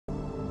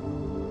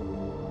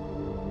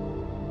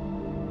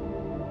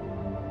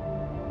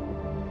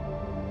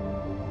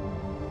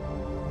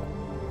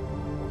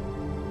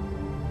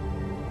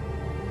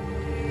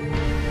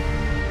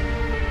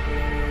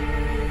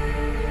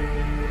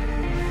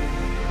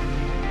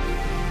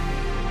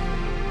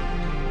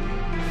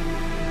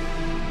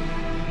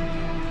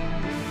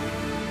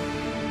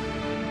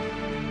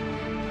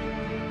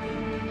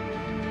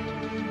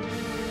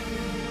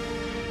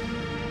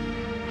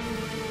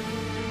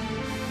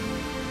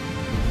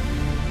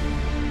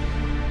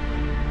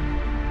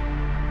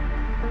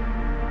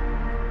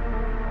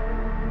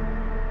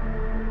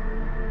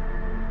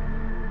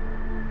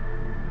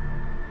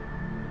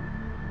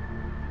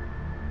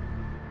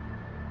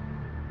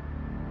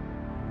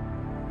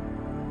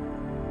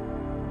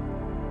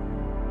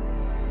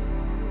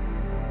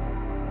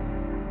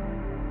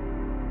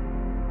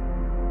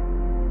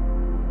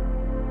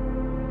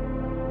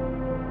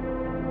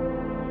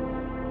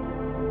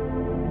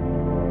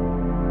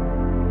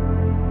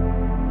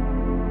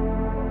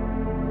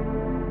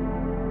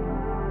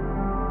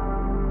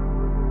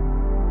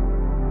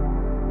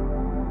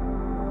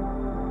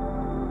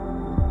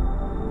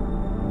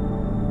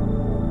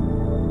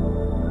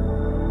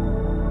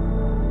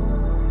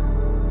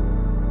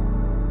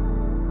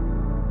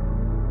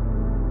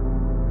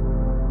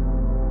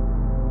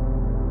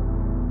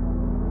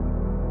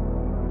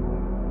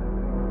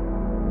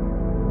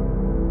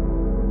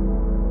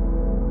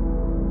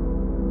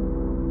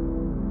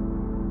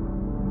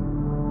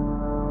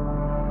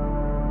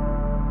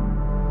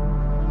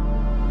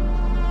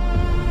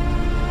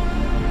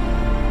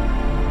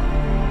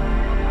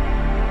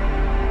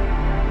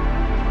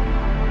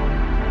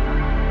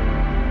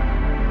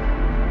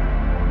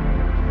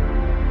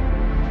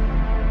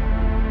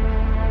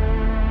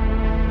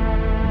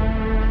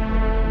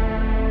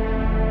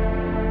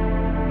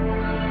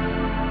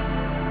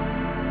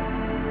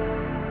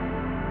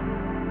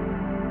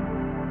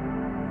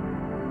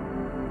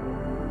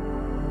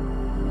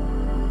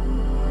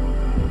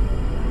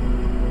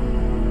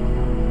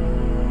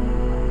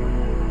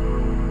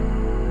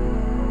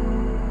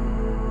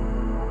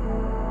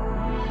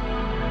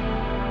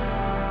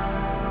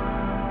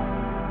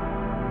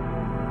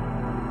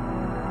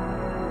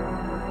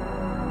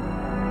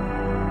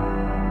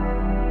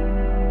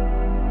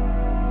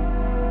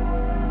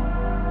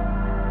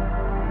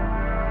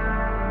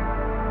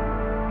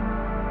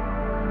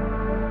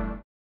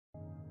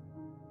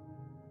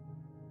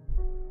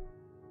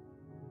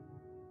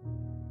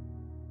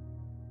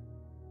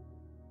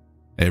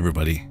Hey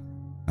everybody,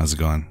 how's it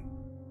going?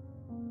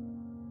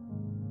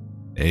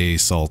 Hey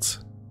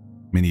Salt,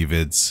 Mini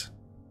Vids,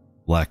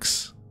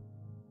 Lex,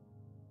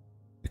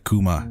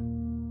 Akuma,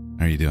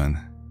 how are you doing?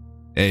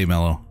 Hey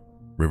Mello,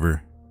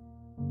 River,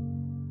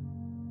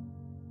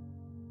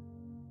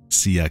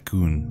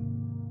 Siakun,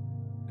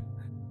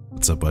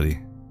 what's up buddy?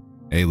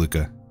 Hey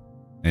Luca,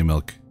 hey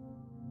Milk,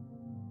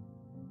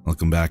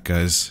 welcome back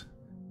guys.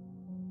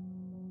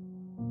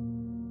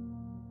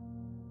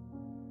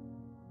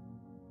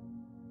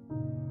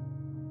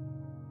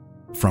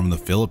 From the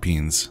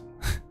Philippines.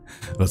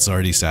 It's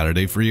already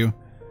Saturday for you?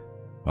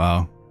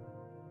 Wow.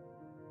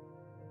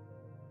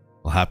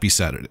 Well, happy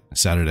Saturday.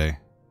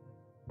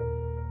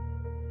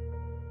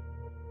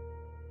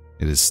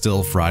 It is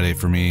still Friday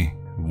for me.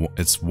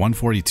 It's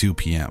 1:42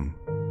 p.m.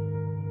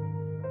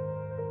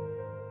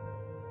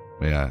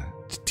 But yeah,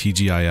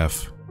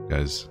 TGIF,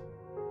 guys.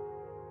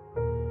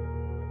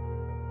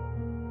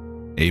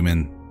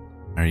 Amen.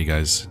 How are you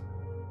guys?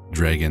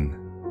 Dragon.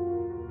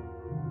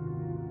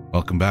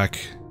 Welcome back.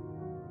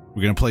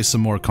 We're gonna play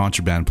some more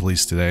Contraband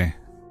Police today.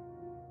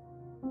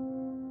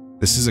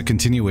 This is a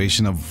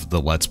continuation of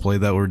the Let's Play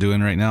that we're doing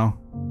right now.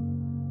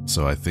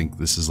 So I think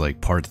this is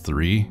like part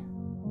 3.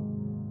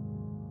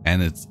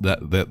 And it's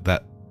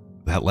that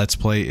Let's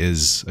Play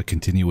is a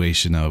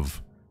continuation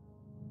of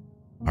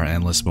our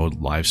endless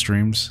mode live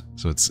streams.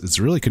 So it's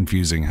really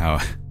confusing how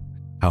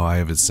I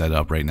have it set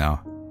up right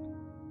now.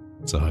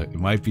 So it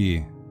might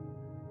be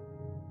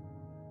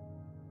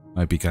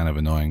kind of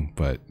annoying,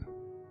 but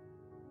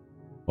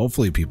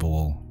hopefully people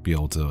will be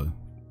able to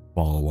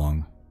follow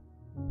along.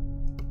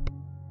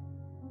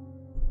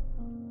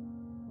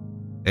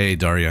 Hey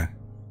Daria,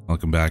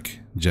 welcome back.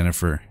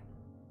 Jennifer,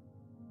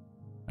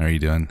 how are you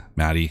doing?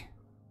 Maddie,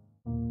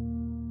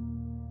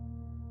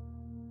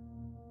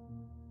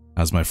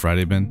 how's my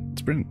Friday been?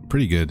 It's been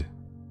pretty good.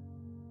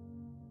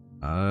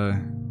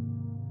 Kind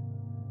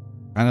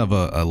of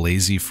a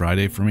lazy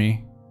Friday for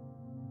me.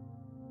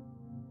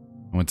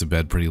 I went to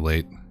bed pretty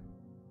late.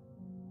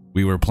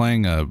 We were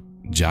playing a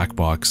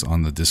Jackbox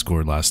on the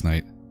Discord last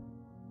night.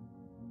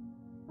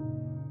 I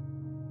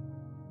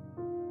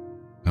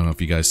don't know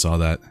if you guys saw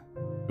that.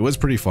 It was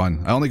pretty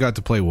fun. I only got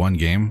to play one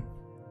game,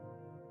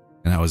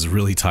 and I was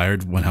really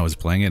tired when I was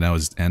playing it. I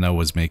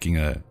was making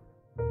a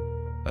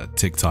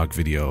TikTok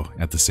video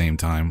at the same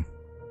time.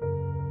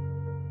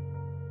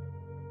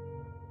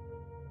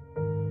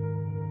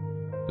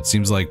 It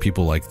seems like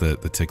people like the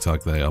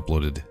TikTok that I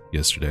uploaded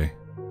yesterday,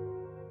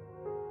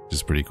 which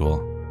is pretty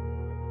cool.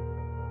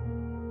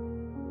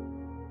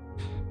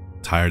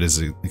 Tired as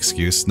an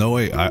excuse. No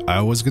way,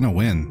 I was gonna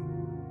win.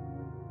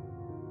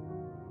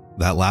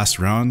 That last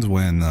round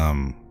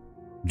when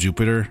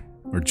Jupiter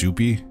or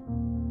Jupy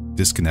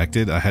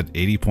disconnected, I had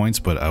 80 points,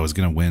 but I was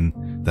gonna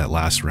win that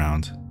last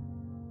round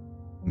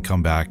and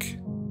come back.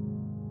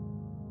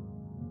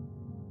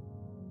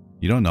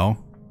 You don't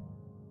know.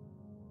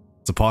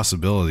 It's a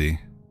possibility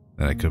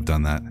that I could have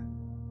done that.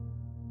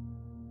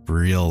 For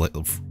real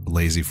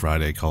lazy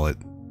Friday, called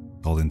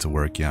into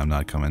work. Yeah, I'm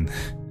not coming.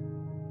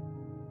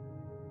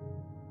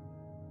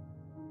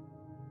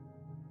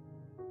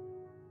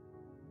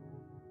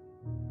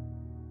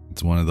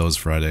 It's one of those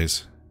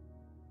Fridays.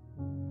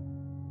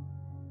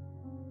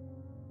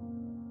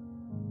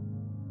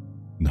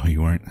 No,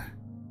 you weren't.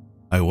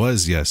 I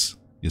was, yes.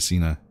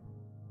 Yasina.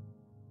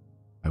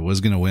 I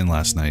was gonna win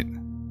last night. I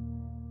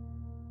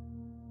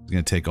was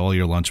gonna take all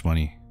your lunch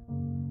money.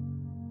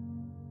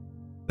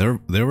 There's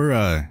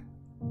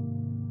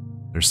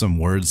some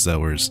words that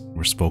were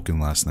spoken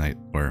last night,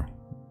 or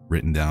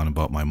written down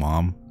about my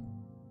mom.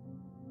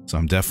 So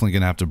I'm definitely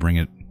gonna have to bring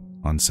it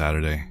on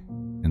Saturday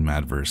in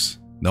Madverse.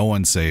 No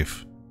one's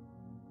safe.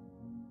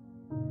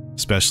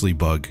 Especially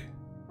Bug.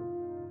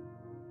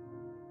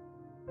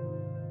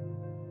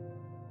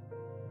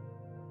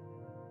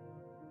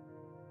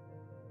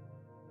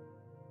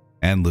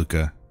 And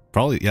Luca.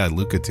 Probably, yeah,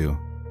 Luca too.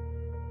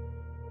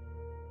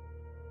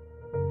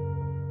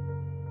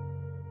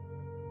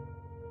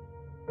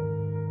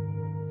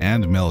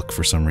 And Milk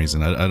for some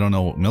reason. I don't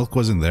know. Milk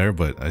wasn't there,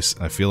 but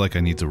I feel like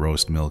I need to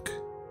roast Milk.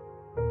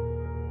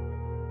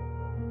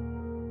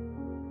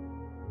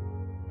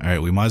 Alright,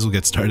 we might as well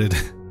get started.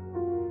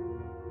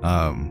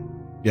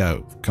 Yeah,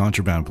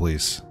 Contraband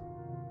Police.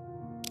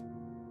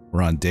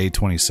 We're on day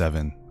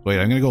 27. Wait,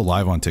 I'm gonna go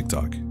live on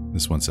TikTok.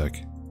 Just one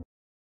sec.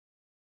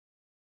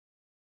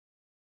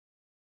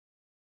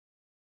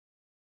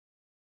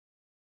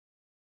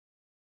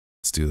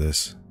 Let's do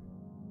this.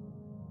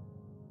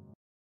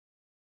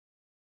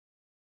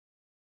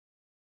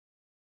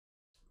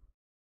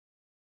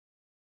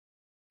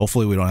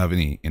 Hopefully we don't have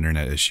any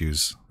internet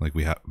issues like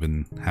we have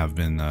been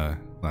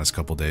last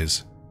couple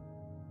days.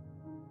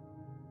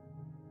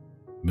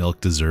 Milk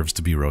deserves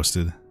to be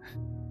roasted.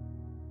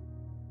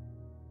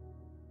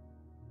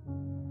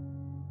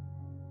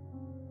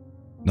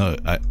 No,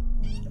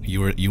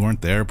 you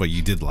weren't there, but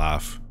you did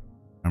laugh.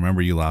 I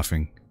remember you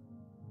laughing.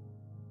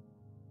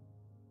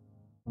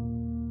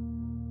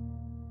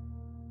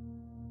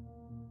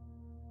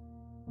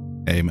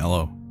 Hey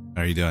Mello,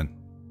 how are you doing?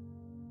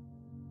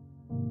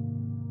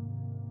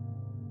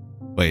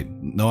 Wait,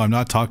 no, I'm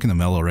not talking to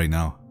Mello right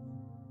now.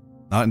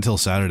 Not until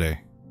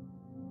Saturday.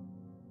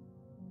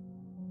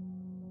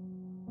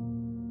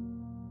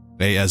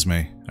 Hey, Esme,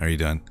 how are you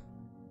doing?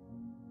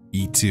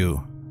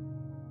 E2.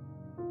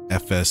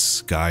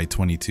 FS Guy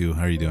 22,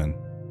 how are you doing?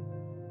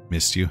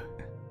 Missed you.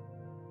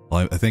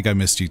 Well, I think I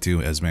missed you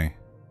too, Esme.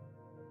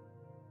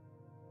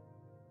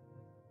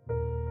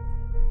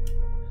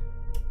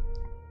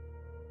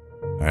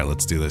 Alright,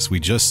 let's do this.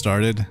 We just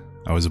started.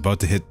 I was about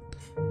to hit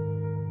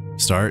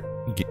start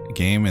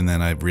game, and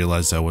then I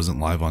realized I wasn't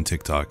live on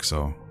TikTok,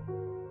 so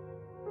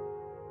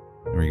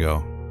here we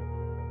go.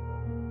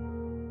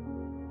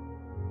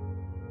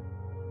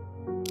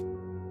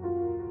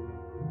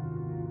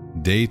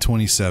 Day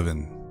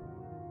 27.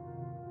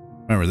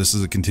 Remember, this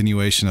is a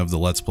continuation of the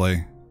Let's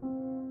Play.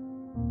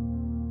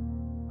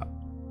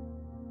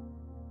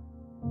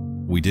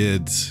 We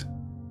did...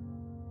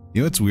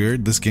 You know what's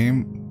weird? This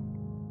game...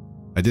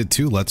 I did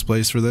 2 Let's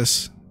Plays for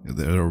this.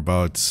 They were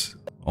about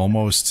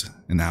almost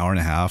an hour and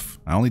a half.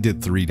 I only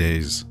did 3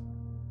 days.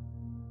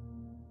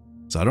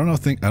 So I don't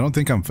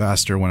think I'm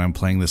faster when I'm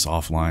playing this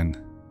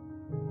offline.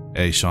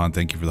 Hey Sean,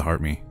 thank you for the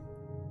heart me.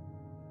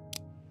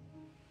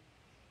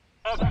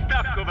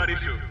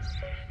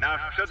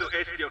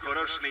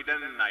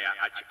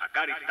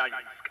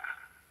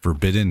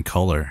 Forbidden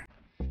color.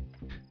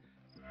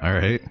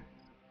 Alright.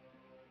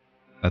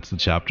 That's the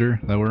chapter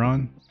that we're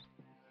on.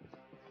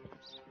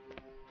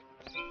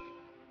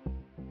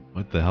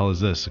 What the hell is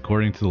this?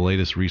 According to the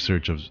latest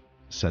research of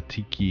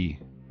Satiki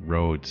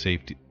Road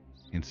Safety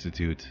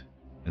Institute,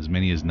 as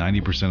many as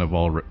 90% of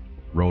all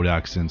road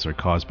accidents are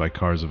caused by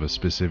cars of a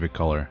specific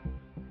color.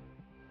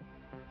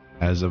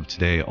 As of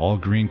today, all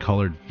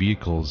green-colored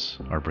vehicles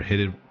are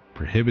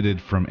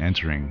prohibited from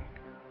entering.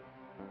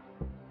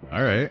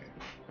 Alright.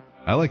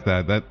 I like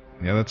that.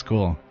 Yeah, that's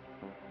cool.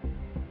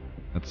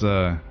 That's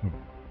that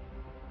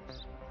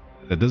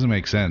doesn't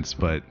make sense,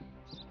 but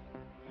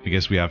I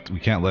guess we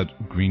can't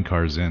let green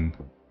cars in.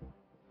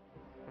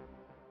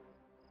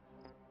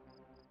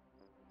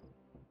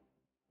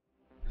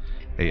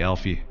 Hey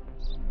Alfie.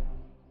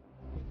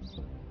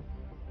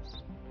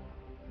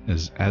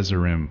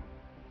 Azarim.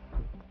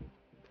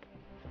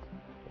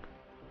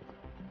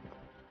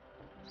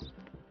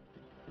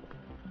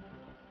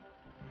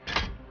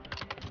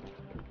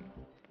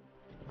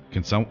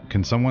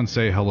 Can someone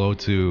say hello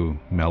to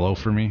Mello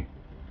for me?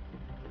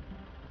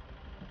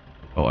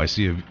 Oh, I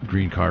see a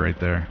green car right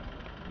there.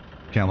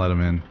 Can't let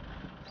him in.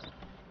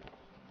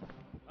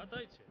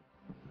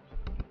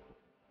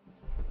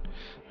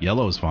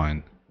 Yellow's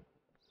fine,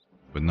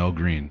 but no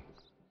green.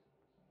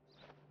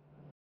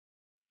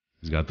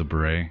 He's got the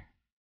beret.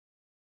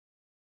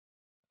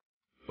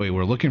 Wait,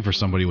 we're looking for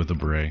somebody with a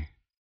beret.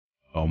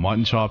 Oh,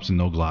 mutton chops and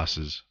no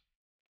glasses.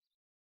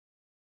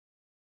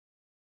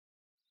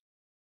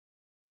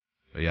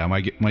 But yeah,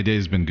 my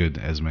day's been good,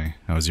 Esme.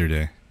 How was your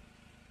day?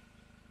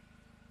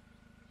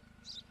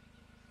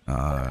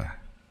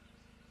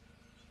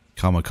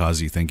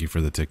 Kamikaze, thank you for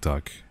the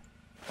TikTok.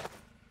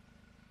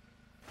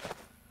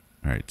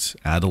 Alright,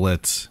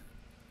 Adelet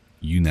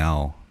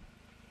Unal.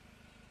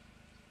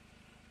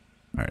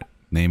 Alright,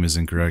 name is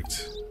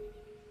incorrect.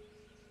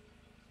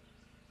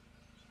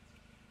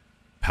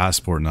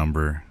 Passport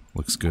number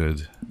looks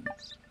good.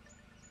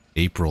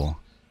 April.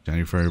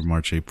 January, February,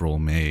 March, April,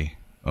 May.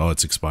 Oh,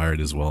 it's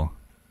expired as well.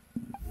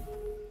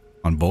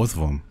 On both of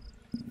them.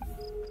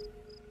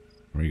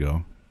 There we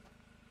go.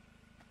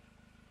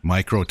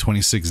 Micro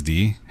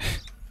 26D.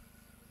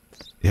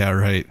 Yeah,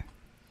 right.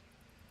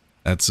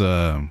 It's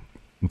a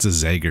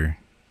Zager.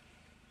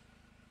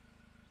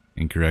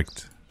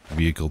 Incorrect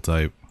vehicle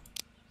type.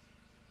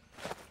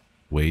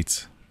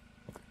 Weight.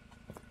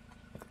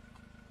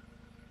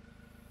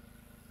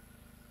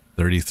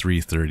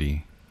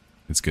 3330.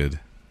 It's good.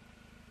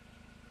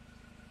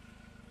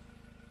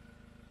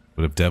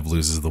 But if Dev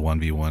loses the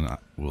 1v1,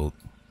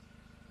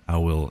 how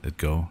will it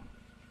go?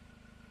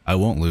 I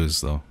won't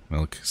lose though,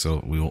 Milk,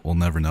 so we'll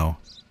never know.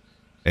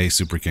 Hey,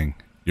 Super King.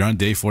 You're on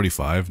day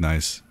 45?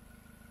 Nice.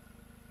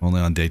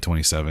 Only on day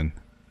 27.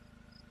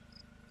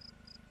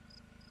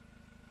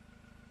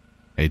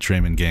 Hey,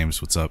 Trayman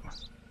Games, what's up?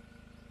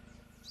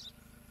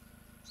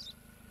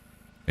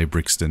 Hey,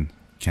 Brixton,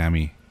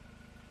 Cammy,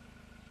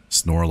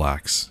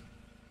 Snorlax.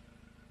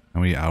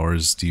 How many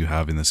hours do you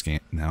have in this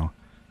game now?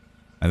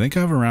 I think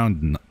I have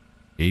around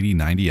 80,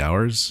 90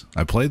 hours.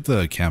 I played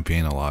the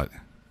campaign a lot.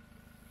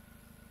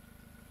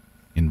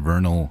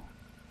 Invernal.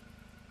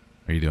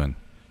 How are you doing?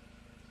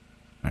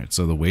 Alright,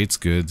 so the weight's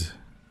good.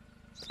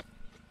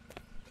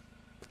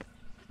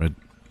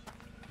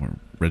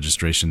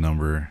 Registration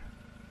number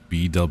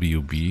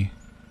BWB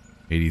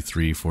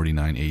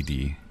 8349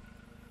 AD.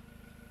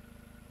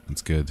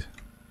 That's good.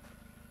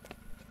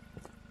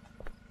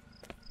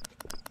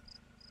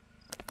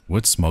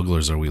 What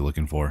smugglers are we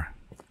looking for?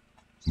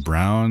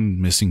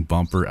 Brown, Missing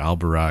Bumper,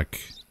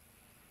 Alberac,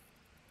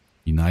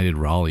 United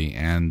Raleigh,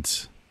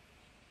 and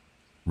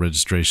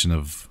registration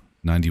of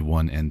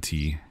 91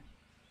 NT.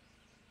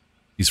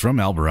 He's from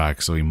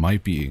Alberac, so he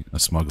might be a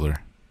smuggler.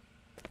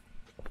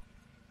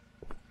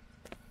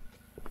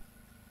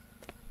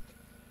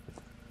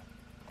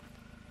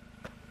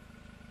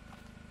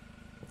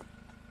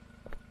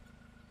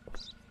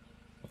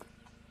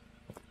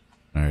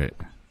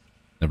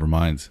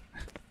 mind.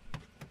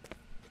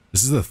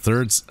 This is the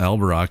third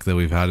Albarock that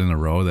we've had in a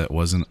row that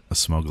wasn't a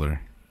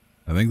smuggler.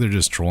 I think they're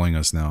just trolling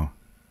us now.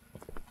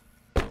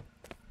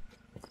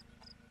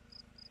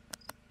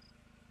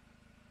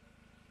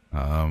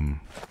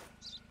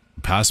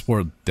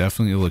 Passport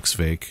definitely looks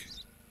fake.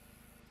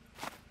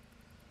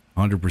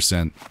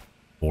 100%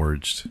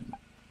 forged.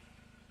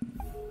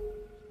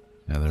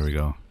 Yeah, there we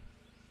go.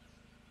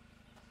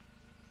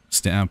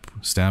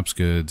 Stamp's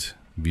good.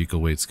 Vehicle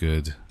weight's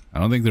good. I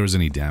don't think there was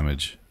any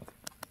damage.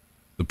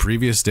 The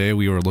previous day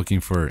we were looking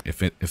for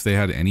if they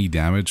had any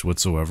damage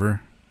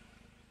whatsoever,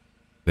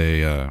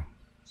 they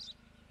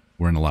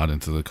weren't allowed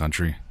into the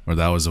country, or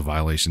that was a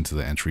violation to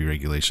the entry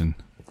regulation.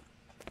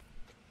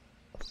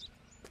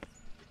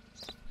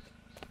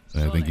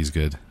 But I think he's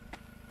good.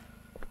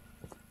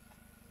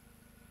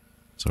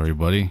 Sorry,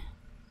 buddy.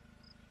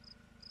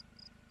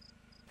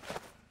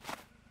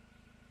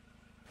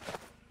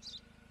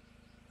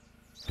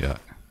 Yeah.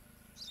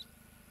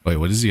 Wait,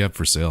 what does he have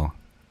for sale?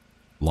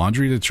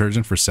 Laundry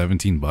detergent for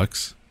 17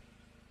 bucks?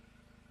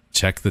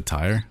 Check the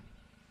tire?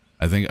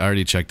 I think I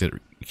already checked it,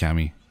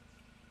 Cammy.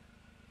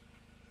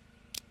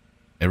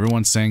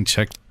 Everyone's saying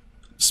check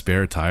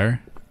spare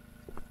tire?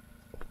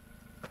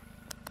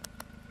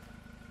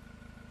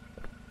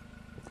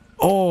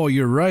 Oh,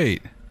 you're right.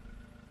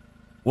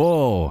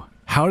 Whoa,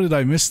 how did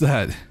I miss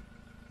that?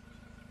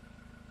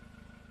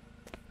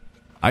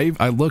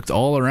 I looked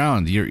all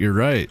around. You're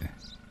right.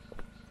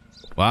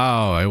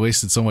 Wow, I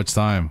wasted so much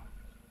time.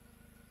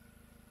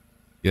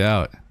 Get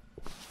out.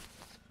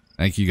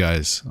 Thank you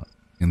guys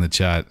in the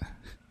chat.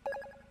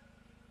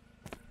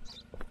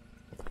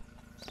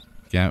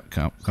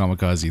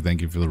 Kamikaze,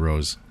 thank you for the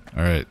rose.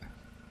 Alright.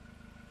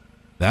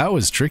 That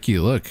was tricky,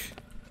 look.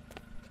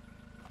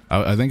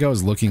 I think I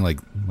was looking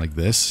like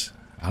this.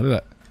 How did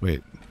I...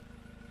 Wait.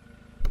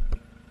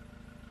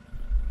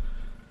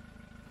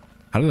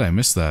 How did I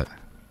miss that?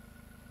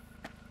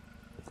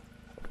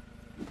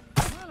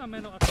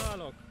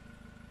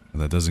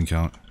 That doesn't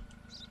count.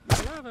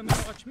 That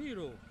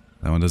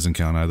one doesn't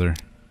count either.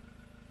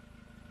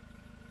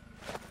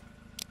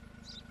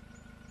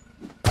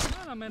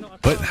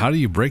 But how do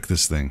you break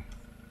this thing?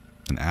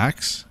 An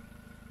axe?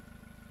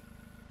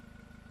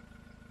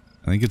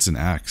 I think it's an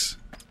axe.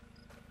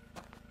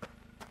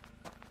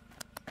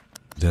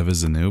 Dev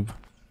is a noob.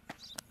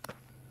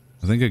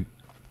 I think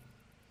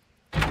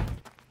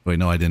wait,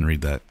 no, I didn't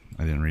read that.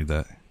 I didn't read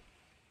that.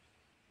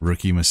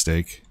 Rookie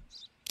mistake.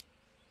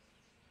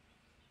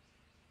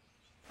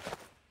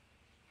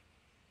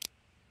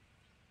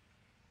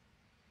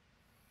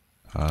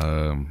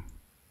 Alright,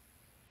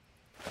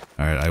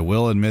 I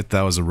will admit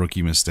that was a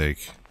rookie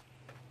mistake.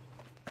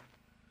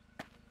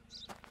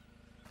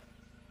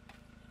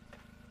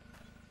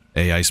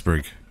 Hey,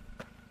 Iceberg.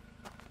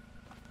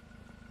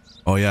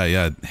 Oh yeah,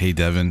 yeah. Hey,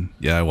 Devin.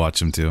 Yeah, I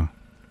watch him too,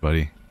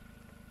 buddy.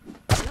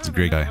 He's a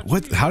great guy.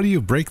 What? How do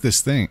you break this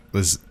thing?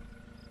 This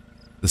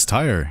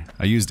tire?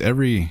 I used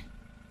every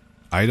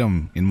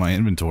item in my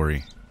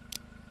inventory.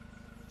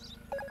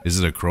 Is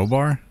it a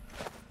crowbar?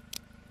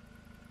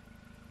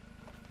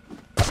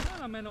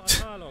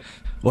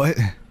 What?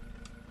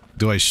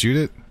 Do I shoot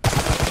it?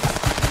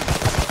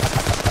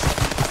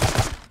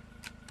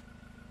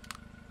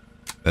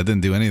 That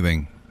didn't do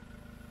anything.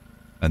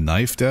 A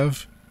knife,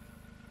 Dev?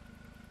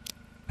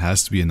 It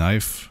has to be a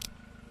knife.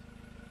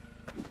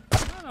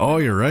 Oh,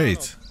 you're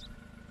right.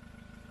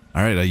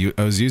 Alright,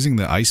 I was using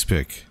the ice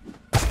pick.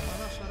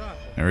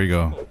 There we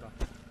go.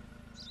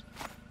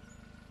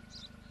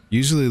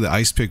 Usually the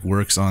ice pick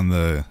works on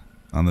the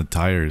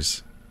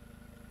tires.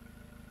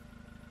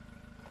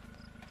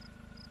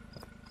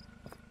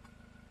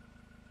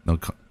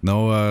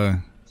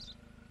 No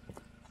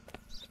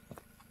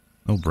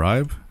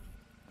bribe,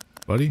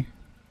 buddy?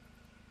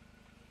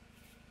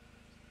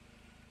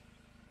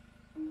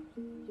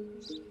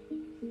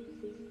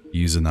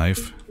 Use a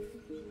knife.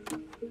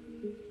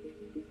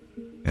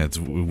 Yeah, it's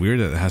weird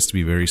that it has to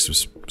be very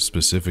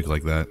specific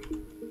like that.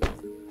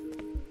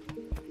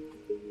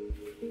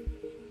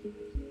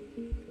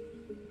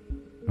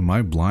 Am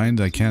I blind?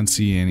 I can't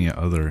see any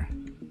other.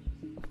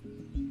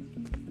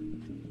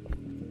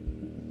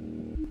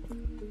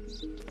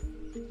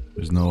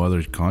 There's no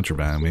other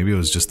contraband. Maybe it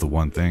was just the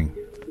one thing.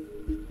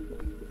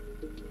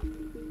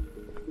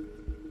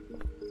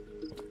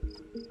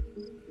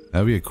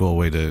 That'd be a cool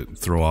way to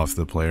throw off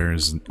the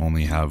players and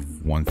only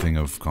have one thing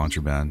of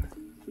contraband.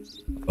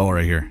 Oh,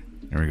 right here.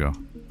 Here we go.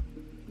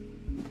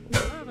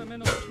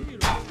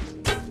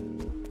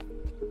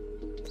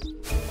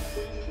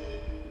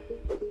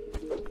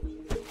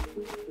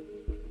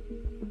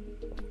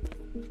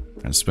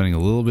 I'm spending a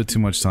little bit too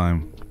much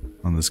time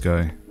on this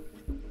guy.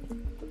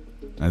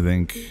 I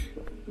think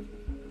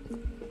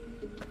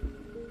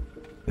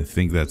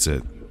that's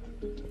it.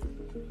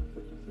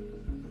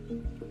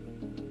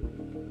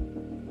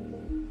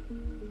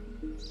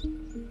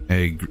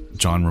 Hey,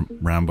 John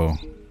Rambo.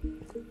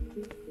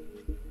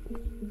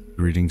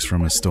 Greetings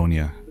from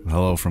Estonia.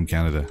 Hello from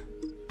Canada.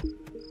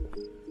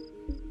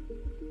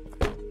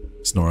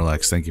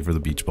 Snorlax, thank you for the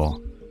beach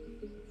ball.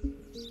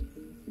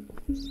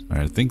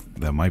 Alright, I think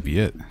that might be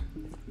it.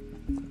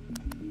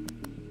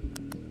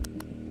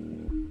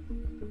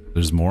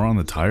 There's more on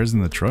the tires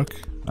in the truck?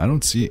 I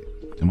don't see...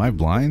 Am I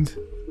blind?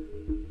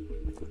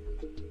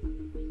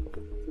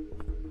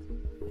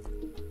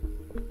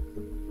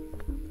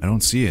 I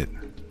don't see it.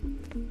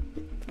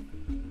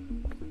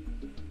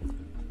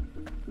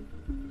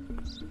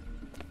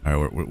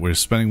 Alright, we're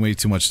spending way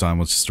too much time.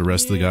 Let's just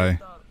arrest the guy.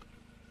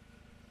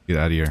 Get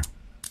out of here.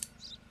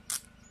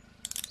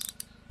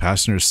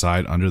 Passenger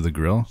side under the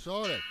grill.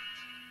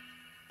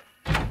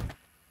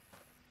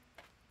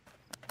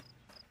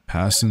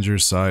 Passenger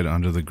side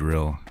under the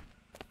grill.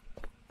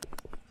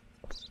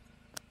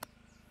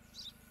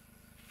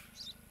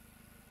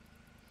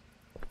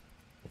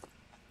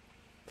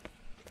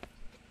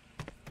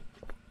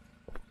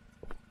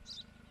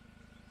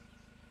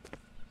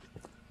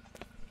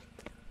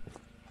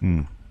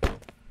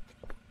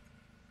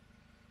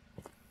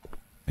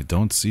 I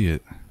don't see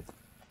it.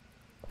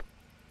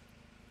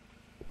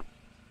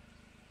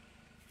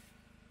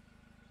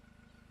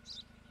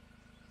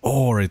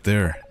 Oh, right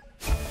there.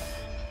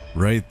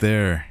 Right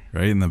there.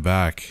 Right in the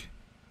back.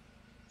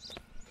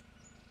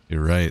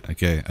 You're right.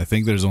 Okay, I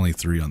think there's only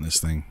 3 on this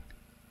thing.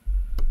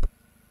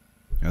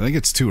 I think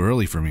it's too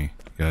early for me,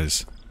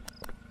 guys.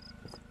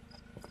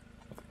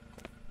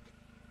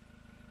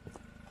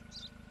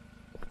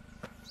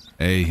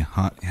 Hey,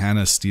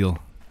 Hannah Steele.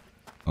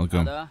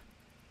 Welcome.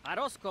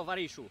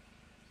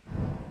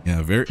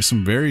 Yeah,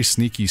 some very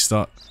sneaky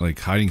like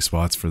hiding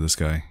spots for this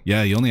guy.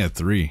 Yeah, he only had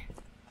 3.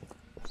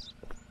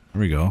 There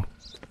we go.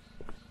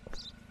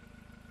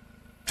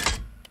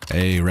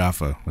 Hey,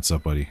 Rafa. What's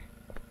up, buddy?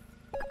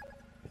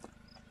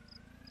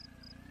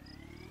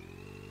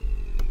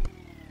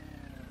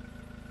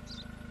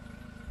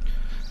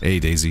 Hey,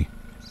 Daisy.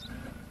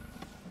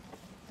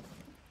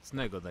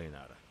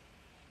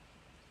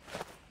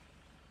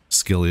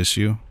 Skill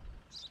issue.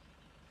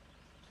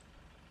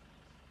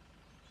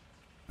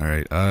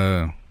 Alright,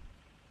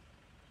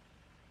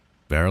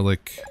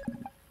 Baralik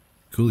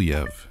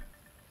Kuliev.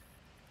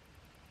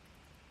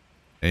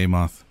 Hey,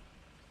 Moth.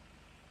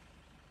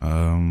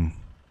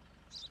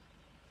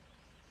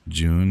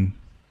 June.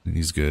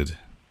 He's good.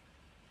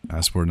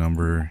 Passport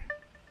number.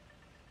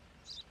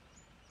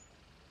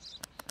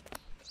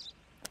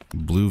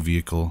 Blue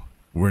vehicle.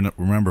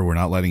 Remember, we're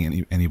not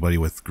letting anybody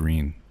with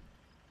green.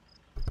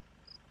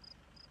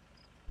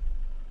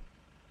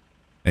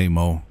 Hey,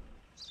 Mo.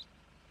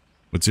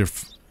 What's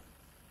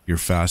your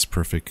fast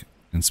perfect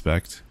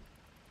inspect?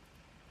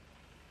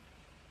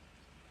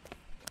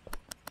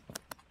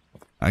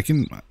 I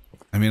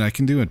mean, I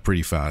can do it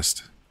pretty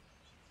fast.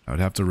 I would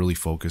have to really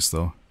focus,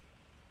 though.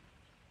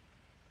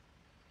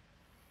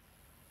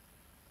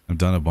 I've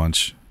done a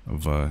bunch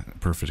of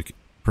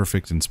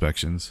perfect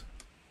inspections.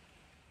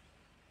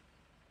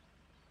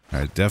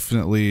 Alright,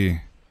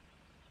 definitely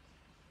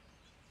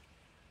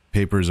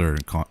papers are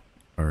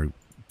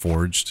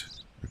forged,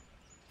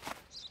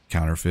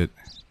 counterfeit.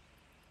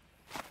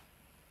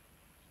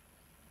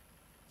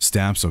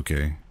 Stamps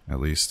okay, at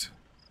least.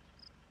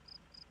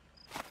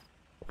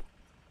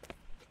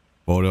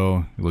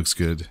 Photo, it looks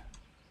good.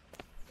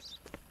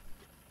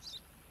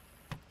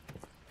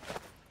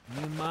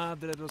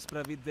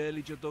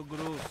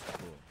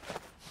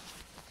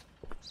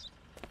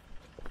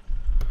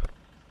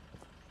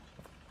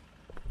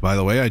 By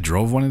the way, I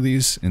drove one of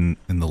these in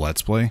the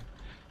Let's Play.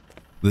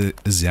 The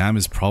Zam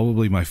is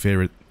probably my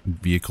favorite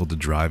vehicle to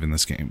drive in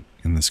this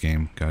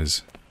game,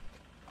 guys.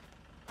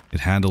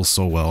 It handles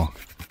so well,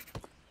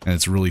 and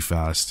it's really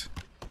fast.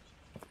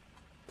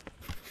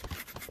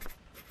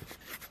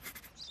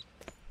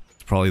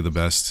 It's probably the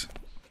best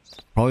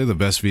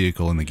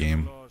vehicle in the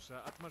game.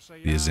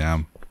 The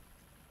Zam.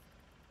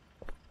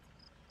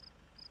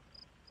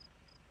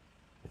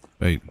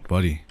 Wait,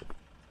 buddy.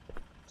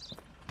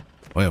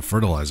 Oh yeah,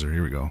 fertilizer.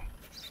 Here we go.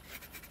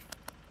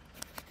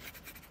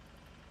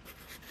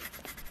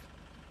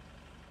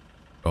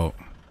 Oh,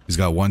 he's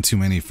got one too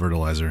many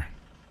fertilizer.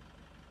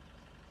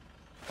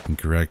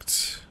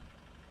 Incorrect.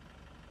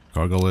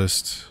 Cargo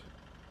list.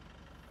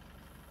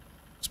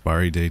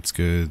 Expiry date's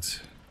good.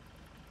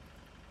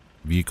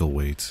 Vehicle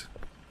weight.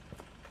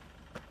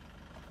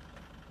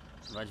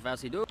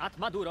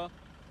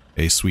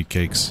 Hey, sweet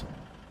cakes.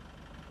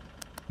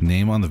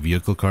 Name on the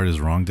vehicle card is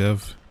wrong,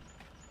 Dev.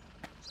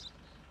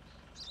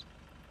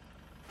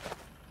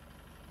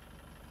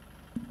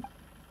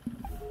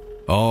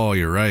 Oh,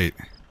 you're right.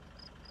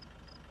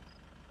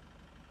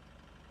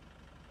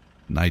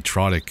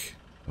 Nitrotic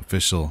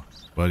official,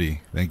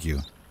 buddy. Thank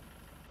you.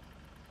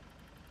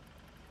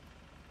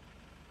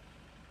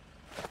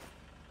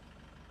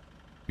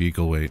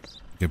 Vehicle weight.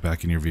 Get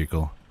back in your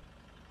vehicle.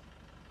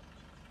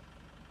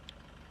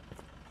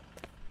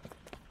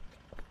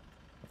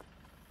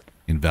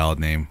 Invalid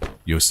name.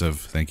 Yosef.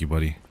 Thank you,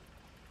 buddy.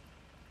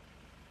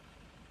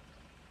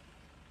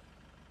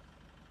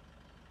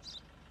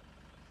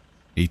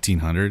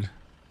 $1,800.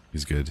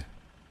 He's good.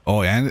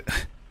 Oh, and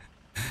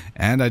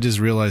I just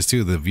realized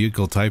too the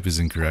vehicle type is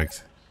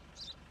incorrect.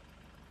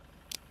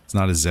 It's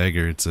not a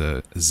Zegger, it's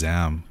a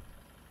Zam.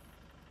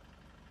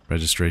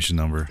 Registration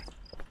number.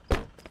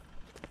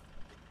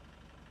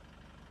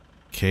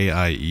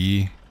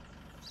 KIE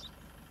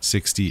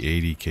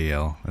 6080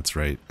 KL. That's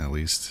right, at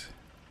least.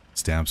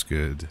 Stamps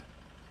good.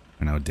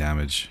 Or now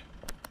damage.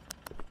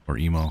 Or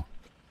emo.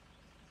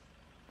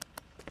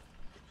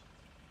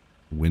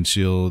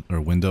 Windshield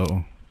or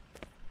window.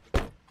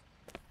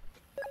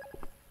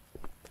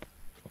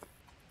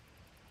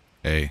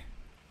 Hey.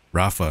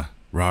 Rafa.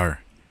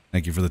 Rar.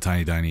 Thank you for the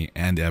Tiny Diny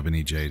and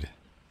Ebony Jade.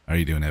 How are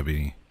you doing,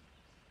 Ebony?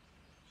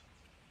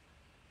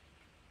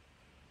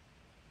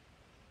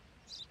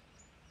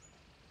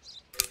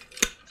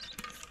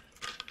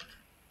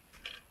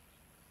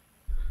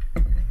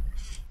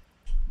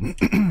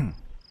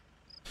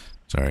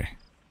 Sorry.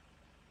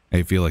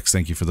 Hey, Felix,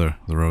 thank you for the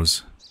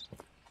rose.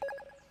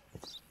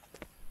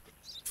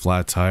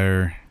 Flat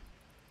tire.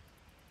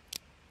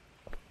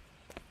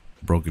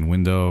 Broken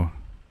window.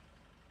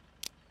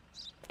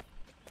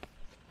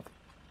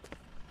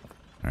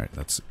 Alright,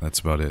 that's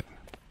about it.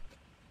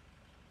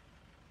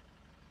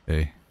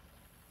 Hey.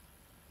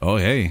 Oh,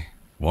 hey.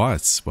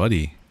 Watts,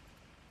 buddy.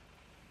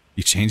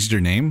 You changed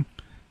your name?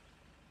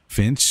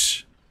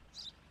 Finch?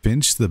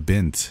 Finch the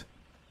Bint.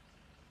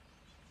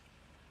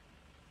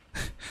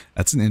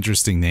 That's an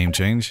interesting name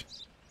change.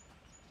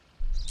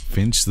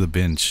 Finch the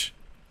Binch.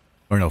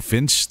 Or no,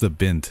 Finch the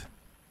Bint.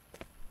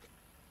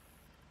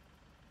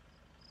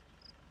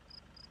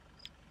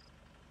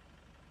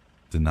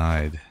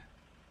 Denied.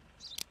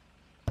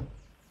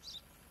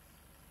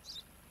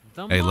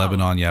 Hey,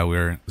 Lebanon, yeah,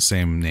 we're the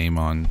same name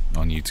on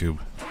YouTube.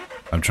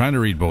 I'm trying to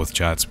read both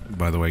chats,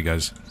 by the way,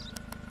 guys.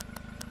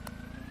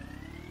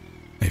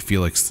 Hey,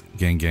 Felix,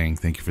 gang,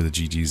 thank you for the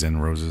GGs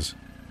and roses.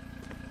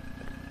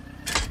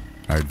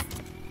 Alright.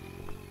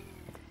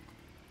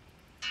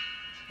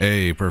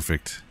 Hey,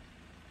 perfect.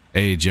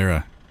 Hey,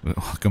 Jera.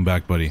 Welcome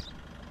back, buddy.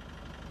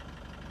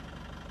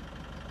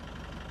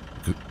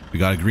 We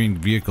got a green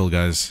vehicle,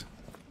 guys.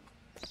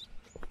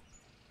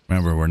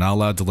 Remember, we're not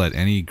allowed to let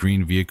any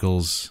green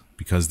vehicles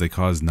because they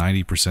cause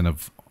 90%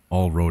 of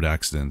all road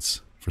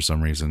accidents for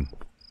some reason.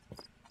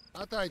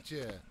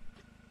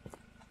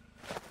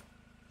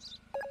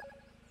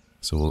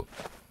 So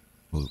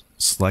we'll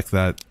select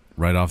that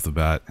right off the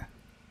bat.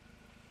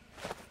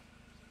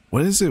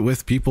 What is it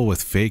with people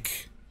with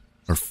fake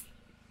or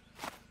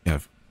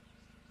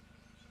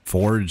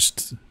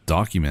forged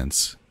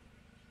documents?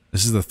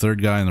 This is the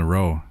third guy in a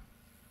row.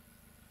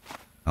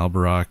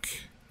 Albarak.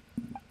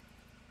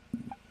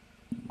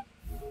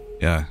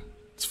 Yeah,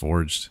 it's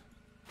forged.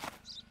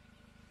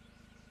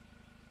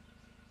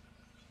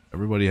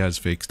 Everybody has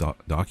fake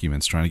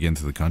documents trying to get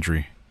into the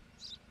country.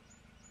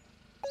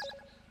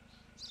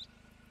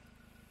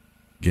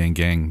 Gang,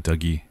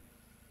 Dougie.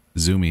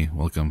 Zoomy,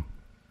 welcome.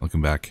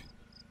 Welcome back.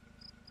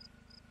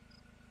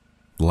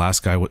 The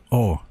last guy would.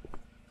 Oh!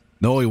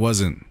 No, he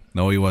wasn't.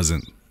 No, he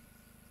wasn't.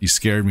 You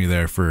scared me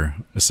there for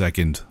a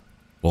second,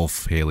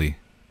 Wolf Haley.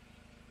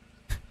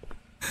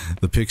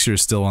 The picture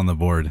is still on the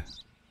board.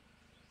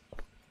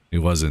 It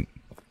wasn't.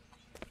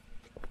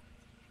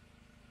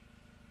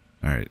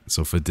 Alright,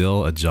 so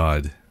Fadil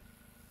Ajad.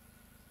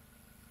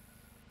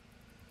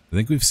 I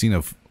think we've seen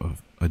a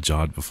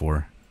Ajad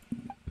before.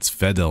 It's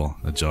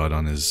Fadil Ajad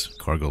on his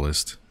cargo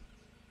list.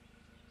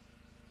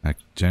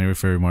 January,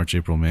 February, March,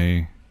 April,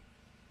 May.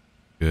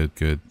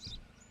 Good.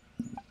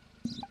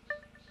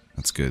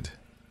 That's good.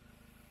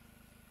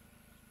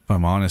 If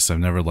I'm honest, I've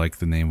never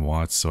liked the name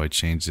Watts, so I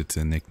changed it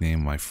to a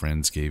nickname my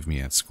friends gave me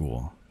at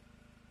school.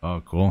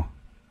 Oh, cool.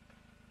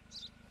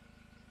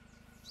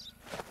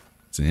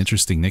 It's an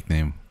interesting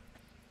nickname.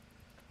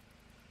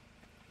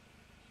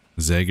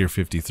 Zager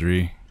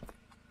 53.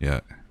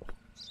 Yeah.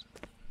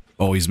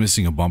 Oh, he's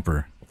missing a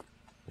bumper.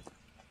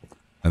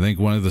 I think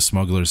one of the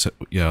smugglers,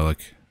 yeah,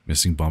 like,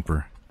 missing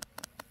bumper.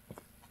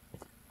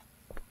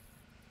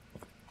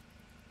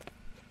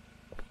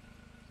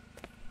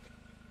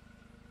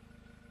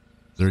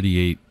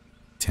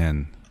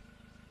 $38.10.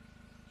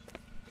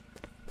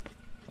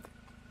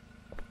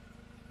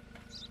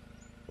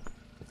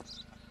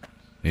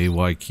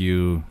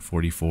 AYQ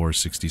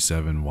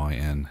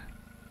 4467YN.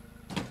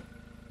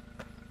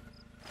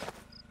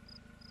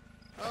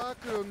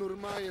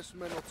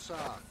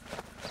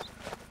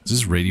 Is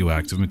this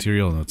radioactive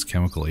material? No, it's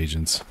chemical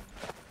agents.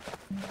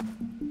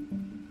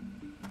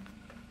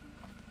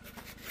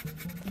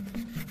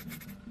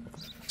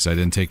 Because I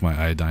didn't take my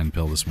iodine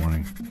pill this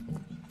morning.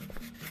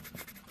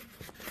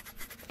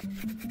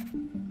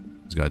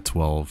 He's got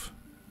 12.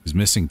 He's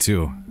missing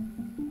 2.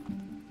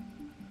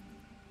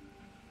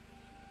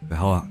 The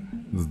hell?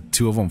 The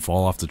 2 of them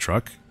fall off the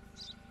truck?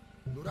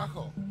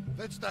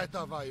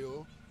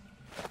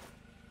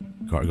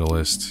 Cargo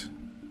list.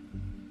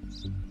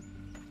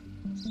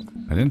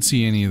 I didn't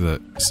see any of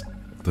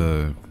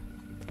the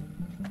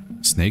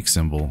snake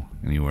symbol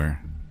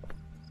anywhere.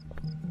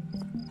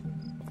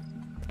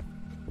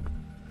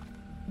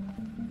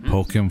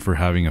 Poke him for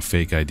having a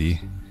fake ID.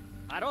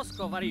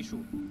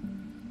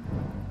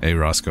 Hey,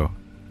 Roscoe.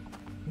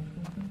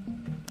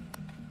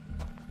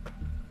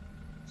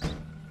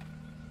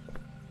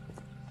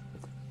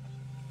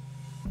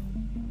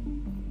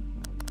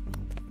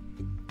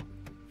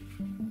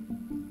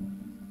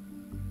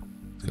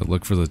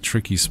 look for the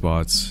tricky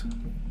spots.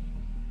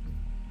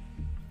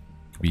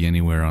 Could be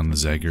anywhere on the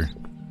Zegger.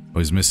 Oh,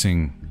 he's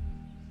missing...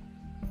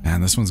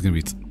 Man, this one's gonna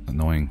be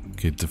annoying.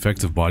 Okay,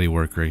 defective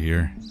bodywork right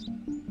here.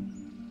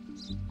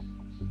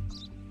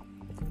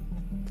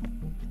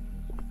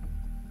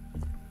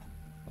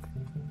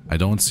 I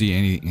don't see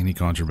any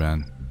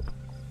contraband.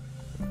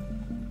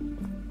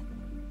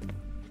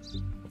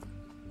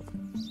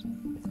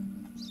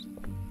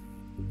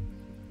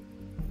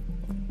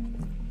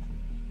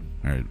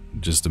 Alright,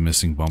 just a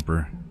missing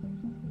bumper.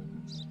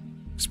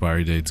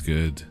 Expiry date's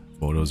good.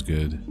 Photo's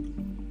good.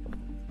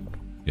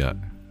 Yeah.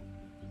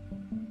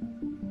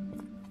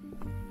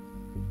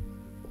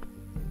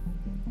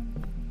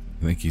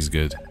 I think he's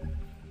good.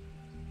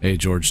 Hey,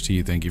 George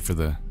T, thank you for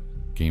the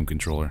game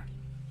controller.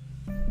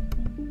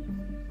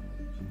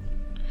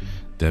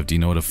 Dev, do you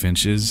know what a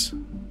finch is?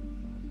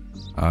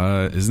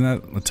 Isn't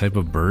that a type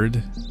of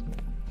bird?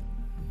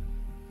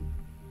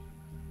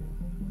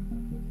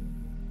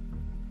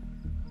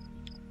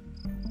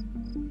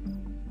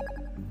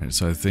 Alright,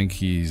 so I think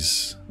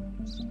he's...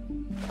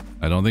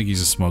 I don't think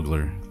he's a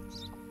smuggler.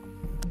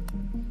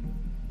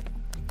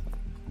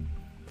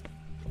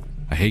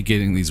 I hate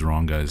getting these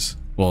wrong, guys.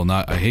 Well,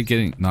 I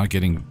hate not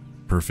getting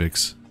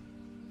perfects.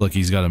 Look,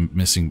 he's got a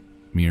missing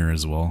mirror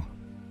as well.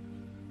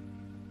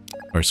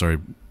 Or sorry,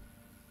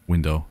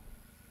 window.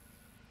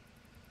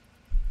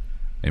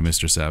 Hey,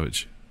 Mr.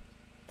 Savage.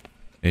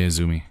 Hey,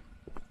 Azumi.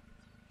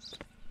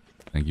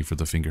 Thank you for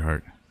the finger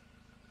heart.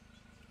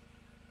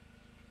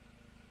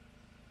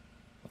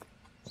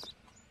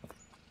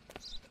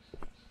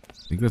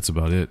 I think that's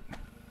about it.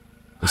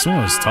 This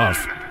one was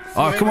tough.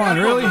 Oh, come on,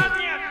 really?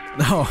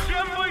 No.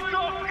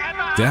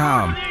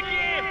 Damn.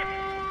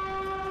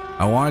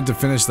 I wanted to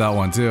finish that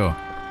one too.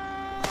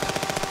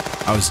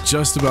 I was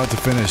just about to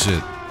finish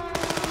it.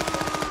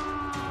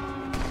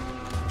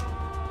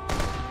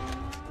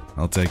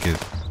 I'll take it.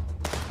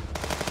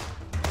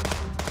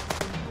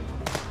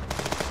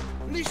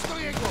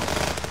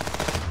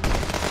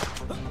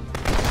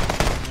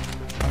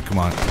 Oh, come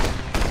on.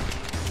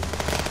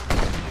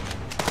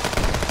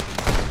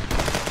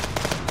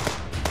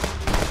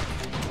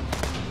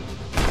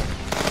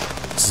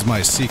 This is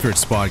my secret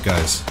spot,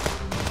 guys.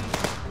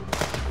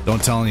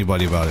 Don't tell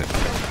anybody about it.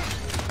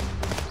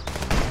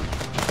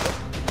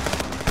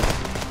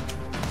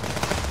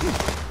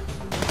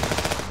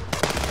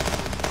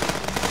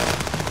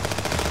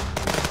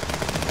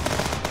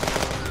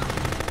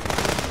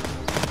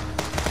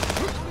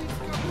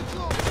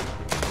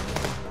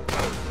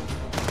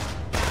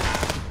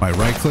 My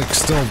right click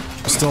still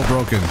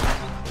broken.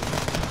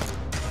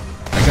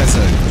 That guy's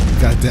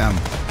a goddamn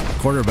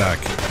quarterback.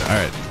 All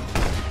right.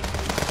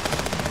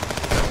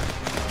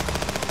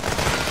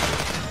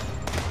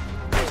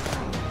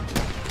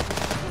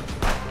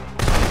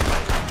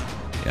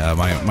 Yeah,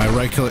 my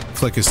right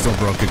click is still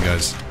broken,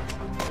 guys.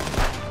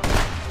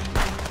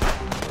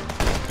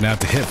 Gonna have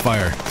to hit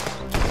fire.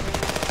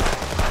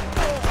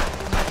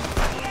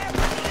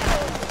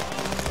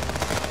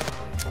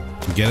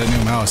 Get a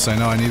new mouse. I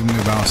know I need a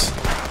new mouse.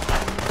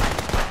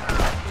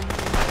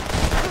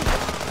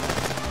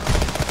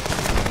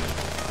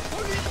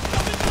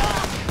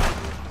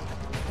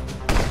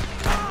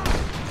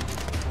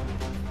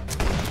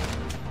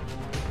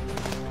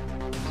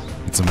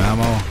 Get some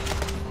ammo.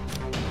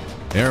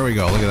 There we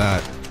go, look at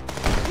that.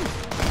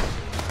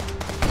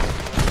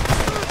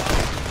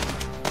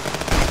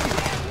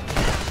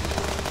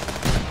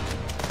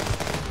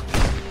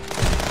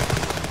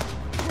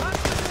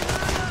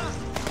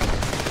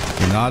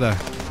 Nada.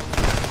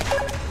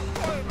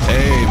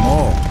 Hey,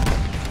 Mo.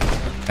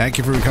 Thank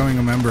you for becoming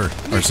a member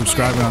or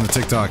subscribing on the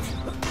TikTok.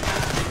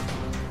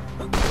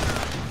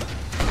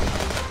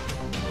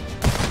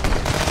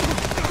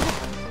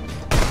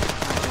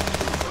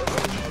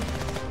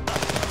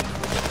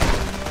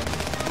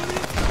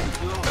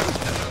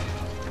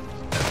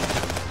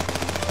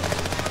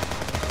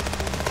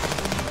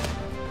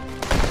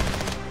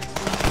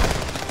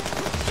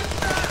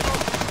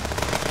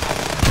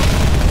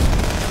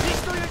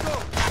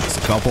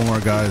 Couple more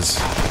guys.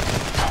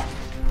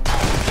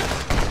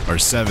 Or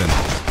 7.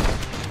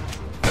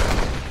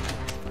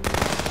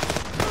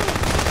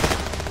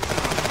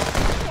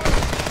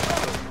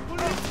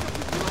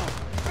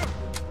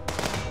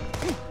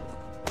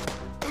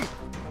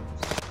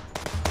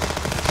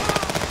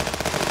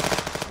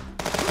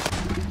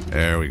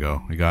 There we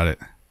go. We got it.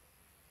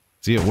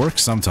 See, it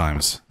works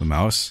sometimes, the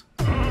mouse.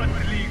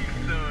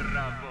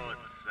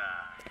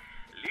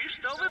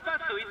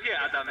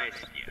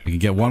 We can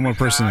get one more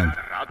person in.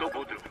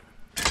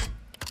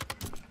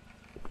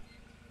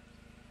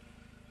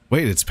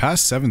 Wait, it's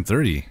past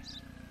 7:30.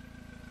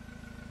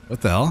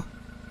 What the hell?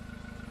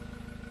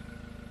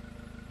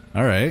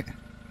 Alright.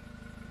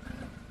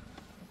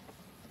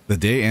 The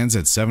day ends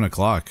at 7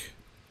 o'clock.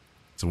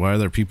 So why are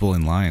there people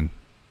in line?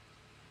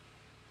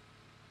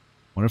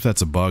 Wonder if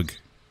that's a bug.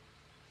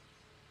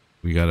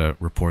 We gotta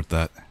report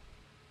that.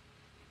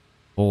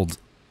 Hold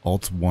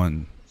Alt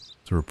 1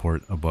 to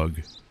report a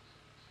bug.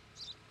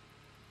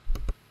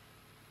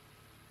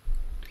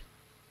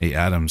 Hey,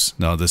 Adams.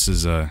 No, this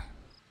is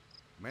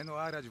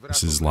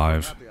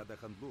live.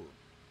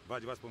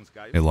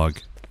 Hey, Log.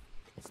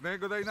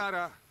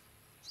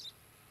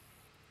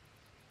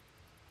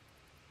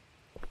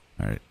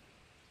 Alright.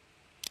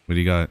 What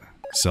do you got?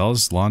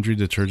 Sells laundry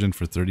detergent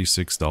for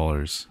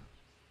 $36.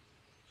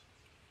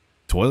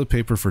 Toilet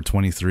paper for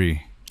 $23.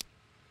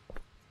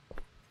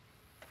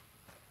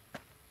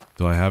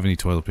 Do I have any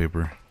toilet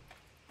paper?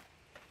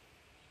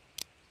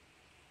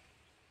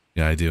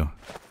 Yeah, I do.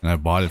 And I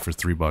bought it for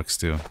 $3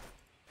 too.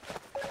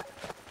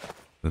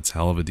 That's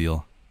hell of a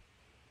deal.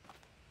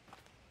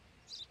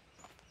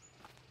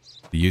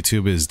 The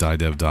YouTube is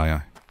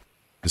DieDevDie.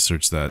 Just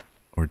search that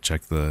or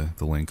check the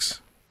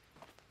links.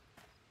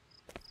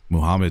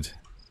 Muhammad.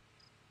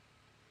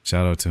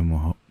 Shout out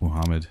to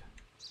Muhammad.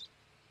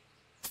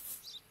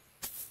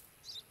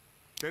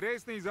 There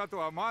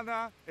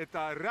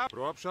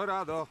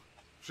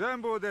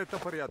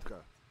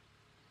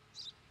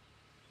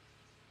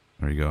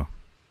you go.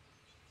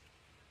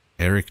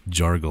 Eric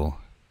Jargle.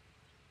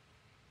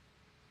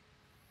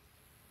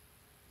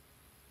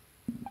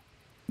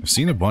 I've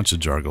seen a bunch of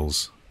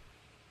Jargles.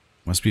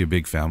 Must be a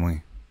big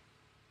family.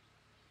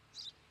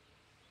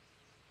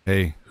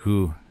 Hey,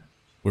 who?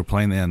 We're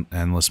playing the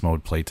endless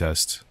mode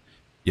playtest.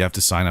 You have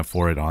to sign up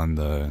for it on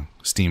the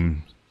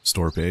Steam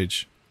store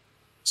page.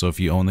 So if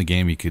you own the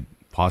game, you could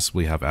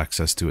possibly have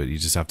access to it. You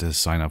just have to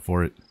sign up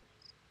for it.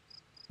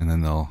 And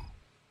then they'll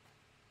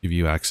give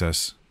you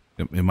access.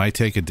 It might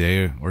take a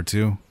day or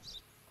two.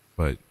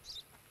 But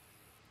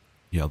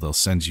yeah, they'll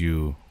send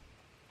you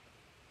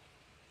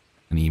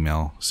an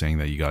email saying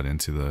that you got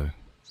into the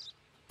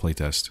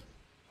playtest.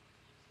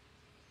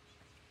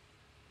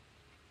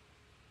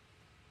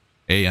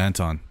 Hey,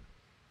 Anton.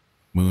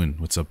 Moon,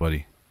 what's up,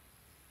 buddy?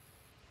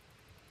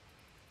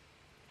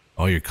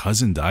 Oh, your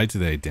cousin died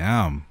today.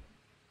 Damn.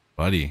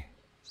 Buddy.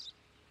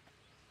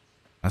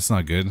 That's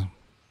not good.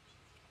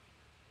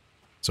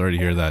 Sorry to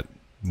hear that,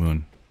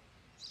 Moon.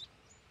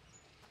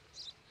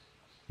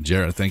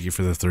 Jarrett, thank you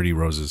for the 30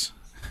 roses.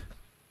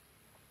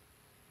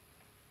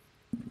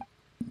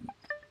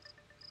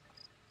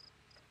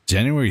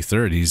 January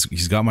 3rd,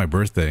 he's got my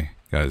birthday,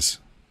 guys.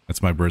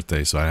 That's my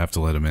birthday, so I have to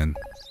let him in.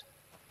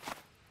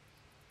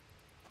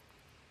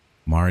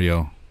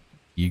 Mario,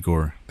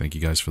 Igor, thank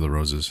you guys for the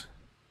roses.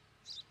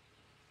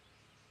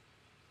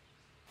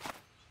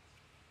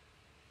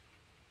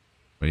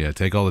 But yeah,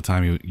 take all the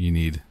time you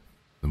need,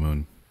 the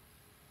Moon.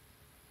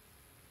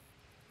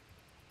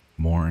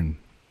 Mourn.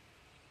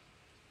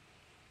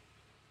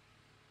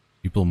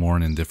 People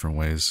mourn in different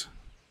ways.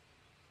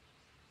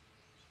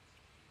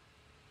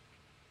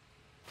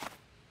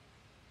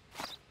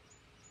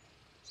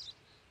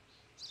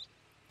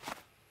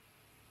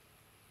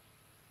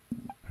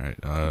 Alright,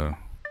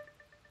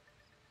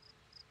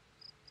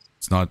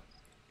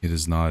 it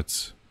is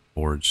not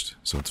forged,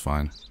 so it's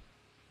fine.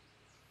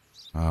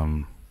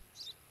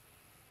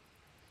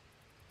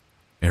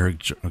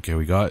 Eric, okay,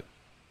 we got,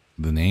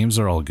 the names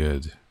are all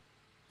good.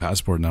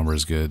 Passport number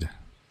is good.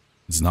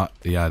 It's not,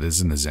 yeah, it is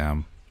in the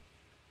ZAM.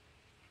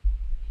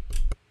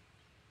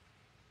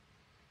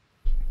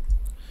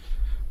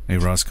 Hey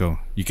Roscoe,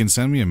 you can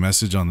send me a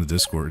message on the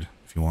Discord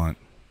if you want.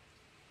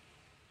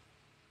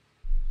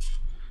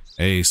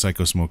 Hey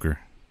Psycho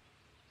Smoker.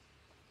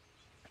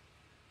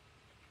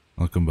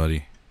 Welcome,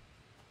 buddy.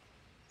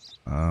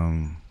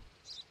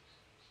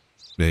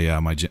 Yeah,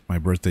 my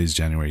birthday's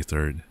January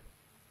 3rd.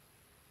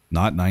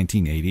 Not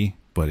 1980,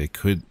 but it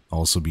could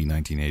also be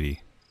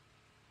 1980.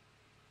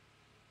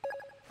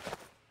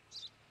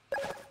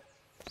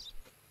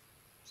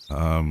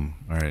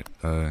 Alright,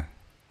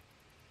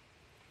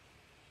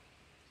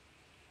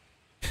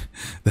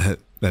 that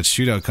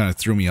shootout kind of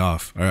threw me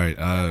off. Alright,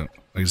 I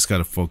just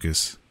gotta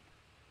focus.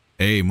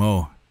 Hey,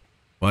 Mo.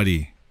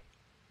 Buddy.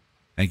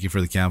 Thank you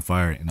for the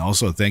campfire. And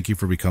also, thank you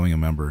for becoming a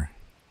member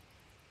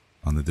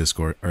on the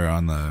Discord, or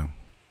on the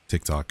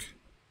TikTok.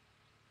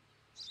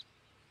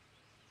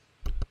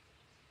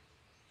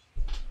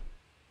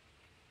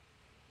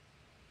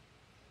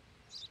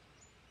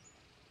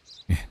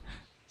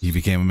 You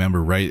became a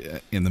member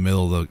right in the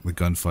middle of the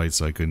gunfight,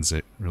 so I couldn't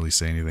really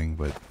say anything,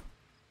 but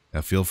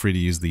yeah, feel free to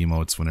use the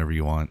emotes whenever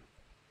you want.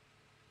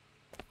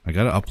 I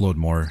gotta upload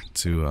more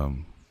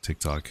to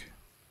TikTok.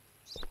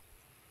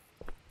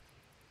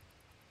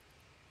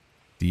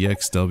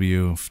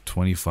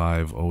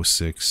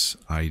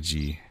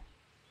 DXW2506IG.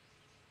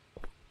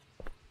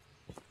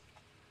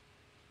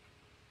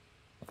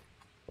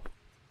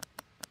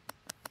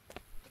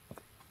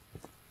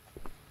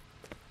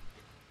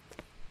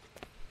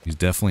 He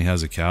definitely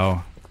has a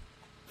cow.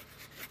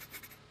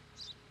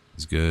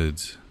 He's good.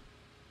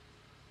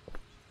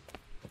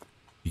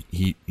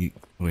 Wait,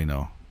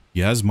 no.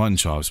 He has mutton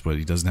chops, but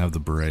he doesn't have the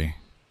beret.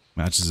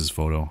 Matches his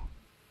photo.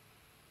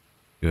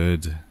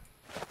 Good.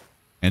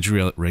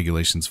 Entry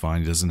regulation's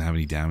fine. He doesn't have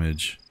any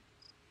damage.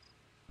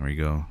 There we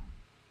go.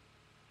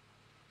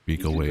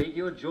 Vehicle weight.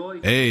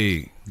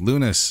 Hey,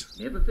 Lunas.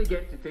 Never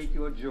forget to take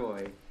your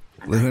joy.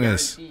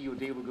 Lunas. You'll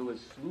be able to go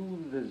as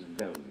smooth as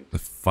velvet. The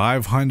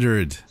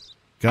 500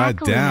 God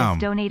damn.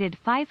 Donated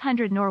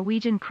 500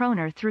 Norwegian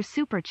kroner through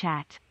Super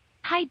Chat.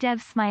 Hi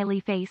Dev smiley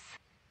face.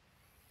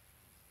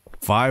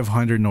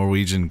 500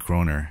 Norwegian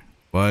kroner.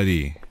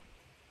 Buddy.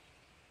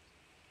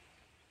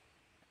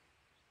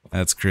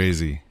 That's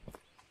crazy.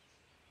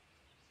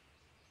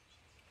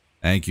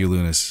 Thank you,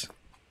 Lunas.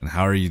 And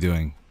how are you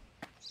doing?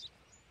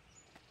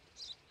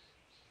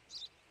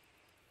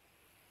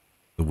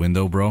 The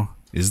window, bro?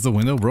 Is the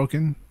window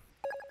broken?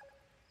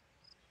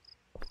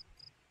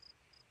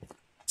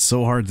 It's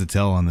so hard to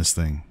tell on this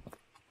thing.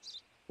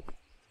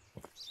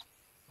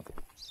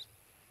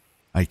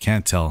 I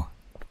can't tell.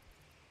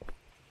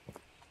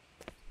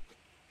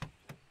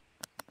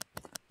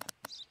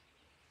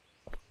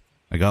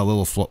 I got a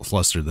little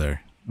flustered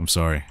there. I'm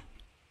sorry.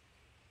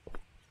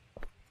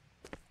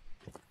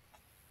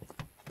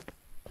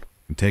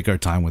 And take our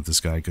time with this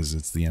guy because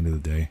it's the end of the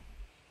day.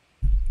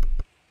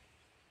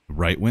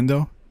 Right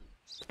window?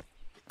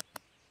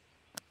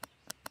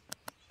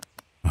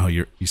 Oh,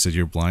 you said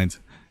you're blind?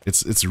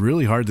 It's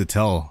really hard to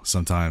tell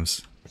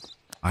sometimes.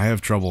 I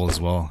have trouble as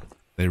well.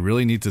 They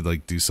really need to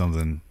like do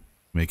something,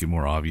 make it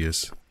more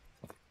obvious.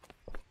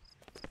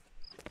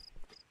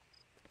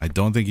 I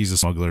don't think he's a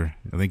smuggler.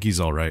 I think he's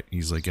alright.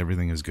 He's like,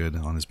 everything is good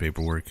on his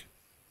paperwork.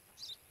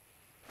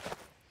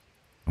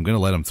 I'm gonna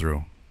let him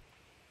through.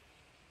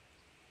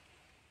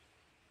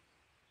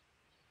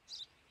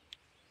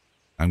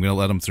 I'm gonna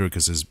let him through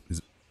because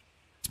it's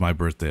my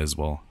birthday as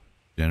well.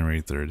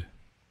 January 3rd.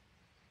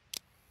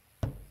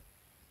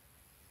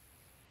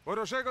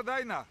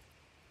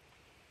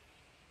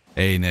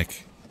 Hey,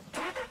 Nick.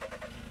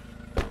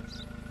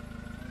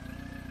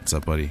 What's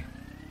up, buddy?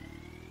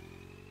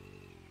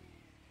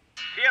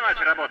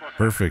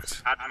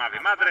 Perfect.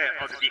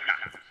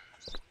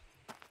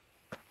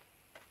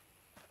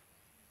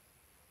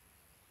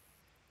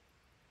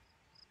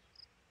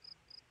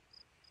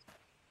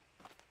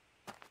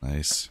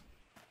 Nice.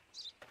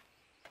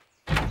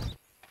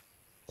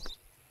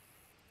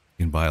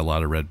 You can buy a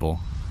lot of Red Bull.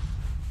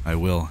 I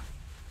will.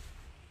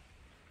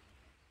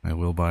 I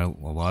will buy a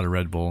lot of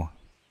Red Bull.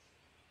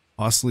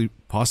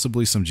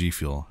 Possibly some G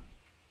Fuel.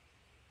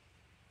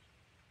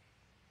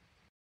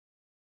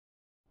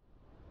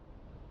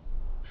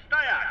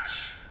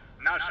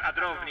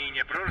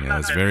 Yeah,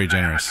 that's very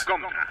generous.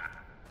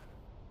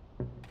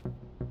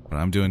 But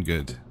I'm doing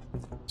good.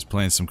 Just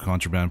playing some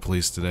Contraband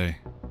Police today.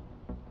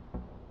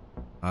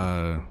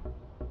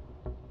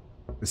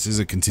 This is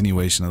a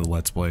continuation of the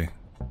Let's Play.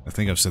 I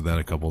think I've said that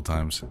a couple of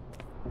times.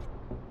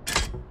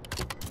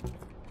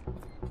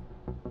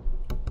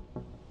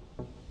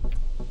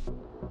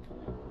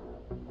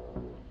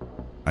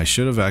 I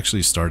should have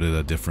actually started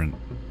a different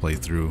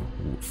playthrough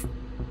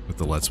with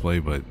the Let's Play,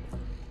 but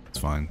it's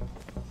fine.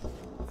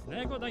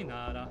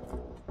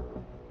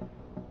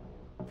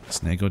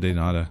 Snako de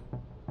nada.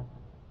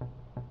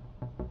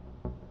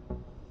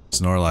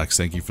 Snorlax,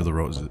 thank you for the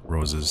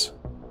roses.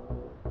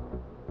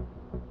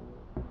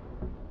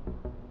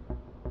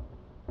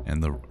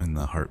 And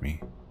the heart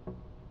me.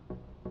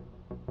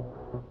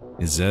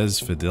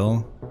 Izez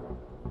Fidel.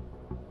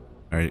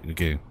 Alright,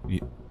 okay.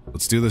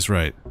 Let's do this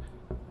right.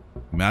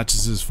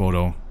 Matches his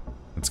photo.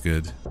 That's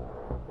good.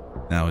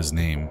 Now his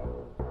name.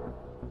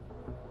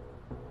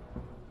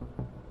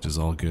 Which is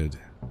all good.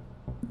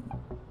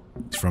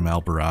 He's from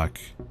Albarak.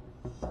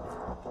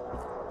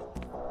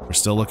 We're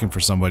still looking for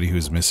somebody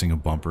who's missing a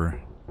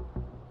bumper.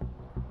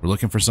 We're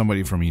looking for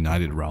somebody from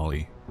United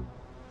Raleigh.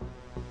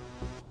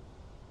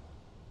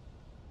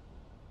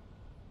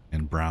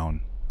 And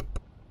Brown.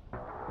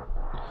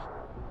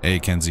 Hey,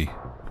 Kenzie.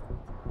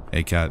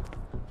 Hey, Cat.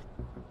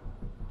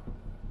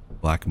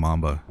 Black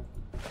Mamba.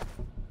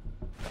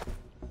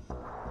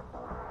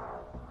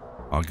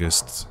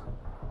 August.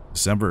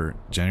 December.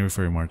 January,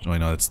 February, March. Oh,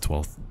 no, that's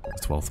 12th.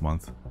 12th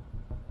month.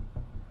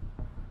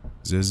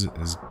 It's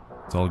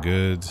all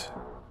good.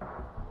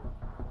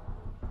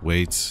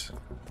 Weight.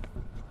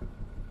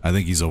 I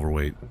think he's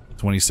overweight.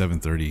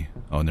 2730.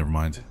 Oh, never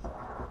mind.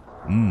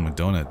 A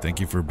donut. Thank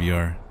you for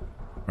BR.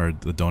 Or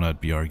the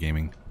donut BR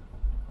gaming.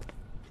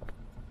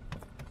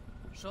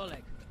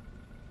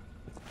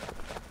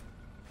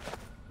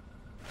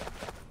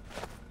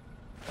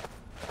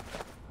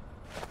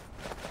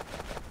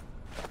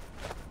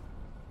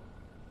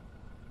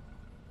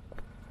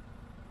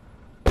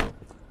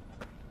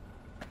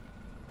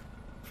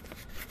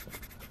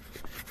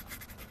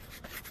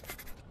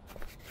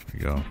 There you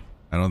go.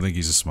 I don't think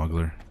he's a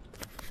smuggler.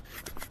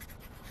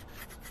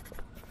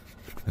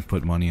 I'd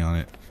put money on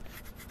it.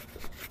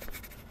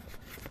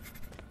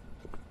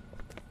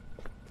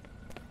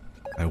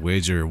 I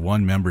wager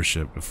 1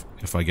 membership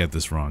if I get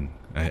this wrong.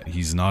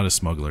 He's not a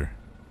smuggler.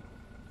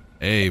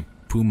 Hey,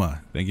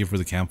 Puma, thank you for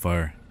the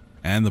campfire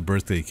and the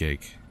birthday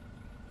cake.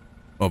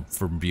 Oh,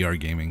 from BR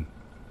Gaming.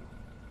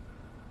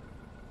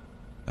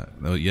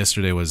 No,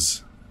 yesterday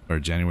was, or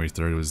January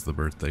 3rd was the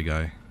birthday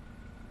guy.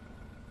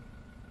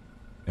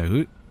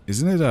 Yeah,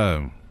 isn't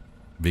it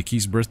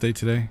Vicky's birthday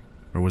today?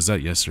 Or was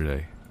that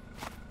yesterday?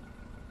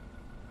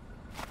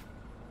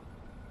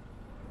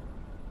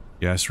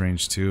 Gas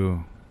range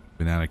 2.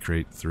 Banana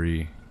crate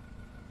 3.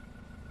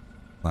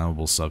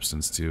 Flammable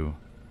substance too.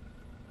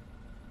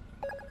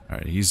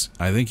 Alright,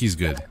 I think he's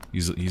good.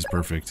 He's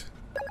perfect.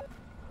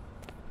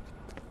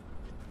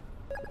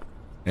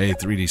 Hey,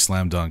 3D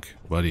slam dunk,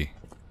 buddy.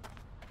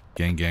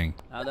 Gang gang.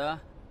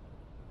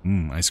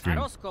 Ice cream.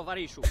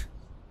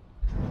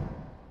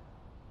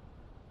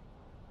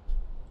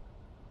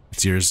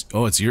 It's yours.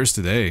 Oh, it's yours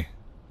today.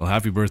 Well,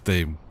 happy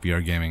birthday,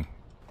 VR Gaming.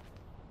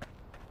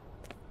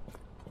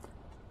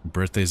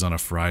 Birthday's on a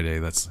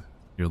Friday.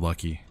 You're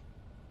lucky.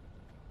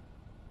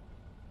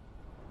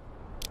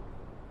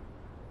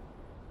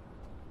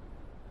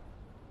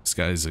 This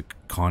guy's a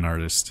con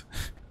artist.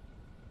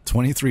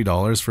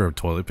 $23 for a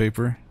toilet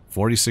paper,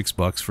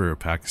 $46 for a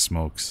pack of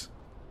smokes.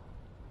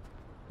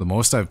 The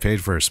most I've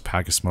paid for a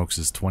pack of smokes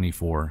is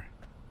 $24.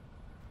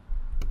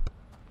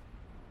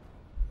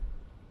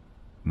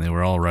 And they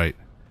were all right.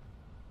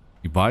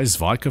 He buys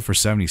vodka for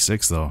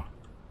 $76 though.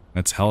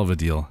 That's hell of a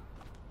deal.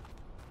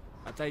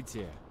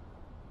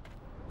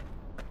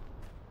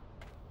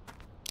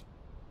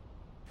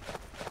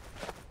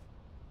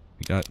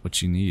 You got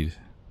what you need.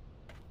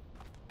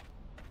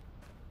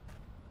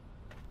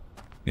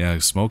 Yeah,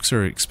 smokes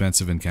are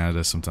expensive in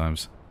Canada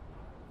sometimes.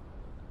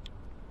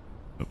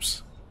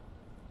 Oops.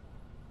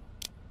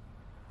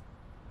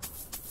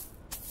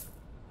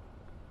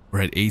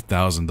 We're at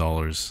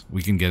 $8,000.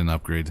 We can get an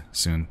upgrade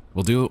soon.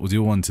 We'll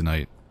do one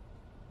tonight.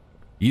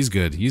 He's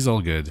good. He's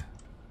all good.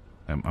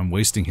 I'm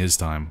wasting his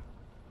time.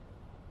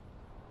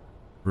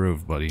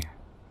 Prove, buddy.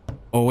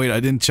 Oh wait, I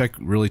didn't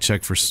really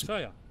check for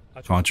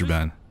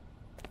contraband.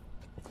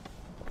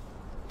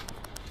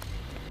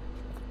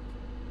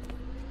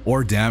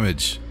 Or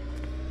damage.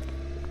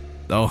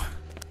 Oh.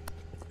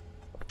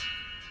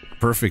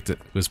 Perfect. It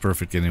was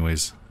perfect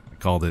anyways. I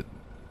called it.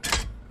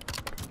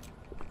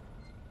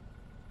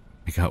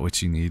 I got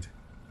what you need.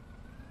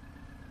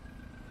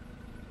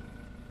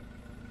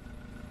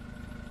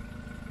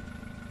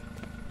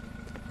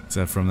 Is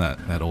that from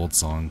that old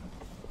song?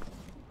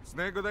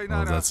 I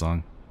love that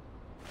song.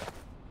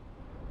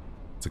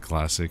 It's a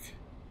classic.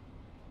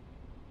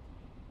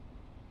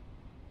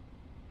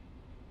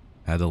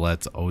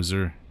 Adelet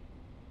Ozer.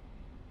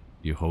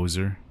 You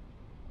hoser.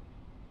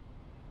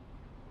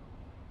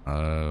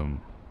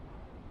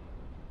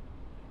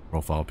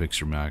 Profile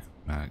picture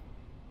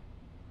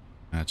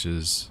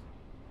matches.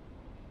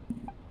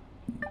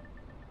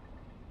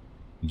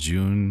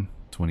 June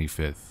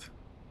 25th.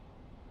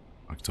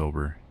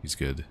 October. He's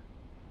good.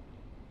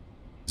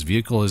 His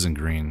vehicle isn't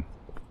green.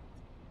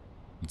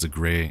 It's a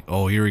gray.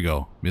 Oh, here we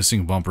go.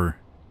 Missing bumper.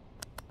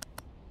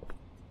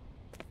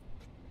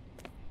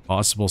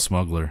 Possible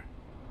smuggler.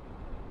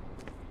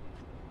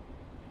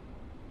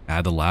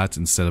 Adelat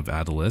instead of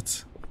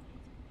Adelit.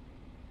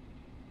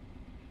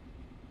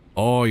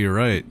 Oh, you're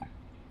right.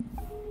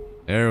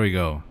 There we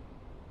go.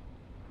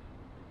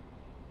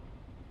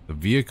 The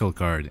vehicle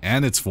card.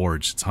 And it's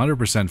forged. It's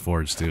 100%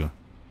 forged too.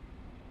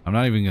 I'm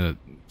not even gonna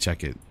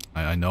check it.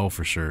 I know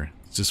for sure.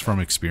 It's just from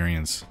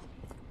experience.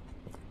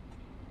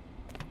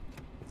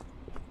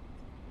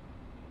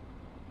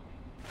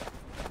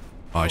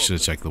 Oh, I should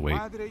have checked the weight.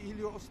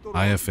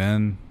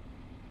 IFN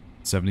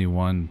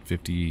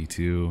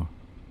 7152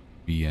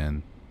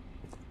 BN.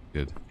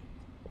 Good.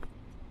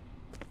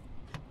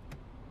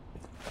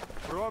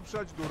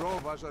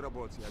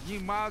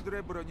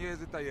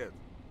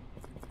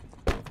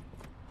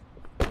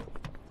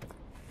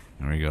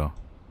 There we go.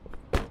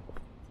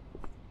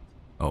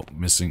 Oh,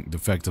 missing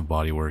defective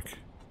bodywork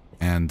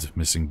and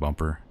missing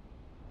bumper.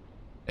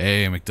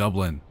 Hey,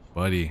 McDublin,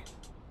 buddy.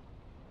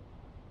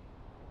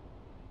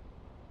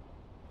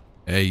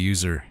 Hey,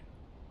 user.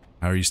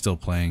 How are you still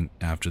playing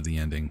after the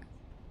ending?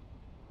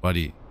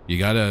 Buddy, you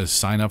gotta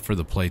sign up for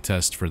the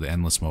playtest for the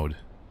endless mode.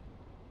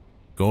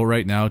 Go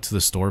right now to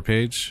the store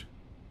page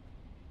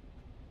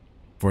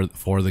for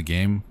the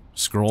game.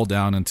 Scroll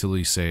down until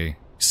you see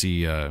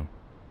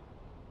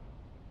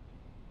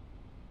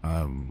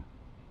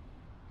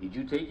Did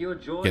you take your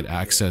joy? Get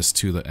access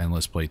to the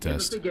endless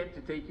playtest. Never forget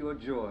to take your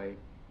joy,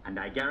 and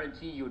I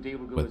guarantee your day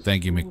will go. But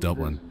thank you,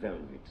 McDublin.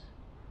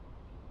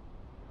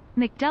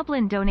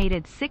 McDublin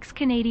donated $6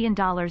 Canadian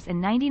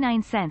and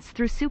 99 cents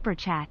through Super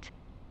Chat.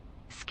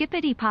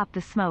 Skippity pop,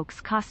 the smokes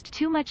cost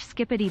too much.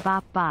 Skippity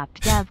bop bop.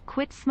 Dev,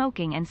 quit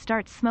smoking and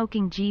start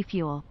smoking G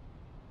Fuel.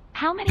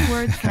 How many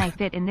words can I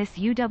fit in this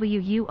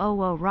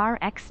UWUOO RAR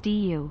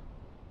XDU?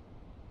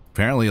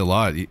 Apparently a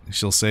lot.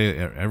 She'll say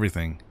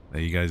everything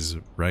that you guys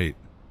write.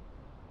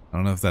 I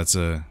don't know if that's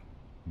a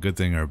good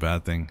thing or a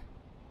bad thing.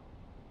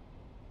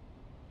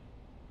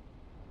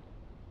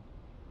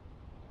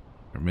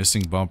 We're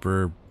missing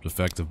bumper,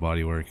 defective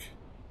bodywork.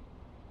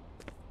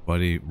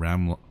 Buddy,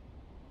 ram...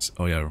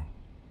 Oh yeah.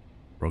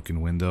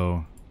 Broken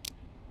window.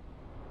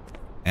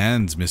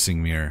 And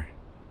missing mirror.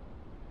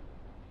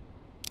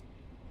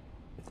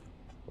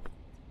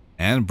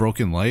 And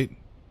broken light.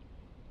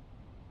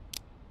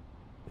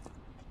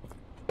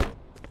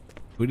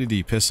 Who did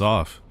he piss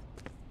off?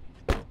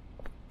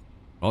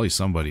 Probably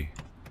somebody.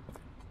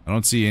 I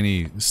don't see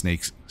any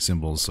snake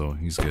symbols, so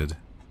he's good.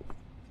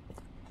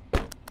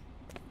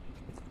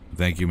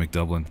 Thank you,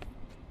 McDublin.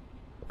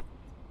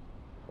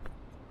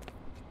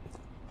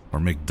 Or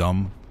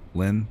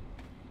McDumlin.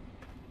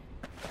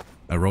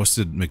 I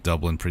roasted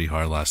McDublin pretty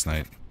hard last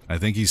night. I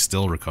think he's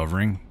still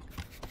recovering.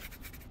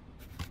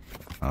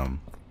 I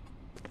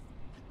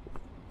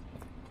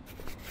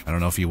don't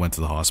know if he went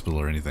to the hospital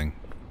or anything.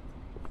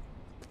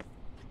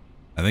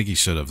 I think he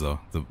should have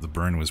though. The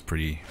burn was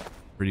pretty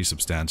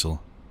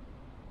substantial.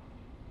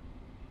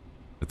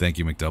 But thank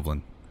you,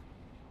 McDublin.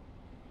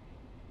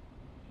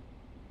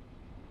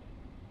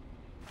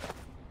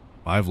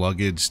 5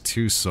 luggage,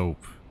 2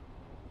 soap.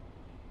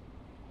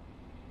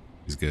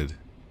 He's good.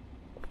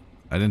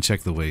 I didn't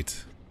check the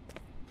weight.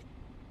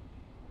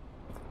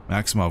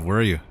 Maximov, where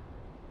are you?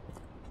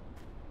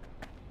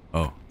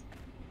 Oh.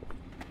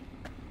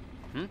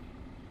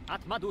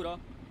 At Maduro.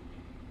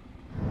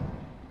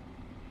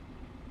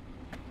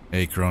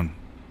 Hey, Crone.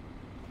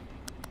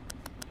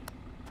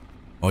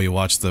 Oh, you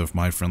watched the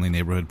My Friendly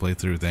Neighborhood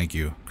playthrough? Thank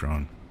you,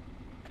 Crone.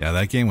 Yeah,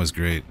 that game was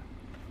great.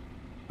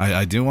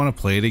 I do want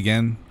to play it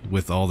again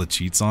with all the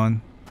cheats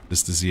on,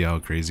 just to see how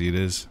crazy it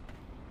is.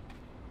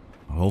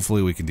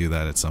 Hopefully we can do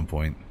that at some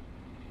point.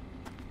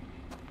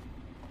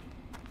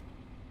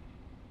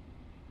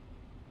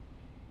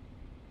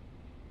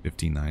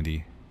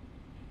 $15.90.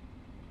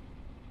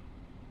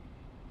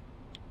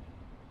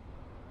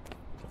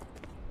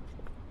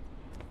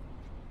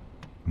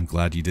 I'm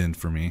glad you didn't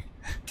for me.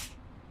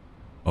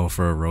 Oh,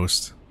 for a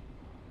roast?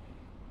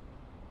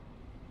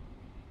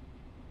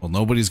 Well,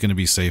 nobody's gonna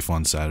be safe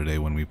on Saturday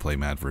when we play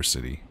Madverse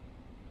City.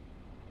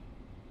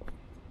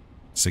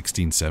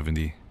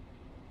 1670.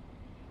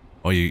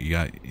 Oh, you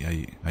got...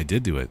 Yeah, I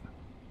did do it.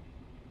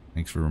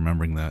 Thanks for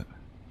remembering that.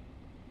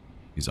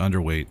 He's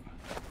underweight.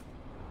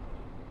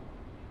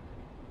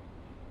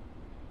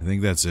 I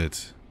think that's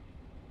it.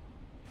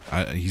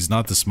 He's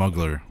not the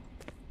smuggler,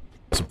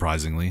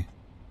 surprisingly.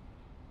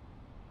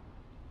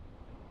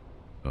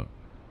 Oh.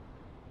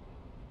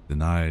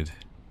 Denied.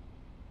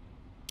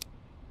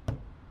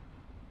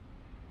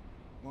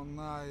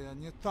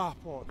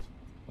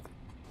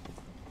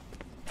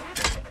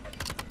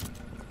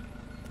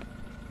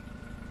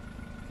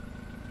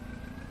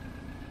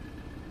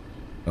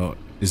 Oh,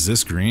 is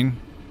this green?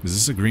 Is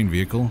this a green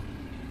vehicle?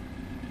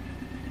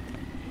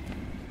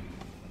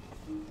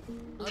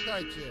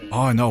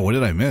 Oh no, what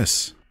did I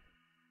miss?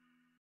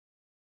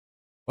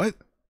 What?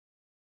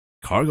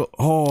 Cargo?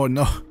 Oh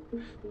no.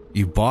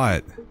 You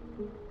bought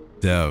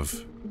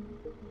Dev.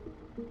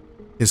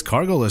 His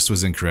cargo list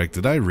was incorrect.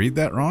 Did I read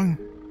that wrong?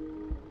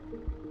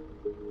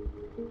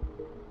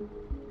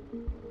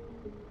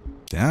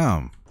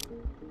 Damn.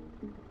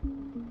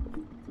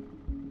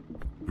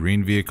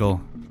 Green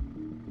vehicle.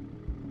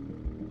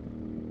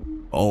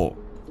 Oh,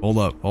 hold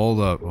up, hold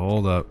up,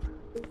 hold up.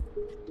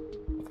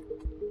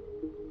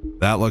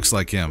 That looks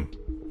like him.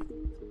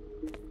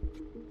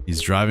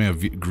 He's driving a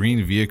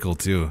green vehicle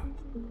too.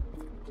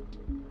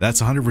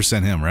 That's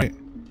 100% him, right?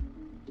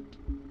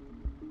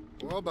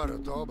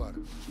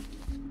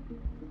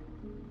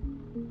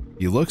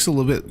 He looks a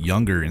little bit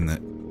younger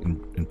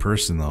in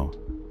person though.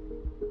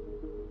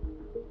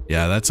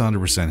 Yeah, that's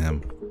 100%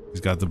 him.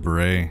 He's got the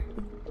beret.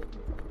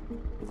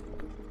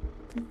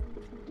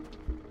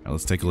 Right,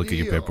 let's take a look at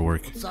your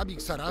paperwork.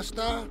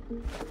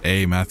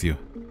 Hey, Matthew.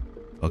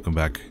 Welcome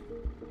back.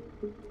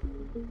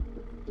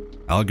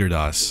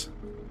 Algerdas.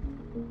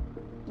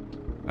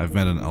 I've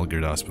met an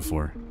Algerdas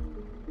before.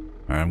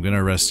 Alright, I'm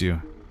gonna arrest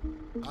you.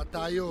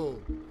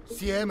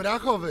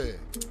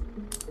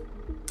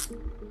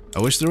 I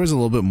wish there was a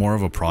little bit more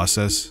of a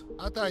process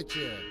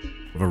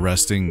of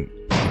arresting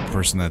a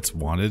person that's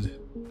wanted.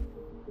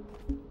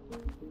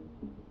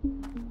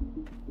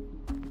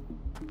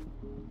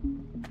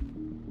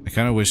 I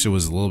kind of wish it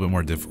was a little bit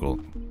more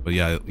difficult. But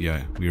yeah,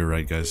 we were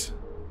right, guys.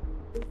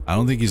 I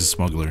don't think he's a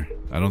smuggler.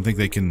 I don't think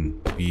they can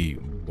be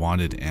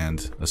wanted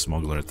and a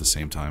smuggler at the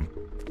same time.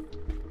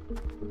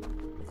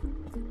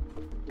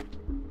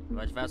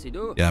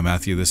 Yeah,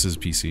 Matthew, this is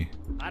PC.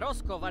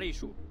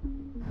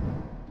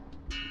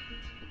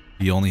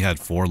 He only had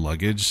 4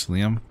 luggage,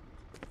 Liam.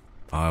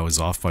 I was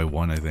off by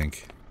 1, I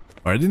think.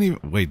 Or I didn't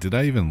even... Wait, did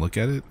I even look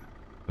at it?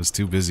 I was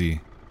too busy.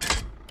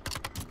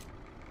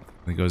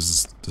 I think I was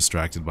just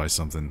distracted by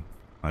something.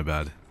 My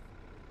bad.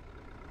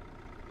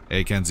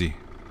 Hey, Kenzie.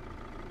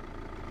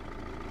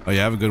 Oh,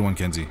 yeah, have a good one,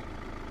 Kenzie.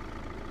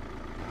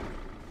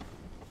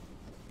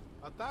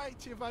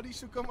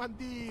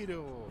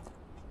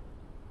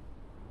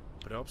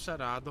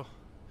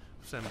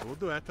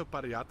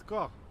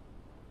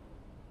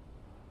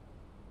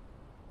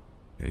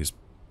 Okay, his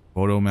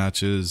photo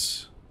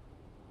matches.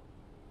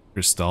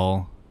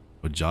 Crystal.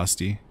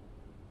 Ojasti.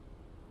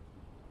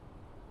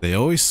 They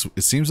always,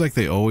 it seems like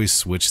they always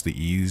switch the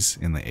E's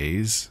and the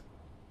A's.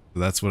 So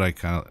that's what I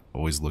kind of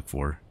always look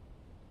for.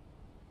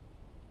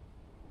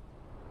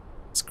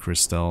 It's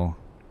Crystal.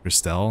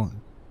 Crystal.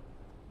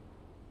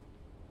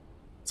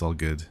 It's all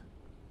good.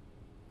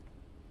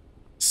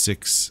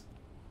 6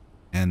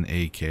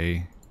 NAK.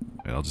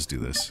 Right, I'll just do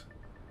this.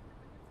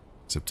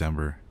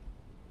 September.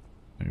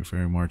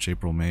 February, March,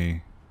 April,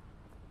 May.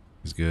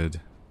 Is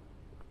good.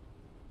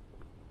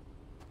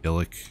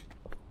 Illick.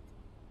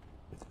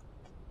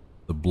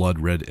 The blood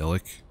red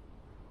illic.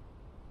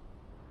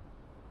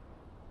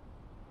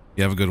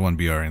 You have a good one,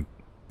 BR, and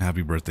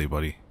happy birthday,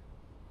 buddy.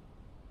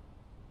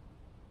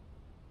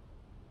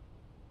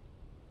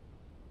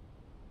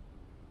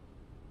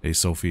 Hey,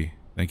 Sophie.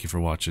 Thank you for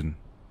watching.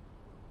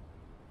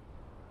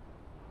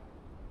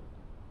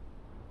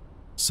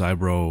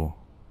 Cybernetics.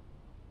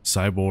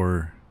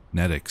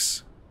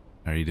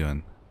 How are you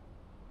doing?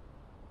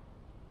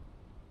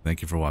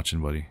 Thank you for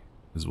watching, buddy,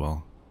 as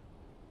well.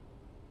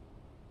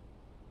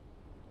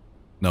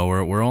 No,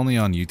 we're only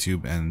on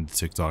YouTube and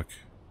TikTok.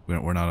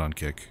 We're not on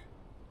Kick.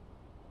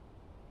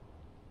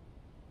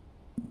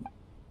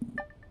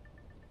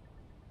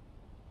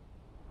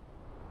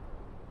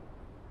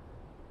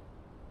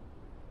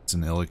 It's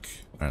an illic.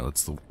 Alright,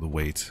 let's the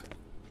weight.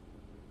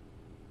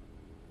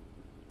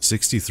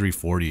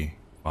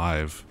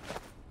 63.45.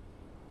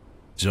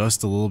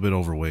 Just a little bit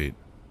overweight.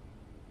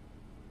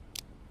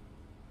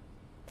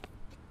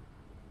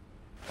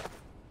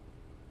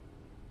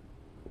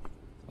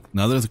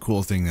 Another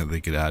cool thing that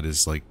they could add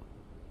is like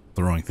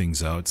throwing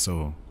things out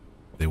so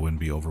they wouldn't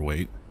be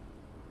overweight.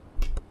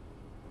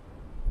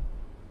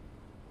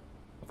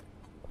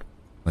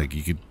 Like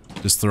you could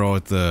just throw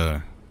out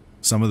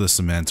some of the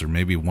cement or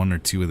maybe one or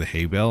two of the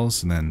hay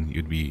bales and then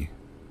it'd be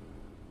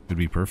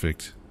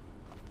perfect.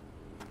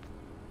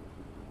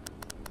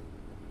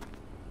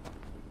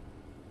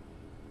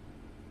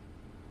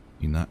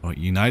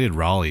 United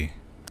Raleigh.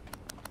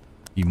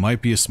 He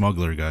might be a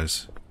smuggler,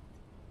 guys.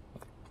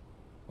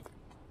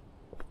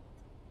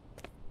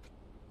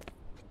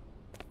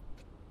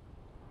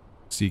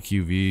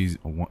 CQV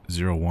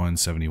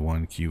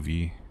 0171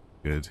 QV.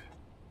 Good.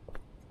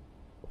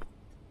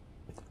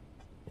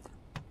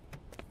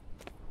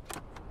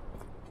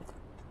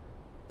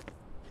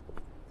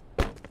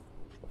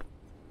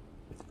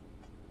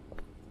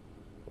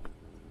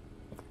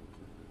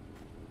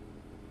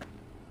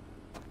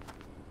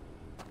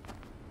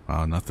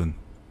 Nothing.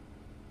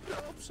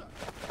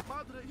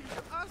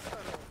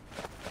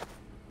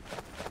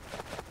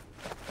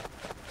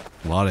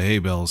 A lot of hay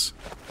bales.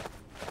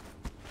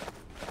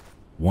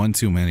 One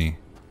too many.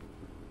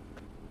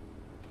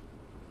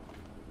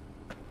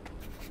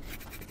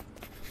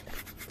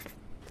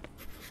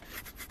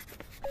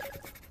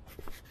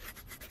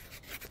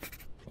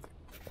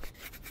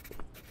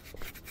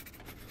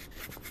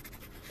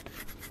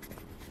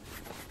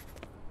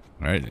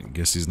 Alright, I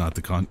guess he's not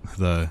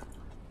the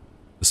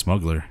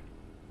smuggler.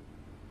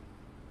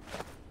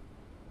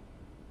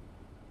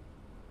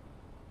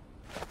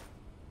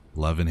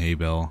 $11 hay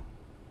bale,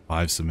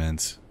 5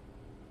 cement,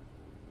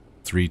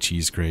 3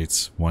 cheese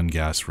crates, 1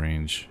 gas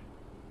range,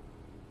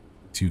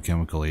 2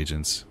 chemical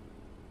agents.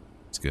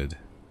 It's good.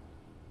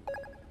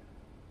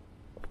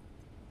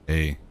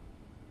 Hey,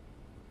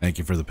 thank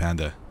you for the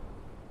panda.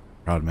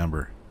 Proud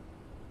member.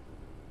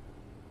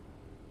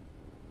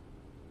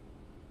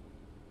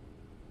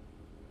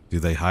 Do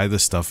they hide the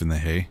stuff in the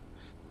hay?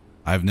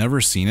 I've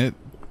never seen it,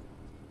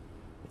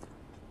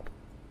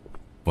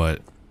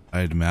 but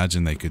I'd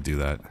imagine they could do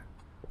that.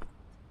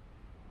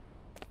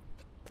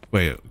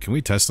 Wait, can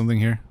we test something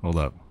here? Hold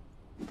up.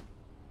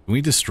 Can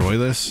we destroy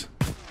this?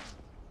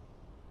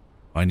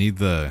 I need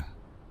the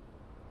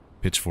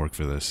pitchfork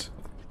for this.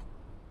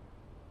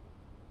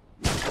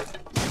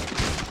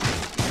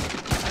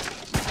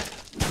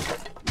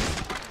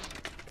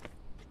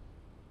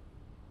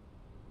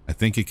 I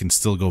think it can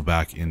still go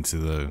back into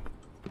the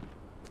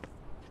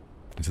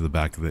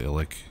back of the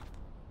illic.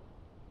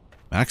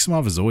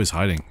 Maximov is always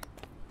hiding.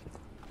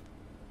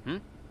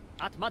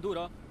 At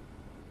Maduro.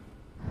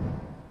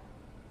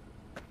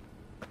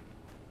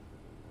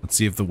 Let's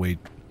see if the weight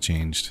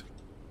changed.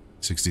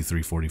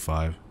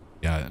 63.45.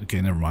 Yeah, okay,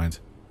 never mind.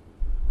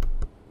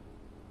 I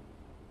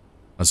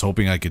was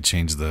hoping I could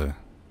change the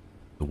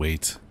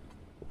weight.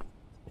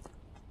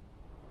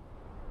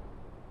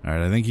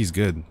 Alright, I think he's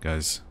good,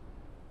 guys.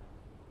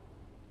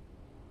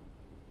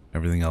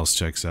 Everything else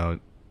checks out.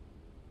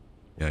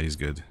 Yeah, he's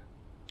good.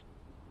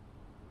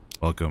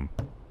 Welcome.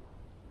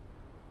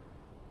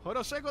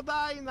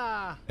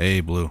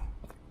 Hey, Blue.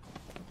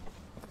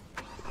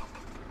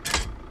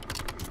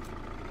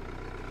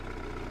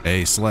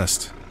 Hey,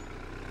 Celeste.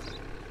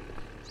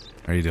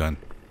 How are you doing?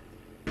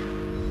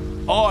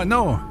 Oh,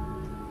 no!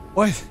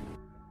 What?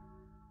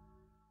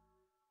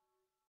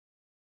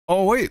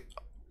 Oh, wait.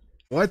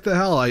 What the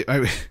hell?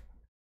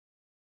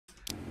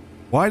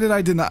 Why did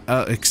I not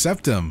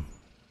accept him?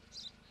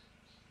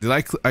 Did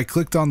I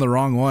clicked on the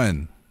wrong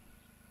one.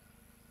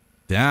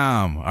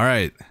 Damn.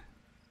 Alright.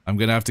 I'm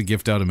gonna have to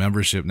gift out a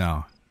membership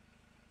now.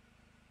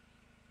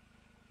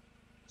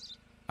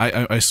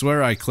 I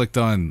swear I clicked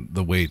on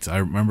the weight. I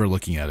remember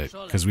looking at it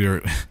because we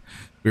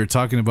were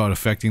talking about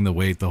affecting the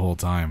weight the whole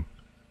time.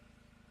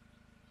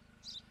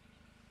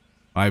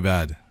 My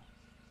bad.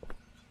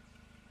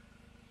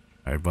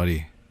 Alright,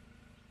 buddy.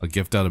 I'll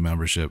gift out a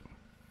membership.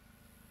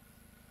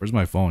 Where's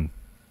my phone?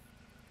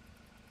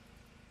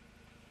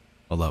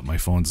 Hold up, my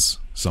phone's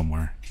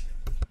somewhere.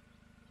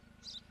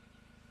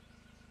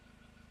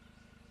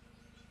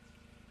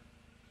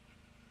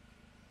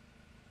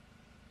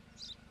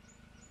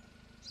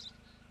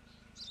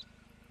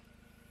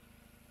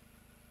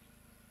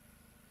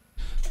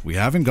 We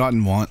haven't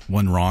gotten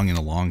one wrong in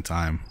a long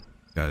time,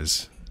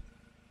 guys.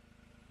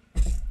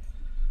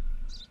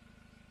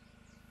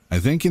 I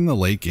think in the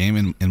late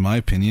game, in my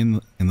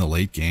opinion, in the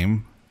late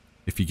game,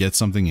 if you get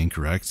something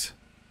incorrect,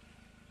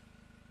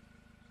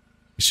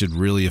 it should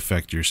really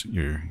affect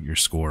your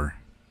score.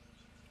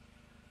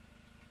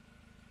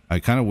 I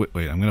kind of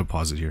wait. I'm gonna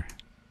pause it here.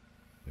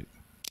 Wait.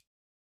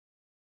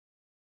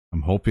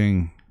 I'm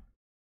hoping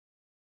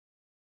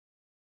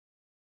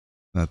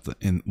that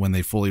when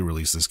they fully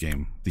release this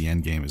game, the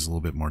end game is a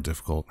little bit more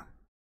difficult.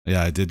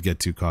 Yeah, I did get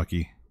too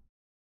cocky.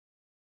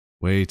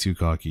 Way too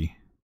cocky.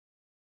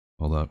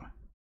 Hold up.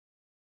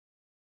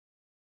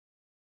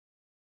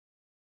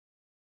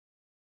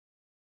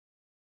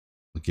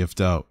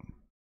 Gift out.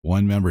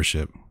 1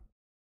 membership.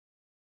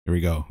 Here we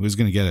go. Who's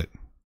gonna get it?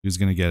 Who's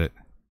gonna get it?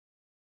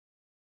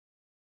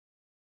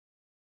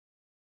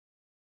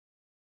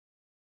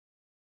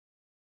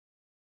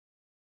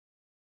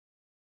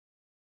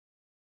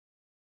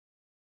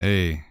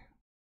 Hey.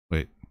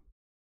 Wait.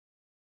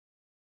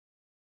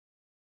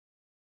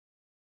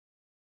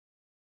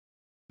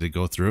 Did it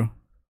go through?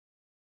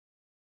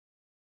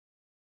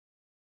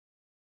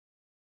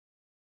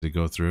 Did it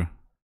go through?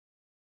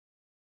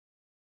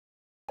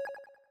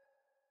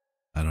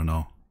 I don't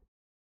know.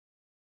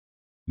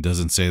 It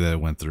doesn't say that it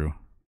went through.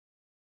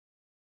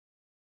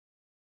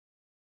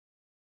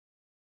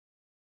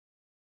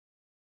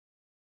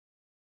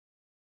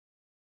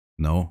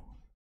 No.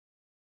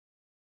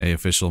 Hey,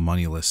 official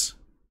moneyless.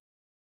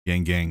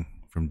 Gang gang.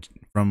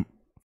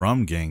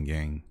 From gang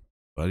gang.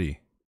 Buddy.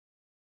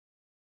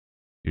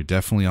 You're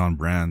definitely on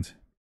brand.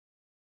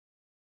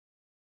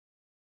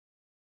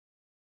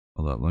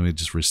 Hold up, let me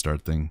just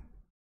restart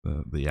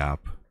the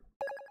app.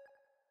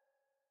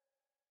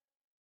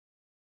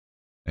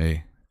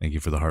 Hey, thank you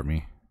for the heart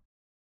me.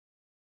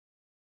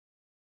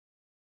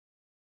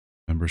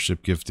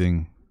 Membership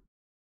gifting.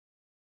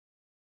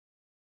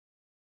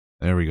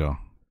 There we go.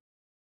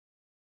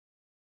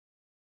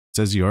 It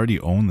says you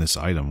already own this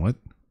item. What?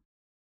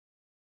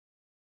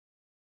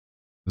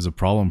 There's a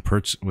problem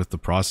with the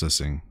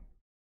processing.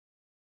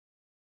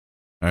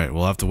 Alright,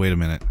 we'll have to wait a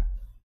minute.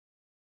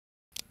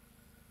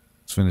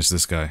 Let's finish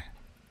this guy.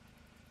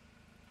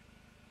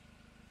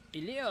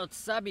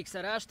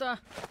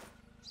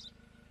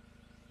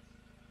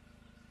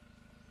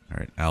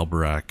 Alright,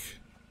 Albarak.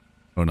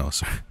 Oh no,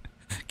 sorry.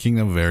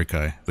 Kingdom of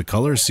Erikai. The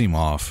colors seem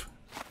off.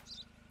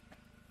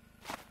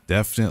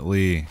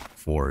 Definitely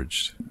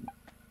forged.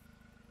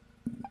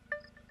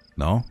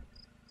 No?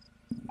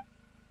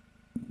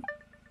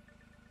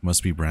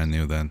 Must be brand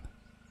new then.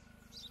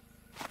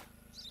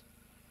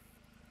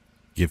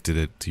 Gifted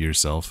it to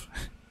yourself.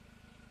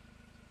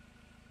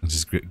 I'll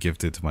just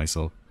gift it to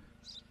myself.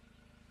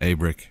 Hey,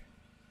 Brick.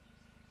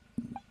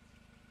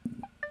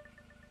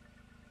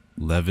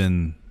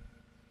 Levin.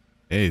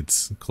 Hey,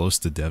 it's close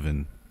to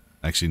Devon.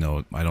 Actually,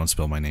 no, I don't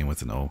spell my name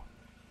with an O.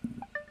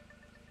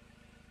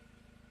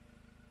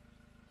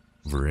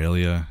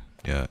 Veralia.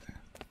 Yeah.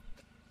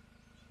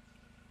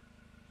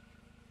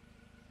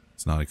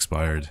 It's not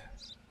expired.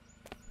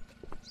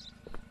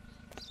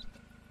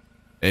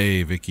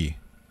 Hey, Vicky.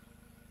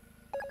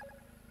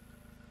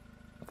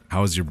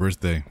 How was your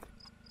birthday?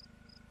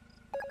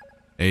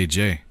 Hey,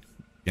 Jay.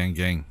 Gang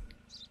gang.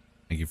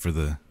 Thank you for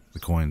the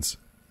coins.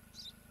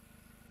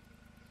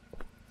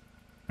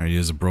 Alright, he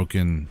has a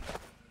broken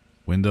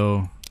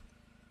window.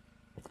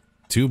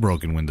 2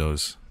 broken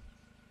windows.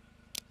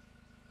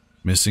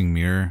 Missing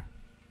mirror.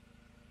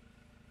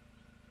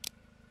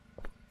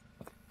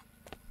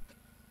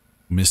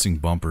 Missing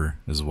bumper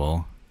as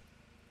well.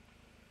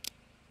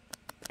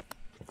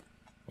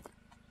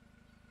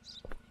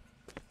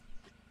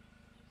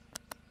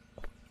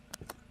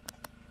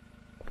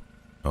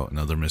 Oh,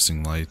 another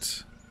missing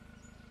light.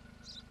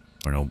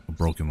 Or no, a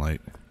broken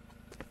light.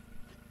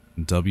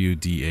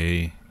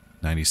 WDA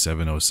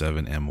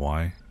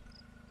 9707MY.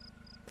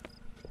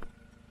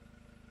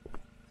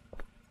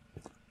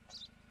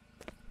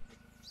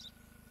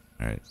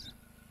 Alright.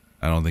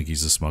 I don't think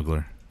he's a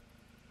smuggler.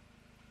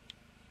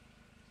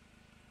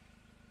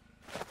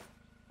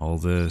 All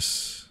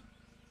this.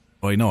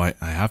 Oh, wait, no, I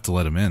have to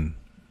let him in.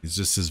 It's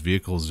just his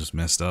vehicle is just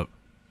messed up.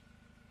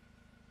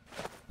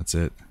 That's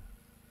it.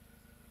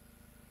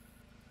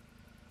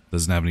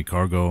 Doesn't have any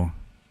cargo.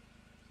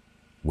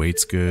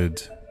 Weight's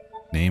good.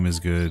 Name is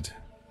good.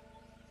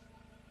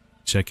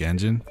 Check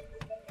engine.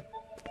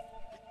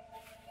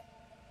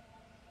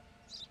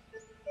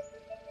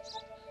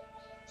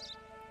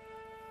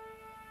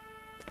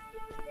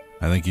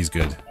 I think he's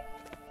good.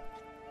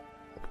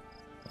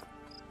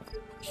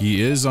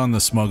 He is on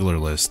the smuggler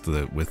list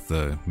with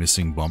the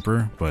missing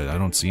bumper, but I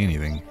don't see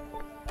anything.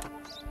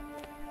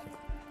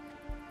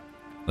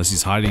 Unless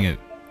he's hiding it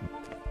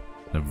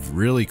in a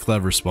really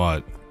clever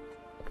spot.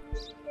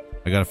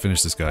 I gotta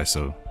finish this guy,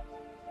 so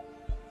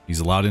he's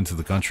allowed into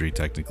the country,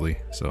 technically,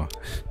 so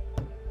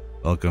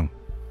welcome.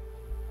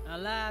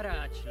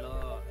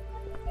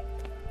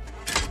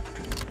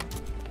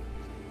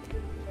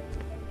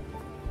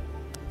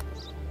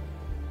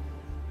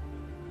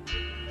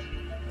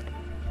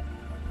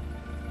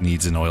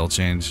 Needs an oil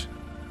change.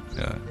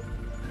 Yeah.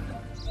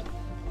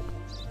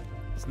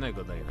 Z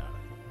nego daj radę.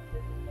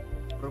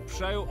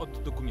 Пропшаю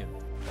od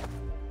документа.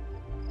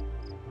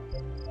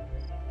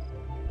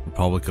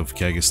 Republic of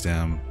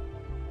Kyrgyzstan.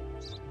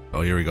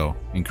 Oh, here we go.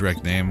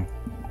 Incorrect name.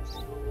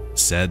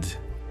 Said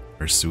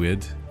or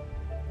Suid.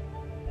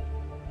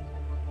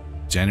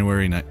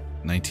 January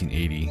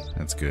 1980.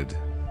 That's good.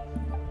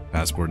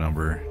 Passport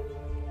number.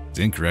 It's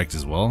incorrect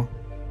as well.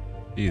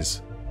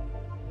 Jeez.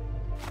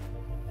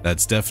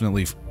 That's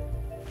definitely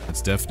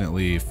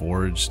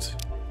forged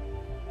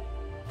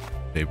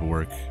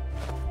paperwork.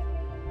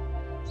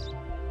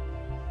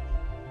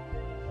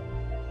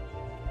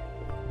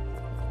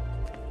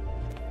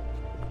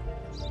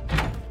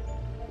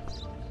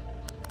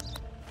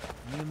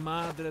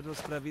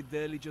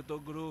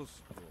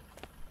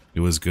 It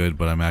was good,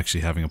 but I'm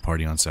actually having a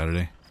party on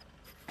Saturday.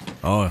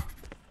 Oh.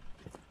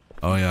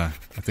 Oh yeah.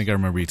 I think I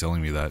remember you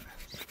telling me that.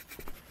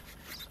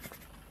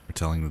 Or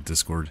telling the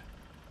Discord.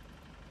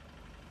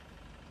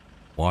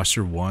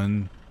 Washer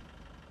 1.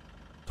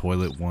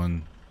 Toilet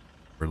 1.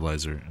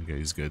 Fertilizer. Okay,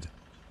 he's good.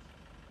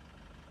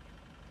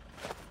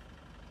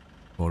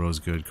 Photo's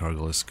good.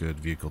 Cargo list good.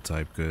 Vehicle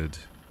type good.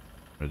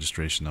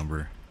 Registration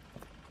number.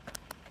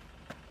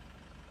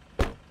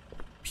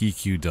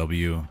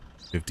 PQW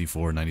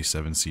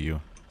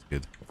 5497CU.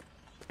 Good.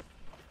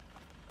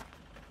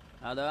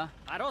 Are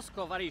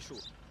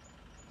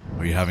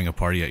you having a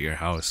party at your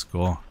house?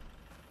 Cool.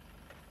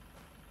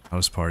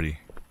 House party.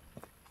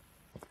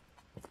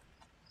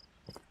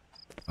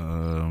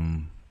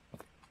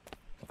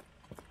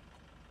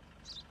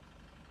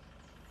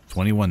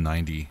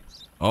 2190.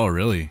 Oh,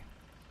 really?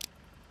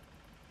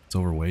 It's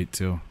overweight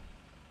too.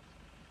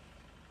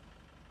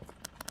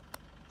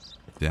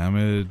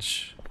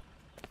 Damage.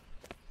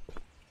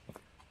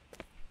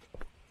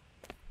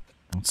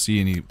 Don't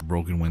see any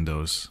broken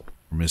windows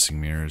or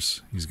missing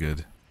mirrors. He's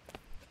good.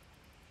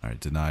 Alright,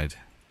 denied.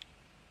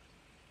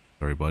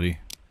 Sorry, buddy.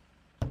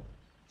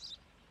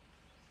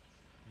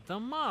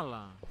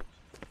 Damala.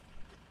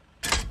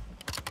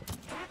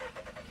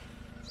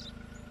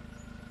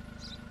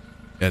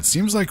 Yeah, it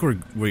seems like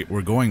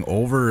we're going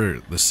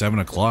over the 7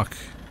 o'clock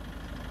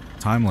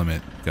time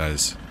limit,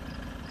 guys.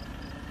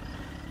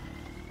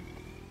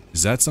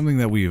 Is that something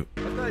that we...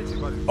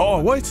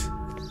 Oh, what?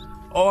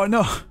 Oh,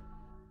 no.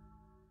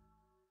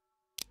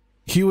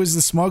 He was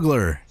the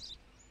smuggler.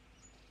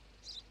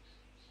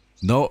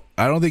 No,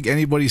 I don't think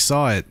anybody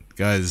saw it,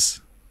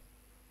 guys.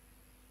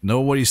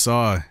 Nobody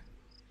saw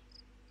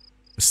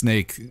the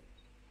snake.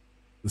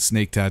 The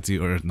snake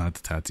tattoo, or not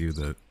the tattoo,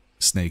 the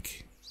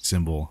snake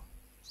symbol.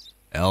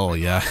 L,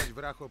 yeah.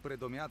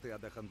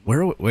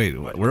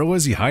 Where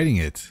was he hiding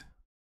it?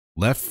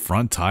 Left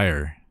front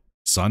tire,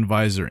 sun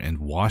visor, and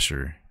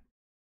washer.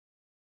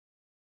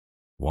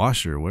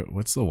 Washer,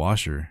 what's the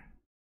washer?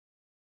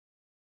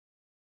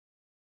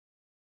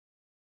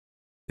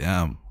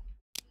 Damn.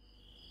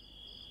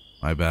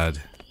 My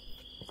bad.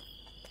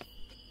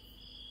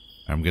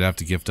 I'm gonna have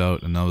to gift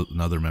out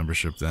another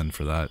membership then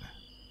for that.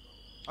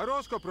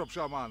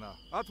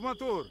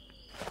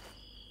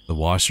 The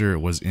washer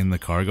was in the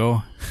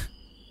cargo?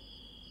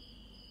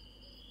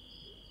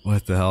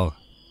 What the hell?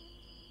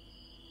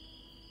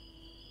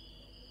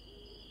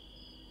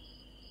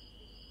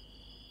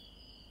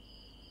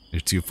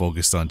 You're too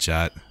focused on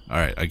chat.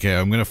 Alright, okay,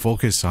 I'm gonna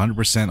focus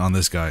 100% on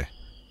this guy.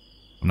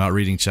 I'm not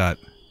reading chat.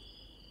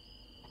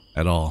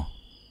 At all.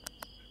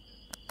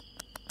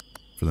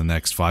 For the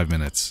next 5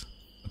 minutes.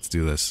 Let's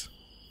do this.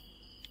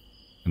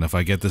 And if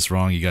I get this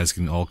wrong, you guys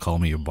can all call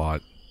me a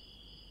bot.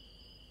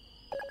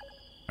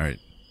 Alright.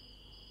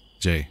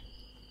 Jay.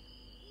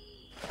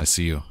 I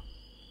see you.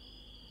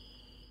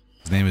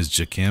 His name is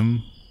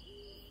Jakim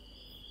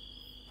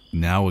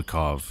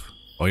Nawikov.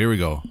 Oh, here we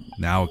go.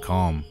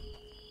 Nawicom.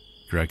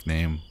 Correct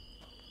name.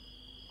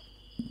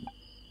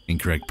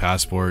 Incorrect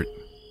passport.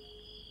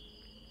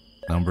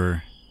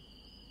 Number.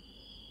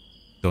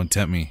 Don't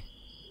tempt me.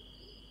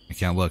 I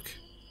can't look.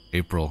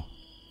 April.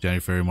 January,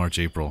 February, March,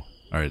 April.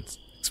 Alright, it's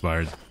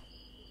expired.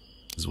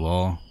 As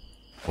well.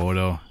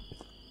 Photo.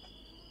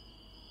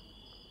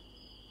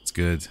 It's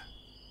good.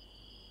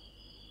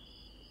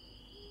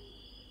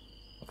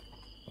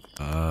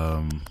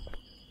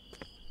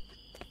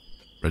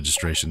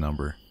 Registration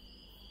number.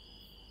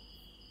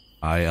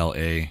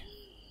 ILA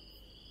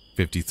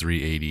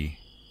 5380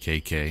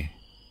 KK.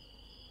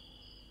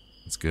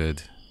 That's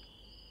good.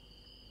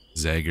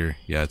 Zager.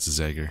 Yeah, it's a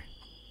Zager.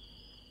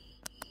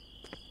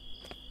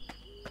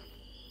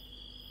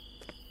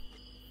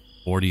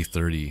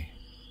 $40.30.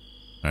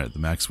 Alright, the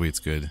max weight's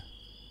good.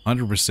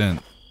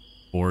 100%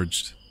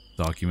 forged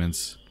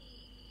documents.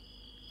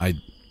 I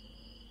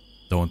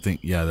don't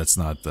think... Yeah, that's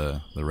not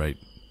the right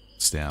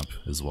stamp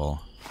as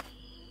well.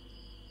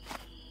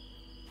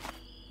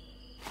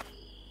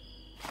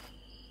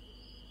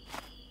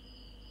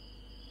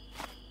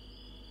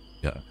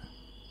 Yeah.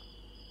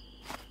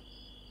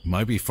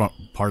 Might be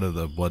part of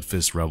the Blood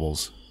Fist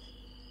Rebels.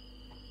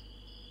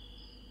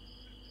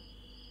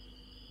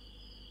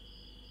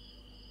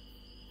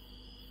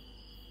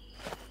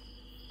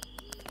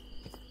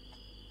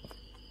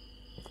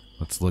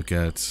 Let's look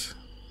at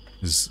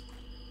his...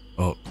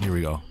 Oh, here we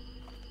go.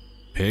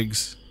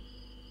 Pigs?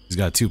 He's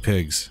got 2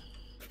 pigs.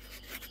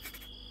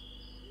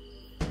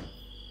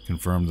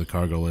 Confirm the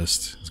cargo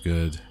list. It's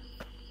good.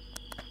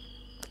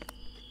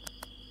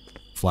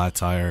 Flat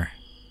tire.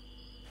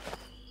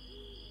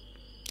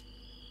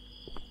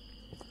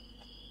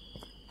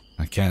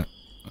 I can't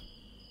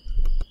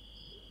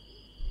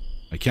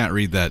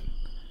read that.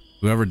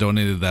 Whoever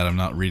donated that, I'm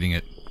not reading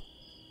it.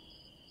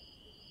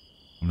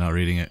 I'm not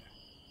reading it.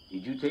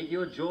 Did you take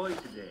your joy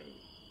today?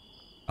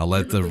 I'll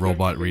let the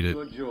robot read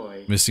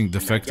it. Missing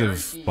defective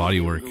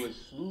bodywork.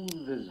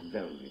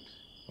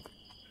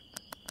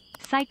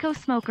 Psycho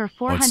Smoker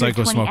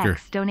Psycho Smoker?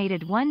 420X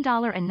donated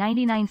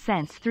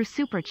 $1.99 through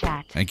Super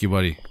Chat. Thank you,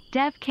 buddy.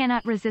 Dev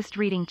cannot resist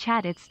reading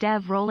chat. It's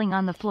Dev rolling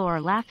on the floor,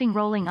 laughing,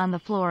 rolling on the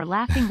floor,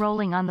 laughing,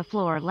 rolling on the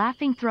floor,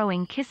 laughing,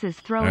 throwing kisses,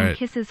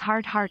 kisses,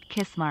 heart,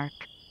 kiss mark.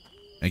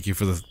 Thank you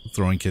for the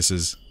throwing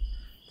kisses.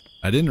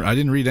 I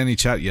didn't read any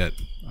chat yet.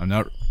 I'm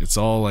not. It's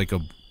all like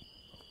in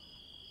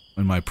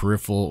my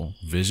peripheral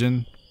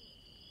vision.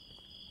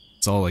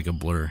 It's all like a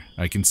blur.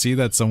 I can see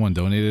that someone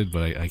donated,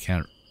 but I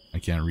can't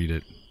read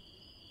it.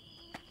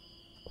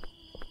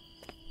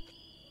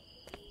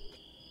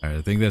 Alright,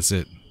 I think that's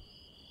it.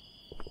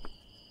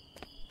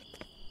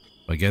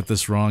 If I get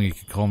this wrong, you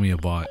can call me a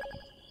bot.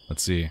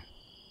 Let's see.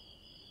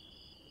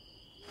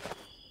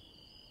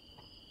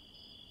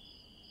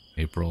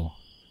 April.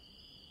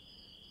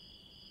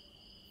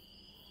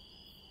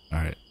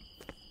 Alright.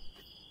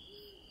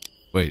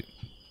 Wait.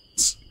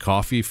 It's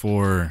coffee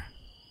for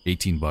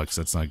 18 bucks.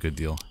 That's not a good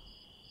deal.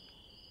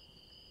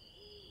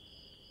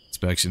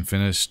 Inspection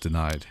finished.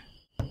 Denied.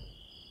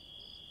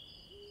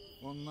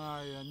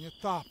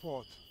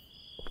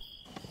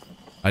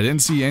 I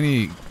didn't see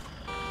any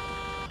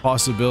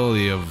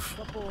possibility of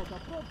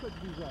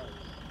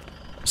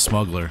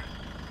smuggler.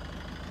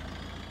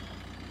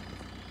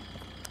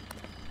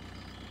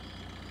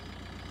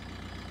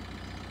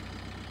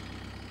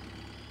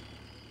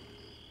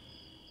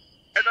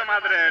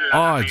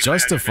 Oh,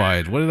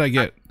 justified. What did I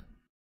get?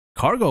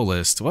 Cargo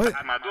list. What?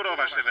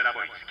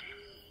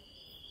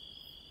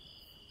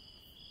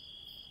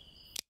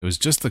 It was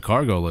just the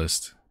cargo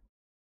list.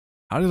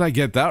 How did I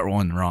get that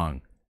one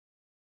wrong?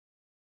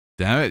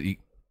 Damn it.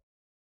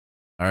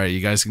 Alright, you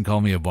guys can call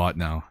me a bot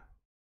now.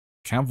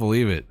 Can't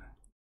believe it.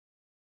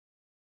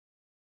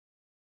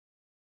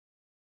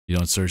 You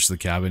don't search the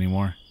cab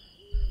anymore?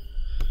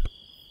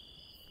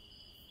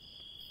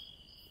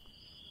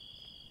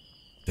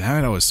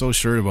 Damn it, I was so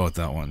sure about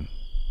that one.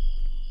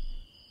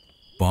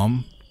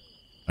 Bum?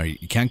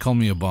 Alright, you can't call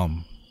me a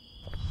bum.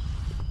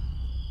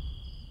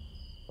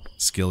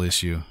 Skill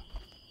issue.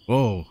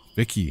 Whoa,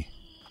 Vicky.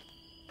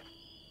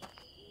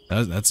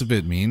 That's a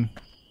bit mean.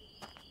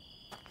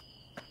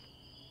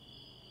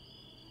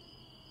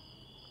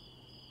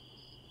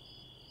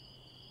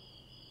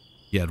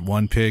 He had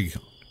 1 pig.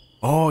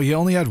 Oh, he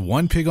only had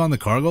 1 pig on the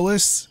cargo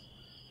list?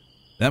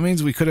 That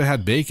means we could have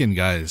had bacon,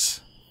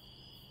 guys.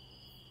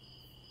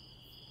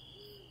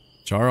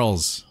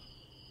 Charles.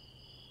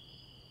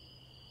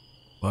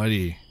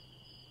 Buddy.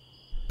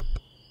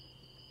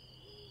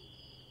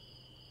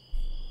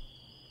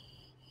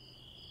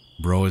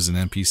 Bro is an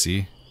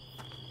NPC.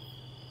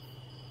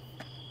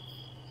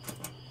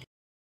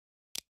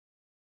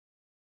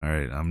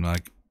 Alright, I'm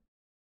not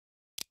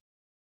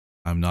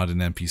an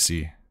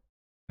NPC.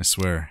 I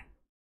swear.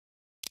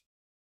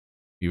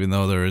 Even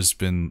though there has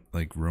been,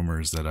 like,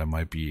 rumors that I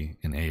might be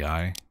an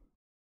AI.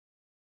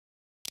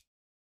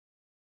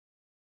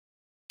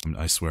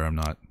 I swear I'm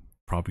not.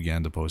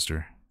 Propaganda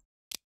poster.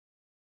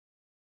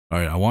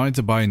 Alright, I wanted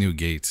to buy a new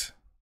gate.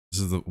 This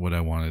is what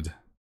I wanted.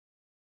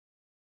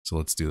 So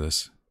let's do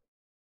this.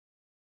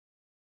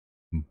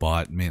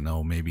 Bot,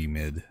 no, maybe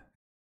mid.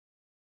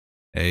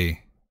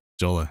 Hey,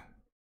 Jola.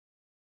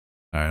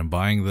 Alright, I'm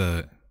buying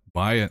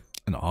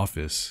an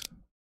office.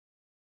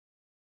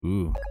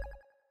 Ooh.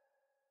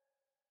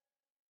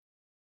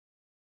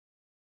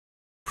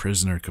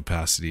 Prisoner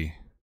capacity.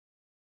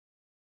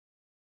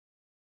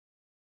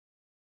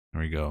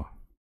 There we go.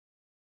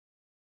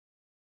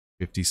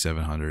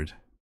 5,700.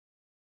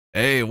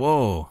 Hey,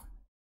 whoa!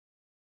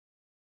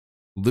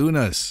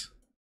 Lunas!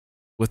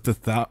 With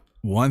the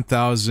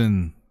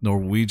 1,000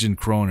 Norwegian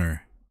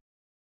kroner.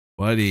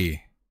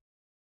 Buddy.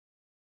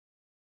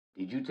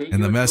 Did you take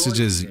and the your message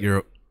joy is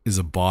today? is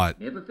a bot.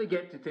 Never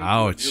forget to take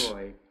Ouch. your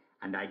joy,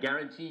 and I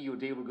guarantee your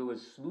day will go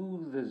as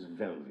smooth as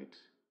velvet.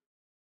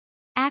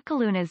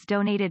 Akalunas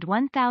donated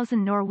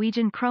 1,000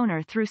 Norwegian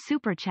kroner through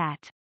Super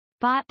Chat.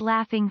 Bot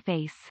laughing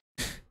face.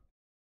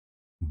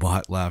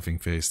 Bot laughing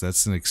face.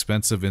 That's an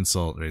expensive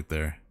insult right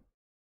there.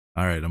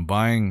 Alright,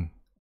 I'm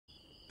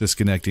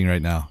disconnecting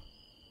right now.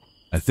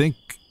 I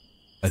think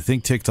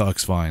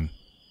TikTok's fine.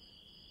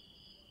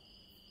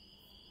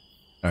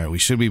 Alright, we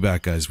should be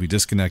back, guys. We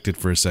disconnected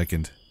for a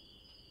second.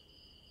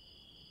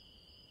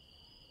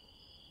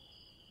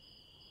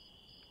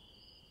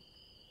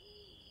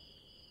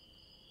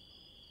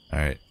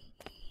 Alright.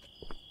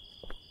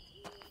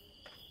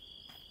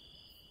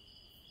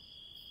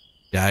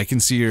 Yeah, I can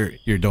see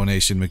your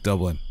donation,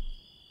 McDublin.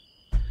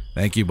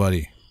 Thank you,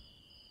 buddy.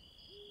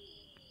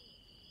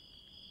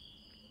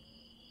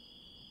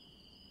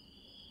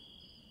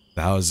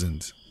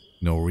 $1,000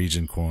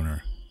 Norwegian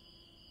kroner.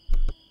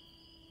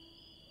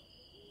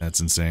 That's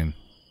insane.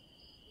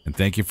 And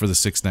thank you for the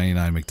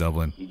 $6.99,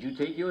 McDublin. Did you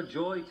take your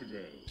joy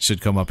today?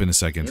 Should come up in a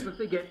second. Never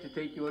forget to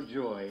take your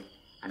joy,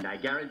 and I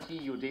guarantee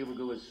your day will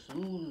go as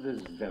smooth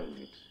as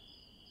velvet.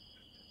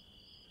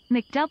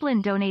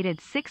 McDublin donated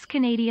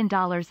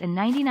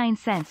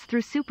 $6.99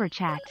 through Super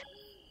Chat.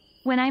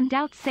 When I'm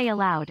doubt, say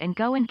aloud and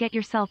go and get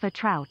yourself a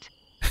trout.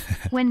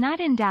 When not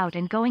in doubt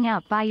and going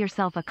out, buy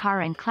yourself a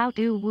car and clout.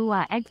 Ooh woo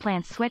ah,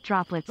 eggplant sweat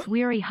droplets,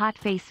 weary hot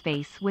face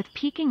with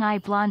peeking eye,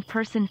 blonde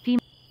person,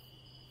 female.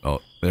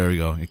 Oh, there we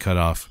go. It cut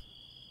off.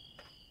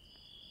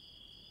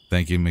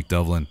 Thank you,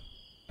 McDublin.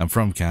 I'm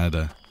from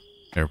Canada.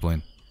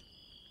 Airplane.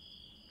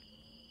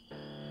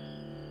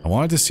 I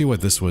wanted to see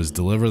what this was.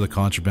 Deliver the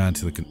contraband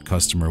to the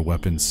customer.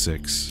 Weapon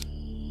 6.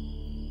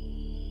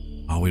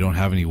 Oh, we don't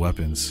have any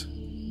weapons.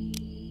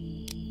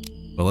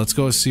 But let's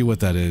go see what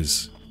that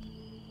is.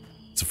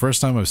 It's the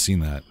first time I've seen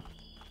that.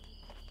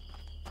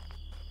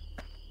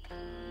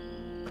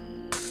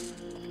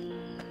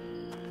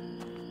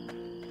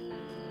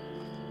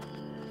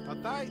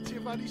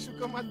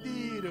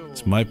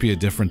 This might be a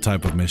different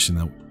type of mission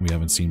that we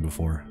haven't seen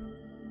before.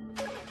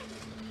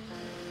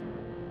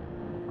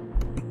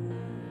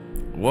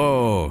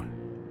 Whoa!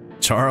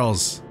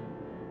 Charles!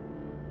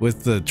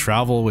 With the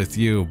travel with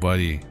you,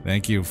 buddy.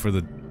 Thank you for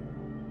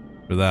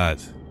that.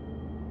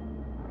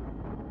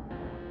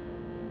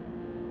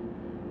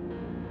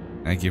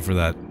 Thank you for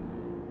that.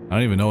 I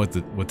don't even know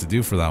what to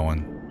do for that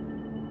one.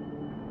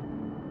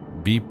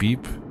 Beep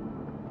beep.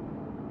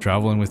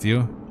 Traveling with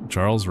you,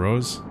 Charles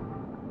Rose.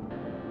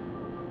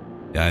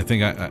 Yeah, I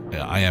think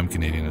I am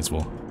Canadian as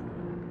well.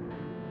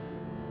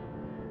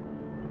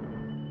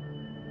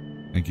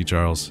 Thank you,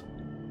 Charles.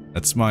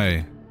 That's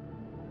my...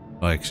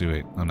 Oh, actually,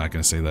 wait. I'm not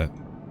gonna say that.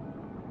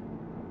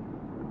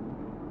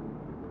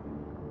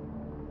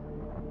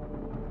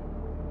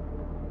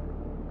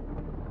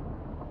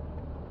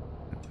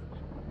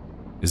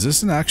 Is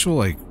this an actual,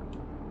 like,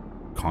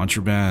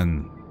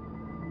 contraband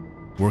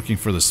working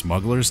for the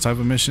smugglers type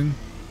of mission?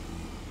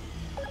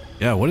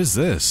 Yeah, what is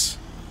this?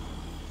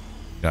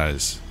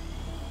 Guys,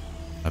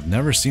 I've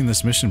never seen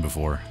this mission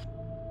before.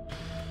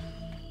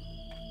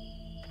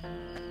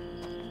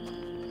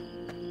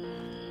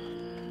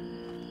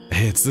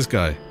 Hey, it's this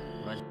guy.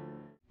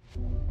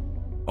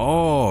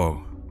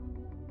 Oh!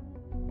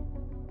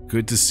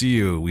 Good to see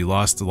you. We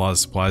lost a lot of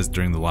supplies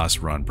during the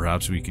last run.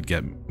 Perhaps we could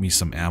get me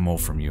some ammo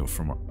from you,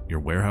 from your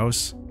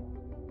warehouse?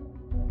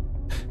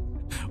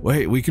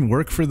 Wait, we can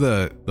work for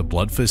the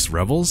Bloodfist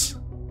Rebels?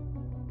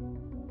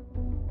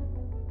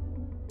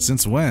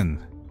 Since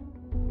when?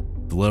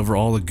 Deliver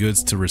all the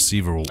goods to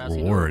receive a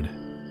reward.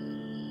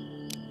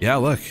 Yeah,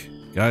 look,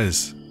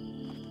 guys.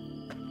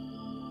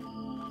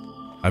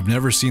 I've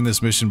never seen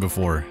this mission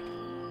before.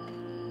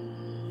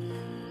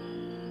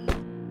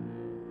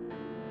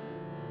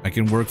 I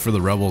can work for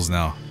the rebels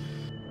now.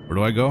 Where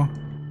do I go?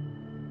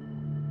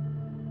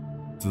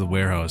 To the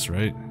warehouse,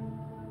 right?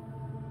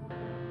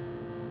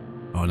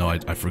 Oh no,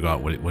 I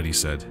forgot what he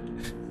said.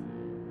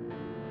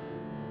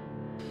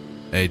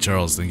 Hey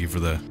Charles, thank you for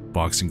the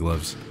boxing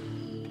gloves.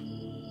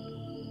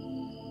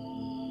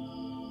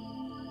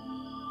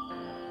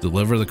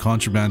 Deliver the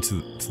contraband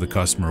to the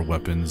customer.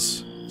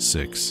 Weapons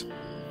 6.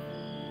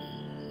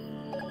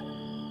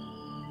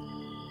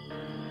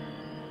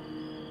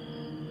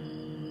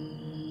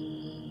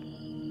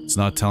 It's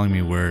not telling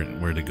me where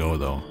to go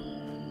though.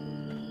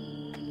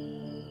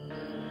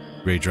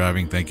 Great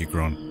driving, thank you,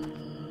 Crone.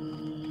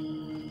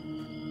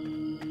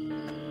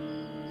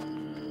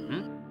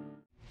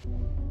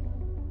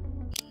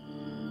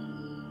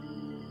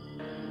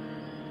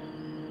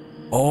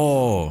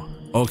 Oh,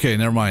 okay,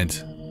 never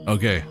mind.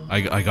 Okay,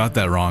 I got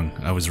that wrong.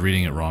 I was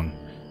reading it wrong.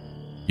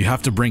 You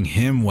have to bring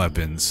him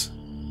weapons.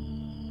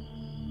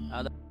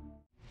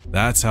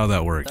 That's how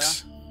that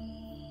works.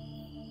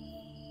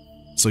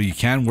 So you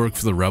can work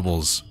for the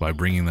rebels by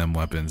bringing them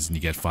weapons and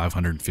you get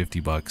 550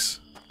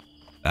 bucks.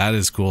 That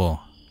is cool.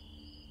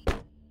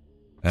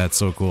 That's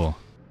so cool.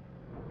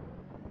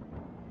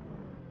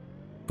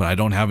 But I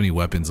don't have any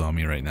weapons on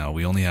me right now.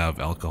 We only have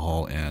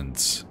alcohol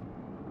and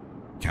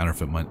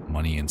counterfeit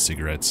money and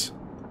cigarettes.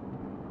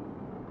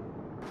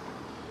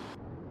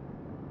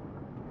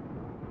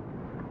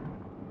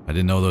 I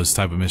didn't know those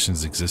type of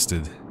missions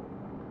existed.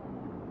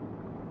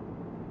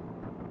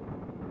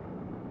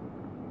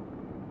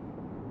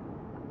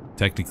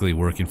 Technically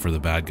working for the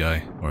bad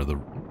guy, or the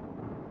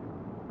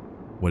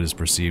what is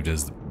perceived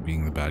as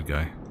being the bad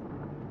guy.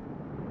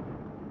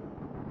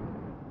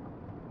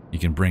 You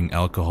can bring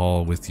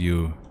alcohol with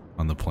you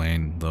on the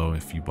plane, though,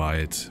 if you buy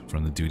it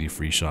from the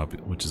duty-free shop,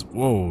 which is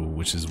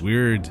which is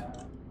weird.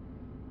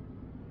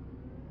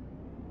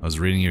 I was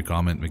reading your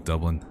comment,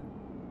 McDublin.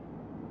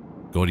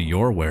 Go to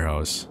your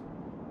warehouse.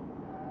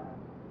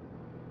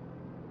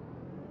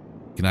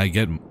 Can I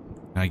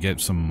get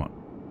some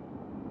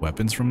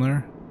weapons from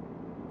there?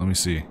 Let me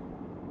see.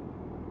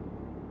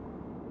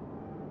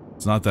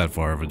 It's not that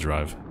far of a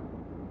drive.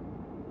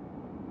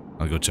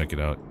 I'll go check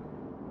it out.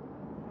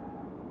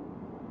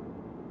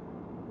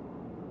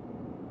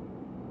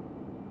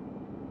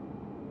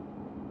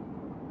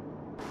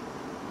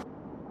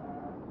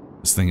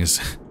 This thing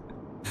is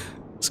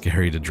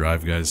scary to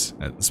drive, guys.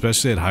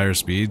 Especially at higher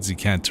speeds, you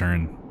can't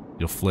turn.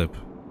 You'll flip.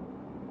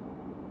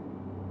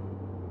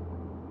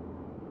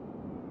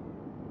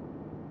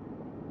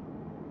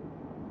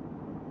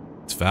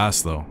 It's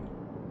fast, though.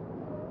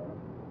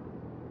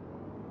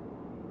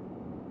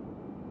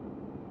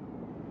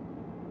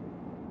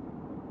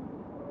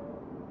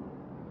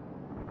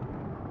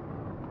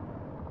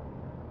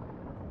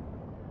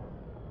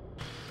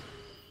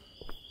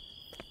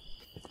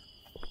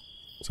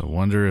 So I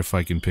wonder if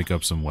I can pick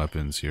up some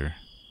weapons here.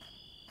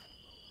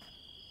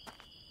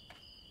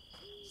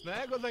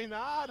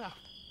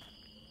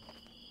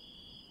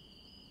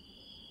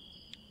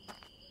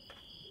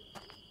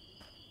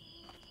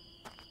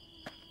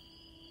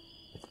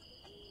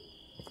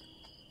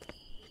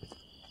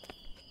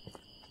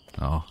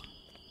 Oh.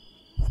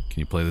 Can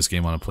you play this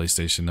game on a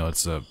PlayStation? No,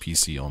 it's a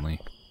PC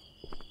only.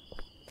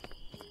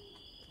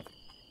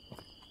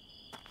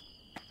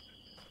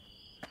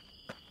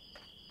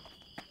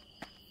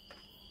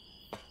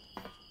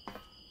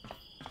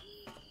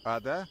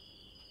 Ada?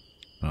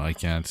 No, I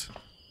can't.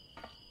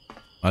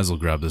 Might as well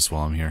grab this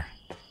while I'm here.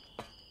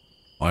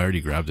 Oh, I already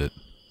grabbed it.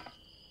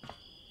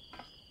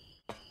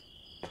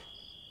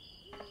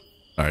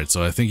 Alright,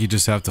 so I think you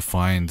just have to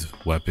find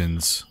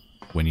weapons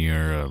when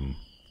you're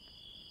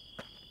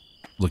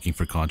looking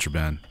for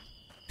contraband.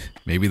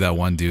 Maybe that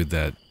one dude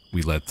that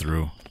we let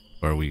through,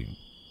 or we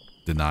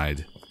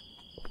denied,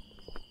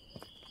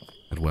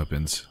 had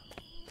weapons.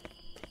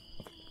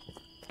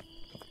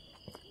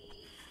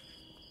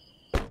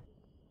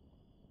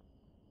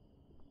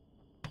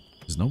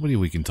 There's nobody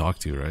we can talk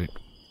to, right?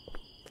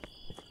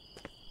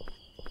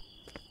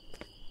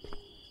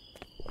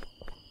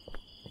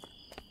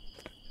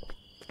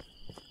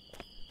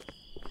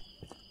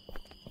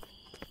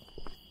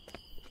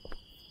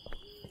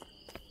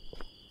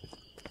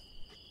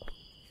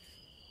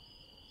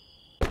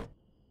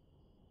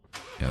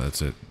 Yeah,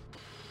 that's it.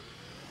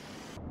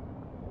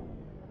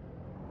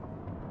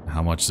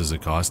 How much does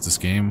it cost this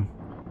game?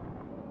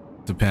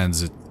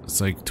 Depends.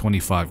 It's like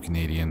 25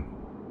 Canadian.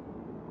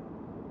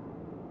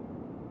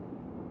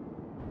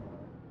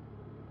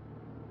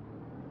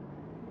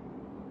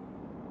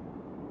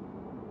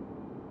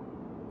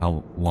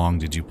 How long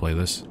did you play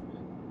this?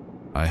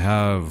 I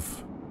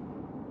have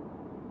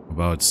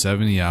about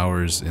 70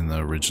 hours in the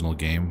original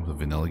game, the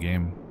vanilla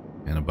game,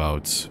 and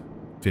about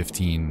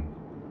 15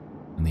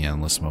 in the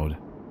endless mode.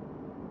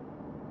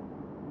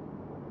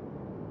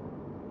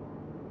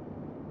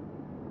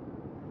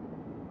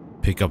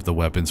 Pick up the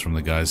weapons from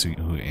the guys who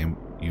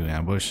you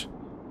ambush.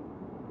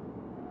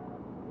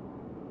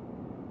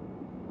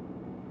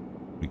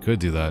 We could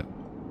do that.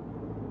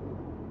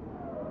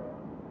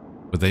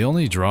 But they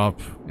only drop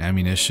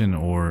ammunition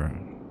or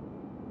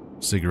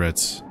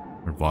cigarettes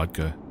or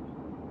vodka.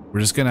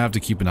 We're just gonna have to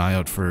keep an eye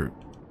out for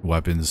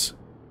weapons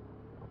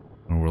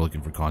when we're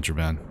looking for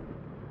contraband.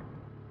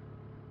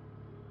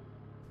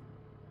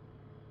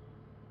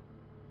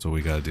 That's what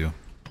we gotta do.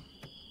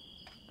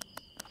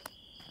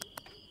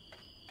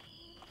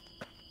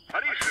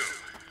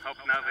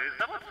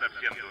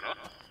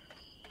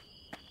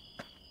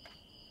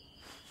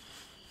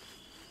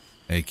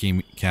 Hey,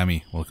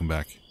 Cammy, welcome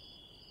back.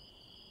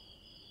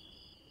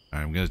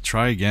 Alright, I'm gonna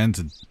try again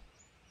to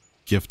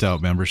gift out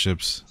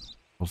memberships.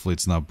 Hopefully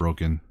it's not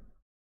broken.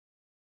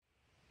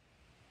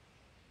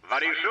 Oh,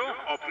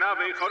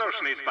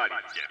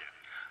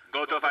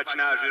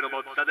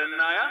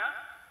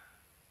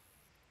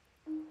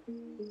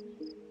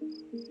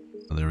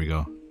 there we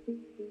go.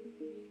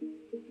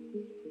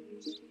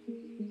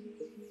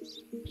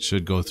 It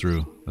should go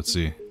through. Let's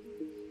see.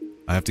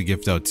 I have to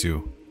gift out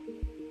 2.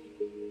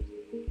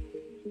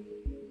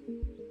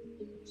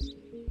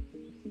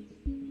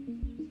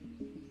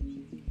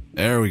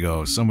 There we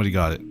go. Somebody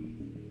got it.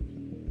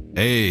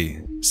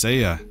 Hey,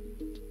 Seiya,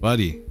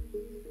 buddy.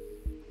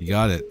 You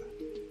got it.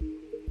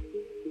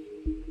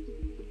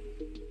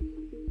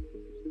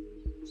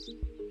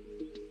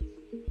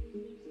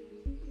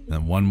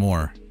 Then one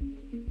more.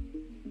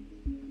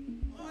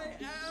 I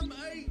am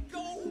a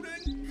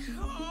golden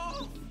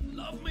calf.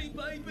 Love me,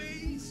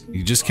 babies.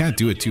 You just can't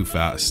do it too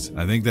fast.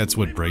 I think that's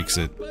what breaks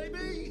it.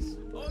 Babies,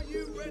 are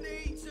you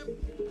ready to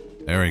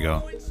There we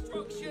go.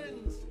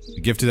 instructions? I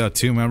gifted out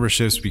 2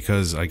 memberships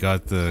because I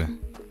got the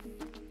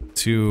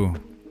 2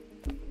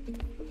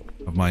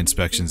 of my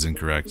inspections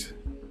incorrect.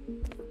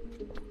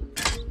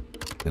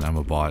 And I'm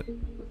a bot.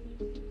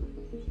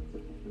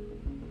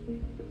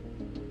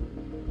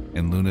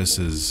 And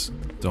Lunas's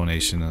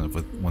donation of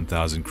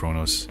 1,000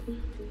 Kronos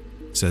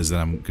says that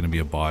I'm gonna be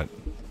a bot,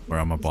 or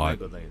I'm a bot.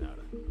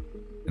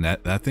 And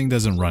that thing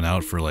doesn't run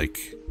out for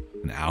like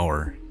an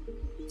hour.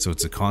 So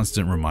it's a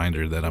constant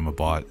reminder that I'm a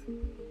bot.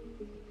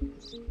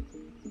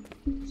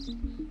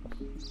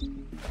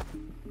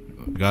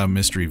 We got a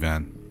mystery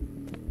van.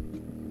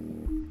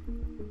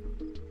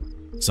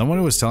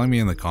 Someone was telling me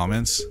in the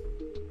comments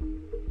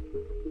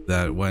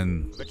that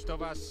when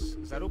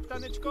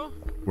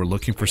we're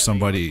looking for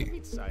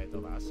somebody,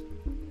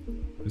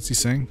 what's he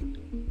saying?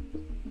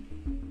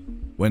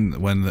 When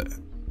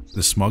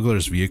the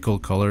smuggler's vehicle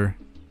color,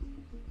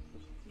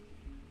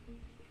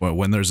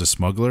 when there's a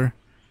smuggler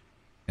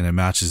and it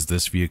matches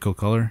this vehicle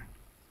color,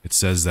 it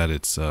says that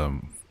it's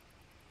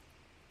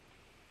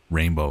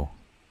rainbow.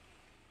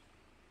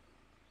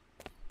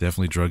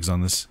 Definitely drugs on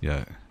this.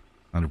 Yeah,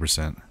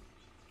 100%.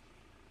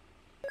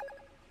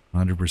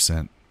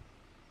 100%.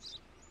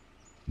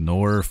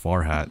 Nor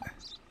Farhat.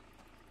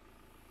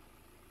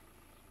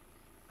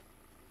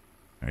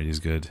 Alright, he's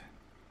good.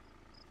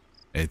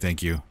 Hey,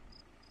 thank you.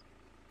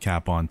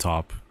 Cap on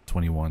top,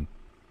 21.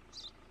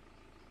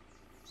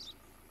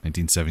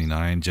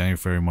 1979, January,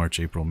 February, March,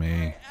 April,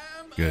 May.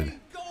 Good.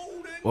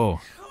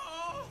 Whoa.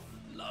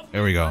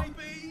 There we go.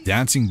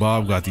 Dancing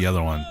Bob got the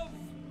other one.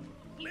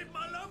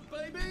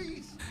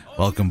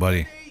 Welcome,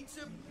 buddy.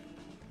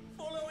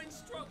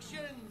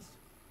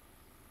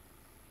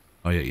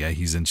 Oh yeah,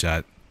 he's in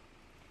chat.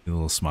 A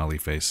little smiley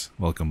face.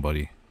 Welcome,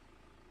 buddy.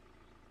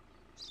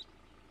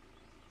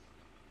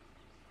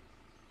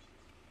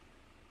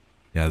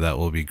 Yeah, that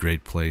will be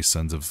great play,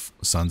 Sons of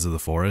the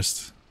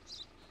Forest.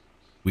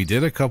 We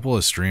did a couple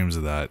of streams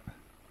of that.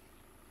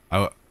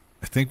 I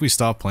think we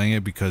stopped playing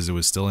it because it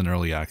was still in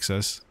early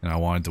access, and I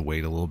wanted to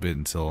wait a little bit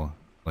until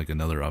like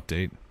another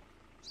update.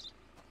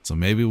 So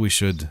maybe we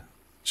should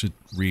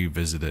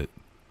revisit it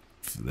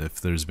if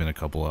there's been a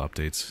couple of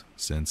updates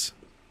since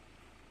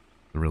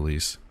the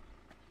release.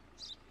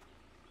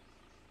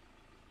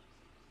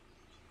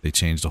 They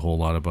changed a whole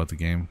lot about the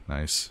game.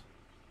 Nice.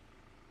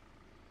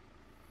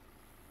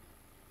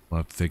 We'll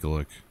have to take a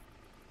look.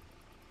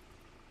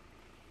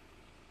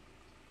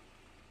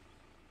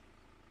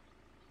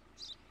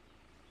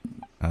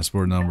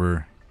 Passport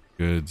number.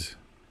 Good.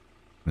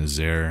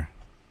 Nazaire.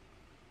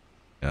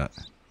 Yeah.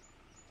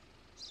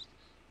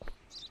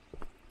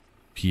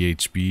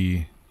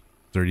 PHB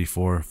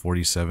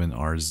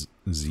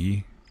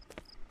 3447RZ.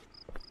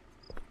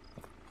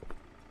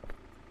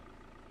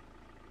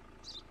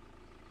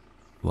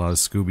 A lot of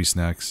Scooby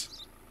snacks.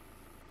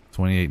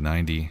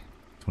 2890,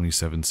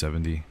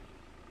 2770.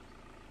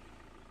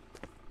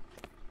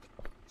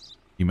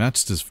 He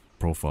matched his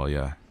profile,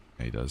 yeah.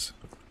 Yeah, he does.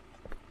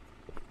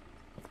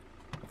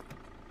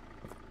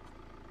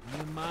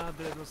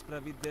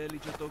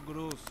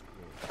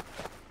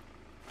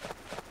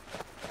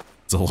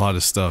 It's a lot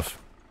of stuff.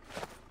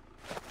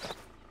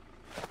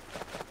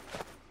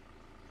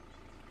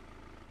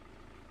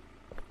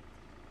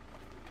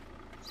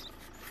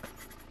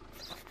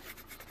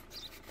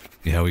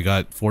 Yeah, we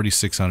got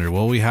 4,600.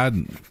 Well, we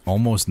had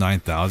almost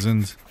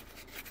 9,000.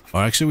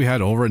 Or actually, we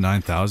had over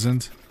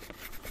 9,000.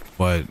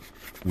 But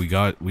we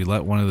let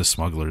one of the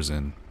smugglers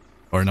in.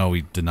 Or no,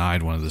 we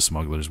denied one of the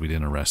smugglers. We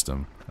didn't arrest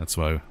him. That's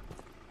why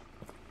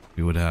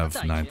we would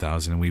have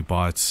 9,000. And we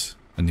bought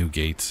a new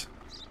gate.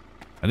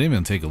 I didn't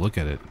even take a look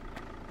at it.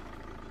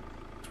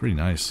 It's pretty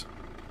nice.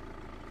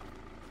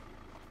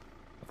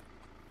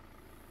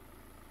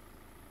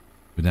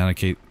 Banana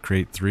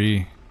crate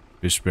 3.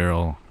 Fish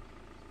barrel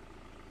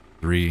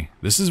 3.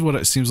 This is what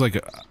it seems like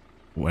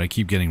what I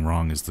keep getting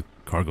wrong is the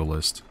cargo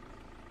list.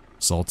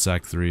 Salt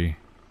sack 3.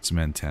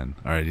 Cement 10.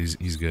 Alright,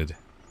 he's good.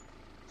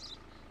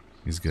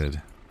 He's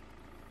good.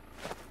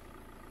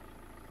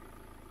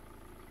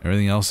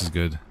 Everything else is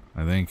good,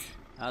 I think.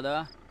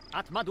 I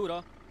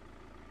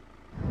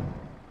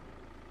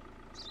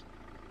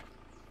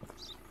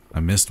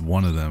missed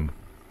one of them.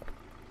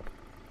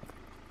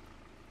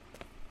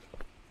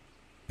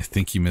 I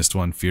think you missed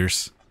one,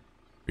 Fierce.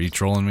 Are you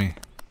trolling me?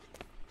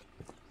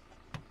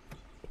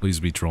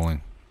 Please be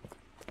trolling.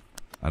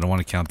 I don't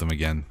want to count them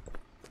again.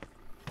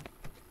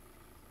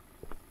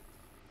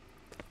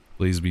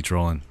 Please be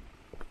trolling.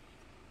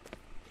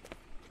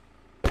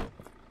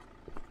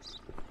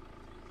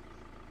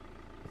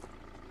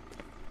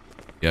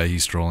 Yeah,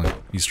 he's trolling.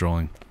 He's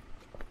trolling.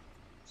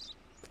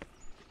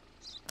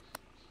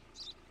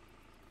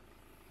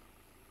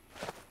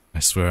 I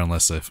swear,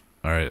 unless I've...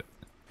 Alright.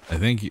 I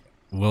think...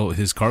 Well,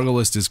 his cargo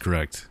list is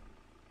correct.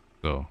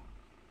 So,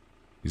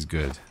 he's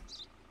good.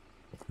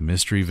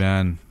 Mystery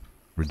van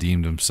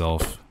redeemed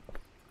himself.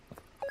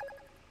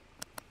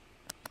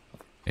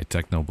 Hey,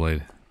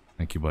 Technoblade.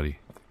 Thank you, buddy.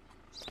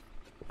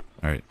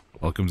 Alright,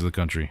 welcome to the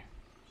country.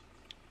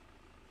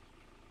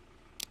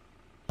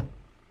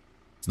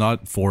 It's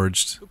not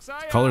forged.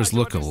 Colors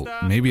look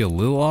maybe a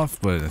little off,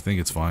 but I think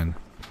it's fine.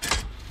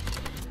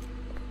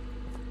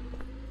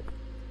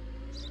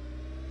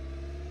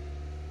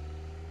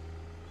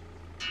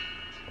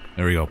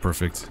 There we go,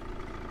 perfect.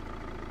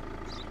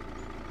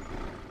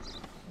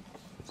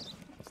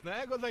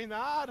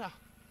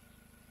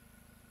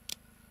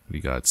 We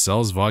got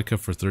sells vodka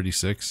for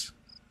 36.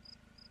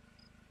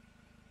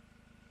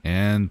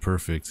 And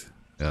perfect.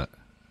 Yeah.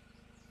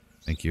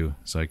 Thank you,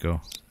 Psycho.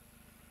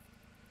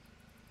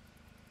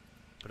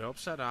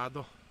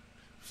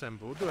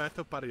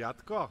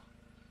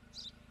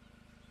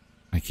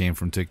 I came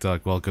from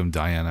TikTok. Welcome,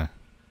 Diana.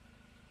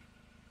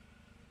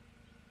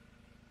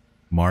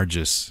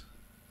 Margus.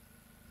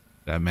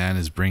 That man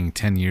is bringing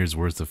 10 years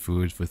worth of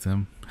food with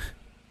him.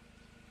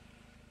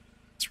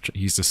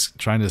 He's just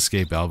trying to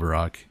escape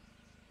Albarock.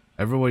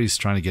 Everybody's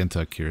trying to get into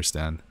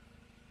Acarist.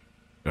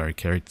 Or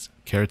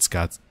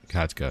Karikatka.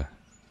 That's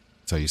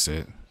how you say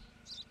it.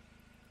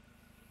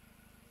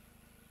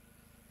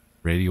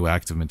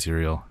 Radioactive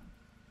material.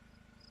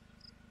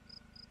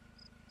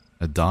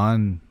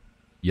 Adon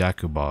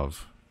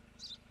Yakubov.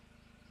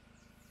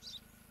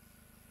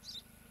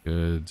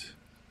 Good.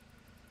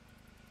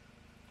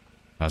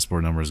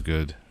 Passport number is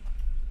good.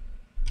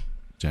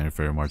 January,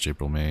 February, March,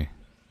 April, May.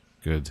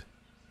 Good.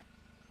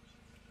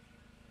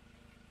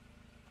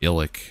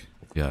 Illic.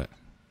 Yeah.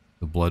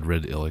 The blood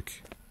red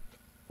Illic.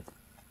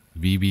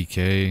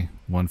 VBK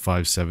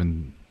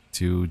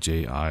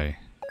 1572JI.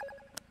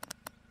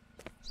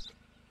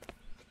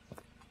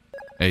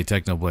 Hey,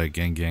 Technoblade,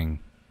 gang.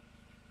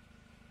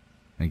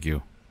 Thank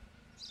you.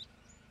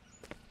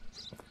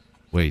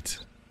 Wait.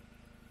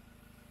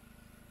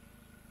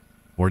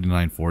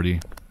 4940.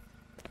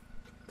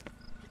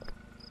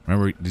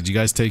 Remember, did you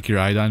guys take your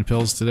iodine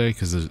pills today?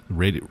 Because there's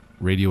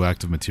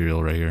radioactive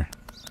material right here.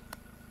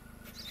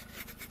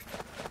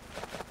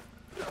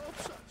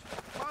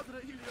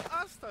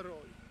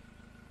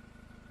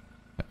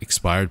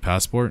 Expired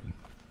passport?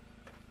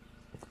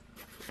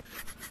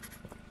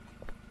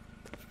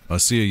 I'll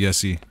see you,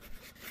 Yessie.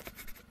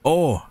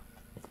 Oh!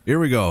 Here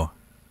we go.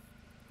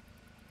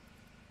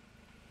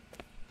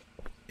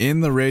 In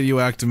the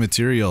radioactive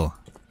material.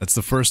 That's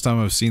the first time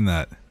I've seen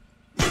that.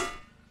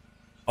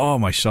 Oh,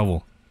 my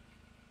shovel.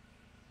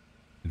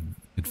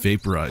 It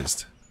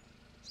vaporized.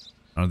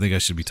 I don't think I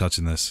should be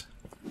touching this.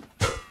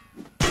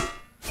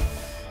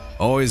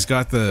 Oh, he's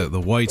got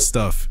the white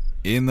stuff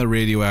in the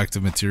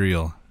radioactive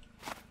material.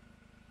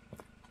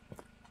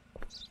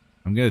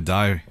 I'm gonna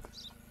die,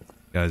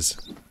 guys.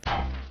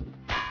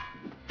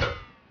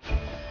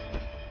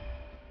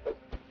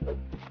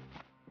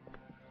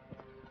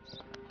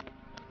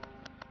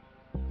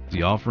 Is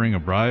he offering a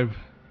bribe?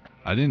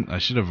 I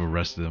should have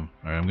arrested him.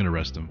 Alright, I'm gonna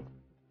arrest him.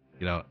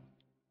 Get out.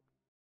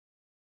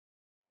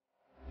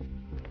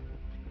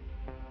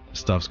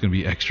 Stuff's gonna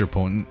be extra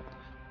potent.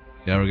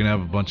 Yeah, we're gonna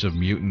have a bunch of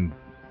mutant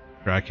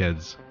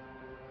crackheads.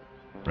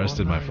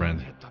 Arrested, my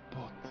friend.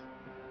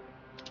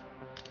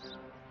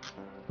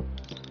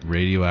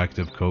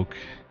 Radioactive coke.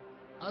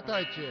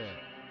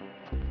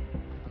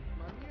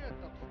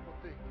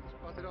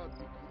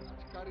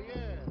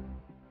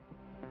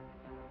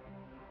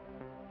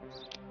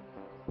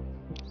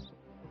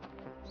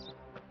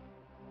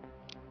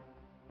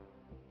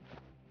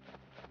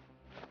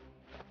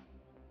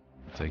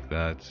 Take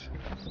that.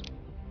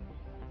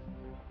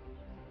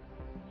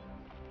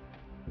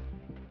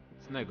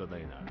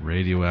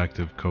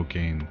 Radioactive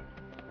cocaine.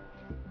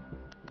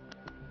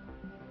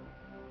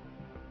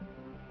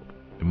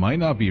 It might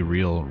not be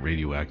real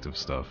radioactive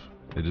stuff.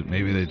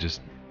 Maybe they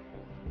just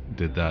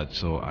did that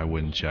so I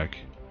wouldn't check.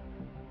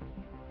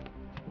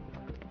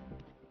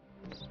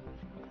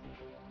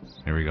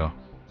 Here we go.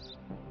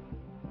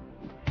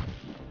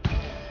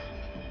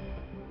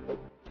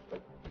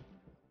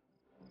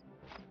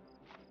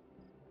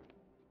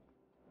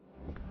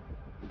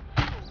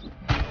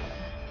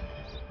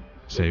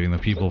 Saving the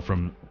people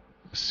from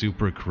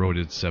super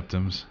corroded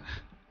septums.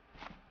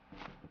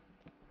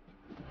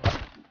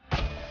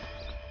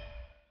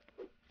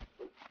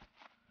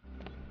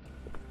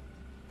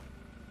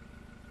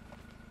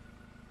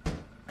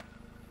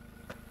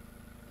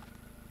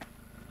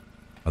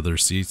 Other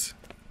seats.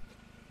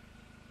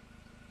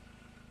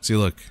 See,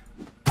 look,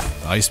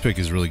 the ice pick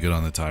is really good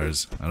on the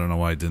tires. I don't know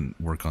why it didn't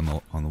work on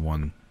the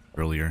one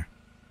earlier.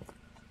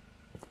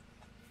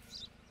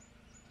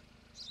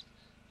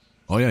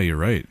 Oh yeah, you're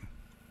right.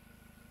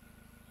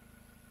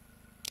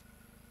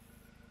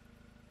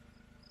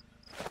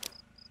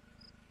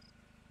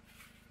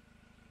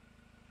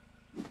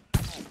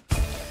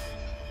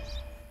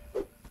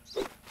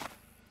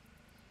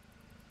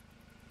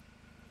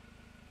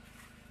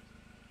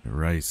 You're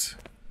right.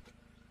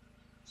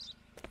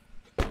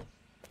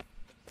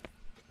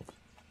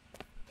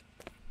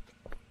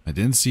 I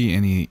didn't see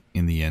any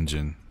in the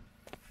engine.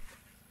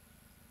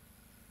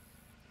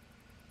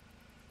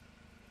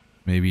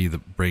 Maybe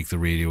break the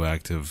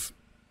radioactive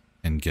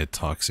and get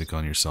toxic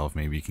on yourself.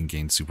 Maybe you can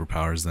gain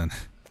superpowers then.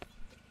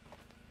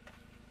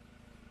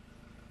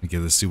 I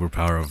get the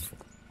superpower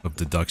of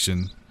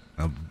deduction.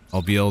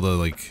 I'll be able to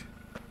like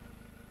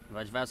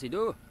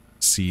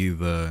see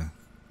the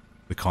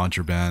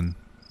contraband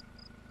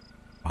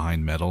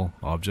behind metal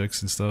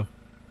objects and stuff.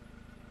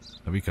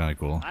 That'd be kind of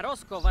cool.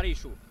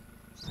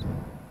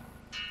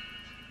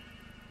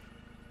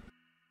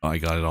 Oh, I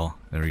got it all.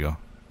 There we go.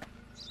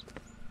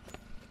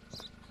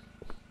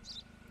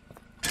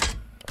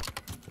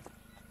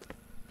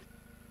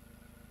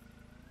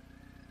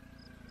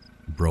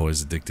 Bro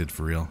is addicted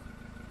for real.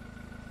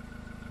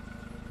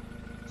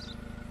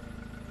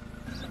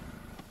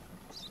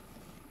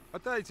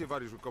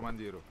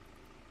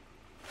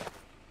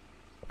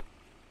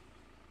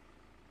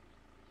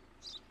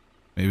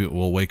 Maybe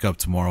we'll wake up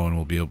tomorrow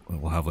and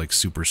we'll have like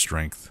super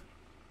strength.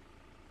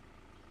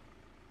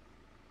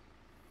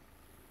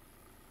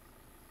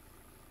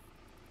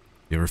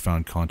 You ever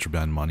found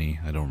contraband money?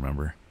 I don't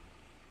remember.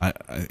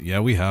 Yeah,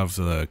 we have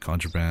the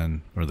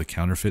contraband or the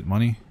counterfeit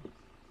money.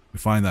 We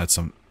find that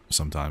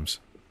sometimes,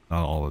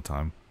 not all the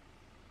time.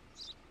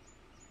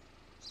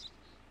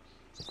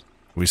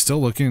 Are we still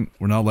looking?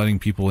 We're not letting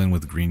people in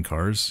with green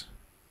cars?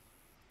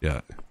 Yeah.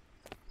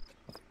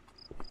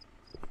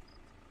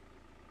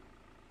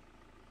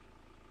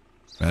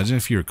 Imagine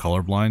if you were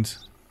colorblind.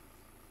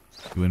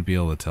 You wouldn't be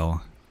able to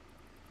tell.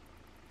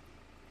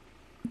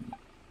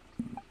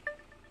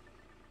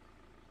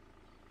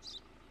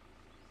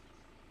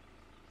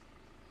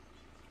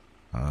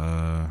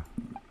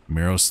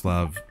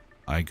 Miroslav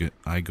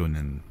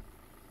Igonin.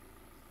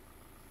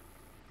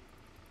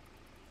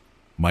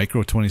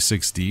 Micro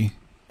 26D?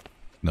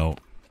 No,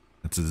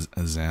 that's a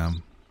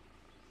ZAM.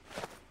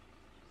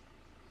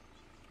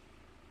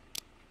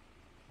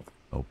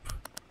 Nope.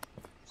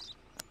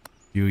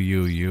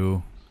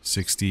 UUU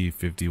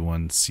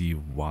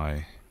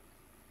 6051CY.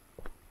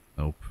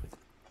 Nope.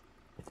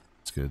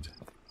 It's good.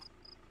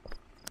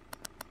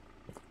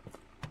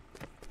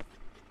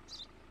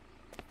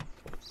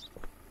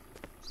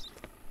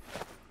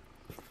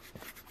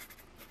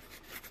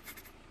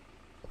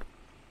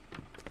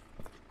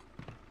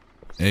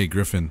 Hey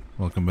Griffin,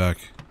 welcome back.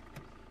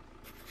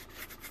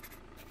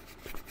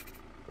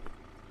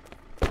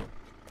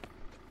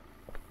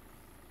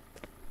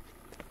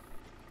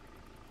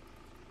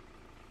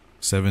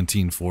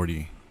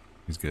 $17.40.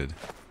 He's good.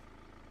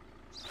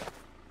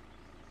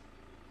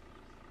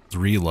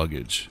 3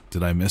 luggage.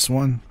 Did I miss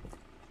one?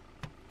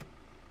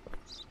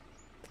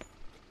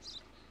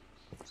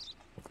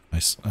 I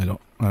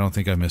don't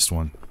think I missed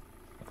one.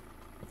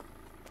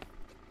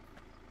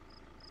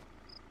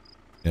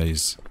 Yeah,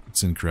 it's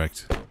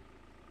incorrect.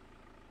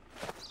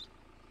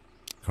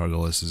 Cargo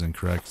list is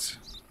incorrect.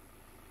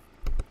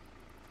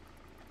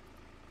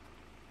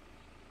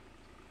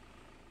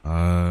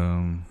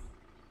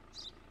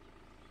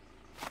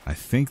 I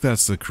think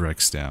that's the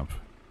correct stamp.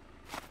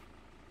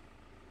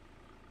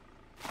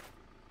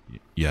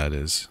 Yeah, it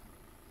is.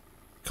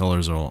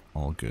 Colors are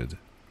all good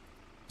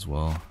as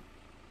well.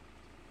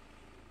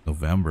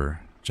 November,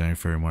 January,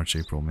 February, March,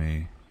 April,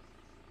 May.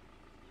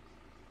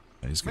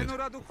 Yeah, he's good.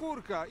 Right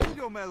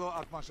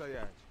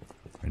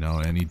now,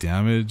 any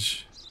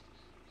damage?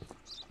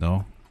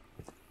 No.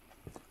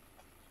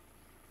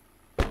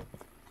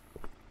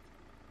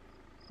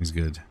 He's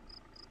good.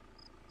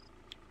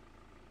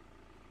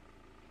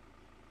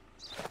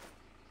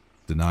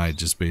 Denied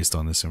just based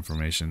on this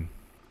information.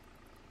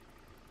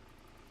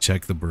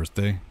 Check the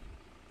birthday.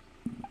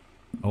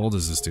 How old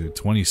is this dude?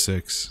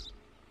 26.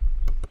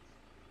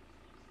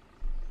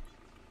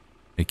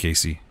 Hey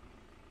Casey.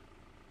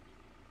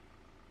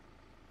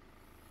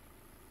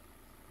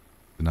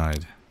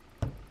 Denied.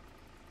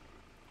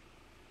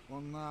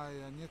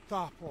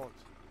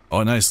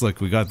 Oh nice, look,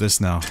 we got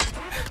this now.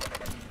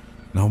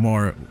 No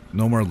more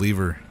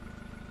lever.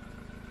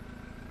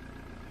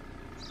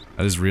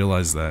 I just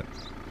realized that.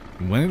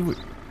 When did we...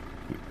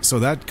 So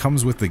that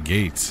comes with the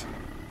gate.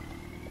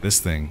 This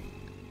thing.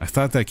 I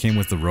thought that came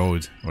with the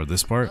road, or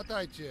this part.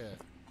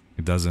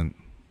 It doesn't.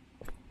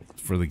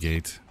 For the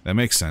gate. That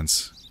makes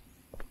sense.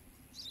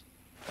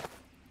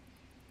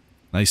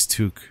 Nice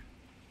toque.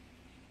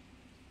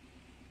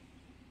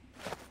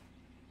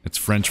 It's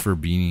French for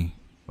beanie,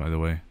 by the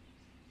way.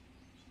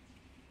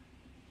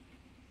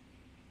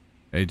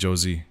 Hey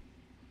Josie.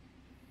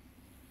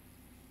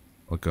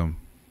 Welcome.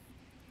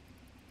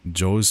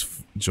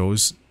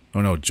 Oh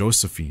no,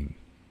 Josephine.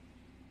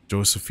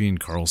 Josephine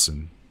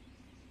Carlson.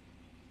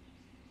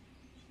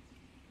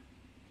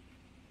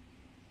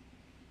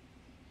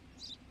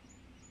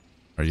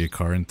 Are you a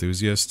car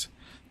enthusiast?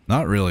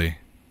 Not really,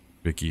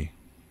 Vicky.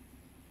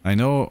 I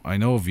know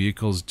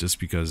vehicles just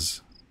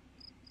because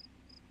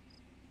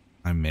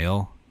I'm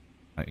male,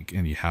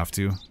 and you have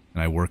to,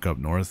 and I work up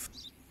north.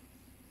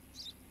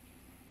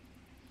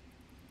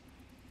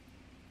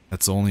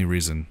 That's the only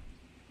reason.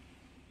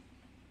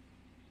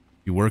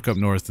 You work up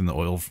north in the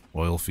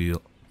oil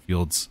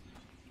fields.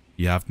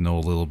 You have to know a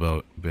little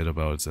bit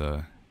about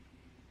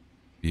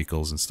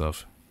vehicles and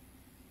stuff.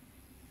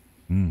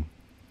 Hmm.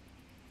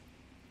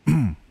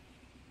 All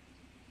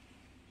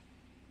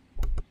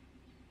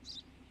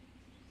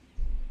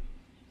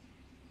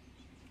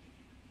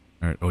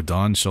right. Oh,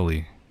 Don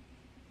Shully.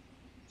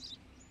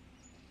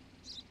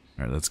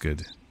 All right, that's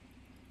good.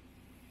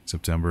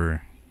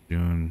 September,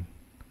 June,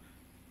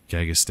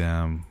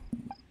 Kagistam.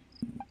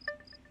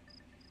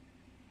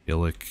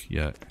 Illick,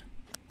 yeah.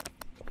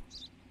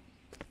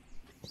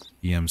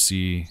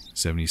 EMC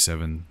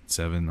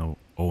 77.7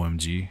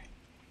 OMG.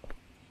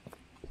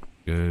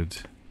 Good.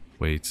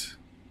 Wait.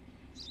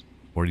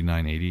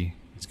 4980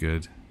 is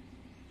good.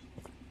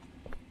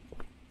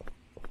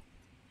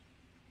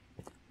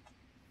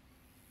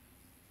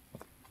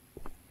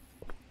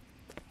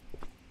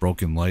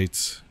 Broken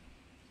lights.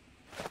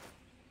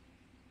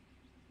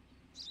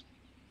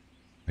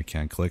 I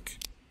can't click.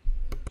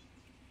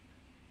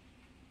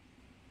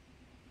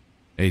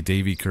 Hey,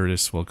 Davey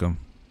Curtis, welcome.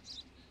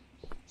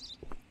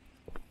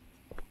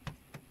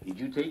 Did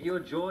you take your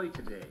joy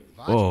today?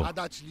 Whoa. Never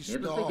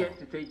forget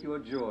to take your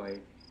joy.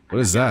 What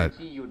is that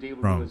You'll be able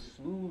to from? go as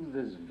smooth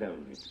as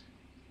velvet.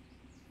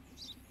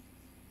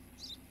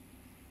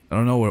 I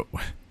don't know what.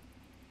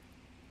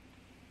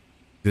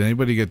 Did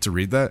anybody get to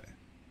read that?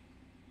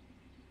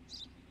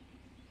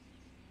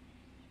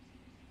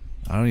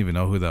 I don't even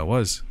know who that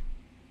was.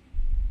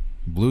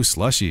 Blue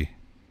Slushy.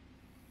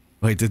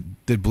 Wait,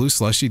 did Blue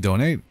Slushy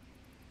donate?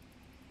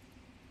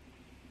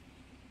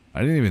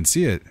 I didn't even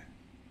see it.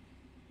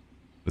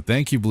 But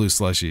thank you, Blue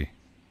Slushy.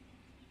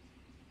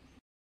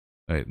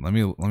 Wait, let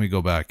me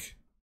go back.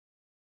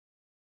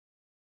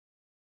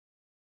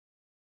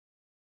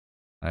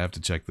 I have to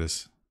check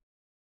this.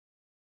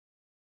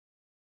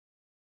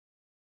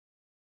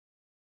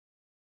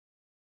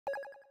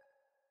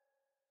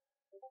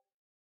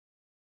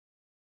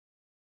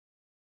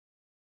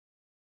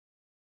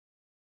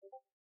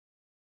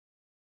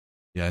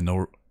 Yeah,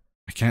 no,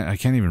 I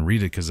can't even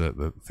read it because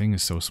the thing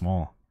is so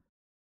small.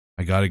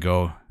 I gotta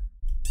go,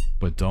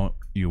 but don't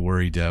you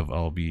worry, Dev.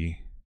 I'll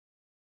be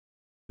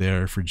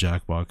there for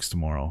Jackbox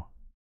tomorrow.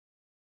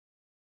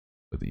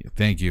 But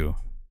thank you,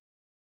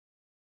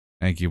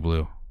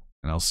 Blue,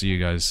 and I'll see you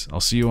guys. I'll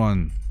see you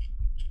on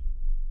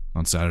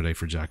Saturday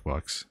for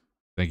Jackbox.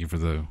 Thank you for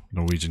the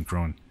Norwegian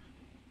krone.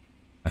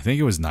 I think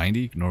it was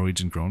 90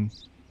 Norwegian krone,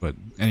 but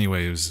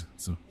anyway, it was.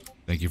 So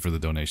thank you for the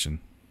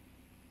donation.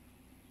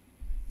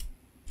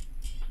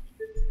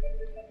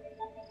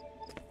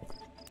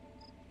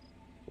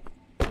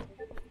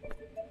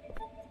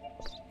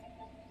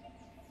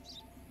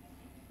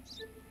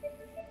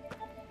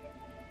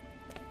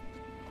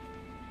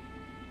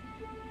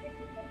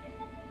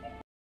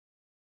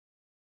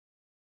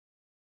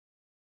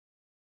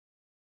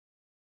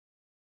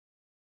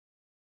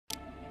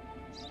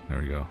 There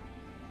we go.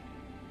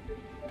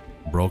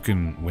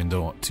 Broken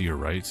window to your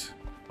right.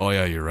 Oh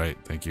yeah, you're right.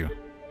 Thank you,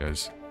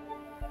 guys.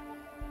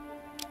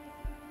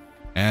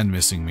 And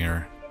missing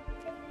mirror.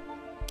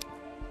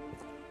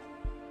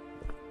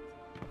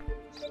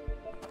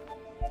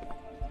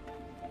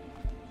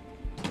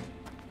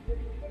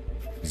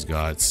 He's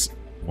got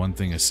one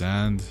thing of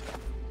sand.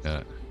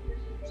 Yeah.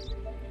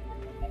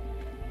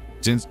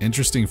 It's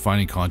interesting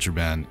finding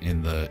contraband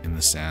in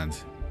the sand.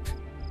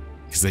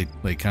 Because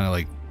they kind of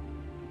like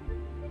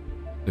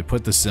they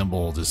put the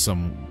symbol to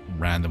some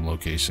random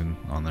location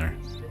on there.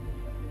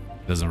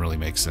 Doesn't really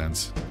make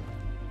sense.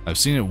 I've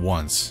seen it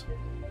once.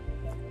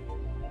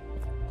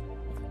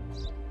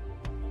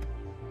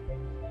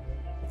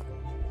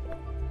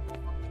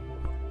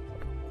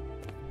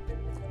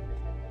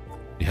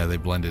 Yeah, they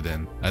blend it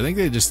in. I think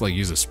they just like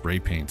use a spray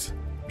paint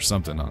or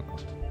something on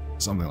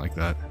something like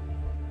that.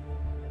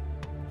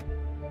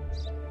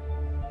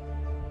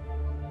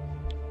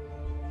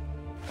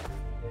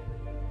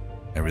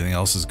 Everything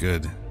else is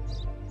good.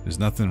 There's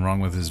nothing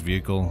wrong with his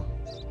vehicle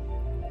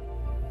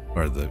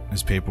or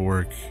his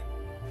paperwork.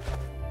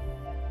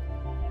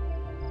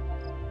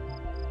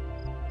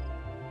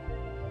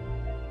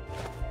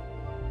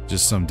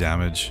 Just some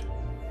damage.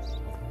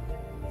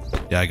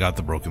 Yeah, I got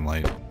the broken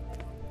light,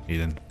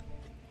 Eden.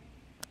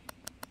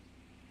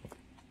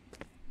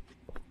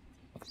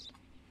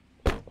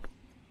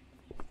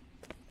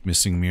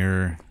 Missing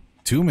mirror.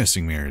 2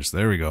 missing mirrors.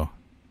 There we go.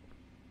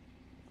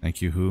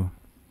 Thank you, who?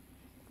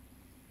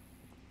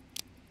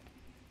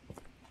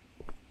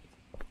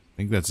 I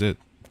think that's it.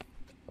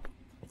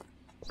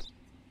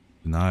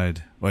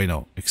 Denied. Wait,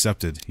 no.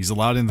 Accepted. He's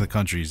allowed into the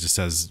country. He just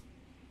says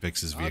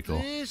fix his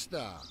vehicle.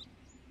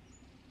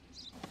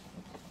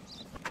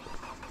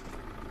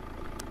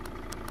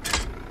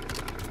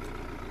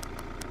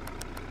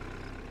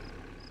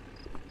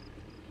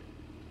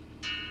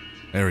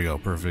 There we go.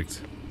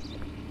 Perfect.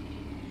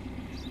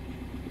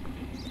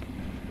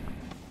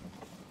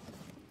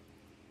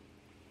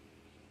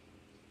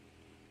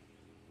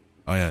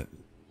 Oh yeah.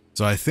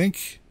 So I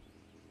think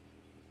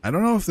I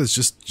don't know if this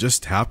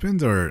just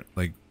happened or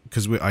like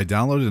because I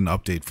downloaded an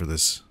update for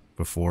this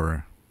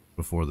before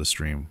the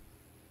stream,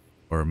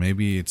 or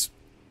maybe it's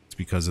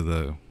because of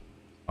the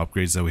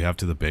upgrades that we have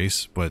to the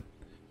base. But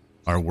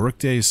our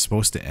workday is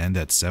supposed to end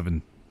at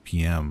 7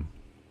 p.m.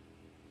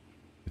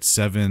 It's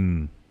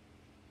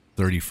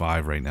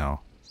 7:35 right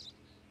now,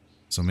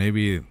 so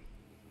maybe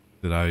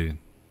that I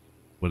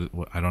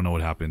don't know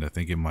what happened. I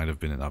think it might have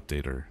been an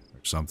update or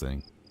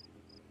something.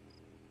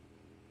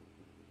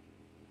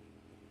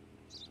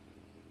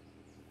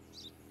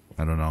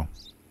 I don't know,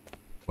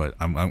 but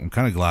I'm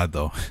kind of glad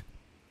though.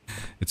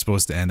 It's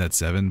supposed to end at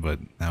 7, but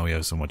now we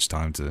have so much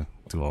time to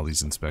do all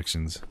these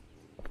inspections.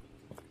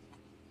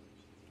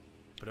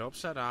 Oh,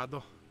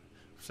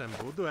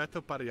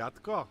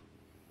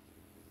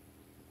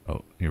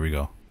 here we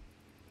go.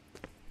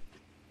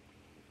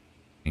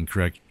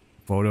 Incorrect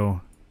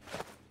photo.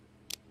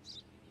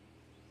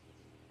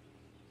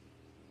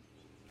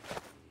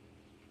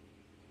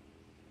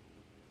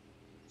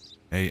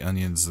 Hey,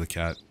 Onions the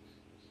cat.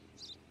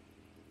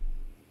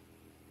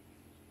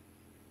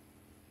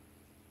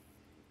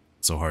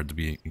 So hard to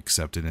be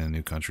accepted in a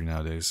new country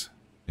nowadays.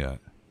 Yeah.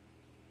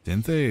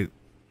 Didn't they...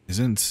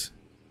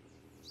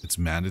 it's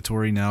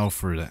mandatory now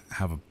for to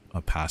have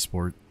a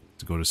passport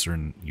to go to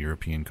certain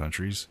European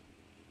countries.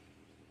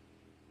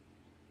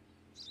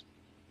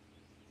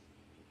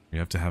 You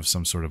have to have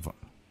some sort of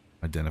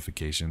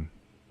identification.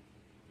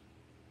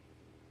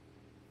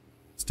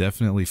 It's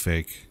definitely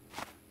fake.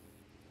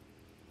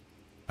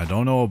 I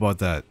don't know about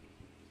that.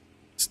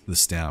 The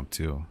stamp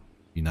too.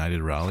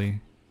 United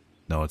Rally?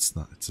 No, it's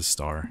not. It's a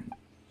star.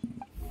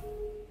 There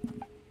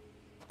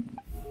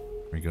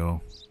we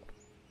go.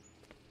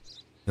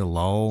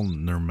 Hilal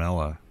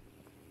Nurmela.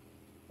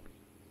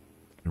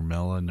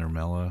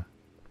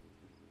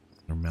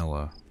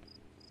 Nurmela.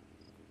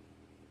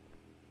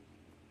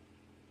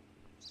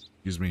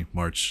 Excuse me,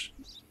 March,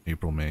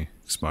 April, May.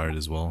 Expired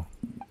as well.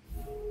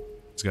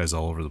 This guy's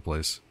all over the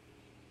place.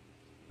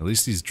 At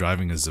least he's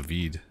driving a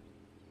Zavid.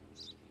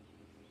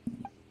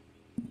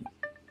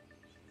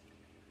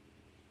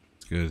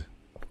 It's good.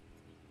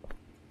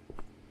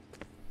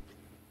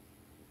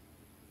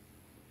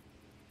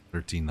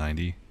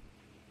 $13.90.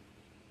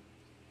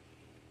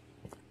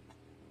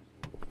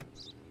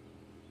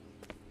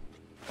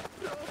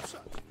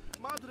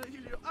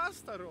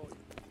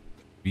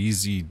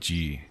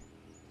 BZG.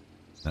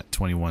 At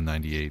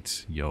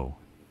 $21.98. Yo.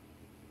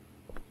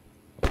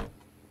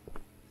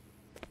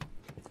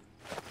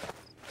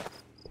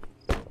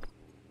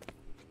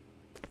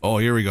 Oh,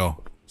 here we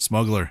go.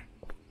 Smuggler.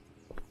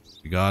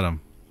 We got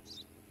him.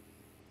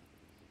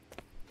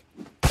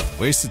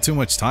 Wasted too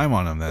much time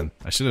on him then.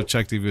 I should have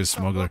checked if he was a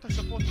smuggler.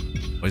 Oh,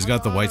 he's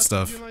got the white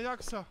stuff.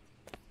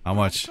 How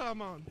much?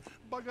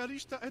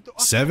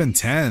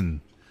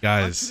 710.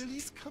 Guys.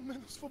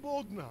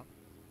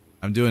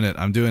 I'm doing it.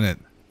 I'm doing it.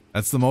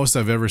 That's the most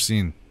I've ever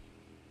seen.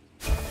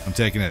 I'm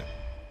taking it.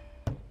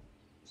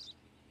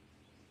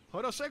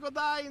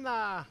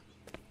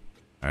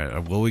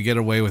 Alright, will we get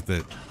away with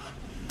it?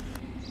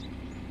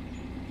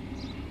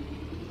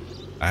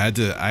 I had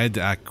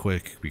to act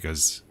quick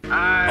because...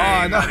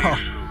 Oh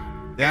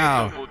no!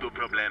 Down!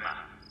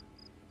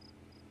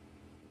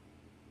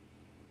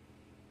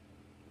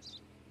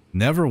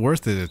 Never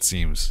worth it, it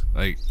seems.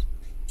 Like,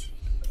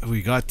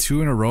 we got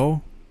 2 in a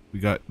row. We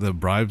got the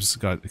bribes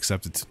got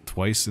accepted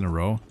twice in a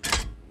row.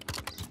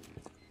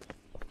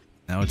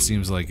 Now it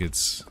seems like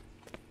it's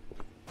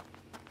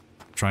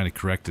trying to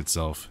correct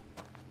itself.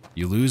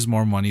 You lose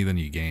more money than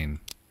you gain,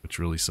 which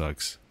really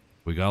sucks.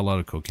 We got a lot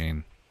of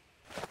cocaine.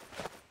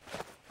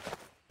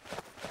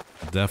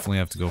 Definitely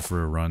have to go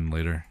for a run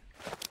later.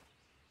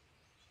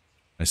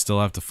 I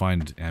still have to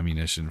find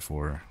ammunition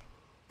for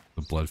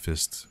the Blood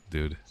Fist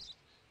dude.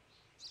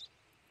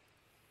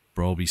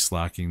 Bro will be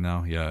slacking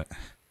now, yeah.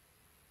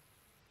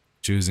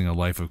 Choosing a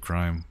life of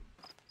crime.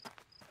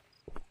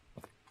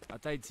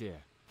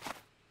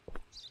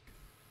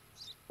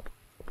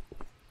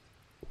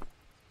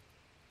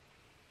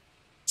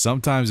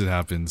 Sometimes it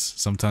happens.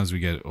 Sometimes we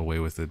get away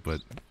with it,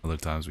 but other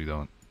times we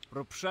don't.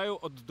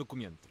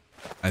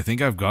 I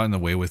think I've gotten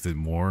away with it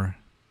more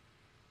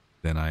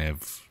than I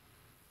have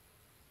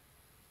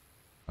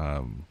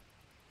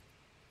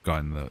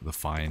gotten the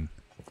fine.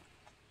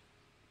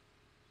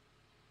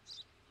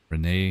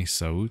 Renee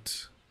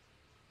Saut.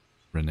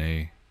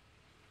 Renee.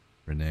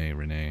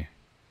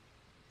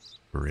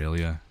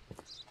 Borrelia.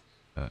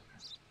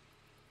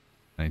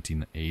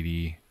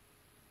 1980.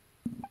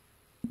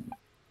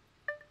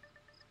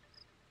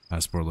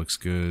 Passport looks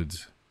good.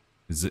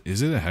 Is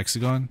it a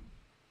hexagon?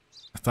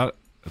 I thought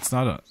it's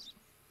not a...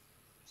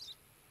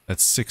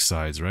 That's 6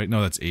 sides, right?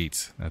 No, that's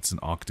 8. That's an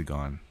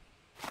octagon.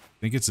 I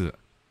think it's a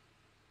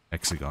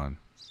hexagon.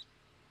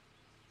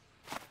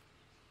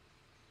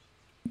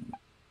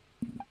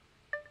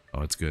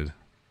 Oh, it's good.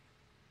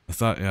 I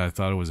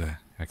thought it was a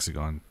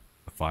hexagon.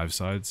 The 5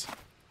 sides.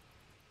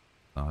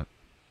 Not.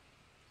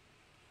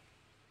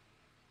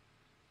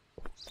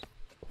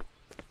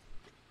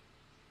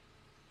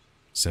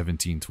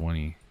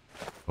 $17.20.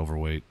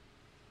 Overweight.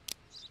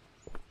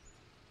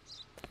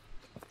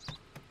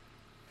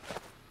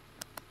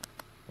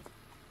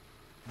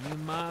 Mi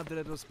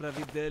madre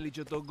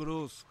rozprawidelcie to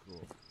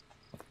grusko.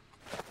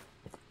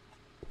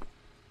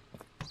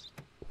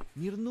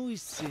 Нервнуй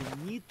се,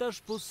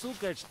 ниташ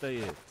посукач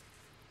тает.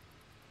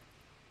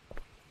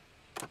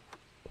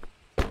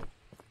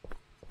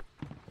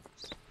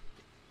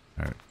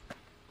 Alright.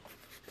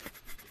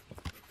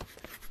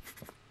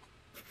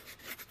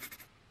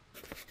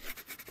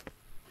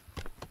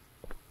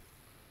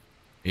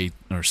 Eight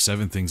or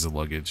 7 things of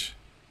luggage.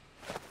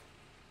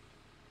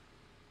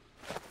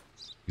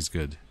 He's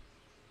good.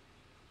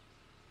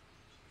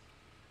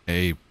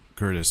 Hey,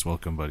 Curtis,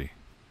 welcome, buddy.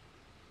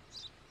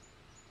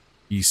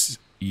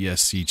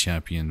 ESC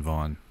champion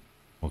Vaughn,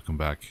 welcome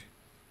back.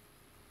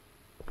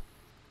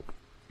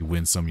 You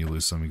win some, you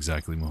lose some.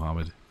 Exactly,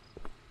 Muhammad.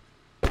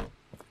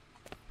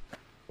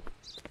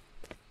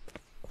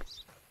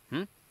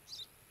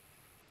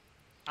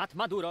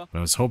 But I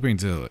was hoping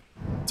to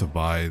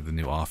buy the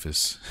new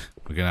office.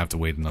 We're gonna have to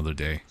wait another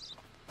day.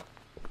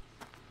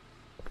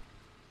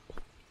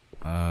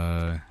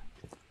 Oh,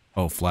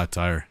 flat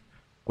tire.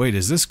 Wait,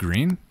 is this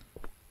green?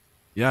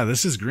 Yeah,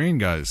 this is green,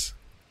 guys.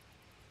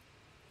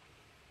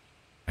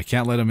 I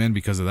can't let him in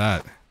because of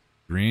that.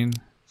 Green.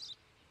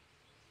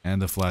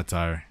 And a flat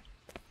tire.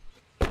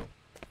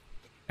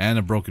 And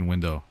a broken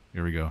window.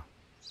 Here we go.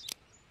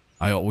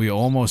 We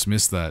almost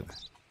missed that.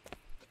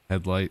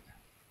 Headlight.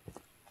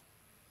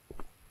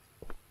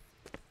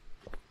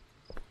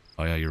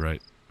 Oh yeah, you're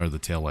right. Or the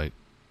tail light.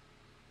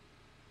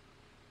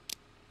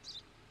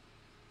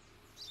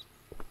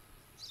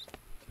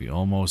 We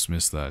almost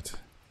missed that.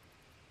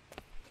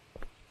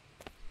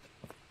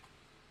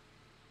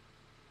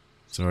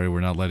 Sorry,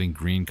 we're not letting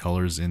green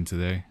colors in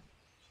today.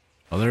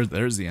 Oh,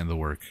 there's the end of the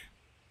work.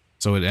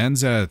 So it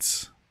ends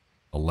at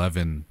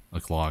 11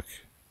 o'clock.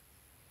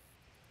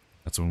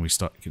 That's when we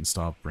can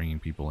stop bringing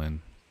people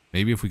in.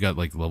 Maybe if we got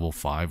like level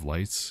 5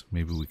 lights,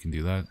 maybe we can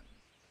do that.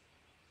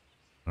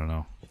 I don't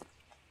know.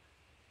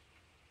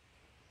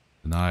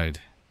 Denied.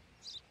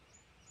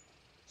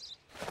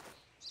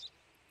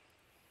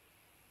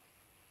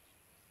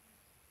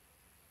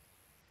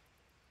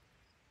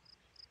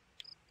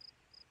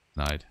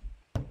 Denied.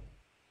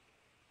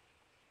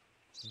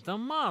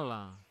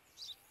 Damala.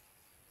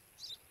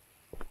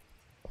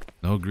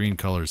 No green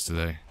colors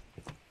today.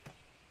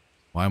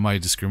 Why am I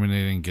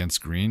discriminating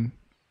against green?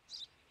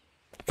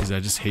 Because I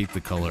just hate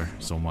the color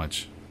so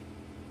much.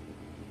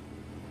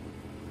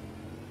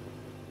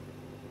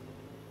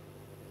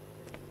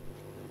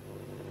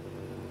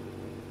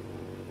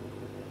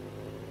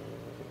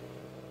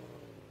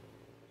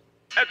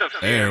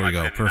 There we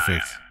go,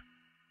 perfect.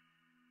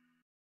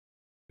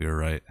 We were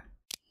right.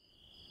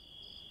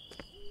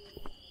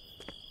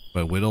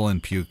 But whittle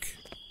and puke.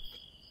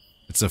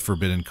 It's a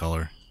forbidden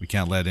color. We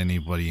can't let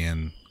anybody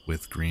in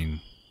with green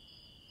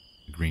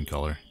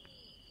color.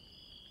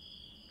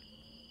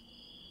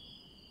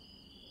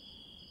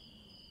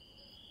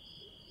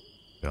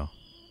 Go.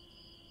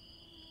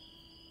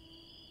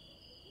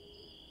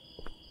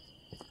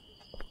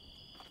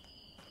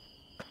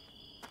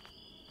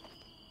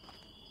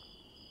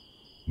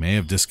 May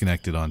have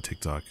disconnected on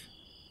TikTok.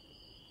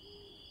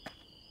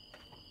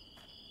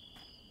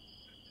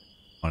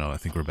 Oh no, I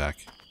think we're back.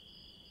 Here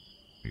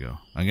we go.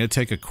 I'm gonna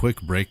take a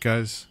quick break,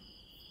 guys.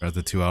 We're at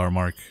the 2-hour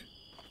mark.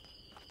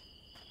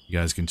 You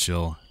guys can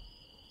chill.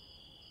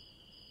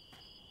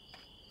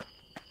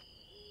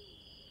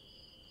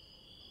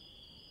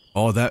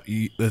 Oh,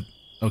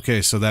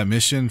 okay, so that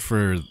mission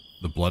for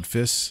the Blood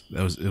Fists,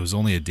 it was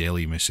only a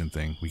daily mission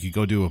thing. We could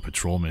go do a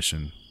patrol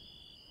mission.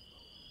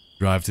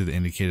 Drive to the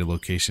indicated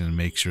location and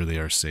make sure they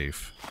are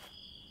safe.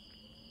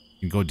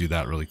 You can go do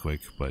that really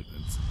quick, but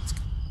it's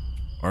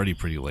already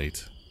pretty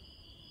late.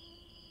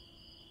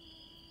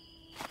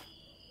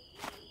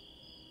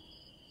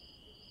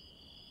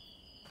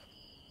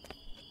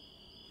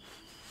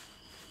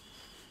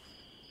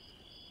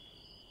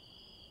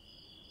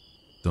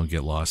 Don't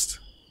get lost.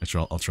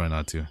 I'll try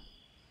not to.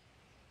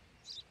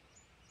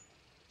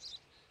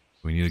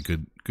 We need a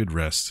good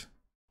rest.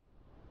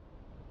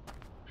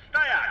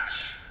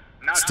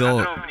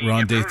 Still, we're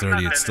on day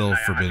 30. It's still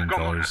forbidden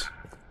colors.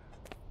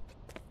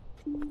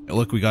 Hey,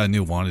 look, we got a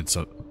new wanted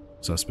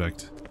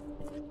suspect.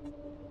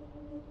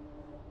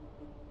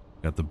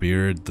 Got the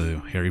beard, the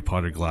Harry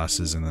Potter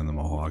glasses, and then the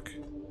mohawk.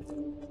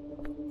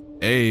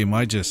 Hey,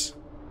 Myjus.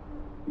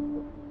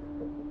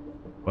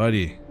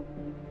 Buddy.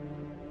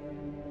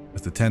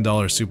 With the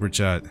 $10 super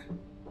chat.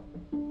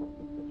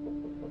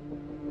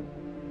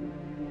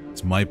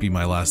 This might be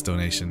my last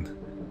donation.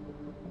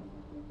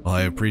 Well,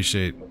 I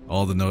appreciate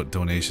all the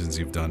donations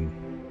you've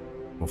done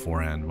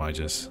beforehand,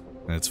 Myjus.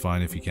 And it's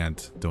fine if you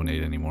can't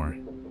donate anymore.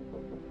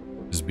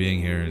 Just being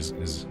here is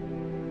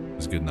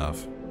good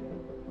enough.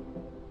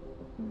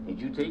 Did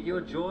you take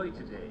your joy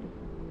today?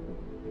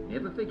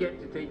 Never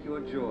forget to take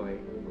your joy,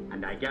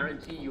 and I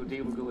guarantee your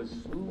day will go as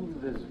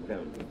smooth as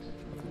velvet.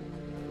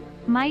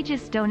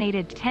 Myjus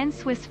donated 10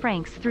 Swiss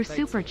francs through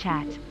Super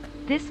Chat.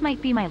 This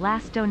might be my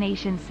last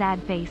donation,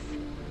 sad face.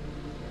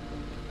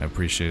 I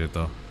appreciate it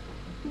though.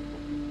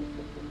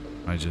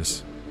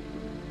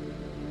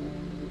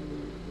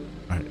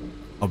 Alright.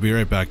 I'll be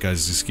right back,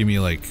 guys. Just give me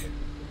like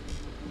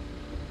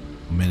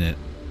a minute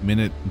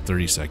and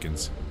 30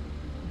 seconds.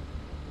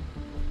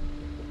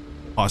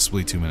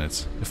 Possibly 2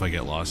 minutes if I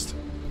get lost.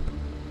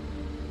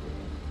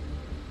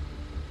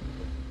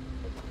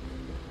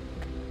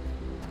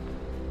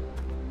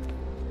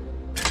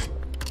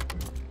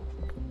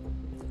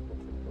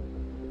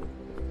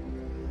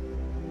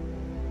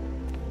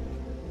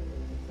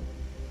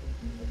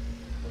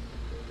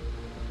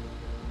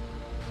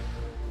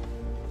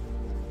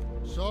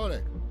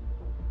 Sorry.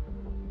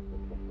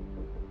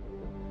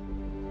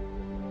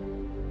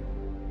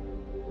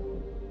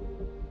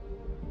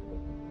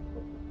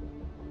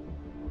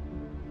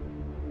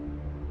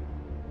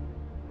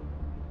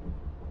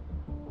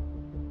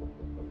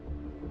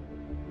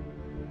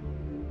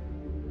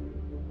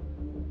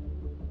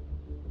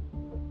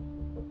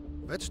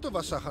 Wiesz to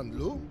wasza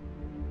handlu?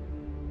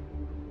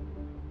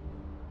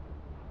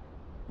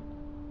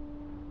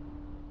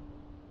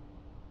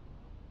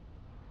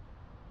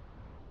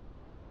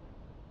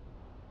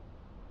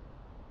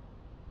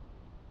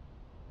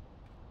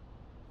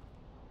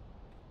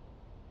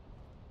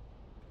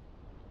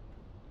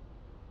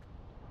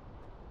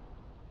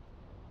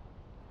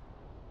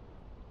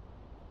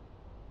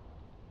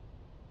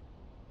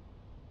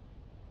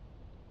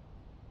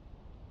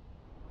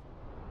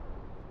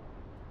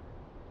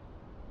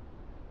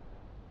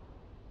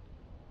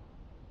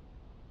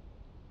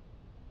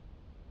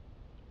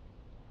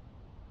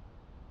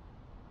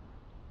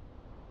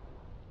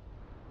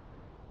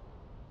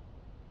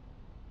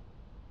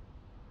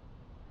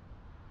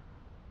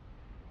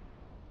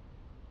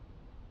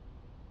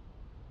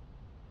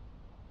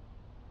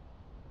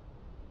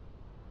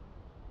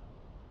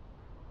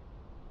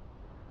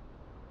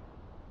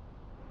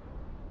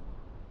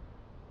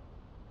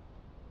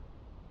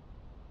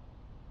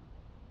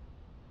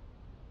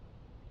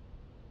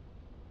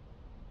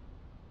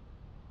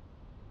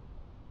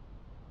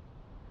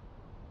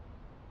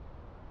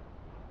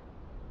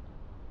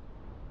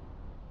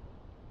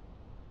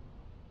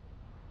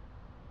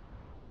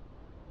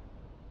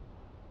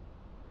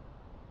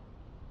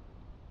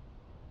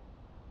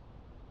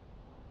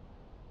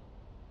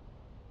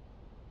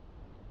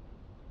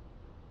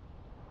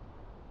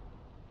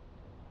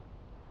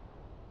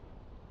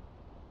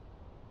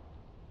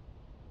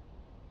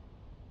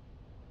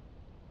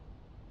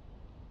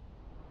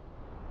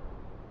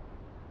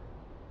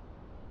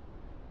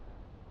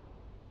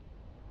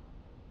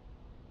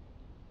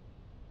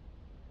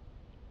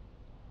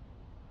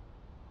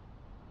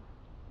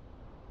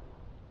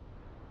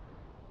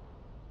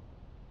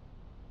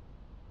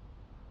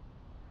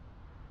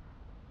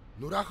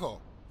 Nuracho,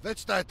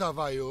 veď ta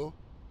etavaju.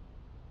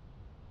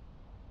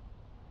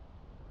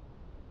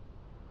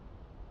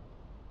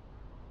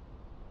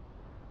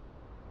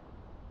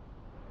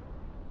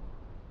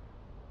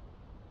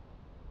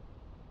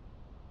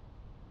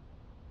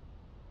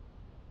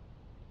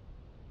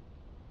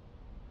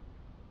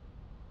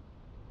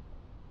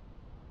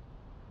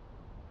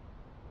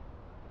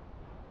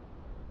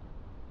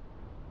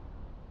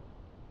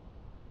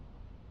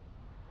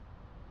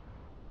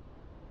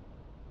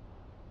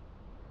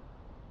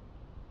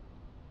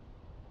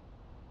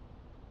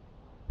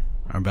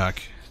 I'm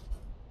back.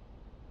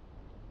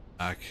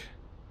 Back.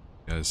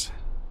 Guys.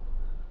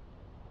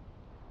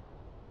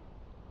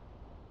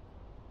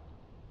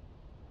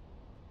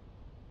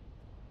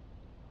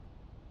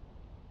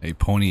 Hey,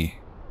 Pony.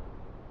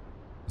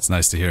 It's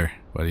nice to hear,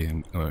 buddy.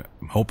 I'm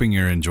hoping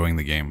you're enjoying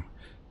the game.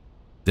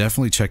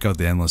 Definitely check out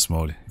the endless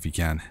mode if you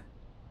can.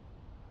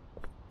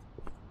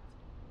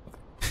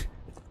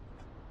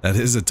 That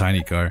is a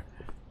tiny car.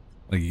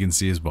 Like, you can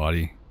see his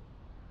body.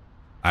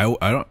 I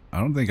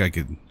don't think I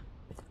could.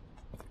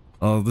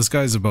 Oh, this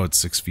guy's about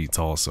 6 feet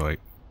tall, so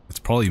it's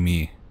probably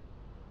me.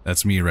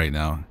 That's me right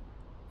now,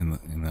 in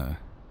the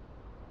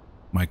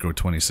Micro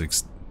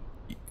 26D.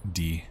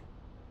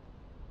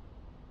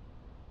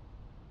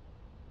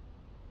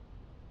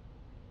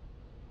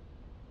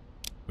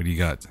 What do you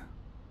got?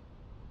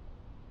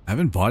 I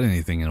haven't bought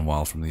anything in a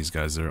while from these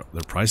guys. Their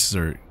prices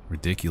are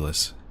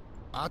ridiculous.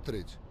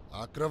 Atrich,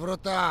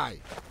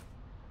 akravrotai.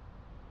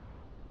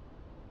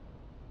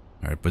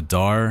 All right,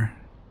 Badar,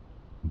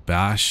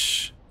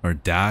 Bash. Or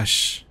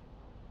Dash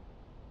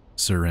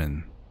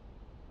Surin.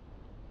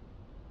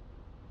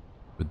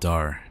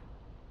 Badar.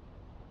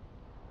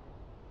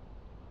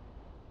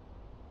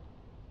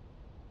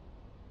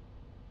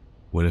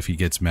 What if he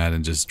gets mad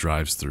and just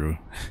drives through?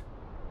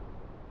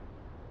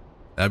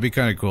 That'd be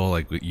kind of cool,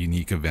 like with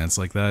unique events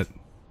like that.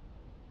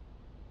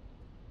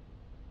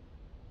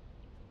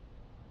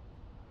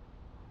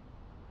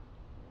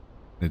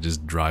 They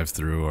just drive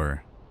through,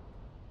 or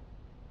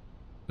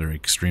they're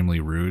extremely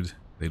rude.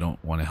 They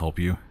don't want to help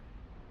you.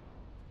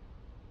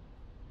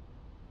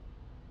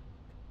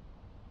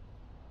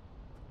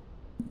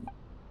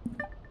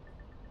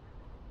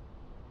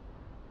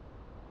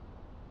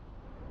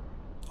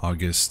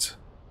 August.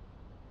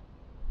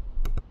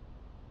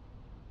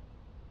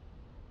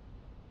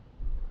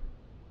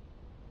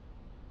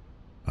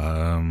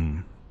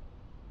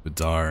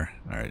 Badar.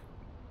 Alright.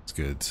 It's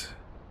good.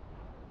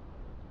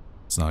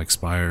 It's not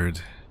expired.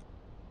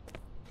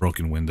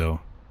 Broken window.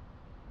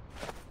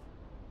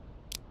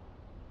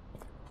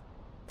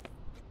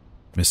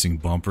 Missing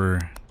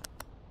bumper.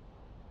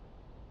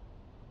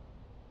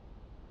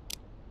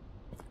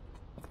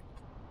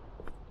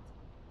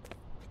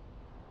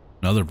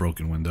 Another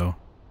broken window.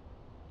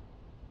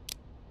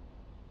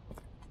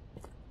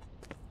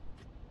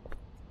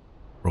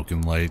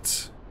 Broken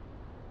light.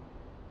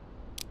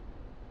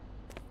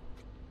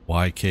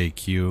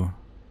 YKQ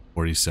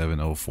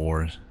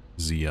 4704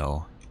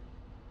 ZL.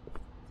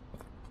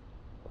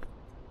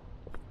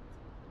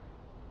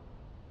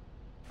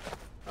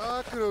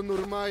 Akro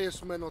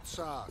nurmajes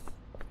menotsa.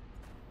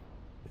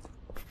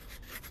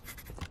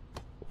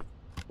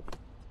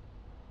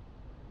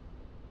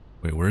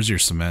 Wait, where's your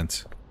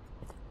cement?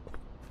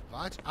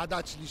 Vać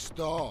adać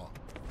listo.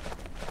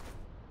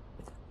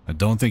 I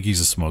don't think he's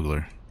a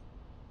smuggler.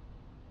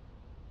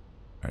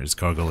 Alright, his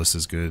cargo list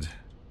is good.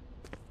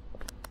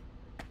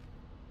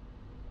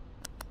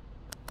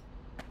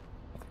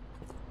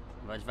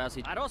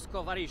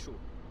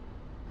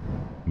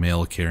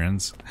 Male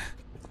Karens.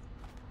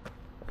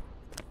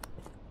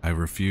 I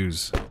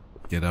refuse.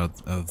 Get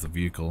out of the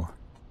vehicle.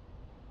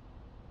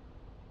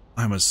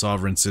 I'm a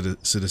sovereign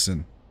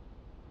citizen.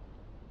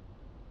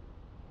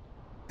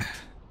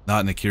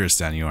 Not in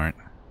Acaristan, you aren't.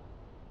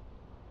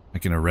 I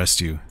can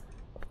arrest you.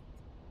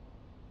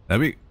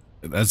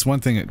 That's one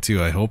thing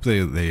too. I hope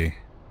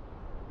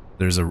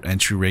there's an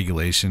entry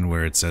regulation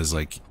where it says,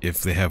 like,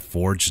 if they have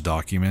forged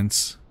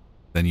documents,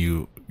 then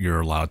you're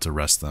allowed to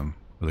arrest them,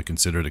 or they're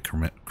considered a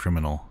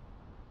criminal.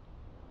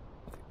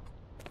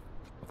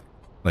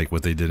 Like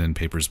what they did in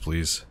Papers,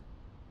 Please.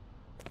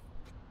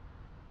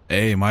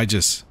 Hey,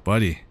 Myjus,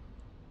 buddy.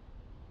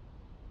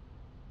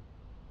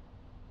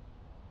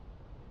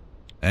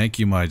 Thank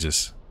you,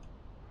 Myjus.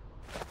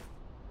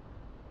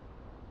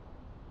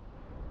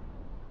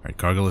 Alright,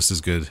 cargo list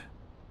is good.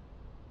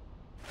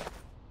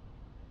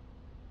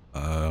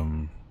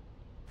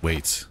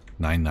 Wait,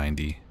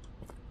 990.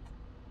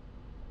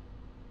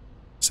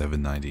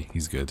 790,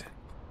 he's good.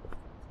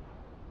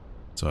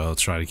 So I'll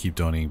try to keep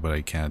donating, but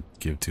I can't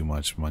give too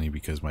much money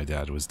because my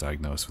dad was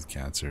diagnosed with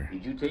cancer.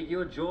 Did you take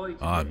your joy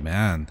today? Oh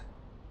man.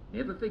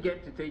 Never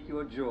forget to take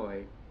your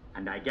joy,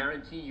 and I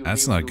guarantee you'll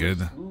That's be not able to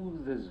good.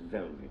 smooth as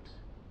velvet.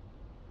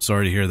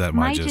 Sorry to hear that,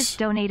 Myjus Myjus.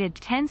 donated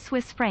 10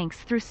 Swiss francs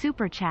through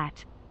Super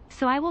Chat.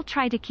 So I will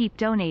try to keep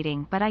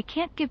donating, but I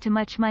can't give too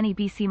much money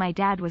BC my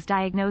dad was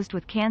diagnosed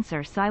with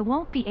cancer, so I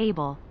won't be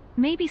able,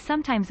 maybe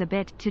sometimes a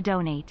bit, to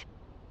donate.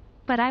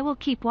 But I will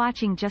keep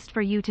watching just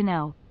for you to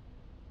know.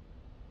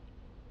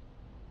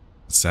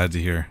 Sad to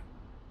hear.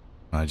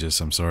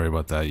 I'm sorry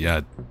about that.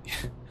 Yeah,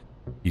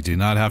 you do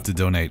not have to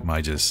donate,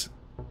 Myjus.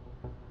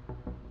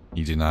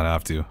 You do not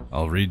have to.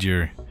 I'll read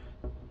your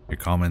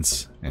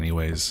comments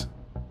anyways.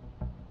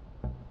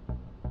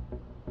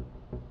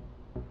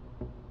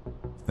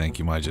 Thank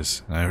you,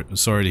 Myjus. I'm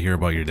sorry to hear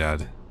about your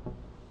dad.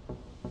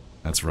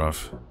 That's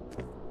rough.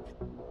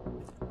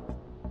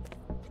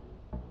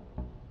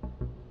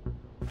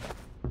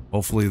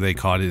 Hopefully they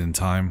caught it in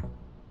time.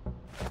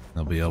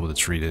 They'll be able to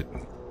treat it.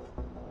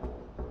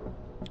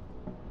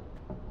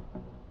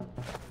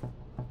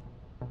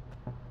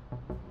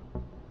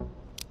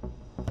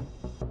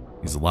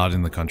 He's allowed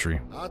in the country.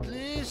 At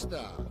least.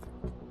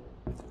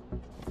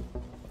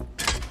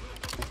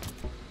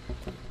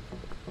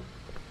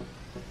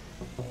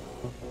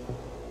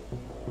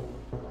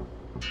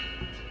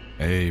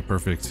 Hey,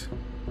 perfect.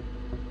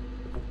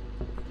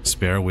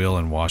 Spare wheel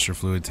and washer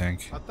fluid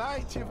tank.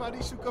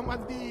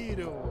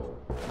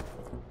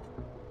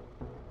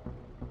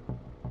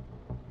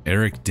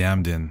 Eric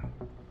Damden.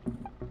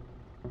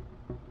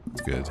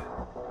 That's good.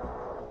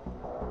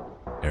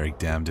 Eric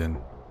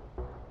Damden.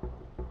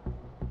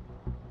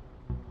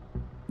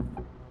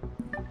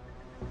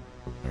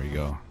 There you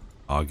go.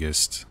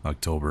 August,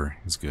 October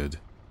is good.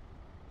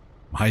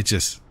 Might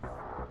just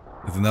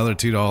with another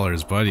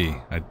 $2, buddy.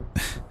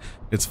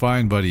 It's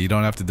fine, buddy. You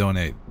don't have to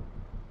donate.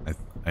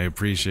 I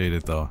appreciate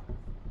it though.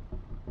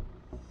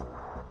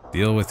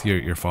 Deal with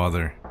your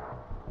father.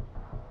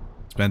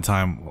 Spend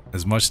time,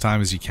 as much time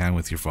as you can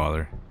with your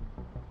father.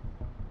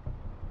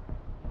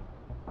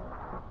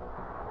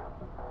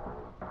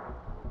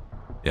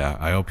 Yeah,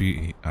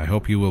 I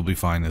hope you will be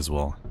fine as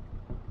well.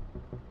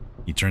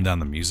 You turn down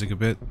the music a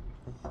bit.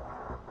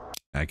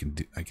 I can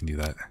do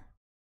that.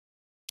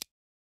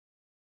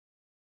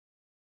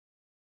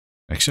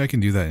 Actually, I can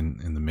do that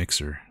in the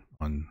mixer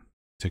on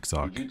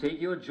TikTok. Did you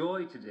take your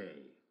joy today?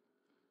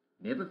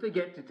 Never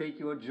forget to take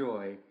your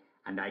joy,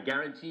 and I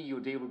guarantee your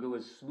day will go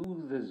as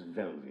smooth as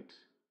velvet.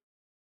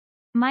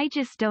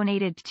 Myjus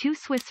donated 2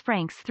 Swiss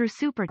francs through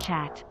Super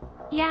Chat.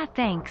 Yeah,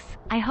 thanks.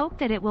 I hope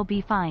that it will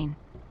be fine.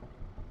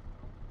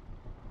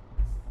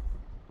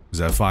 Is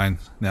that fine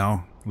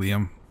now,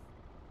 Liam?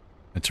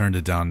 I turned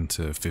it down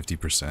to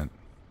 50%.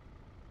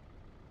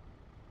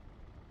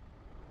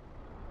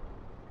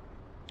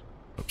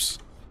 Oops.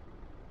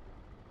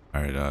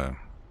 Alright,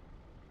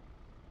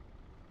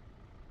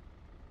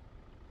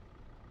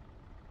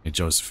 hey,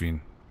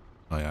 Josephine.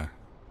 Oh, yeah.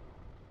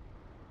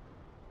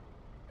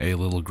 Hey,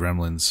 little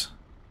gremlins.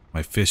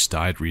 My fish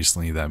died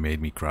recently that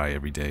made me cry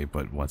every day,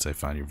 but once I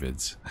found your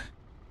vids.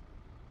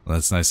 Well,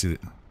 that's nice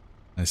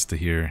to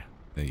hear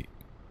that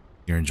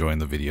you're enjoying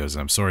the videos.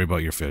 I'm sorry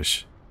about your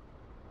fish.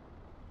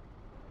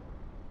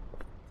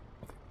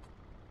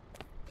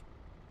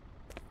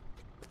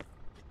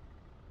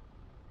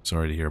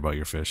 Sorry to hear about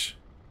your fish.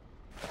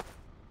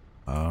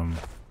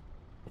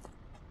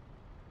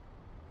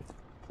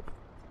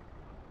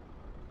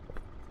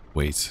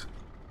 Wait.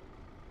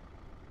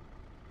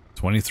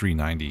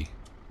 2390.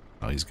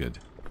 Oh, he's good.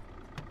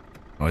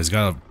 Oh, he's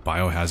got a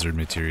biohazard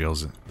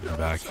materials in the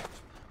back.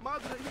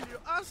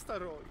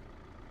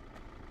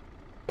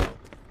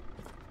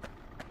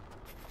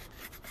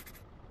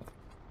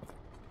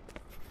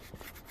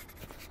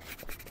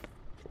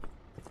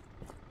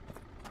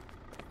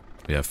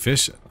 Yeah,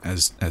 fish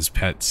as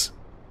pets.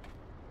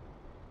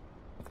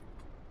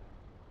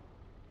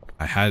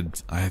 I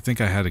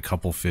think I had a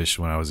couple fish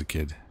when I was a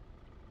kid.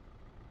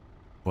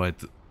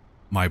 But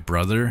my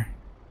brother,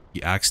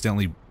 he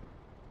accidentally...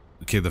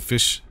 Okay,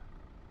 the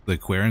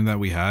aquarium that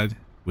we had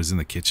was in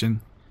the kitchen.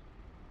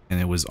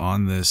 And it was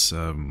on this,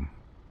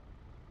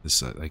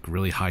 like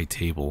really high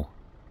table.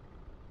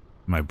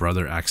 My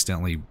brother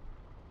accidentally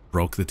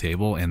broke the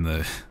table and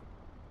the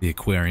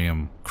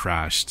aquarium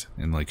crashed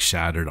and like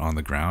shattered on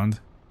the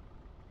ground.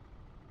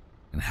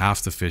 And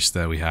half the fish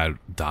that we had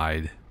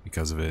died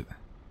because of it.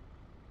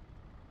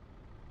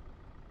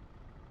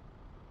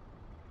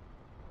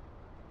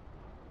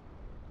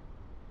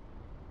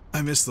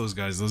 I miss those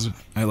guys.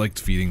 I liked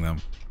feeding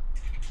them.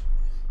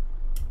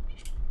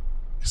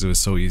 Because it was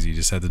so easy. You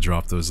just had to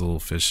drop those little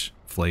fish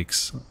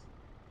flakes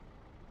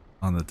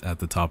at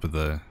the top of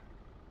the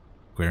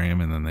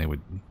aquarium and then they would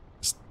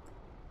just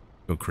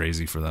go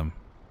crazy for them.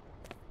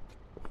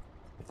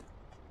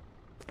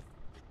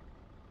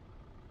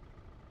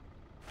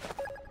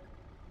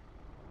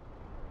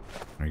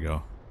 There you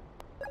go.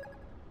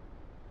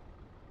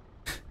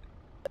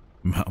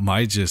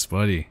 Myjus,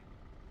 buddy.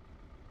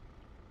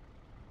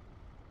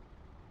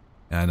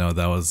 Yeah, I know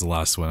that was the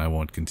last one. I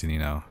won't continue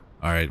now.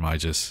 Alright,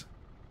 Myjus.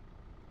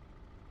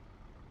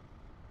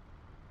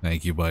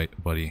 Thank you,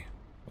 buddy.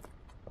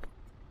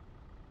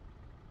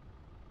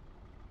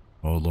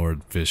 Oh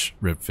lord, fish.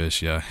 Rip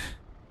fish, yeah.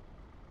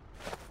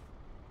 It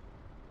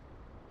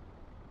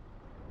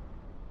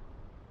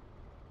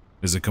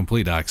was a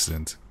complete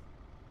accident.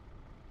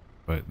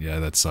 But yeah,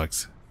 that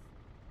sucks.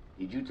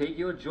 Did you take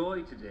your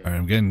joy today? Alright,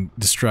 I'm getting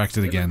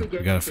distracted again. We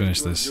gotta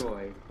finish this.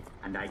 Joy,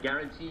 and I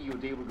guarantee your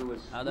day will go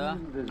as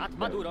smooth as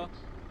velvet.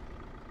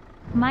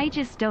 My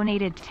just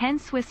donated 10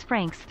 Swiss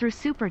francs through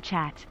Super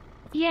Chat.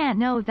 Yeah,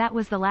 no, that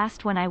was the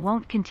last one. I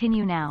won't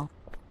continue now.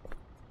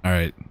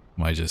 Alright,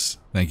 Myjus.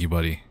 Thank you,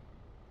 buddy.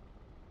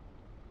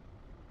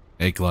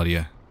 Hey,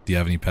 Claudia. Do you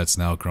have any pets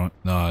now, Kron?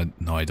 No,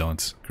 I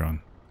don't,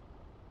 Kron.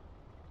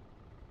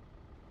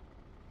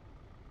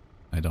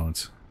 I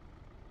don't.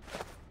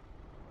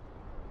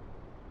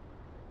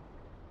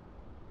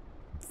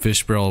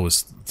 Fish barrel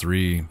was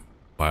 3.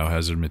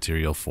 Biohazard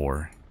material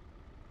 4.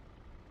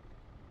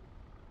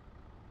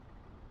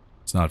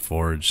 It's not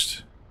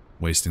forged.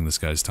 Wasting this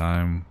guy's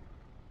time.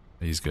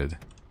 He's good.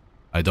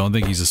 I don't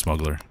think he's a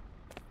smuggler.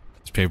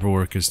 His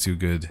paperwork is too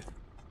good.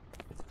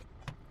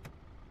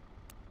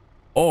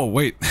 Oh,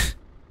 wait.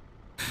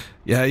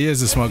 Yeah, he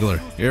is a smuggler.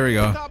 Here we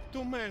go.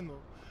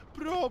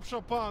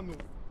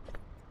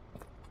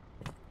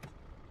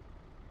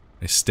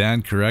 I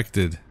stand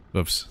corrected.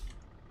 Whoops.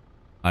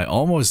 I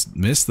almost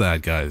missed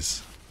that,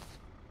 guys.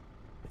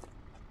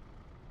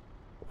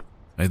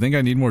 I think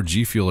I need more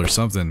G Fuel or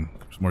something.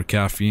 More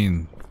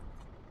caffeine.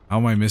 How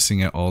am I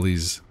missing at all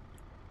these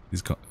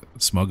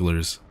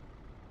smugglers?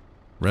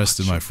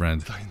 Rested, my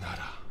friend.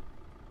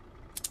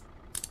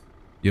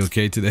 You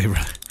okay today, bro?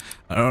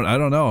 I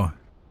don't know.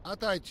 I've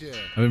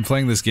been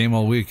playing this game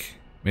all week.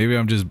 Maybe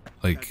I'm just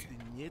like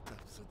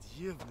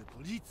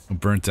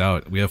burnt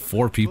out. We have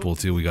 4 people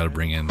too we gotta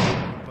bring in.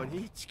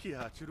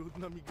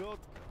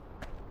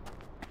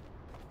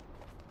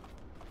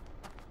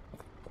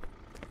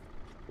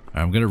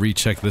 I'm gonna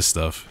recheck this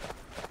stuff.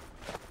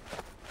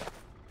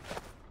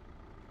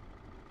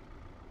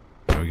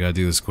 We gotta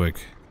do this quick.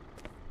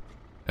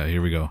 Yeah,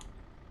 here we go.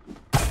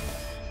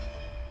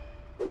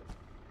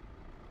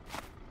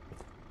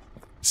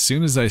 As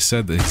soon as I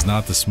said that he's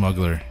not the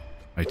smuggler,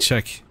 I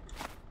check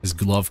his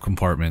glove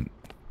compartment.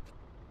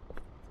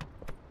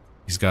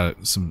 He's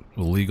got some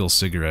illegal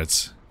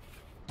cigarettes.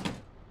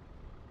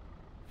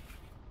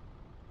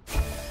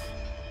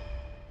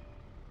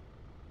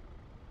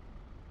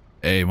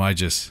 Hey,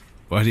 Myjus,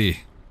 buddy.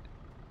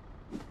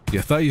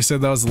 Yeah, I thought you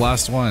said that was the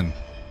last one.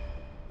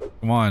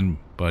 Come on,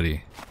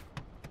 buddy.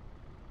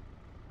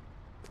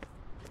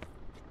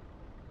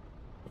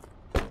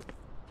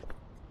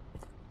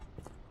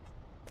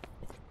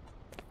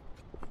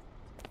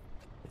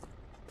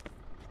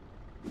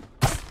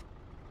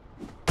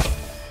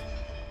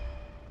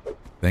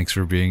 Thanks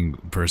for being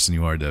the person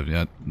you are, Dev.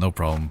 Yeah, no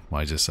problem,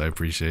 Myjus. I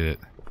appreciate it.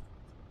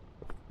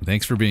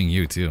 Thanks for being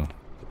you, too. You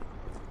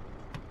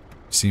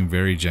seem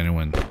very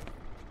genuine.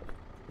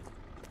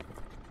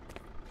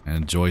 I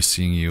enjoy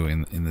seeing you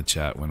in the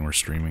chat when we're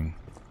streaming.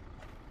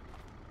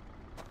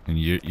 And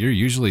you're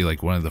usually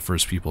like one of the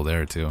first people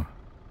there, too.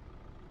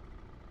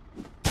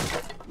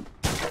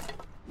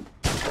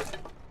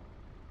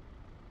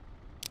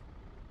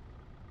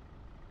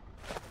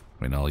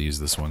 Wait, I'll use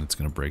this one. It's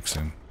gonna break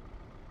soon.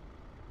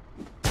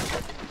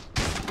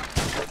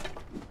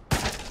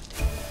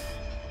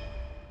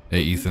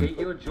 Hey, Ethan. Take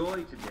your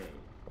joy today.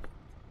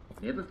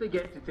 Never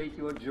forget to take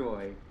your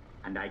joy,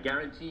 and I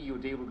guarantee your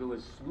day will go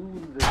as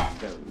smooth as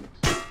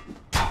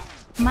velvet.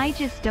 My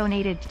just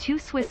donated 2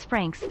 Swiss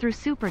francs through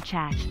Super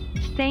Chat.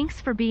 Thanks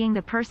for being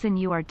the person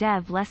you are,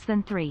 Dev. Less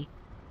than 3.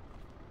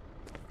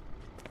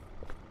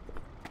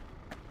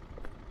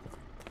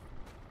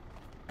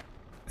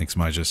 Thanks,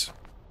 Myjus.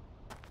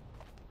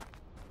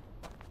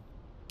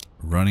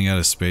 Running out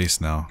of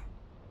space now.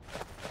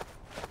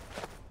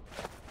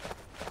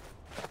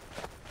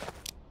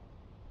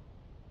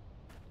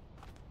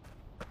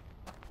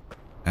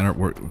 And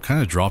we're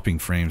kind of dropping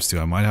frames too.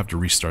 I might have to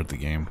restart the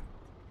game.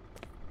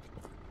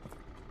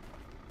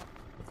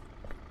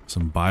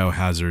 Some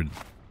biohazard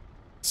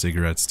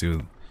cigarettes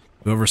too.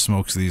 Whoever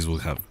smokes these will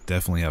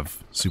definitely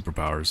have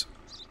superpowers.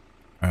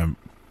 I'm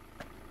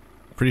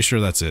pretty sure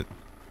that's it.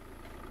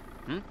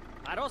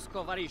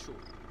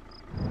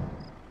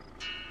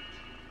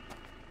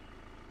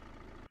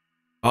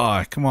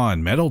 Ah, come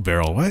on, metal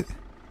barrel. What?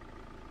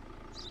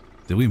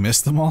 Did we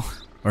miss them all,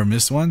 or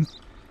miss one?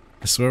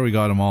 I swear we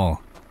got them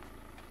all.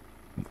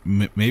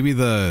 Maybe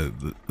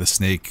the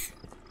snake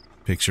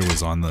picture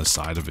was on the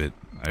side of it.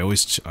 I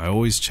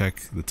always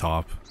check the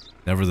top,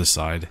 never the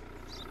side.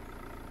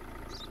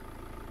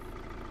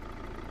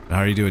 How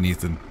are you doing,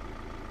 Ethan?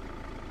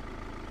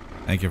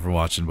 Thank you for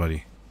watching,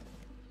 buddy.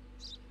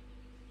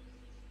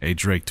 Hey,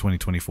 Drake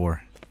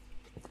 2024.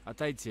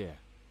 Отойти.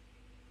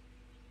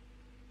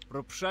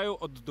 Пропшаю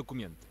от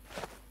документы.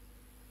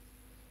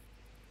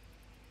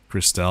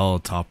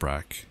 Christelle top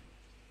rack.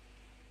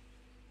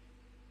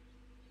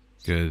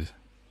 Good.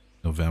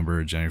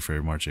 November, January,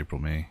 February, March,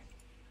 April, May.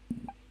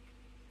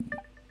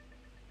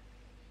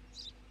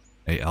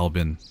 Hey,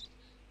 Albin.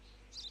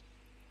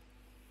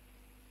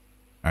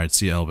 Alright,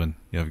 see you, Albin.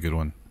 You have a good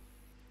one.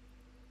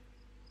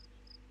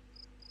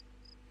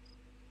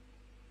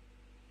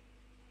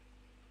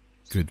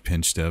 Good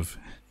pinch, Dev.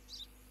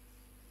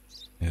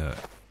 Yeah.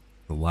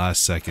 The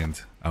last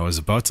second. I was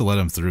about to let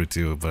him through,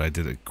 too, but I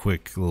did a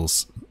quick little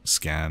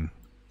scan.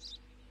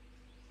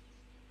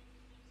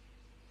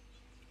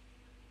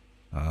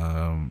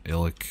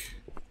 Illick.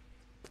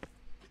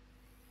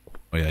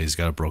 Oh yeah, he's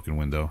got a broken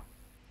window.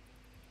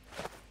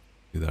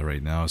 Do that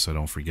right now so I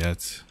don't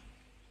forget.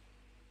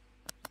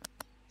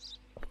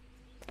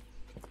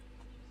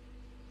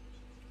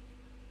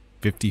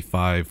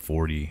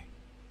 $55.40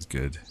 is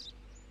good.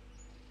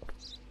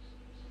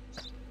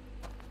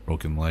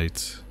 Broken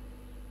light.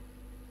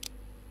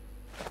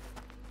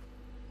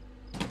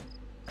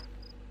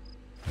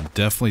 I'm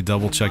definitely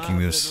double checking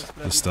this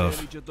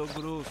stuff.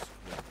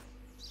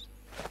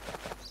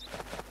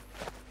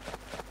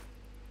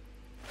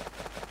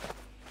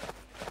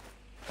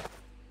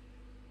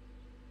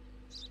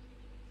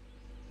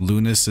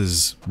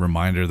 Lunis's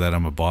reminder that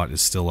I'm a bot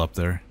is still up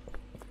there.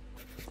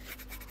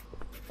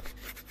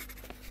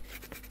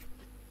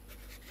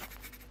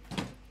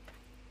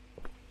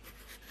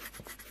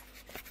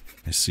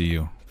 I see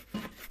you.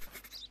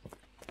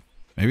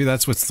 Maybe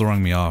that's what's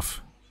throwing me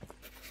off.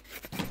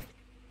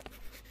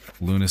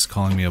 Lunis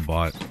calling me a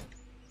bot.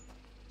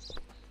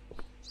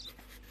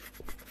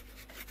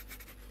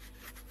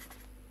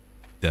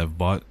 Dev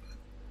bot.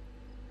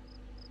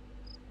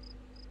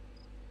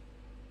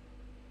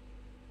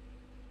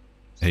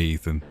 Hey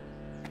Ethan.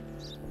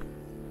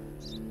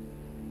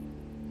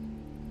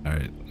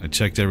 Alright, I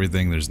checked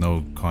everything, there's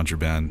no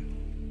contraband.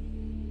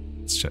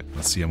 Let's check,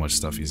 let's see how much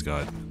stuff he's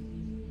got.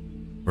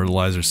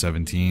 Fertilizer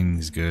 17,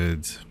 he's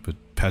good. But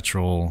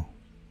petrol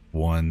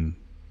 1,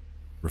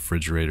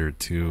 refrigerator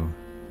 2,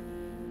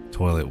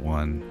 toilet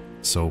 1,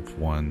 soap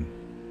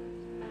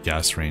 1,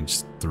 gas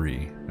range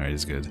 3. Alright,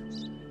 he's good.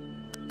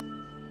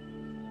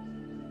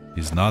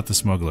 He's not the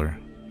smuggler.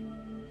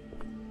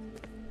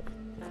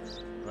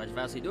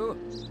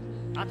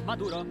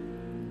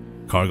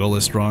 Cargo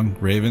list wrong,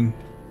 Raven.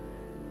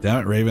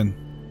 Damn it, Raven.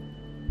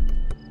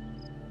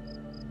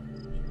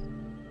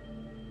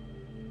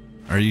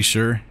 Are you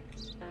sure?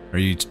 Are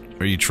you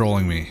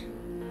trolling me?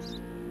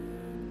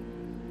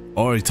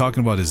 Oh, are you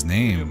talking about his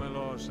name?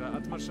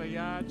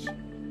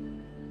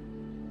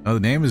 Oh, the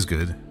name is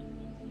good.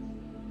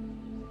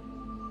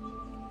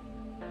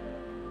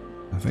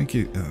 I think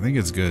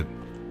it's good.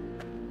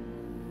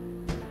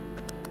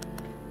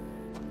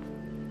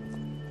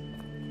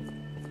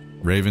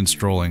 Raven's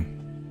trolling.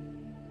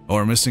 Oh,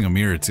 we're missing a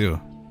mirror too.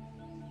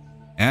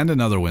 And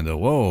another window.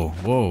 Whoa,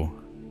 whoa.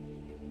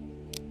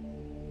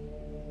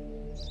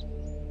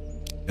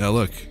 Yeah,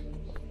 look.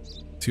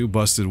 2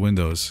 busted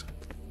windows.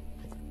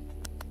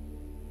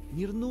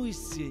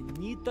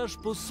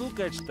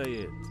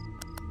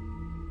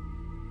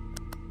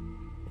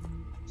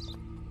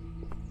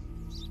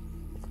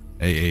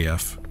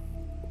 AAF.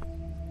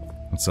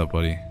 What's up,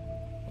 buddy?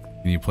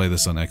 Can you play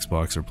this on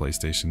Xbox or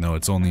PlayStation? No,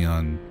 it's only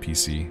on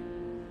PC.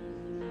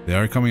 They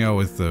are coming out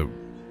with the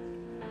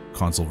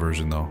console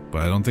version though,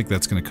 but I don't think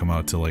that's gonna come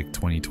out till like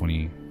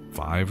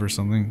 2025 or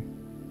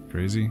something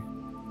crazy.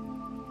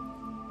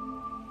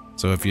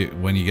 So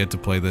when you get to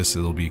play this,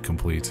 it'll be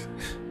complete.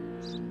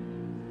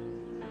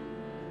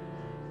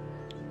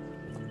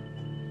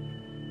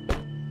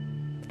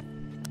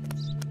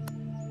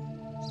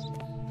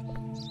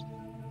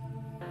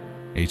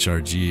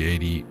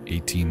 HRG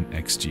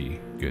 8018XG,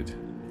 good.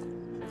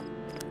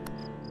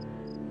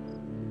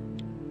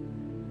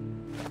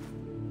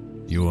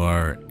 You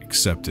are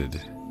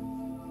accepted.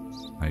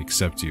 I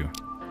accept you.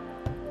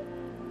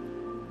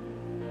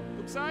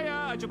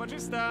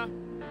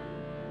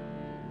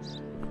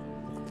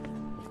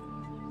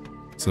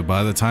 So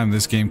by the time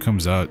this game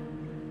comes out,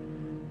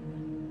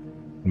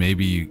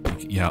 maybe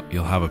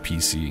you'll have a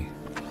PC.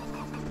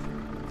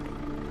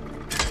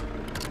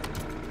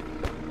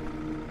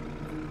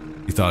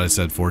 You thought it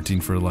said 14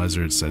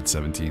 fertilizer, it said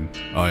 17.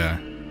 Oh yeah.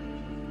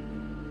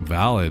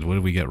 Valid, what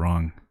did we get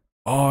wrong?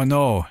 Oh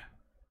no!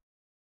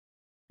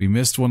 We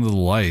missed one of the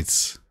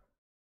lights.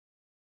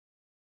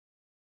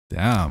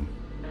 Damn.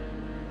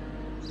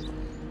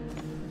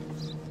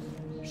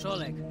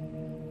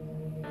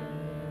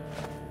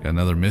 Got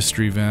another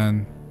mystery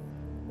van.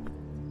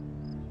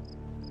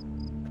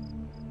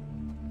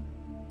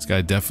 This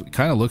guy definitely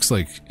kind of looks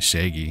like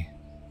Shaggy,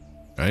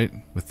 right?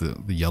 With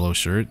the yellow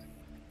shirt.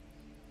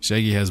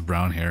 Shaggy has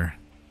brown hair,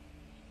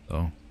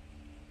 though.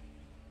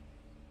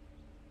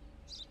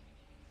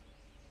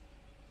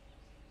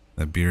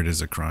 That beard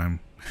is a crime.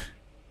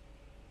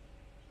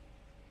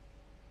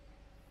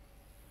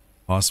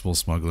 Possible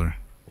smuggler.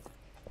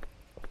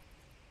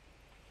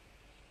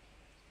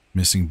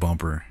 Missing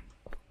bumper.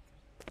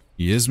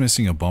 He is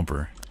missing a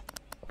bumper.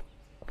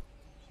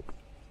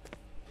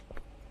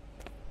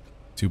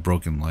 2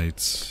 broken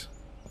lights.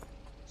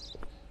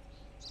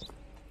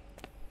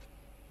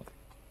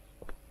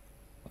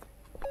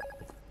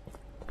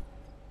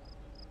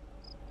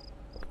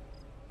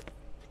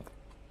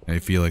 Hey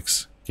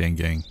Felix,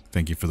 gang,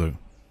 thank you for the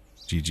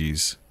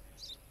GGs.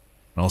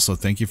 Also,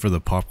 thank you for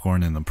the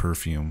popcorn and the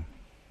perfume.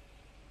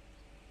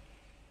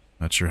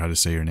 Not sure how to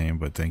say your name,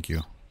 but thank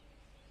you.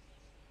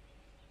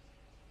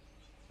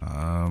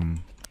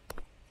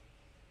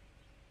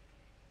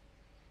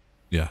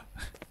 Yeah.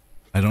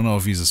 I don't know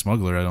if he's a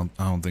smuggler. I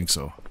don't think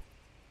so.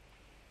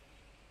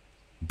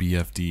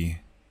 BFD.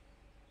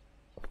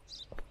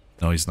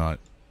 No, he's not.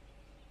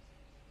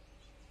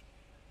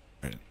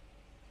 Right.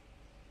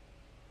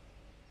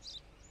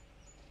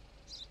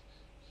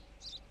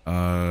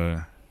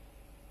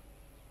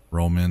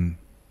 Roman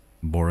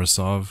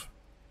Borisov.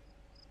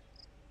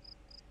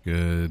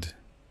 Good.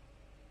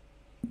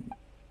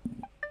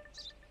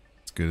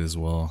 It's good as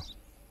well.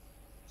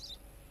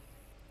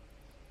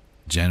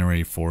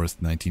 January 4th,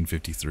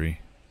 1953.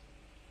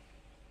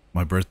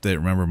 My birthday,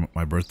 remember,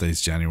 my birthday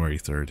is January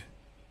 3rd.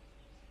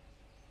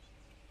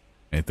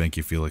 Hey, thank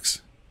you,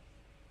 Felix.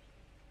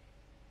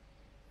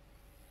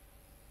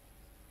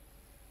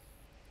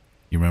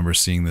 You remember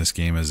seeing this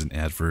game as an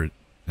advert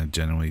and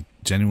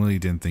genuinely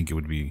didn't think it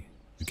would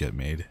get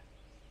made.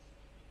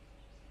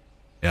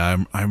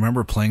 Yeah, I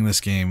remember playing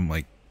this game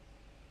like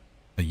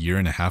a year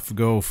and a half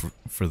ago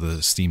for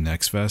the Steam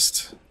Next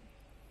Fest.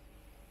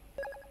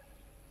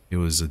 It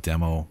was a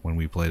demo when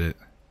we played it.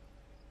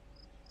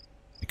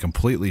 I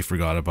completely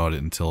forgot about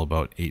it until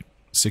about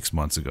 6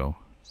 months ago.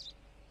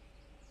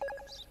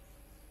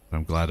 But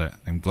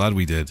I'm glad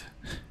we did.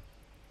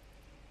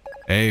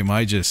 Hey,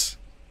 Mygus,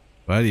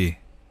 buddy.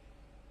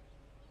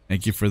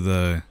 Thank you for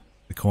the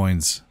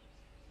coins.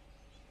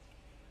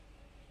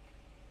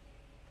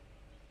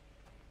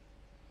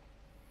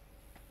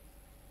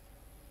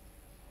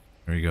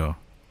 There you go.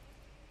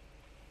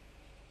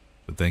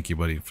 But thank you,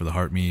 buddy, for the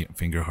heart me,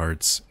 finger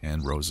hearts,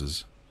 and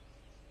roses.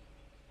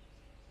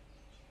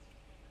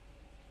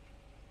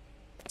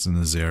 It's in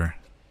the air.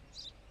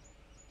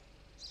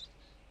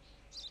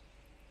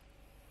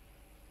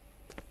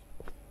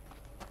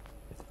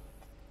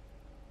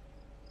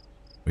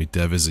 Wait,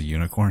 Dev is a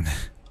unicorn?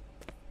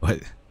 What?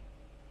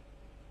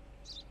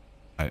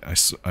 I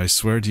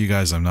swear to you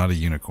guys, I'm not a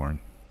unicorn.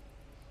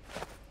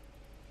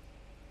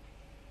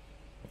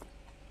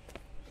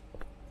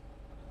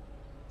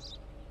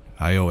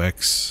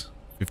 IOX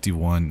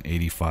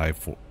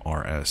 5185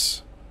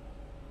 RS.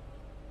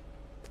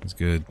 That's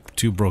good.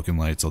 2 broken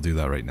lights, I'll do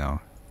that right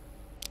now.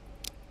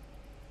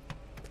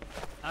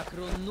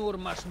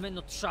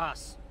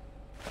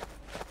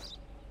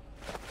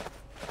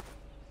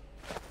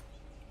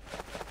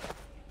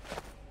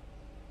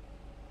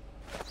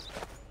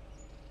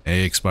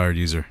 Hey, expired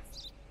user.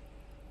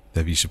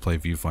 Dev, you should play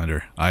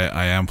Viewfinder.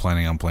 I am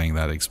planning on playing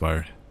that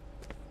expired.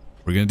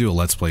 We're gonna do a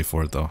let's play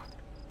for it though.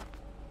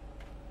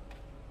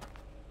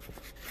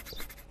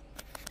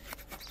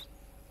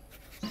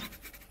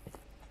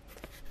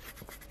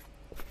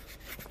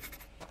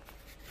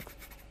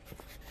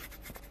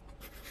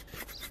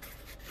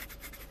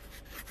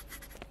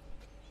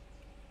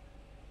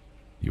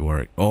 You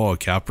are, oh, a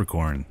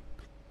Capricorn.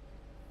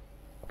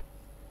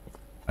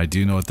 I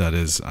do know what that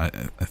is. I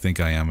think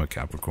I am a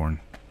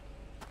Capricorn.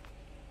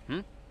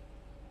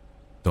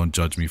 Don't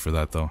judge me for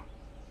that though.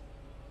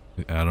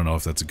 I don't know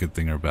if that's a good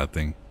thing or a bad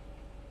thing.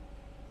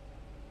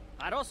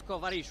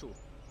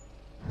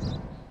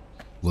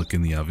 Look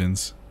in the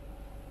ovens.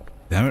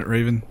 Damn it,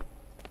 Raven.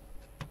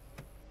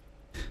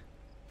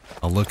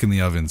 I'll look in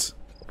the ovens.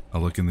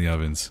 I'll look in the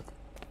ovens.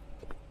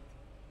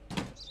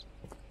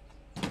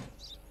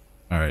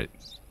 Alright.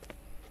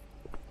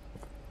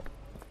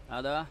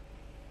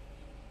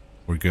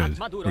 We're good.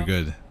 We're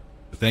good.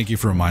 Thank you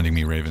for reminding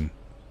me, Raven.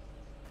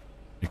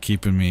 You're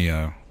keeping me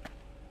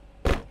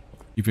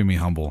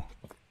humble.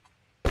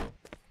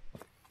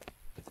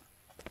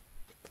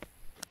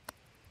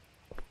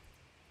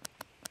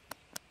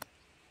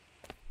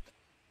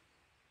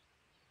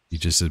 You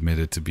just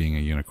admitted to being a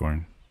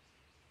unicorn.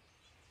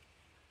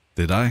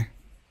 Did I?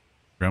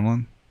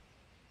 Gremlin?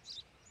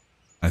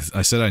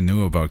 I said I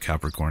knew about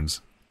Capricorns.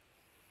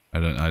 I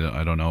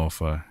don't know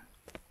if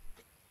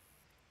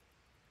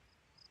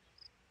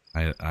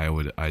I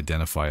would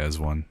identify as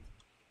one.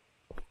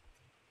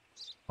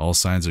 All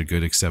signs are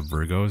good except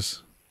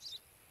Virgos.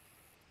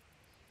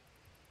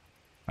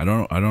 I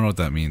don't know what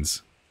that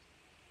means.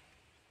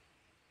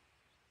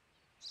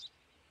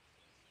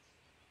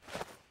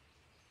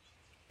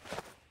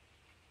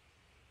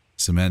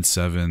 Cement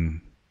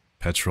 7,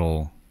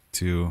 petrol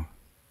 2,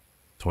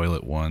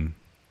 toilet 1,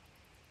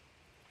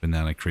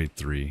 banana crate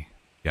 3,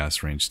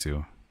 gas range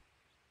 2.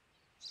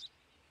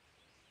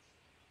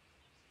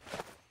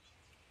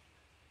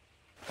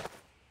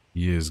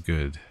 He is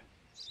good.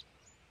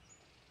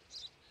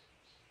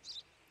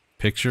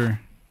 Picture?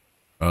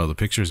 Oh, the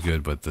picture's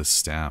good, but the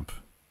stamp.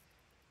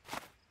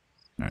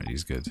 Alright,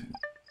 he's good.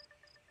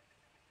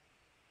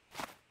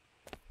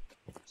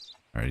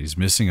 Alright, he's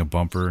missing a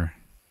bumper.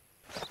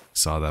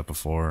 Saw that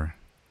before.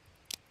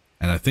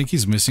 And I think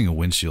he's missing a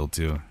windshield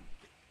too.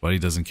 But he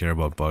doesn't care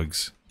about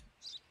bugs.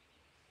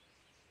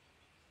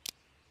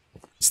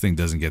 This thing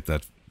doesn't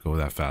go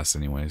that fast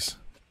anyways.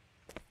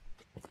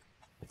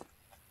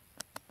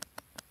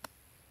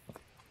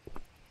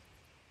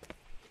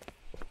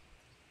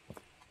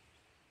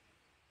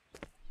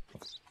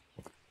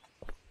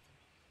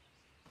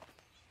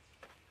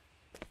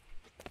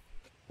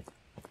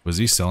 Was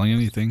he selling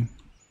anything?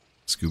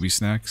 Scooby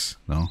snacks?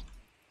 No?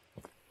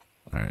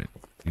 Alright,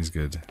 he's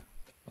good.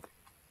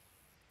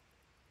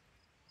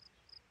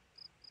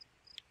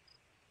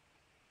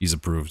 He's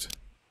approved.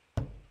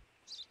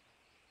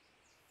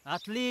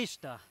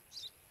 Отлично.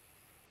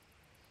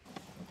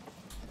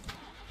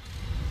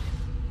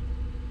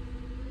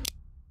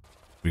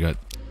 We got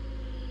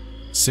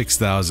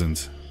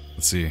 6,000.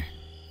 Let's see.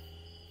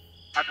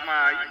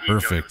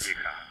 Perfect.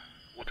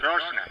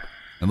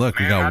 And look,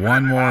 we got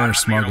one more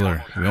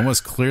smuggler. We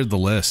almost cleared the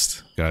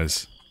list,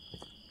 guys.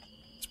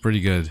 It's pretty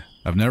good.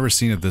 I've never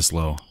seen it this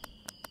low.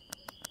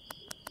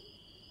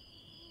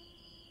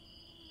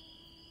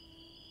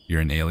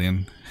 You're an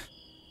alien?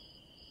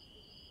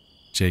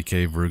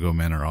 JK, Virgo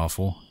men are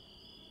awful.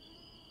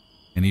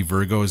 Any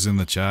Virgos in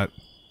the chat?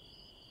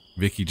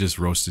 Vicky just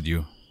roasted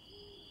you.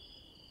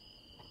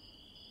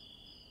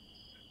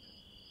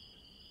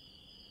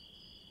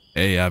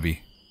 Hey,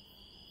 Abby.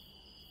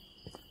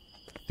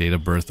 Date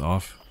of birth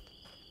off.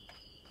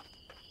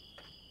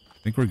 I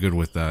think we're good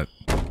with that.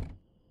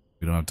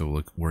 We don't have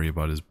to worry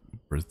about his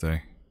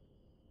birthday.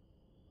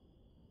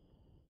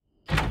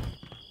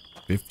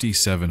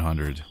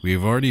 5,700.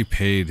 We've already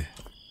paid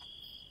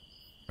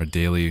our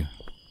daily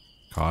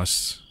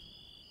costs.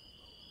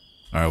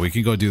 Alright, we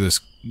can go do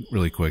this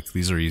really quick.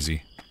 These are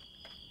easy.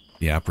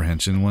 The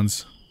apprehension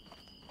ones.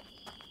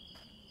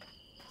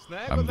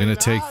 I'm gonna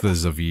take the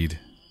Zavid.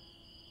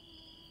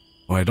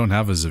 Oh, I don't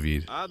have a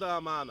Zavid.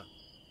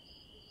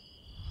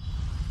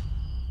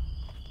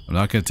 I'm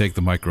not gonna take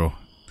the micro.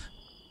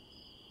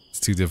 It's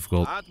too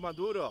difficult.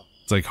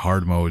 It's like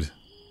hard mode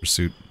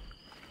pursuit.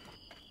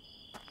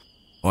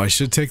 Oh, I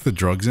should take the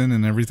drugs in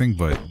and everything,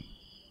 but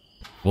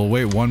we'll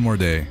wait one more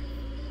day.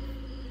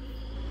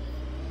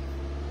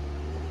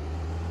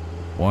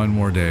 One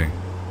more day.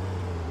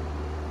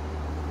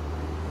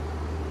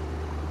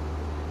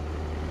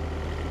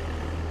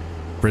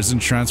 Prison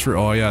transfer.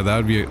 Oh yeah,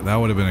 that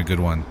would have been a good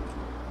one.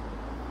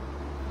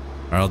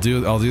 Alright,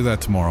 I'll do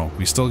that tomorrow.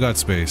 We still got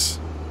space.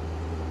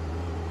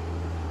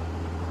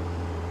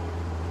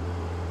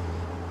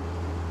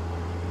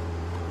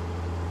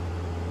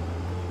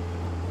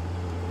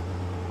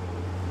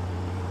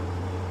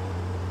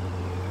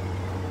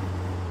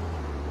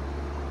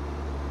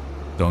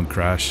 Don't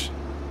crash.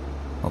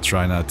 I'll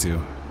try not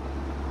to.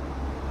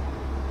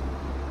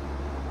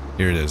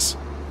 Here it is.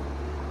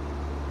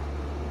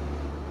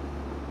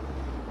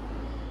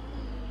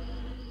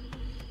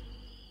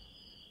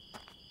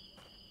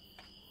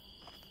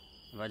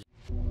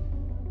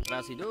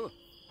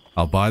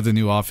 I'll buy the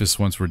new office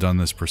once we're done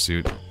this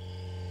pursuit.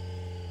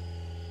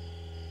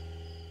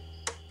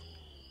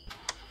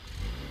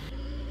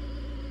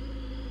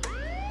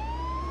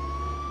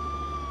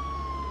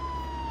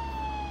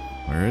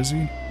 Where is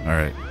he?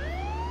 Alright.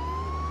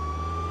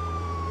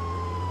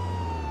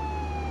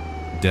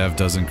 Dev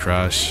doesn't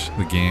crash.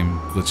 The game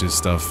glitches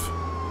stuff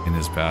in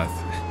his path.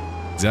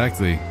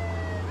 Exactly.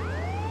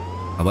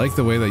 I like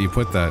the way that you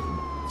put that,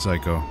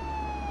 Psycho.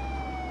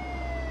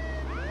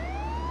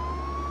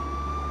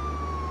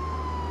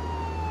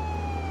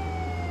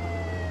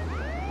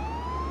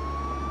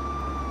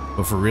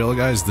 But for real,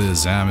 guys, the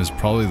Zam is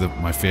probably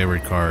my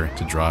favorite car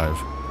to drive.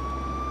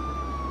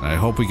 And I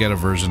hope we get a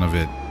version of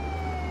it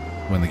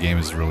when the game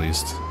is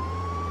released.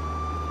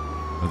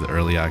 Or the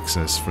early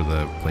access for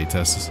the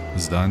playtest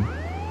is done.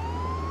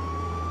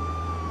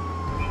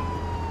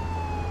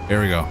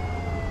 Here we go.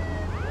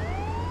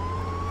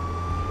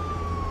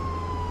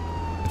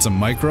 It's a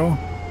micro?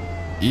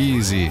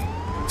 Easy.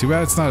 Too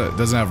bad it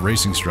doesn't have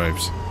racing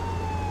stripes.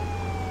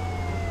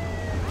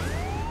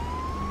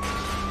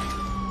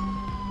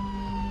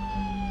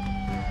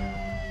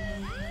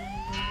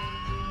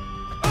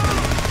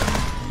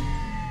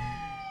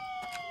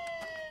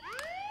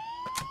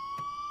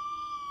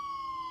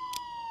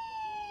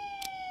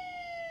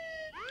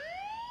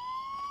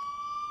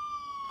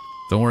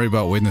 Don't worry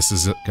about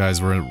witnesses,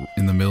 guys. We're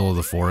in the middle of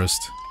the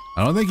forest.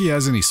 I don't think he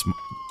has any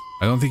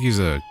I don't think he's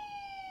a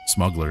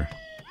smuggler.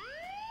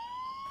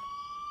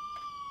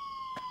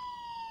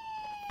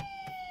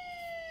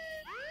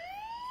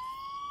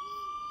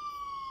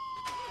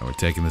 Oh, we're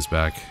taking this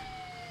back.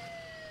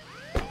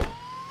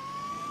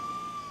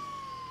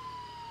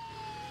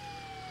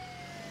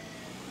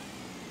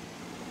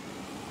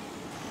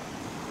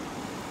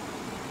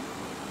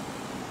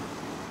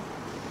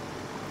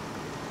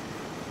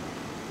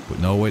 With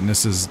no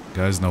witnesses,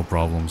 guys, no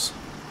problems.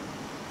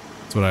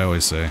 That's what I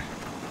always say.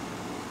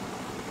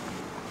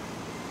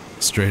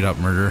 Straight up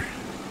murder.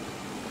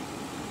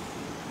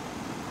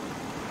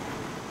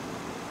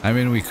 I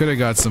mean, we could have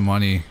got some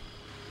money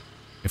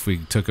if we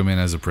took him in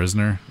as a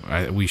prisoner.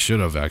 We should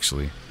have,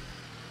 actually.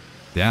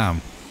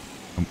 Damn.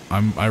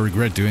 I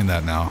regret doing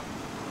that now.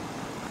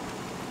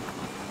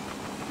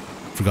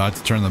 Forgot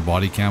to turn the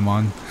body cam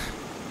on.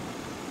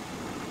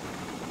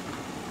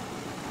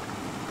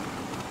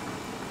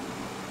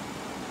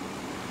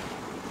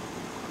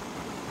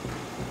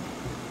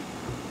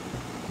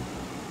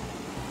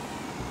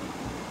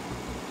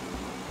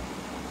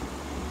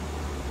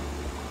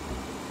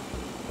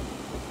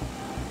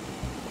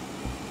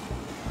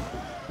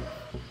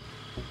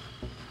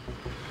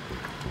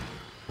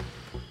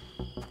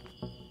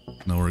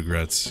 No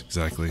regrets,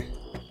 exactly.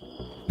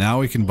 Now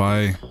we can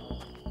buy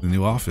the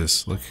new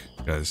office. Look,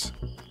 guys.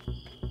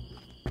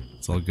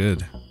 It's all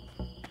good.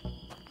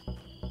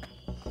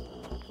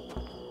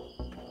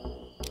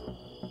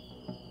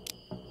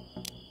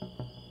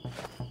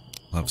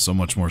 I'll have so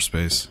much more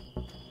space.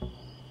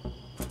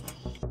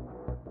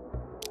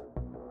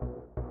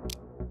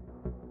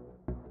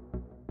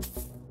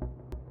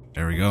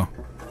 There we go.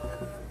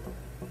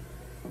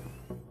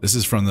 This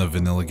is from the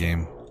vanilla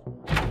game.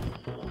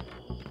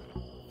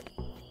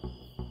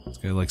 This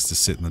guy likes to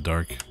sit in the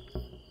dark.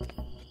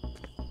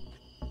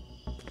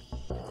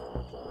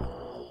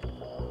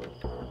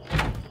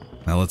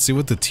 Now let's see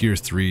what the tier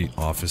 3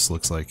 office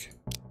looks like.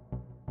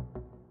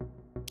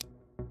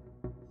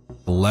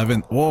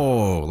 11.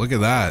 Whoa, look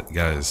at that,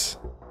 guys.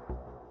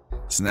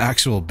 It's an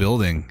actual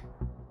building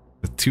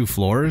with 2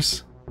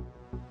 floors.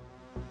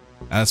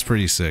 That's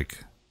pretty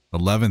sick.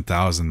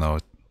 11,000 though.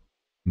 And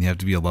you have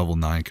to be a level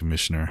 9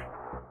 commissioner.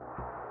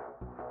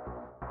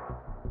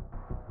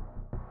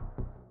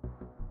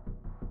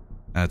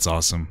 That's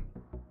awesome.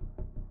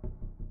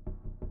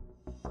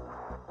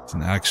 It's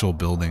an actual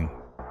building.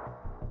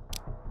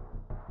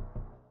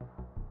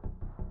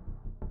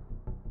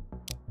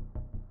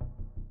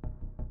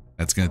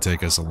 That's gonna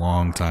take us a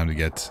long time to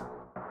get.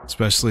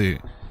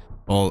 Especially,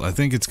 well, I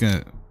think it's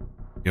gonna...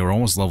 Yeah, we're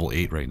almost level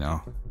 8 right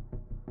now.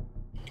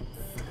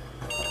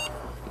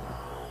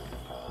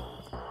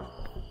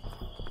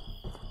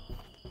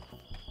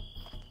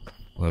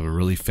 We'll have a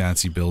really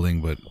fancy building,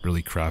 but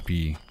really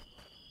crappy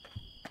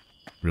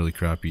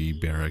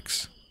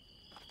barracks.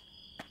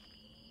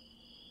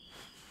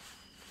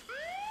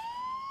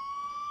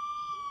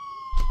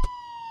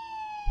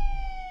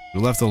 We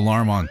left the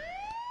alarm on.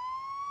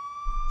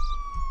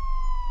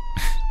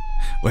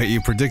 Wait, you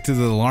predicted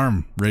the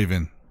alarm,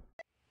 Raven.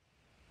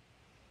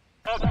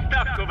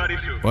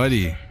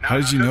 Buddy, how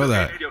did you know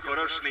that?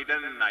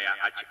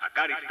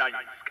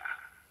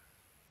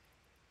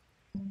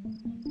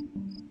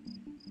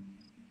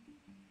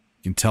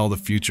 You can tell the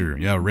future.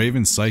 Yeah,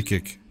 Raven's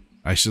psychic.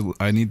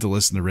 I need to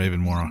listen to Raven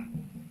more.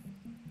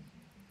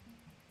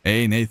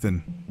 Hey,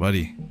 Nathan,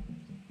 buddy.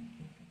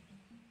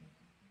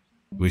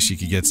 Wish you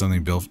could get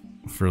something built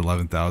for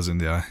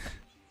 11,000, yeah.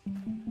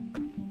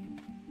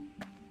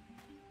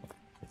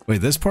 Wait,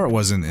 this part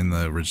wasn't in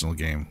the original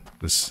game.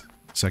 This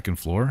second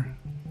floor?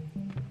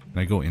 Can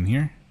I go in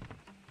here?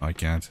 Oh, I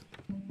can't.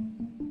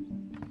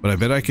 But I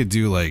bet I could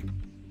do, like,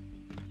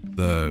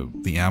 the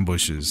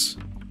ambushes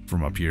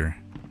from up here.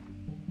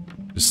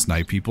 Just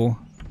snipe people.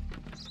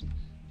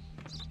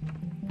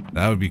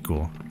 That would be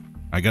cool.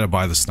 I gotta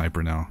buy the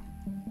sniper now.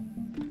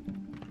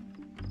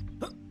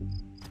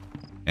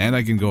 And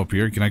I can go up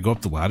here. Can I go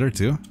up the ladder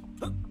too?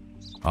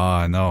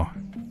 Ah, no.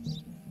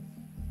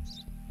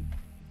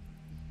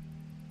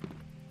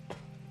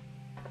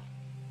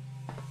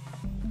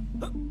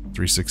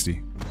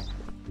 $360.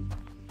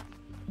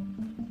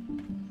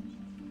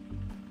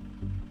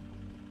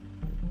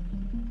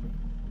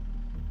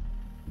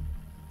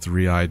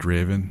 Three-eyed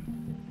Raven.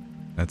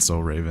 That's so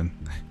Raven.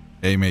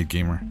 Hey, mate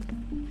gamer.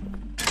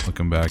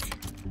 Welcome back.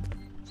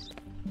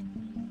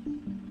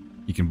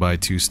 You can buy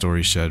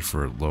 2-story shed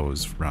for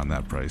Lowe's around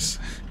that price.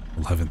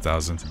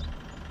 11,000.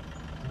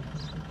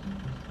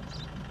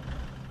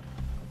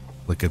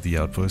 Look at the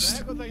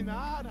outpost.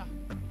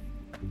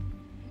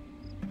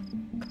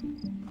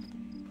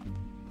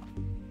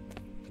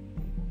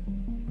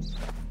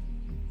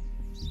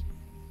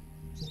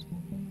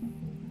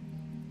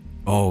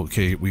 Oh,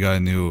 okay, we got a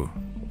new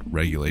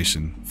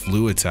regulation.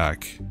 Flu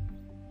attack.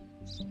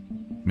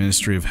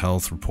 Ministry of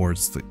Health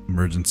reports the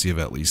emergency of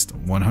at least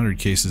 100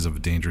 cases of a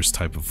dangerous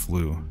type of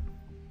flu.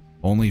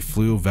 Only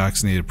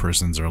flu-vaccinated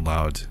persons are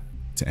allowed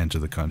to enter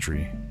the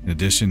country. In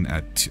addition,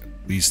 at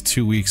least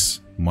 2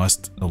 weeks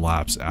must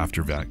elapse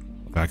after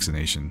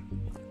vaccination.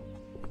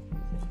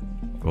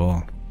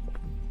 Cool.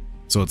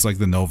 So it's like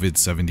the Novid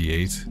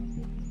 78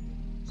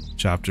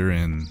 chapter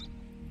in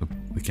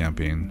the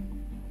campaign.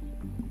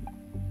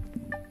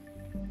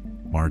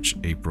 March,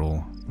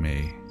 April,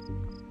 May.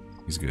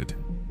 He's good.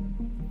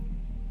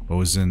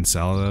 Ozin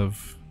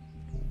Salav.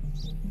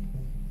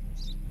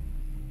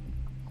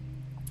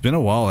 It's been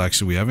a while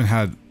actually. We haven't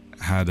had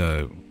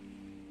to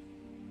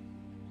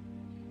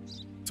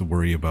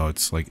worry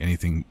about like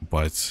anything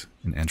but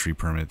an entry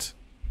permit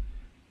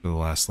for the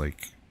last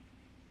like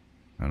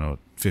I don't know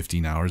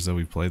 15 hours that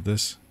we played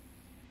this.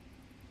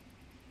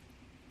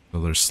 So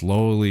they're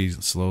slowly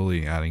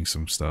adding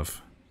some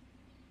stuff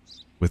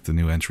with the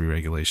new entry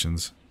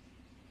regulations.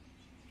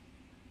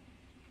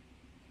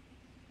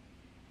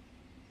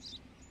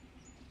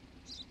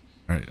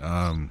 Alright,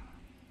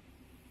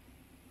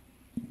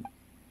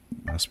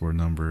 passport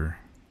number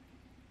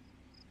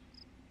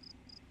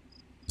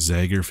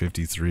Zager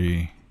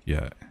 53.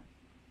 Yeah.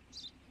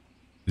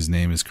 His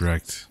name is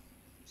correct.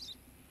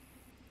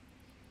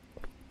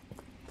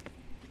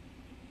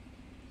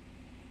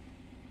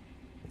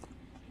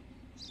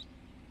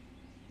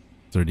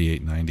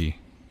 $38.90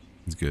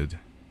 is good.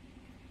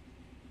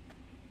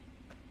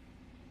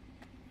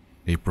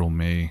 April,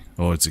 May.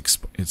 Oh, it's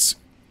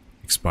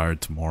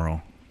expired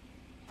tomorrow.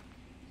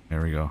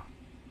 There we go.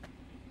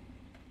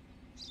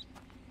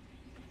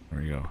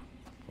 There we go.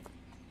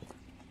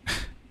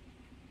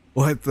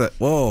 What the?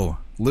 Whoa,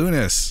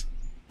 Lunas,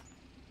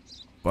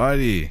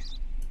 buddy.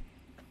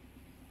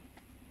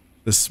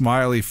 The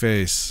smiley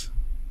face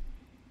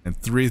and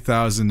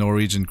 3,000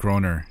 Norwegian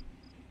kroner.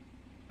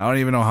 I don't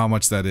even know how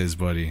much that is,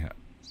 buddy.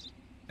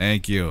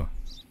 Thank you.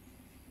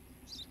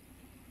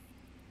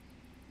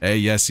 Hey,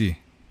 Yessie.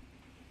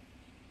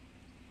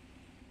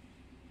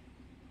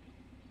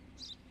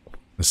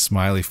 The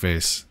smiley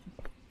face.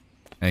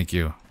 Thank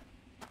you.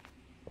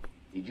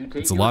 Did you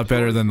take It's a your lot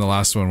better joy? than the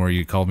last one where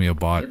you called me a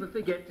bot. Never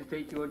forget to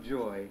take your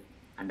joy,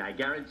 and I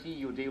guarantee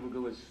your day will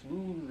go as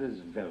smooth as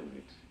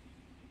velvet.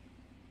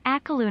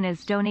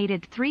 Akalunas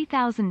donated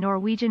 3,000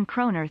 Norwegian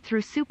kroner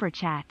through Super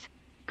Chat.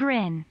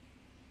 Grin.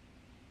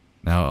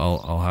 Now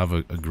I'll have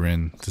a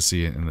grin to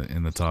see it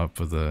in the top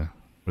of the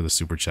where the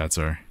super chats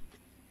are.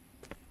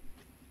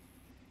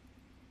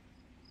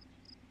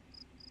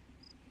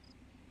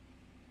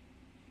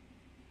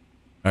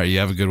 All right, you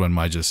have a good one,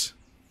 Myjus.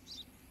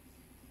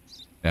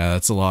 Yeah,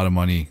 that's a lot of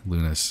money,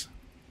 Lunas.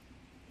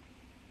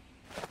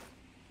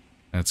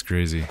 That's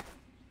crazy.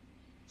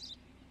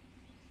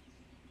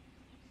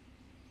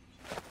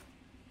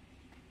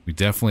 We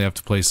definitely have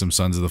to play some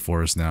Sons of the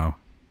Forest now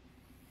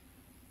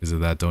because of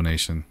that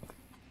donation.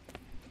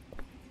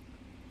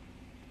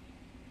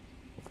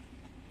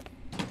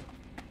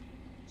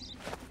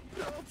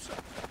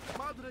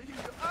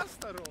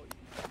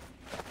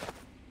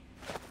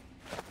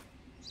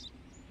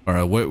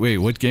 Alright, wait,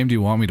 what game do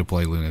you want me to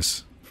play,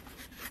 Lunas?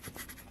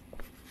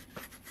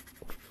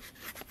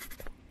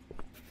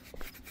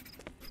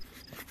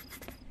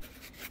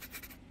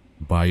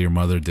 Buy your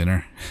mother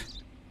dinner?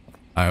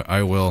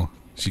 I will.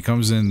 She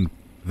comes in,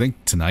 I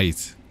think,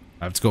 tonight.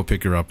 I have to go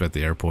pick her up at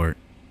the airport.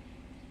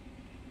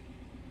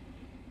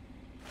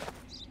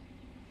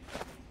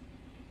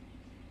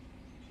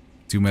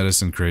 Two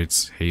medicine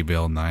crates, hay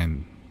bale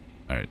 9.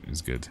 Alright,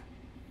 it's good.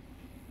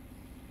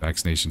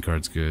 Vaccination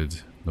card's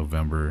good.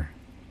 November.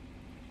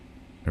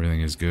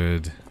 Everything is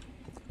good.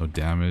 No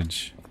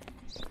damage.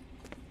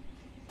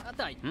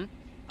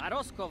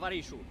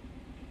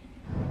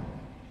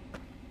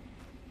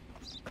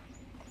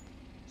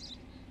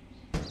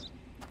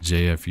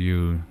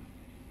 JFU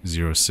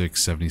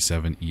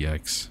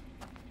 0677EX.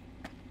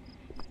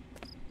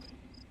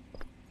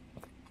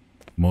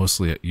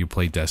 Mostly you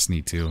play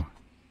Destiny too.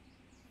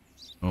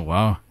 Oh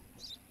wow.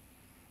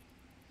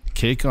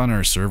 Cake on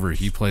our server,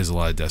 he plays a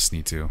lot of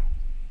Destiny too.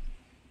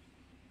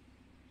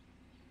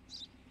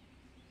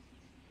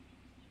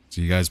 So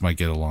you guys might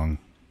get along.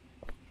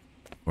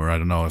 Or I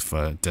don't know if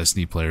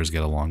Destiny players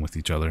get along with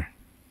each other.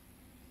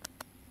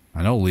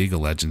 I know League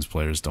of Legends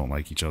players don't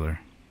like each other.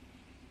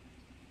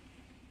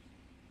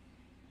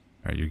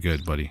 Alright, you're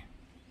good, buddy.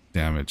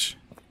 Damage.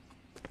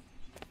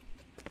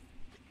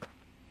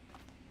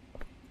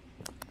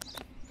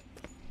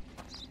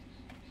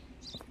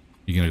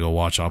 You gonna go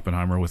watch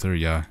Oppenheimer with her?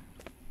 Yeah.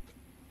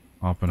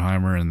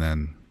 Oppenheimer and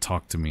then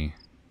talk to me.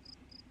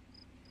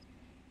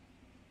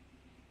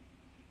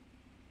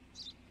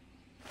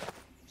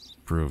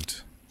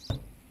 Approved.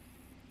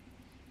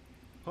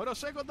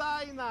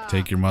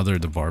 Take your mother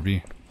to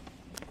Barbie.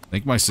 I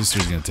think my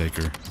sister's gonna take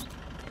her.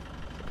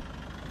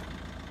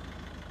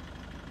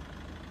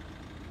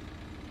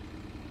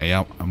 Hey,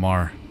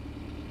 Amar.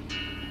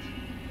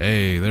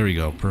 Hey, there we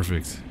go.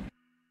 Perfect.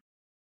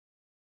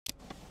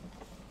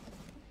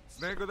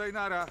 Snego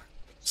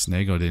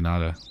de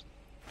nada.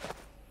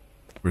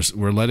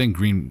 We're letting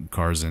green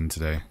cars in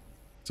today,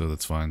 so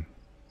that's fine.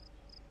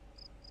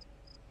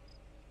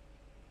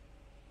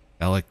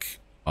 Alec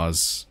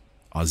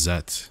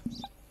Ozette.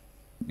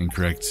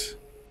 Incorrect.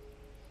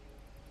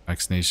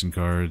 Vaccination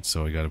card,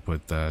 so I gotta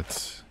put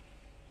that.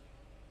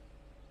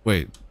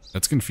 Wait,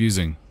 that's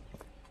confusing.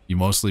 You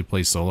mostly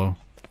play solo?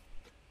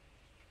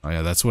 Oh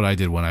yeah, that's what I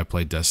did when I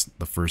played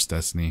the first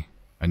Destiny.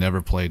 I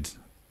didn't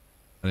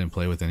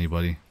play with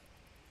anybody.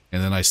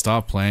 And then I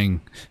stopped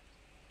playing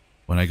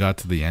when I got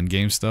to the end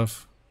game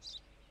stuff.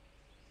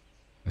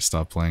 I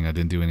stopped playing. I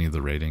didn't do any of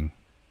the raiding.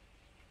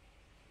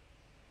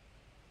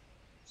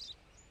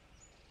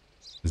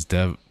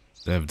 Dev,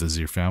 does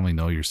your family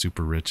know you're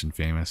super rich and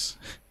famous?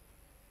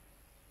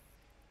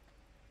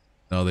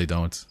 No, they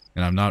don't.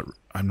 And I'm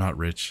not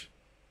rich.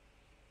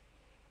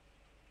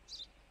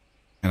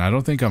 And I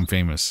don't think I'm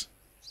famous.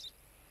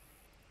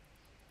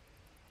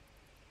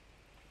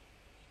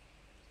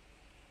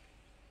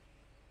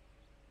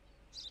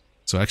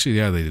 So actually,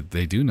 yeah,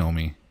 they do know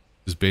me.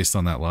 Just based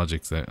on that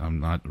logic that I'm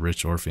not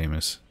rich or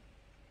famous.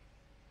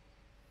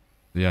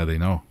 Yeah, they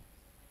know.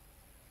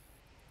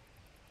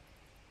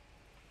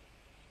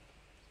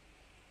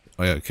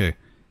 Oh yeah, okay.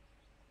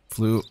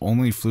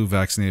 Only flu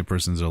vaccinated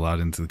persons are allowed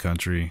into the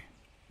country.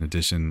 In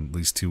addition, at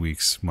least 2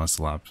 weeks must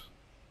lapse.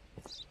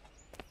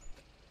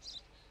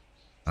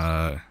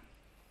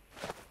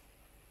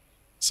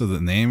 So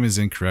the name is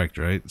incorrect,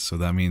 right? So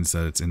that means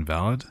that it's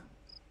invalid?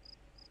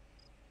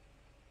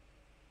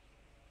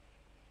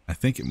 I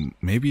think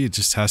maybe it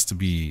just has to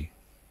be...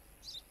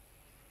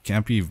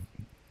 Can't be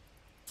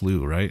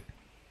flu, right?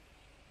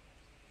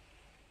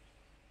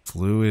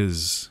 Flu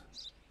is...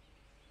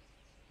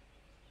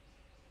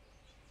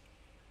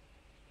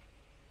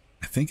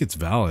 I think it's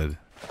valid.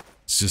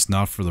 It's just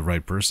not for the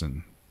right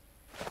person.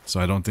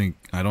 So I don't think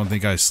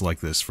I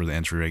select this for the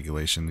entry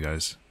regulation,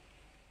 guys.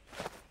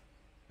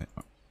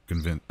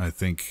 I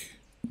think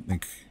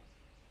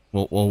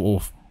we'll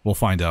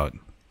find out.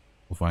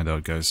 We'll find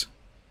out, guys.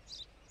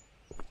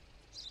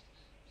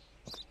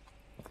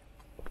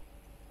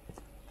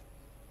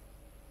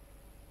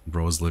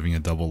 Bro's living a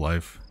double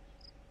life.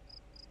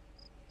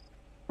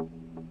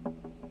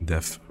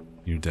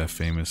 You're deaf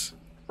famous.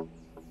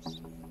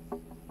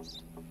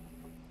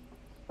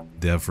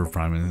 Dev for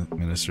Prime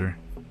Minister.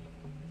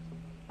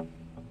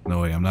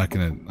 No way, I'm not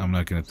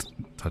gonna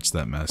touch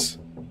that mess.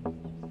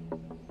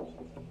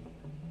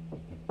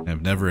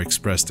 I've never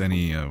expressed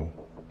any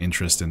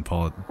interest in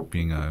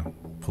being a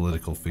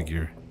political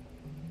figure.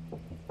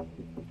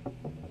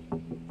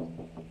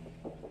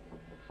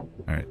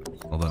 Alright,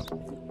 hold up.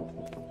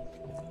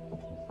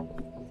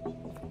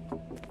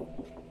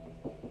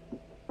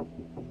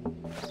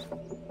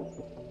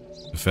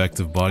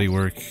 Defective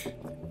bodywork.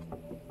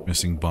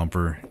 Missing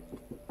bumper.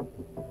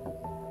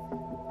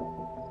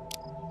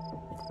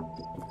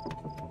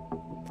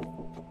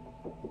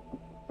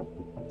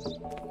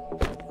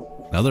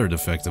 Another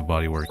defective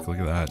bodywork, look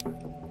at that.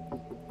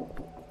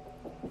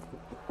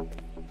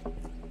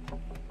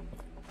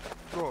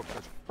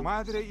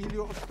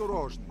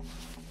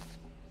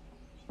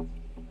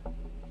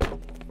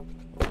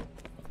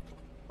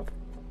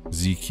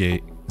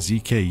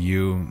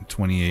 ZKU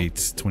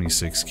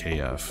 2826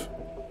 KF.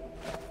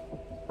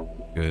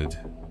 Good.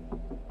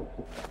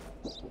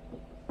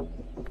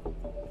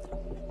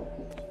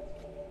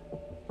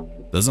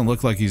 Doesn't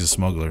look like he's a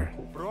smuggler.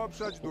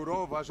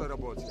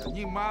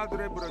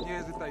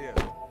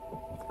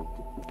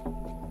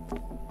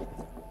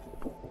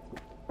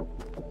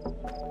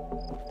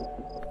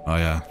 Oh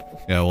yeah.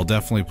 Yeah, we'll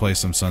definitely play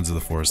some Sons of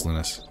the Forest,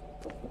 Lunas.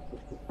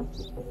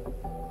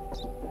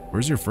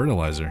 Where's your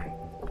fertilizer?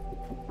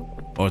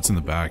 Oh, it's in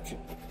the back.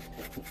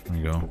 There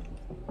you go.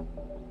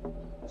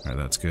 Alright,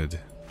 that's good.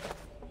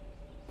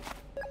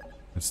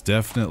 It's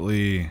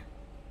definitely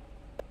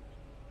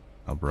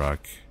Albrock.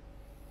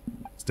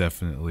 It's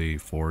definitely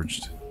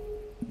forged.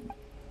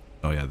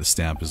 Oh yeah, the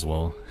stamp as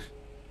well.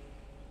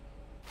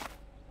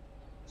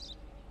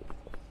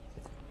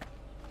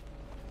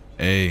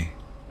 Hey.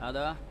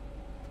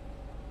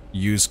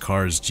 Used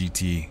Cars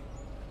GT.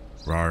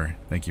 Rar,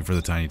 thank you for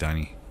the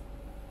tiny.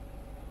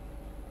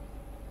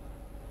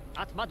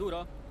 At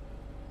Maduro.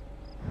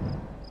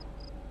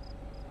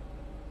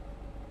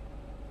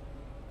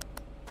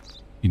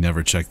 You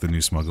never checked the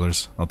new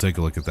smugglers? I'll take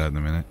a look at that in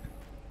a minute.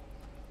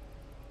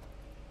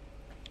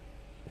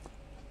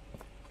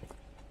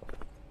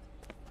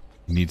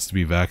 He needs to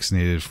be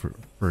vaccinated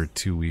for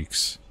 2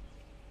 weeks.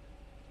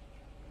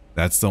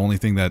 That's the only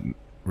thing that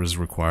was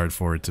required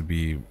for it to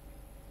be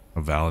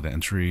a valid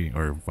entry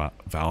or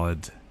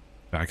valid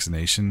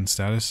vaccination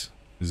status,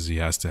 is he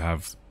has to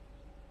have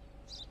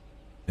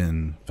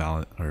been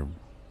valid or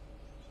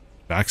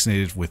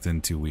vaccinated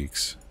within 2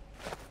 weeks.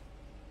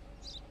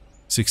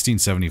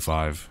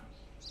 1675.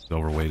 He's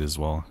overweight as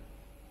well.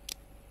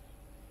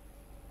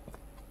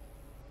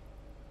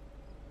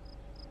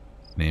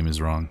 Name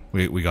is wrong.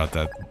 We got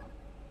that.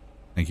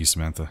 Thank you,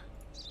 Samantha.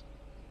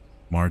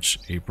 March,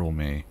 April,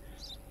 May.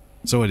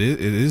 So it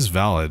is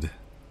valid.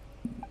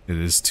 It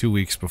is 2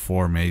 weeks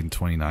before May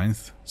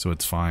 29th, so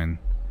it's fine.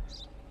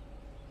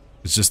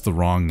 It's just the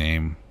wrong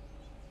name.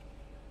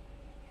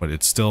 But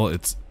it's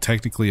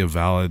technically a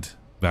valid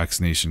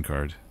vaccination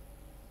card.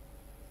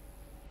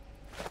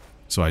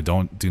 So I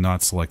do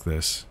not select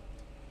this.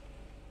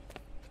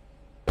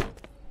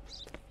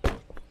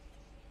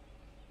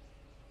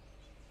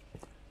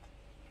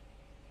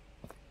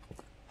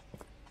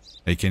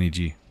 Hey Kenny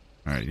G.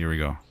 Alright, here we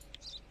go.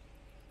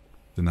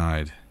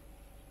 Denied.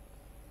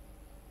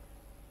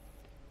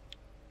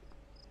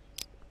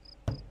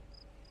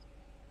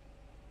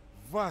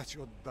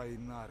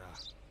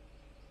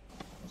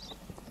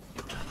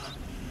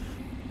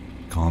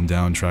 Calm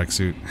down,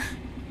 tracksuit.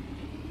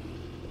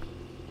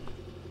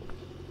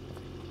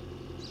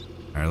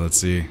 Alright, let's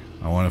see.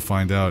 I want to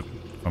find out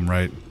if I'm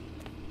right.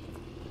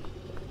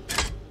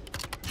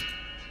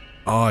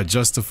 Oh,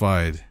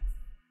 justified.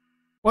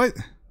 What?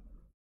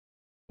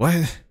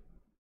 What?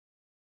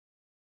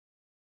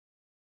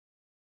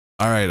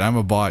 Alright, I'm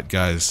a bot,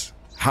 guys.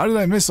 How did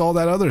I miss all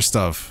that other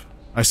stuff?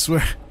 I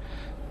swear.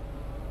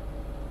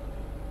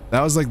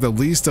 That was like the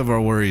least of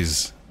our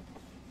worries.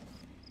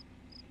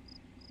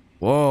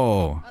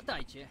 Whoa.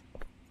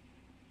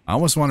 I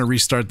almost want to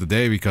restart the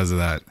day because of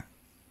that.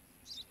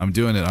 I'm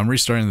doing it. I'm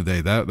restarting the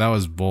day. That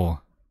was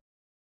bull.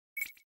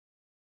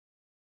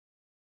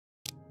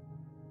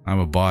 I'm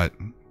a bot.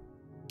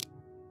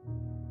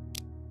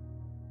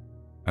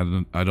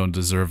 I don't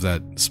deserve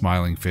that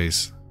smiling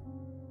face.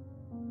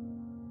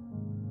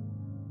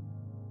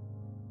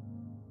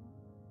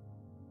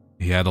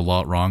 He had a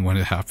lot wrong when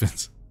it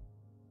happens.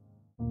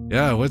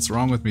 Yeah, what's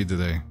wrong with me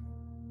today?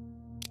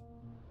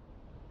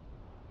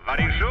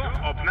 Alright.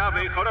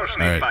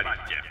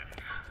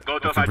 We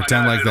can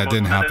pretend like that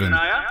didn't happen.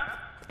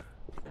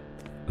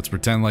 Let's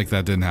pretend like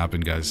that didn't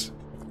happen, guys.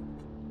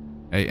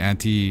 Hey,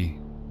 Ant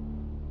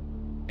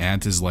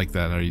is like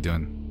that. How are you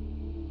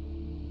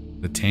doing?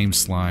 The tame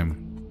slime.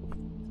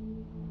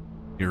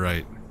 You're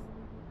right.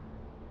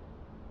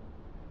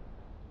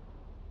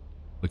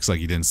 Looks like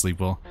you didn't sleep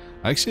well.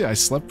 Actually, I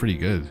slept pretty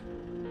good.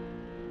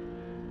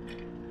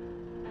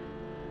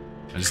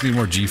 I just need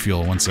more G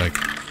Fuel. 1 sec.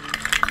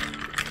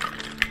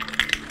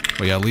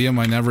 But yeah, Liam,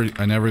 I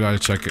never got to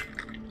check it.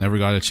 Never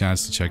got a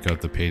chance to check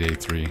out the Payday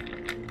 3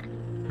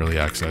 early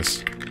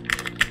access.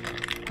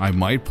 I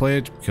might play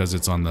it because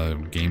it's on the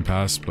Game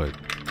Pass, but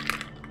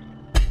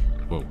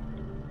whoa.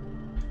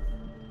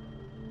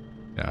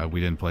 Yeah, we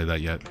didn't play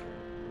that yet.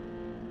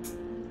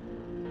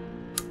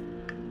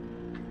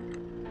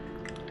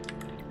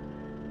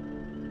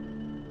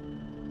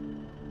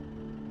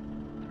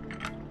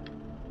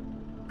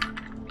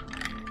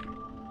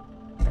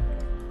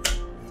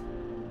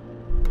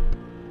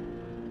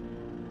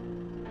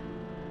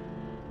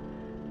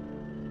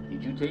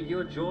 Did you take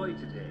your joy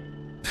today?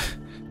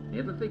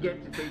 Never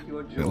forget to take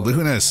your joy.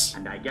 Lunas.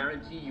 And I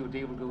guarantee your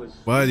day will go as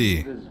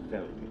Buddy. smooth as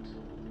velvet.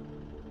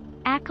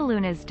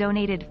 Akalunas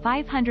donated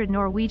 500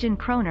 Norwegian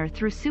kroner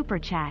through Super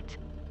Chat.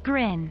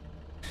 Grin.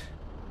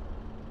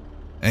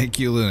 Thank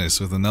you, Lunas,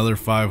 with another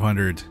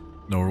 500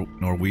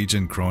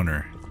 Norwegian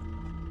kroner.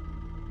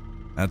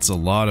 That's a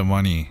lot of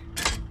money.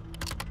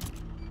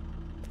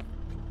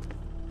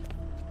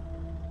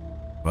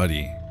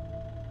 Buddy.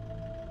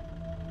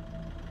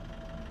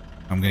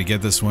 I'm gonna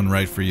get this one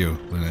right for you,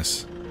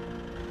 Lunas.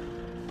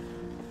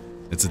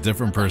 It's a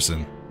different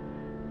person.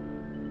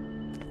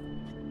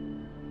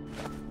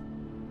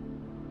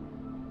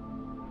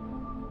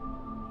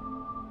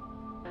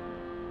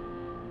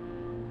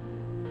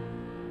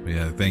 But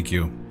yeah, thank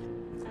you.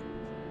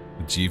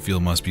 The G fuel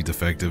must be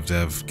defective,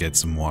 Dev. Get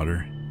some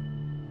water.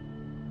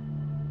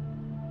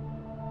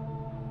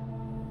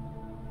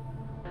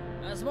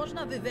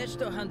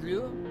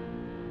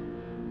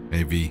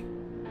 Maybe.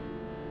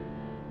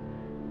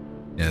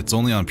 Yeah, it's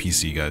only on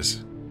PC,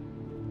 guys.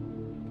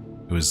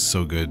 It was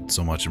so good,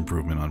 so much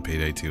improvement on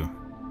Payday 2.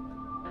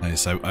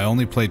 Nice. I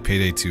only played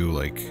Payday 2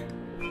 like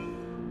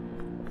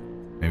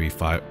maybe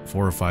 4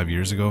 or 5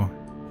 years ago.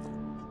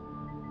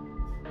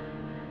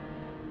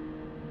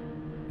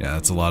 Yeah,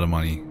 that's a lot of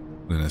money,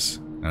 Lunas.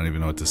 I don't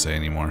even know what to say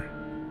anymore.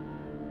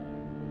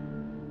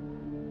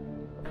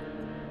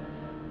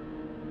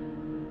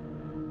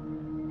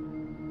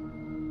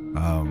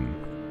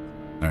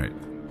 Alright.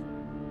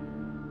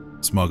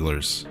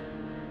 Smugglers.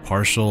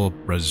 Partial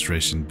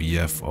registration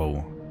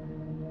BFO.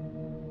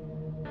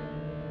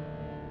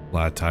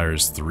 Flat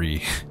tires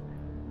 3.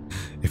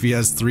 If he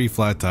has 3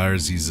 flat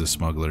tires, he's a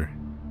smuggler.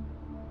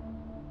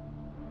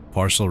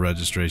 Partial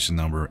registration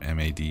number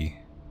MAD.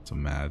 So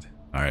mad.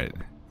 Alright.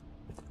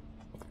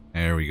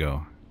 There we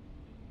go.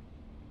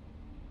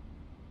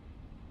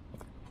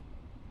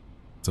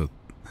 So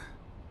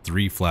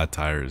 3 flat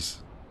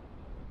tires.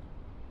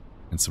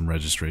 And some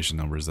registration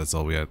numbers. That's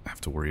all we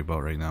have to worry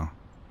about right now.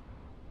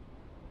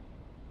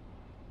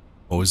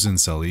 Oh, is it in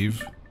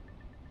Saliv?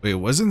 Wait,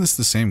 wasn't this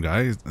the same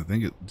guy? I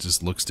think it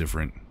just looks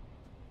different.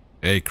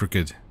 Hey,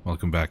 Crooked.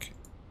 Welcome back.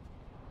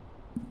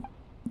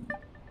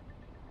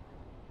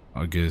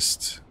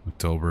 August,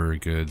 October,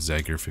 good.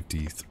 Zagger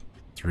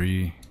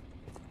 53.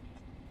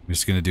 I'm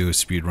just gonna do a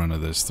speed run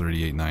of this.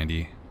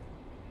 3890.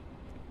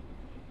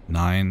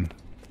 9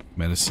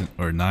 medicine,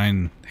 or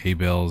 9 hay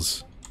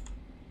bales.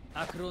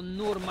 And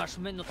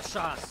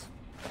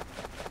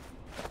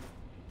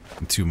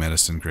 2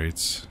 medicine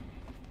crates.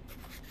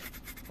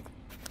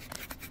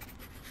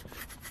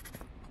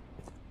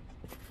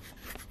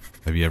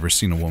 Have you ever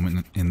seen a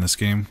woman in this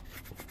game?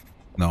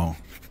 No.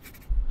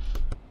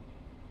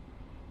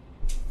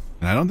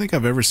 And I don't think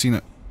I've ever seen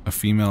a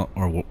female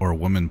or a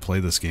woman play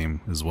this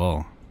game as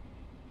well.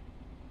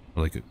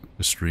 Or like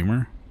a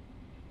streamer.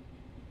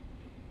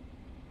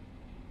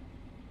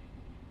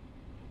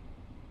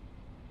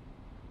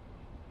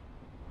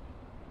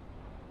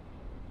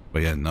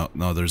 But yeah,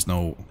 no, there's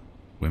no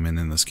women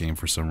in this game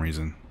for some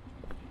reason.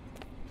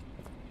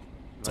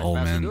 It's all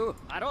men.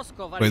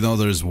 Wait, no,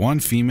 there's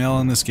one female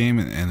in this game,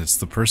 and it's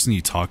the person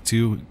you talk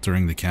to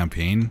during the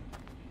campaign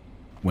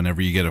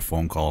whenever you get a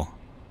phone call.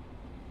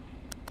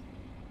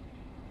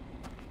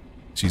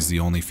 She's the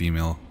only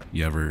female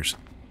you ever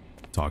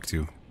talk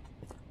to.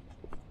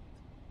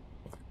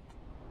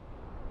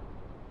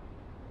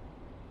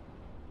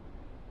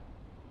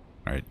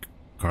 Alright,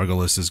 cargo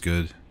list is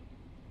good.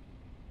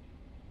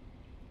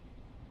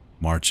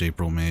 March,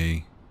 April,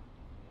 May.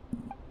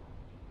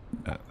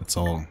 That's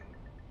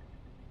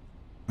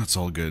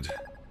all good.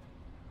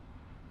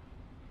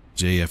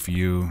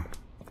 JFU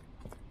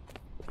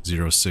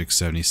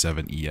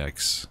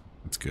 0677EX.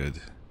 That's good.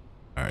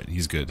 Alright,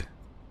 he's good.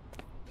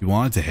 He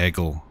wanted to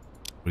haggle.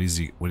 What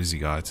has he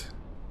got?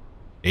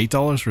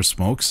 $8 for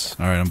smokes?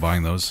 Alright, I'm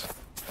buying those.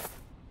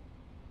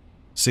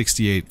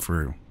 68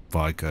 for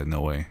vodka,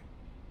 no way.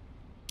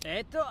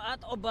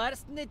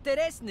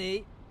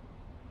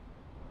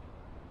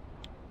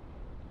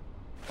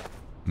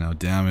 Now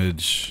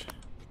damage.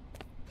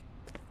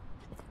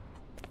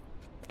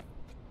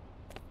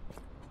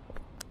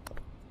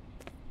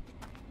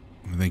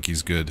 I think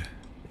he's good.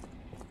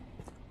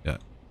 Yeah.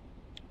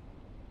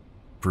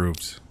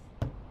 Approved.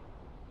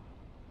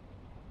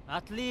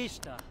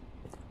 Отлично.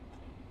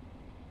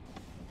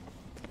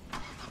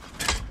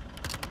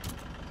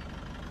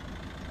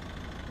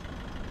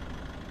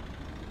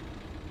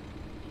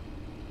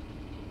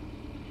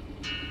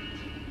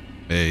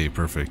 Hey,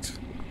 perfect.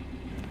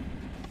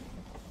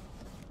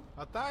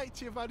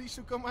 Witajcie,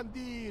 Warisu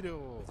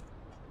Komandiru.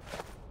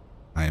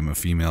 I am a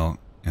female.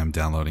 I'm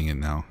downloading it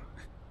now.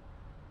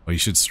 Oh, you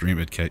should stream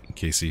it,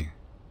 Casey.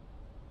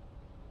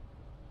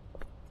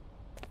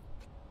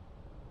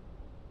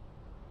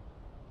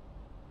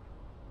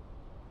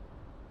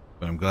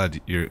 But I'm glad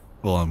you're...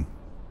 Well,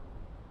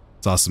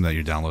 it's awesome that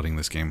you're downloading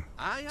this game.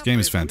 This game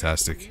is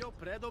fantastic.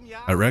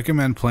 I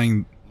recommend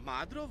playing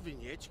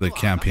the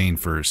campaign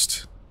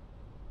first,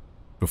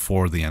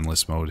 before the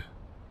endless mode.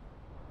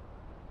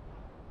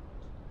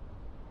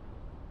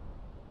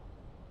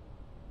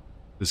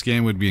 This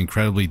game would be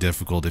incredibly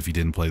difficult if you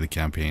didn't play the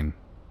campaign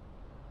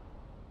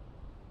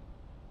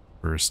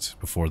first,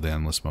 before the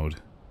endless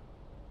mode.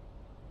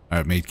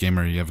 Alright, Mate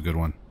Gamer, you have a good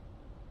one.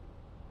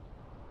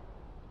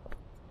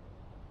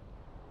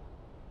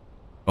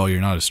 Oh,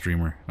 you're not a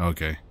streamer.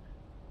 Okay.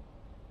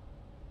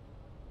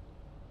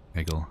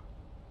 Hegel.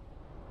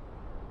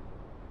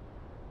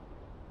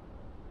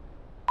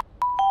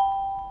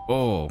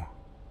 Oh.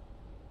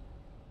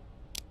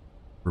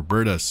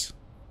 Robertus.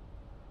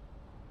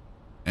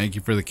 Thank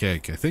you for the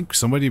cake. I think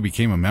somebody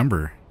became a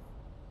member.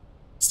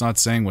 It's not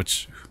saying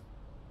which...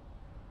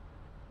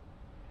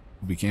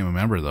 who became a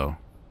member, though.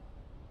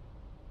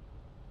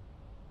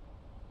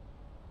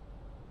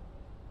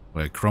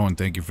 Wait, Crone,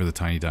 thank you for the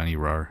tiny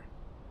rar.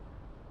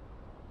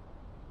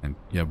 And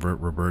yeah,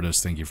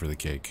 Robertus, thank you for the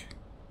cake.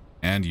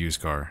 And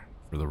Uscar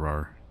for the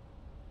rar.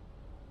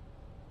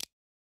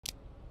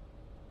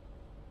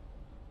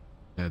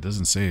 Yeah, it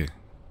doesn't say.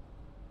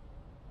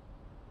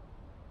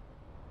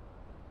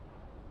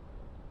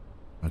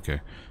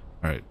 Okay.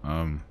 Alright,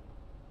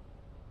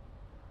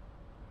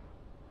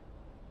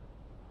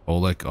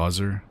 Oleg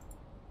Ozer.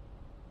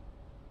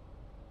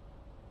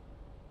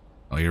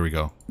 Oh, here we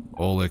go.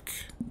 Oleg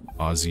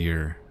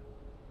Ozier.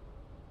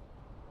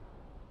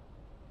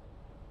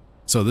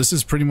 So this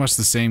is pretty much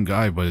the same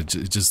guy, but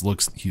it just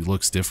looks, he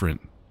looks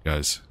different,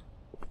 guys.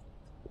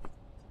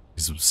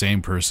 He's the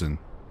same person.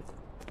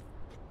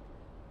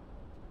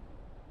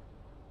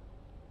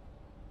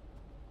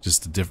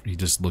 He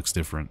just looks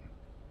different.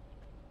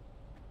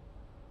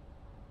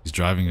 He's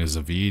driving a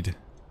Zavid.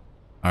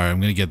 Alright, I'm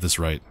gonna get this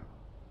right.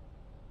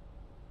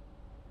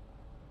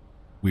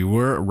 We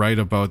were right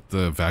about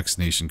the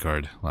vaccination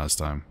card last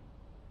time.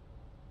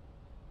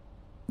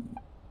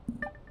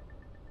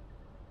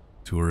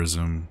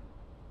 Tourism,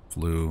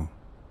 flu,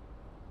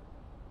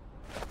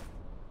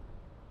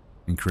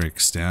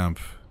 incorrect stamp.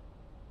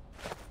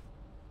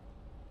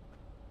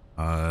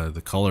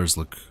 The colors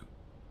look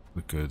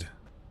good.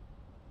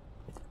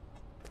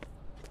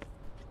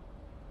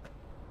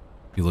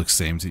 He looks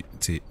same to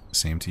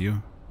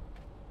you.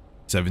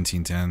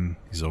 1710.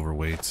 He's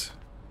overweight.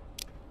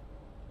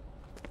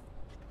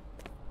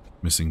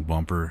 Missing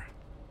bumper.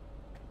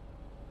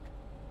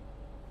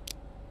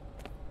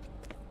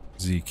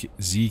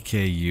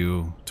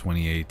 ZKU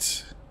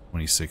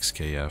 2826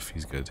 KF.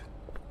 He's good.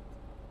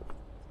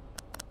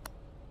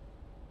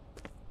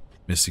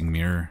 Missing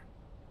mirror.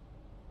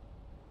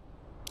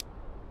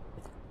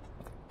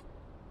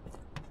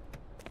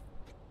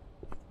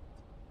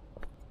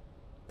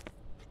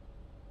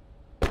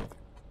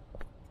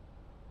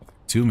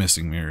 Two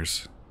missing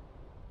mirrors.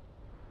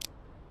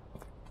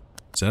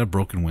 Is that a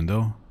broken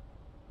window?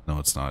 No,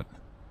 it's not.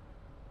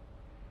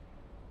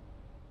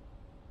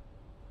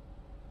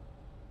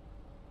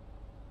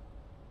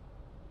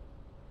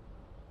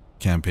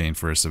 Campaign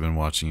first. I've been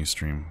watching you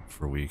stream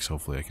for weeks.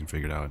 Hopefully I can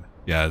figure it out.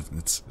 Yeah,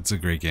 it's a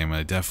great game.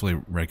 I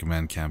definitely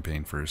recommend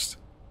campaign first.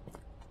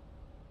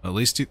 At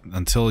least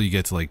until you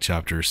get to like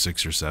chapter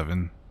 6 or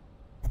 7.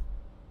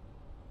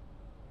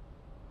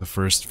 The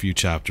first few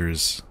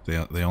chapters,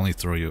 they only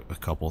throw you a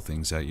couple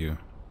things at you.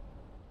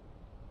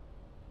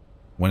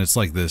 When it's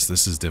like this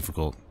is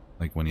difficult.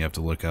 Like when you have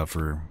to look out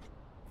for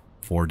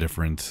 4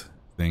 different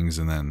things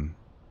and then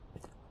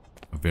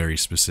a very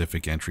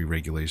specific entry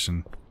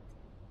regulation.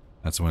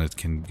 That's when it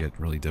can get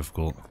really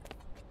difficult.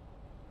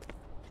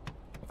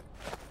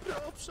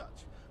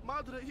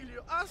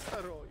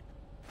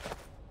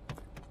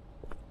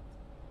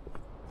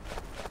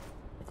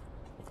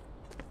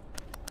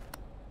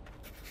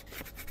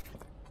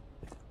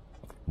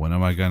 When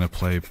am I gonna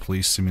play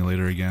Police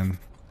Simulator again?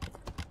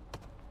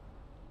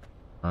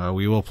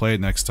 We will play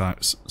it next time,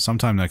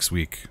 sometime next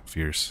week,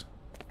 Fierce.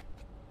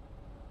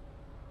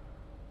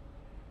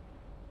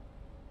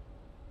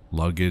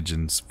 Luggage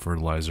and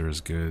fertilizer is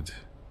good.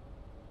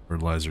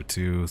 Fertilizer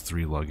 2,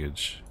 3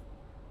 luggage.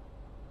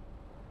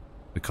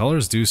 The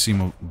colors do seem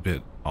a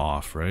bit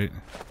off, right?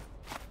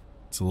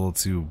 It's a little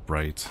too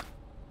bright.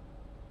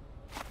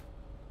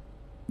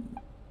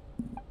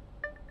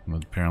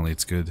 But apparently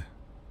it's good.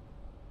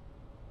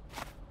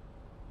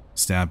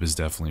 Stamp is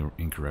definitely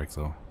incorrect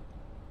though.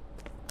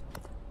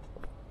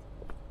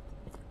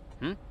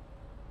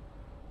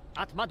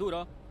 At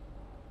Maduro.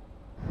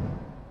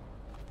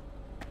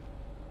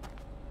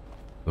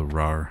 The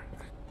RAR.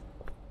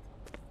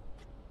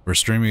 We're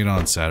streaming it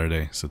on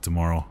Saturday, so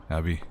tomorrow,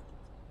 Abby.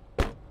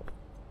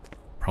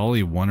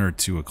 Probably 1 or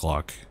 2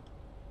 o'clock.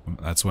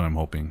 That's what I'm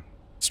hoping.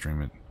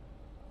 Stream it.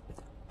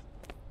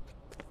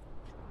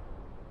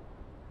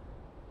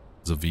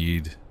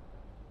 Zavid.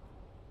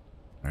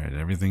 Alright,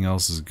 everything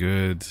else is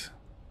good.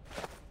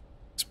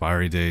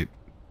 Expiry date,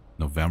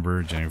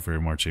 November, January,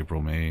 February, March,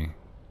 April, May.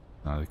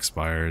 Not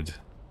expired.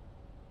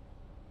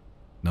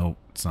 Nope,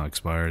 it's not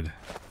expired.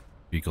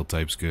 Vehicle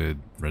type's good.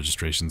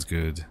 Registration's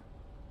good.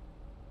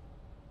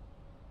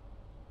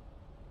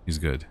 He's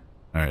good.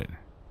 Alright.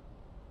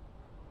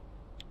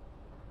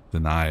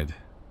 Denied.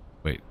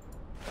 Wait.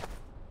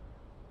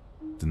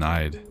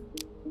 Denied.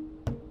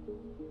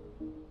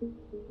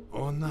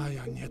 Ona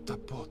nie ta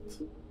pot.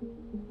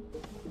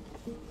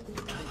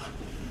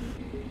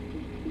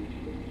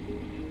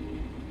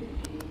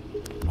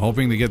 I'm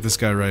hoping to get this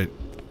guy right.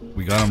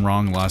 We got him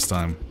wrong last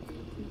time.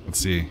 Let's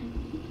see.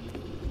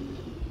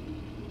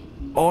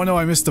 Oh no,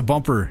 I missed the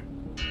bumper.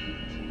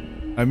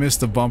 I missed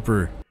the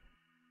bumper.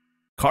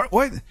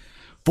 What?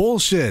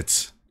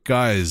 Bullshit.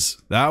 Guys,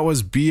 that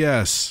was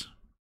BS.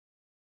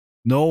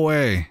 No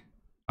way.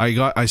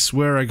 I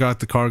swear I got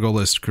the cargo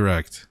list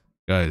correct.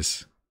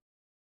 Guys.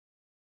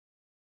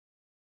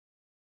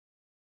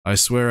 I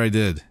swear I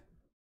did.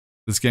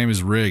 This game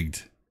is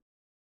rigged.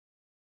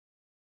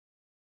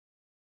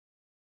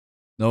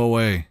 No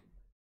way.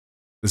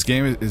 This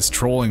game is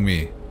trolling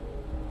me.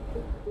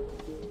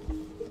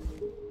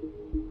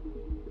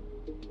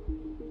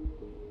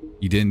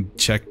 You didn't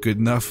check good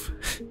enough?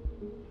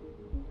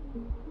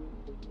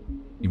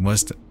 You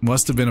must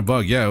have been a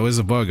bug. Yeah, it was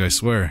a bug, I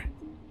swear.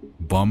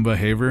 Bum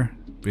behavior?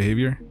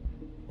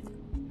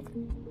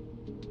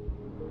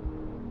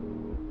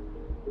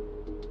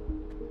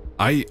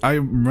 I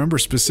remember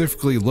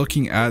specifically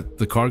looking at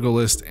the cargo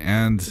list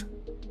and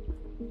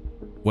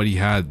what he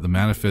had, the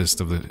manifest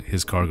of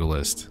his cargo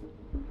list.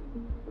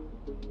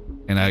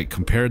 And I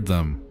compared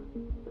them,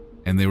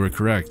 and they were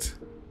correct.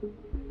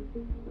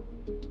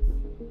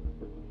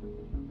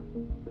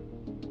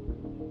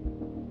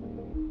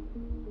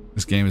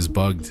 This game is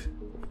bugged.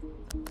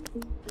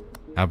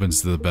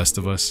 Happens to the best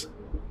of us.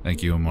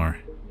 Thank you, Omar.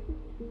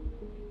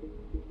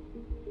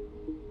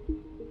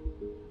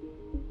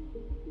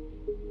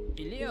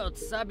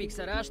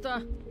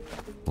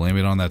 Blame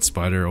it on that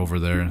spider over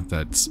there.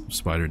 That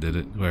spider did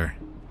it. Where?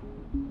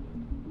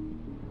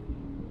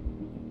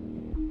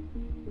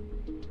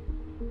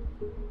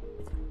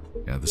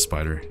 Yeah, the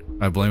spider.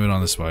 I blame it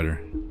on the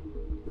spider.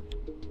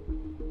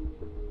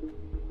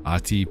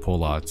 Ati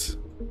Polat.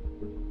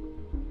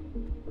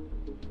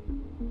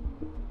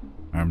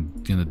 I'm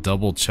gonna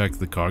double check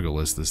the cargo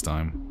list this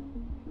time.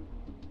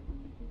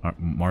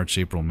 March,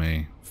 April,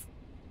 May. It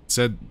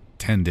said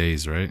 10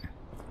 days, right?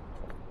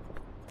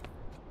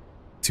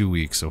 2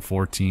 weeks, so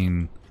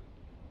 14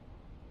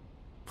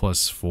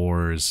 plus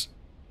 4 is...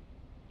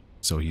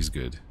 So he's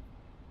good.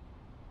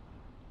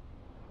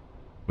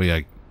 But yeah,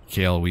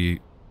 Kale, we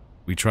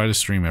try to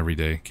stream every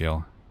day,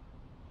 Kale.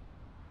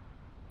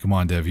 Come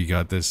on, Dev, you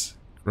got this.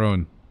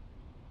 Rowan,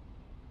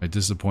 I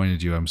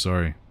disappointed you, I'm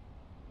sorry.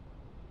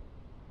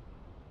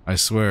 I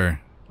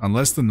swear,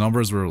 unless the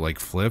numbers were like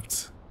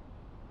flipped,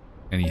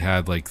 and he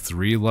had like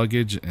 3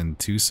 luggage and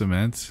 2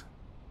 cement.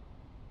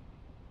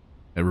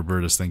 Hey,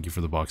 Robertus, thank you for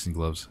the boxing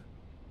gloves.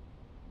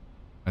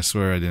 I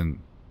swear I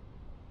didn't.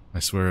 I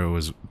swear it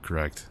was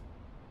correct.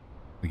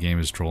 The game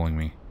is trolling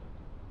me.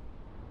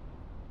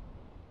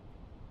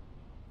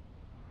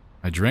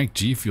 I drank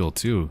G Fuel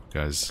too,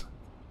 guys.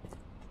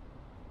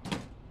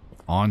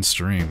 On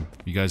stream.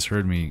 You guys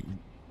heard me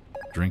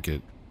drink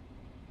it.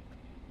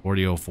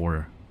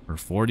 4004. Or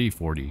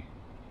 4040.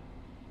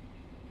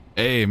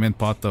 Hey, Mint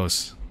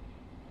Patos.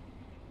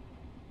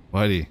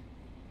 Buddy.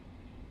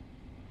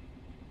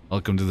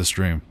 Welcome to the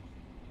stream.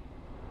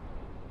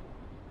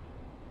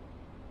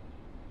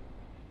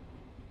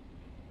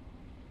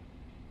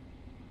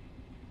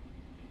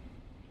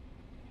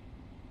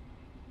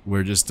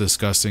 We're just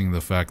discussing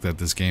the fact that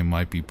this game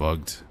might be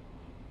bugged.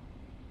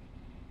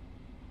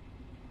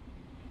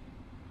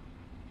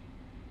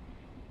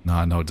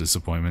 Nah, no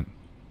disappointment.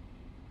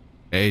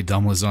 Hey,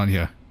 dumb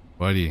lasagna.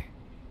 Buddy.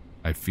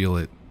 I feel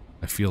it.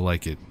 I feel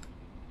like it.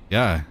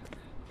 Yeah.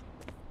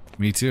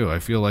 Me too. I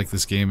feel like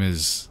this game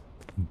is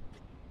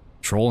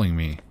trolling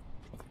me.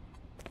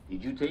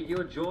 Did you take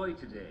your joy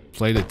today?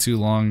 Played it too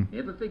long.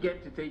 Never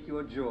forget to take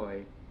your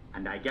joy,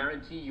 and I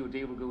guarantee your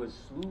day will go as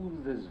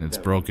smooth as It's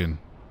velvet. broken.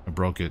 I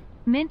broke it.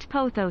 Mint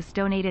Pothos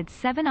donated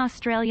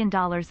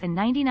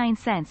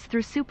 $7.99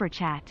 through Super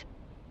Chat.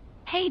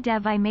 Hey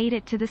Dev, I made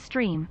it to the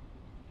stream.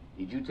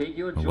 Did you take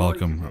your joy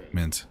Welcome, today?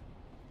 Mint.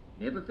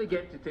 Never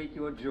forget to take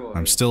your joy.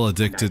 I'm still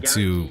addicted and I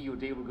to guarantee your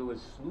day will go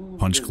as smooth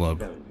Punch as Club.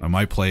 velvet. I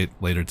might play it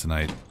later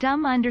tonight.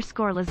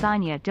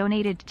 Dumb_lasagna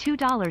donated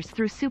 $2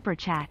 through Super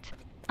Chat.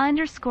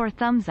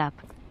 _thumbs up.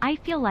 I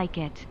feel like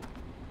it.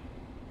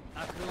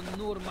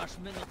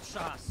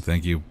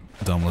 Thank you,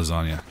 dumb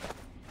lasagna.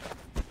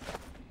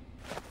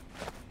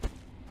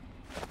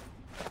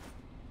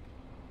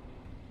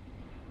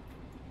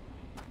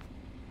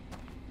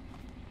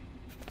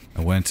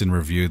 I went and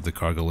reviewed the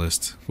cargo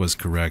list. Was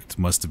correct.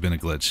 Must have been a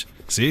glitch.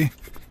 See?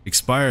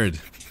 Expired.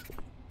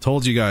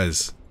 Told you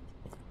guys.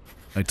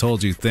 I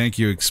told you. Thank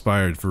you,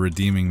 Expired, for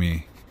redeeming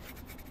me.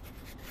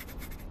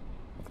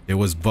 It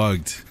was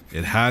bugged.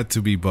 It had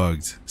to be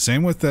bugged.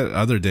 Same with that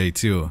other day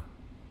too.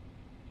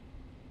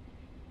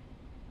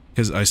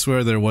 Because I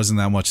swear there wasn't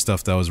that much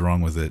stuff that was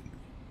wrong with it.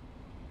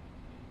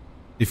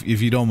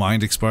 If you don't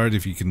mind, expired,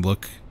 if you can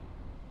look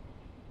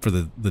for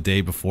the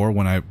day before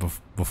when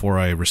before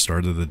I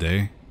restarted the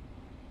day.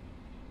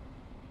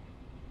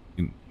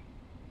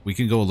 We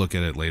can go look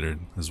at it later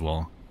as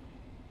well.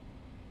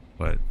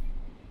 But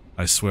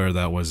I swear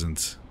that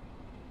wasn't...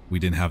 We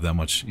didn't have that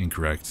much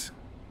incorrect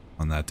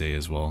on that day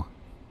as well.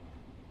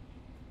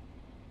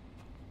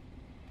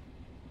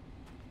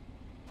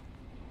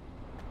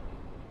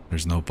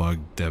 There's no bug.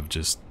 Dev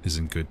just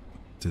isn't good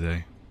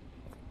today.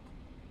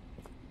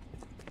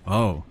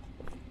 Oh.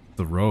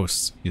 The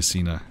roast,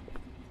 Yasina.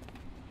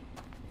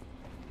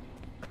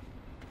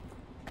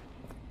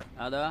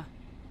 Ada?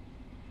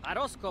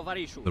 Arosko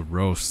varishu. The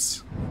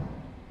roasts.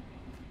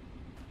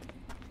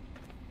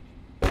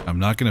 I'm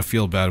not gonna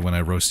feel bad when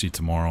I roast you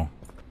tomorrow.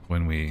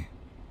 When we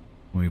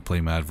play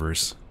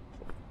Madverse.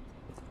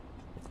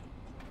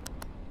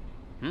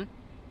 Hmm?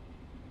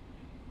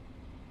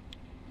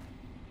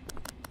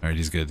 Alright,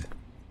 he's good.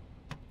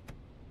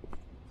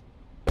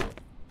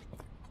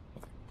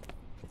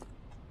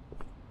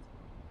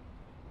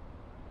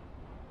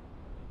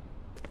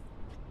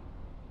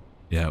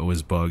 Yeah, it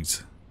was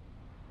bugged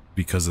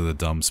because of the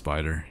dumb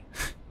spider.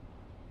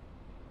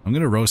 I'm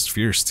gonna roast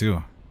Fierce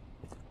too.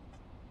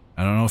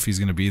 I don't know if he's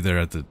gonna be there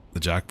at the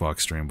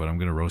Jackbox stream, but I'm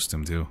gonna roast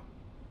him too.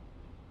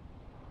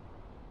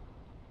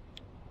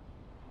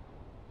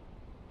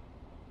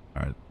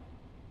 Alright.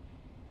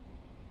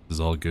 This is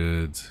all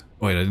good.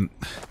 Oh, wait, I didn't...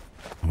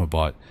 I'm a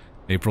bot.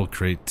 April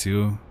crate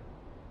 2.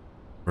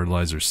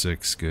 Fertilizer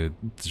 6, good.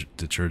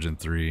 Detergent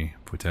 3.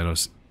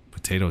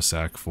 Potato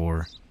sack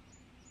 4.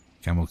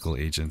 Chemical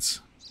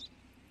agents.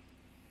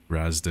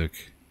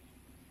 Razdik.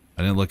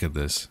 I didn't look at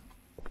this.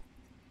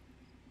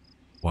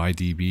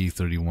 YDB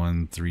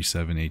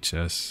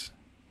 3137HS.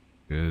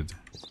 Good.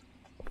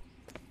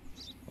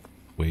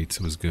 Weight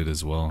was good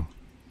as well.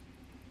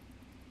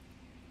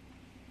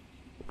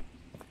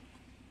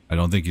 I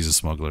don't think he's a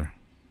smuggler.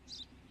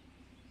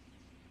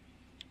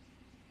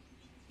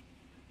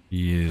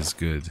 He is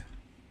good.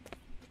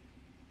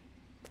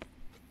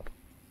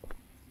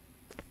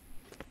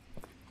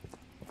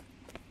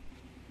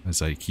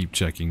 As I keep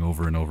checking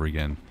over and over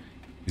again.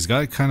 He's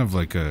got kind of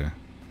like a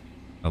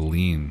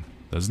lean.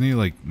 Doesn't he?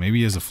 Like, maybe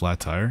he has a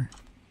flat tire?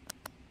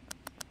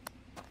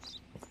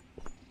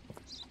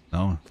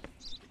 No.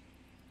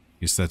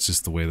 Guess that's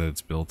just the way that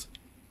it's built.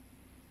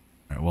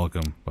 Alright,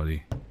 welcome,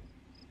 buddy.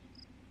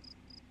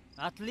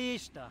 At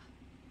least.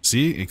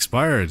 See?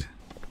 Expired.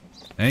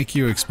 Thank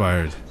you,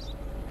 expired.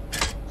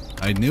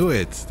 I knew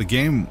it. The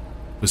game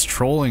was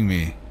trolling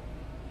me.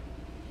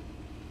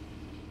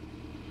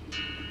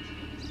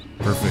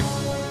 Perfect.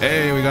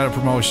 Hey, we got a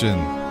promotion.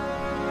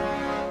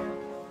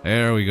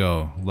 There we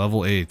go.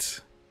 Level 8.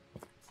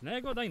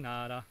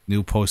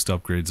 New post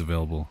upgrades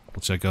available.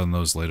 We'll check out on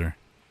those later.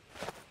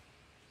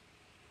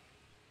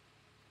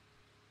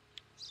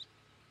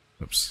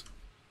 Oops.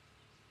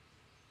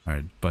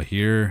 Alright,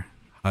 Bahir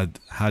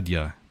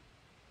Hadya.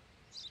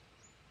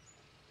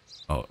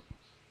 Oh.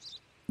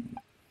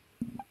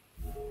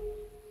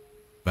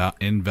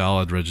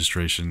 Invalid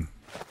registration.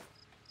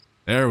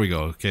 There we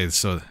go. Okay,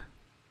 so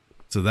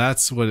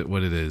that's what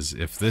it is.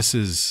 If this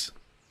is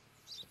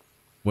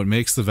what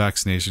makes the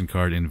vaccination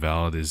card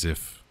invalid is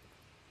if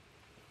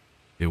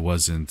it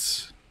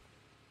wasn't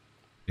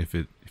if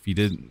you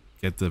didn't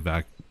get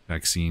the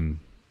vaccine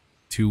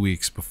 2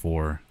 weeks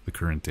before the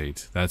current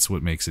date. That's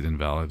what makes it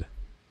invalid.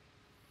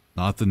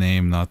 Not the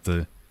name, not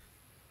the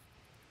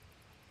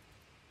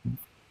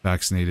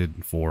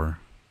vaccinated for,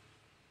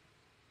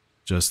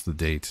 just the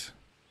date.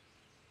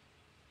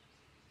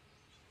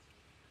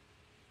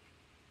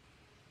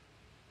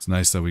 It's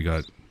nice that we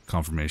got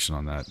confirmation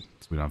on that,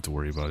 so we don't have to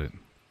worry about it.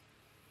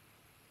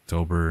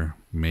 October,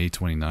 May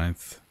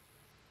 29th.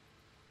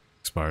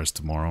 Expires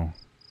tomorrow.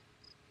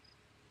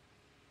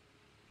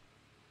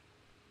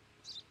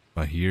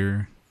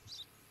 Bahir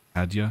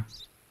Hadya.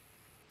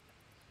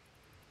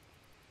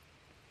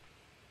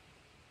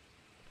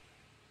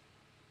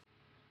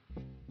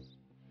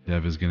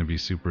 Dev is going to be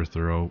super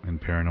thorough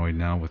and paranoid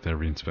now with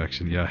every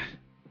inspection. Yeah.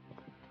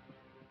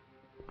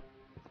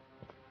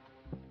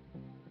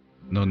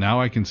 No,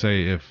 now I can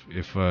say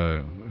if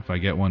I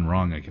get one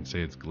wrong, I can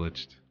say it's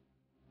glitched.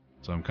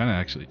 So I'm kind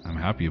of I'm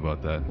happy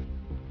about that.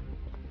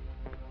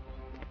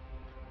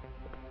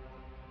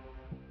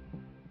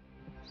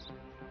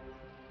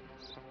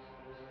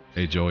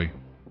 Hey Joey.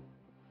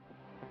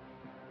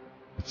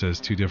 It says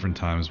 2 different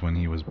times when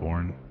he was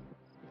born.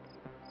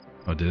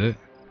 Oh, did it?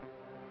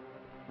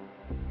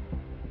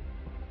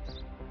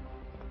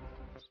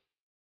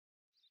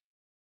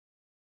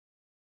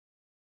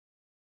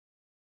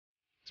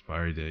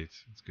 Expiry date,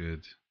 it's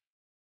good.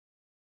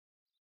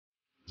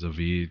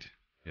 Zavid,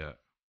 yeah.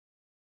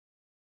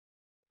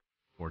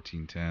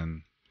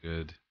 1410,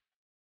 good.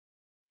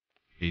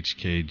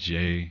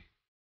 HKJ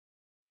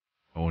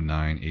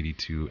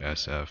 0982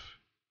 SF.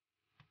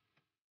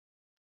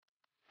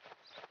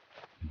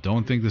 I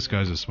don't think this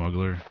guy's a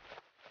smuggler.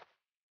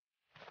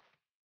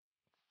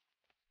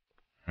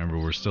 Remember,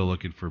 we're still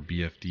looking for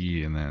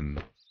BFD and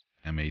then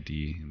MAD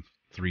and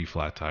 3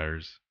 flat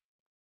tires.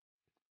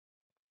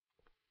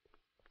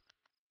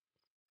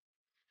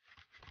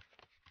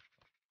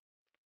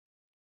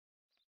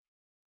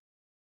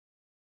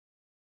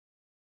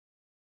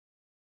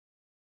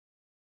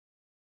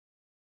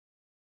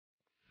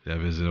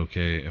 Dev, is it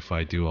okay if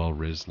I do all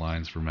Riz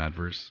lines from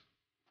Adverse?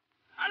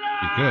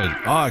 You could.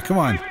 Ah, come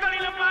on.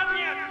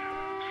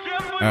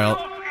 Alright,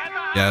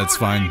 yeah, that's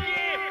fine.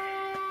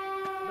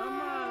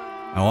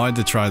 I wanted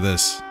to try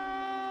this.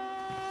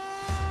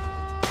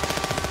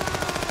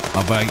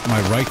 But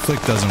my right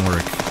click doesn't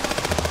work.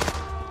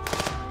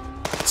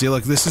 See,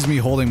 look, this is me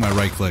holding my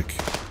right click.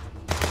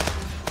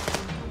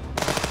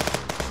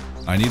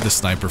 I need the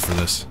sniper for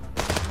this.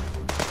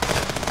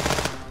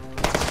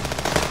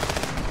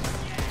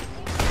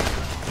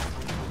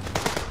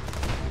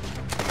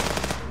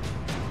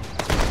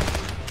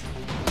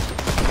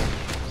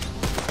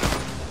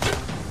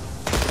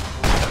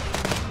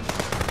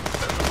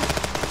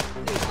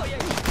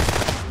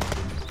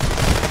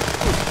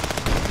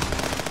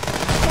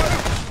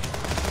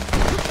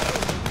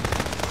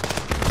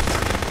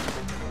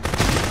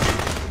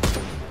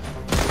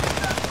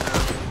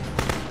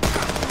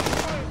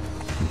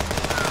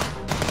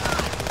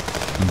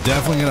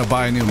 Definitely gonna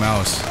buy a new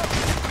mouse.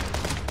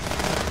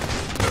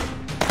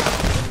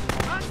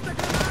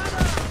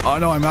 Oh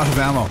no, I'm out of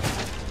ammo.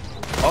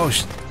 Oh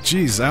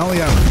jeez, I only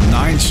have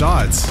 9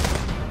 shots.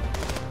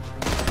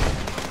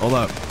 Hold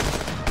up.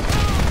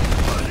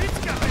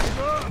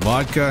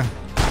 Vodka.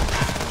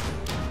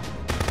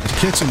 A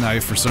kitchen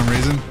knife for some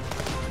reason.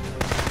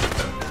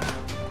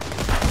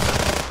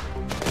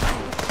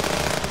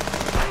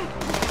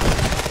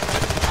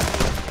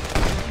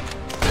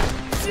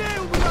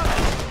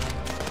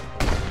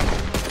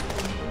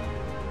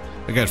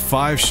 I got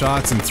 5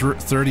 shots and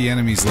 30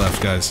 enemies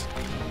left, guys.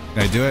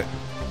 Can I do it?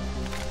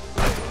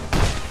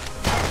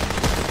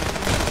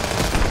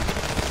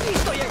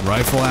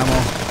 Rifle ammo.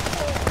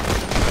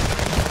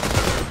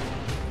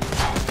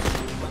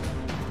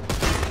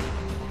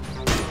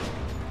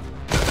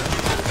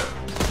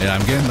 Yeah,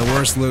 I'm getting the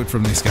worst loot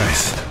from these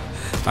guys.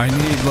 I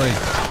need, like,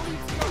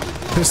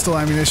 pistol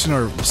ammunition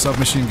or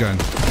submachine gun.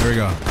 Here we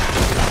go.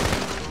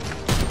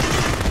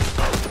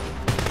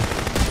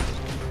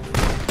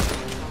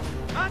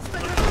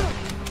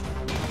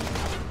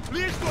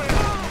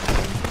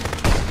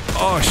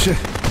 Oh shit.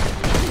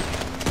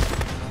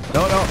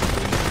 No, no.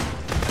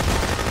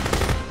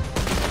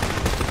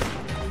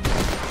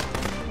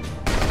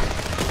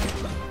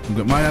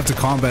 I might have to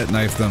combat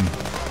knife them.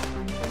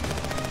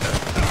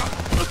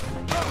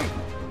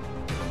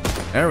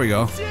 There we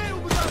go.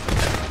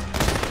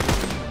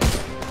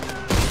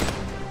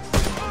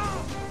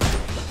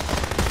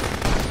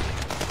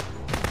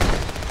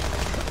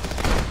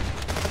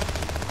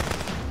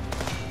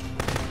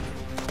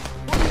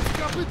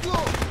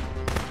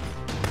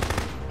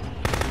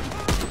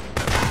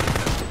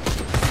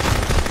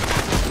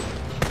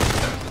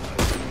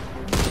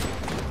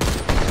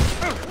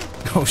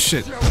 Oh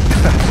shit.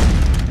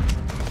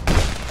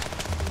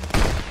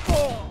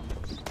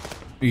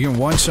 You can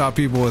one-shot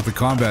people with the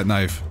combat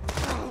knife.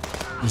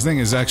 This thing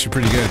is actually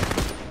pretty good.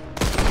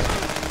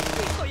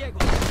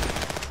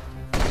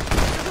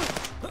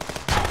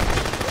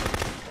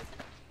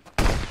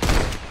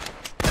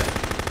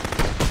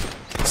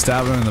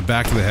 Stab him in the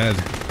back of the head.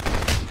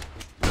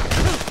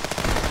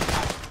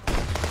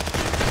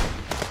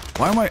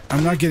 Why am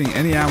I'm not getting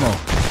any ammo.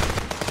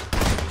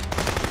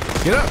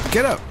 Get up,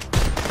 get up.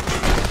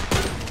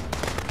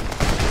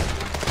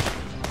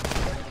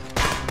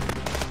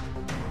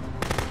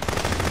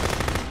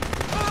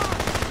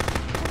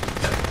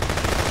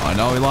 Oh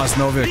no, we lost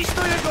Novik.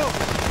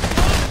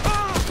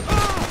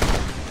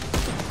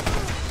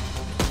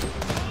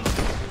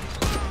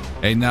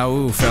 Hey,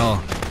 now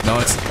fell. No,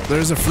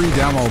 there's a free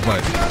demo,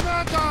 but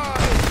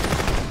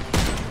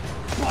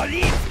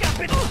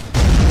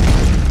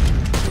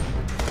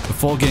the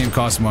full game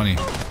costs money.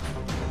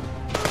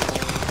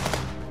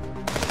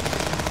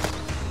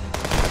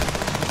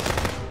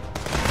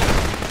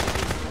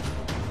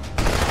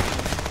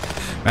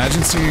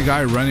 Imagine seeing a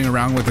guy running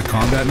around with a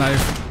combat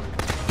knife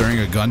during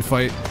a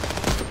gunfight.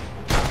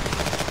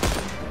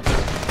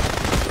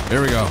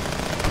 There we go.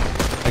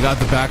 I got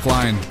the back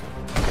line.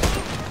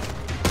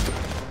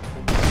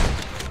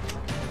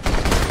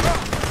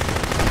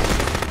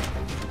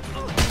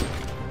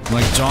 I'm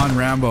like John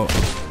Rambo.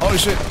 Oh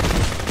shit.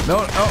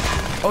 No, no.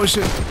 Oh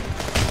shit.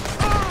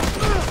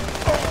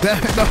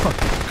 Damn it, no.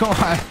 Come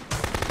on.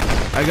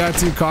 I got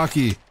too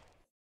cocky.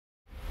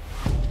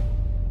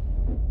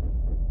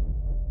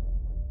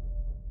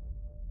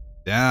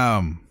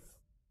 Damn.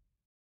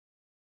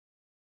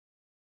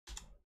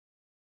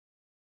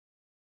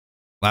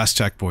 Last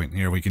checkpoint.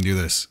 Here, we can do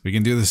this. We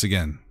can do this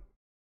again.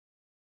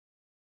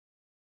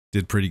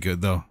 Did pretty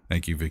good though.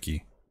 Thank you,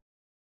 Vicky.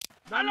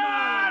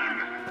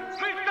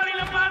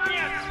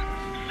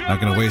 Not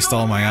gonna waste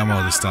all my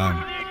ammo this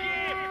time.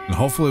 And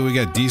hopefully we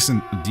get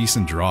decent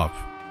drop.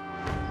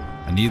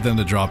 I I need them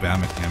to drop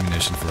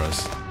ammunition for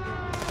us.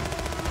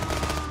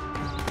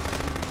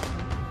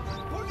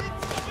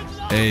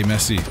 Hey,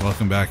 Messi,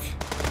 welcome back.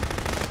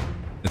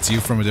 It's you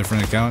from a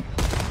different account.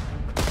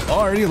 Oh,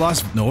 I already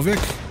lost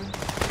Novik?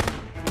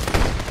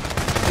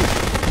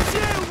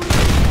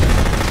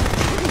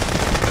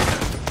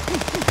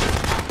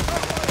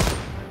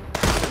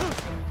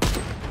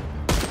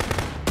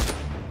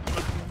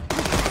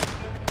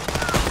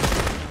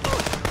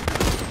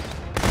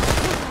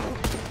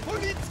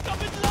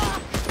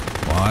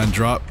 Come on,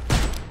 drop.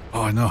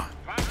 Oh, no.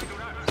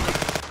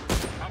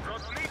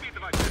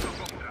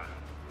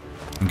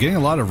 I'm getting a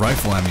lot of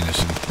rifle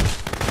ammunition.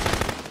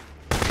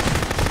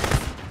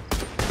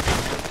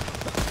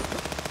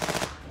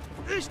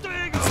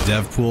 It's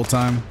dev pool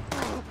time.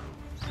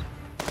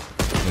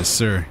 Yes,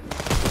 sir.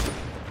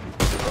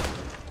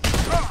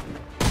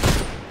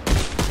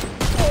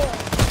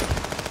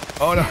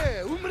 Oh no!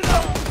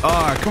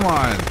 Ah, come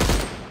on!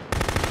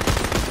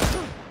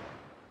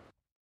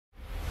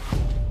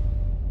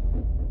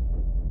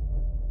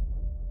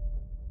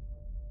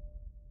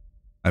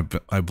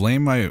 I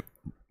blame my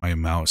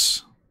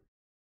mouse.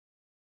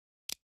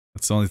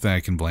 That's the only thing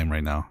I can blame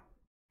right now.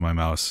 My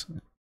mouse.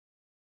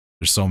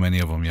 There's so many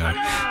of them, yeah.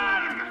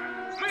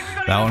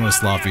 That one was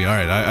sloppy.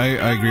 Alright,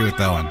 I agree with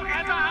that one.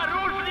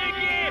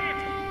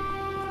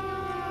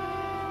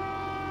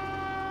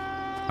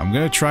 I'm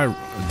gonna try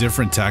a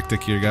different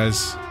tactic here,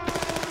 guys.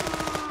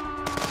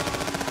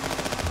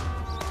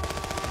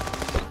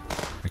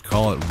 I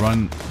call it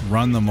run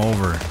them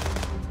over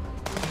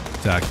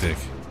tactic.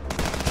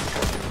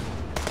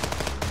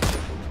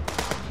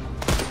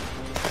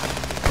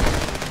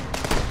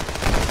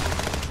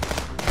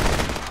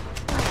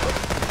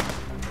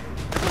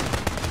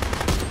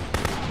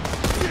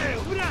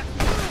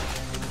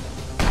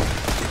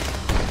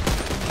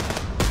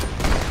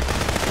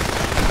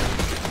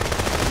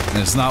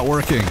 It's not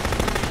working.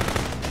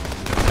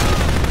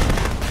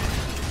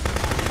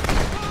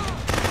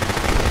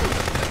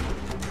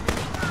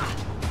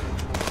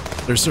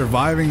 They're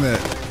surviving the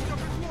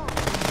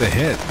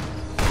hit.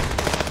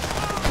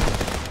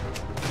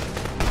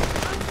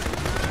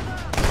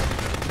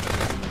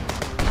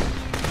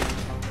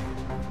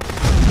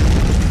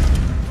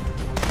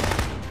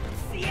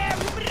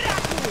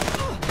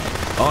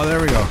 Oh,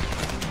 there we go.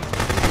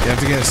 You have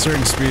to get a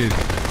certain speed.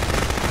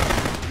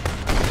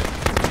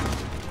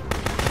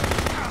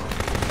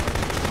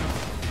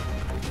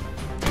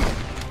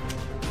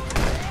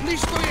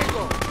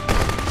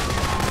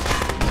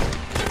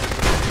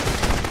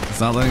 It's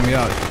not letting me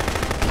out.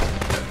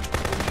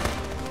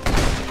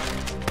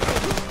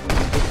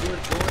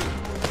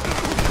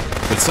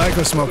 It's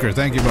Psycho Smoker,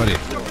 thank you, buddy.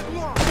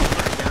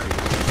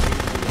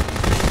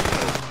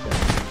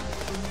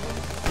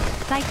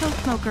 Psycho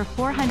Smoker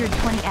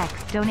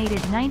 420X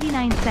donated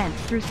 99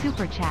 cents through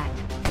Super Chat.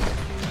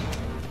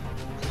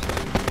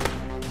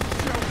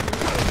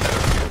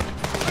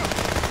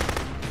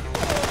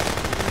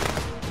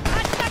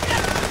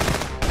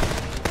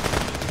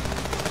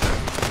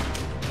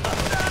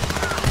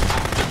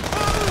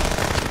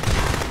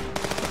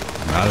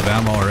 Out of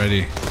ammo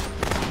already.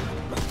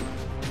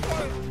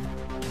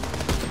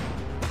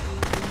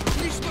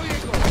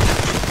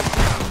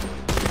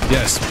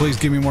 Yes, please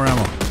give me more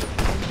ammo.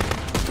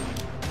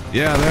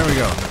 Yeah, there we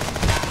go.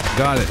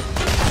 Got it.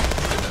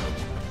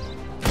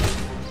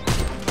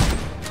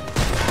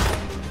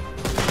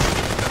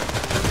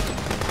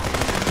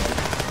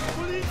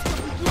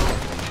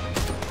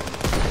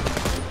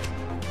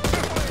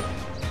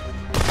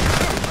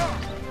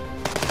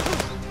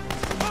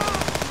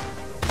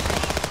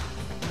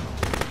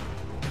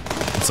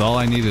 That's all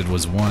I needed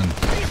was one.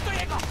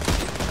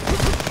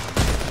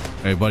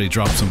 Hey, buddy,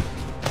 drop some.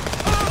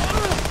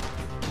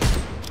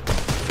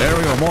 There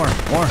we go, more.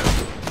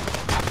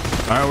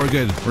 Alright, we're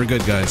good. We're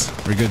good, guys.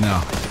 We're good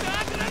now.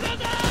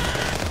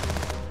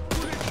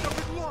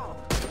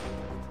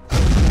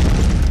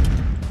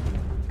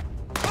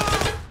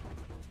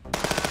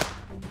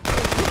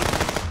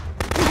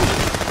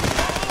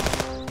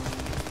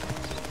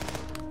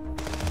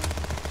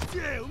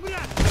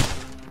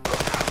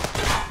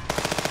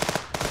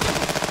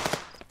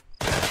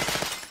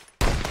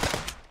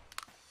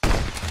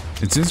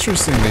 It's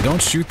interesting, they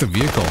don't shoot the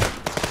vehicle.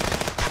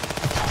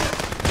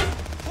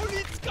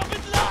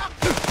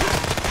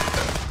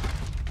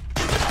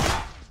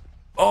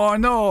 Oh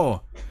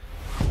no!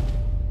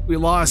 We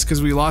lost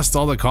because we lost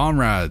all the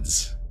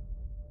comrades.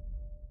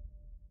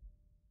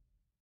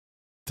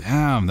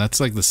 Damn, that's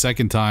like the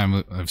second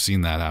time I've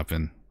seen that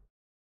happen.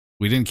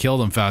 We didn't kill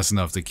them fast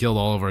enough. They killed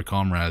all of our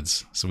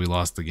comrades, so we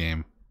lost the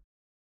game.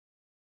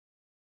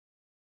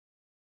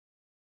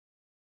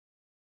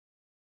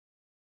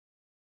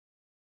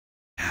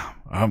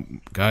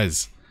 Damn,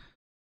 guys,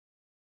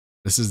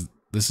 this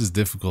is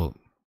difficult.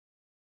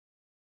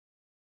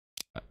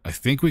 I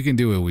think we can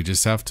do it. We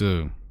just have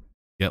to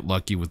get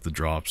lucky with the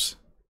drops.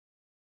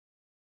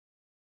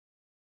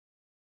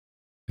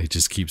 They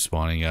just keep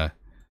spawning. Yeah,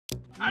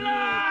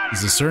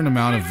 there's a certain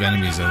amount of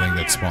enemies I think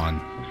that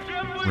spawn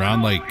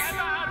around, like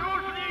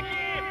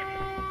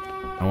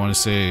I want to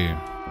say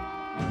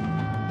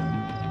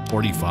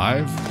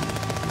 45?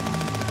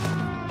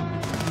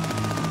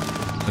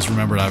 Just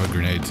remembered I have a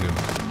grenade too.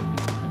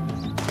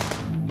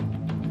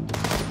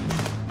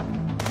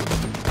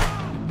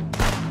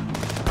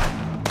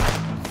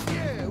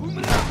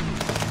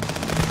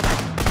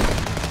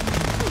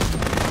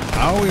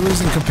 How are we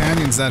losing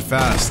companions that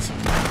fast?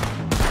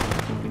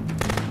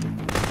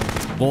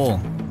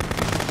 Bull.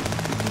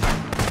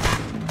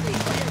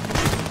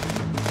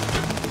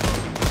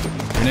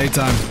 Grenade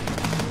time.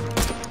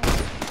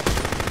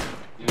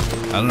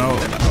 I don't know.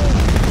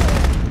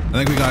 I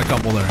think we got a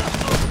couple there.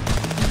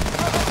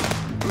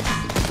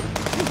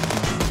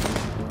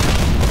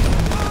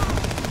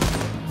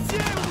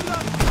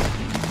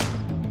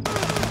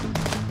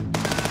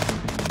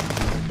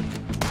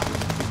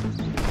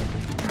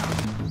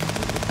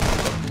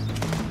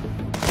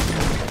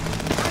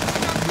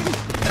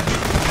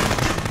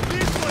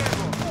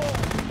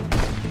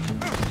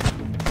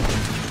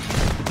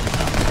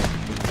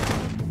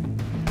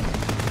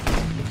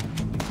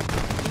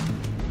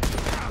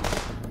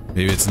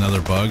 Maybe it's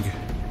another bug.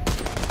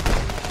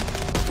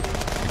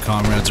 The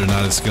comrades are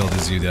not as skilled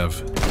as you, Dev.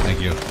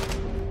 Thank you.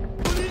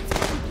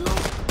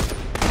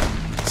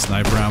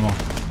 Sniper ammo.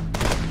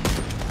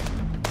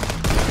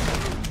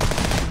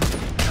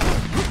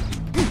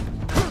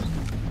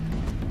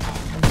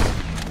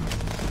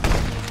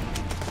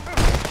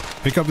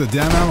 Pick up the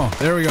damn ammo.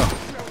 There we go.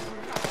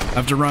 I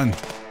have to run.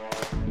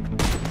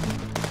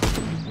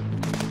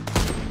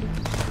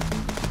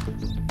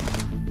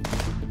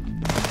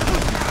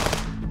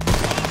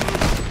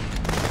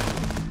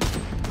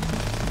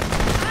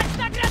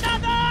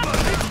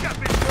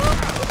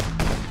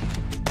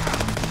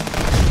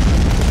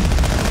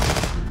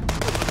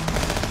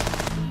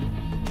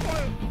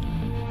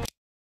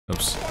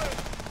 Oops.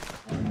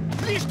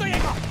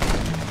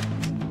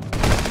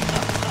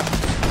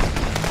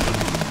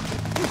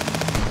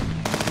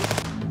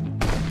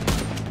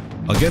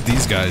 I'll get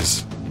these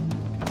guys.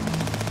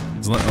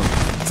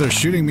 If they're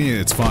shooting me,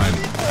 it's fine.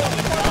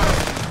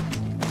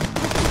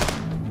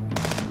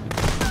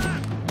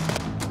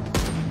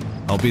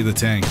 I'll be the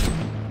tank.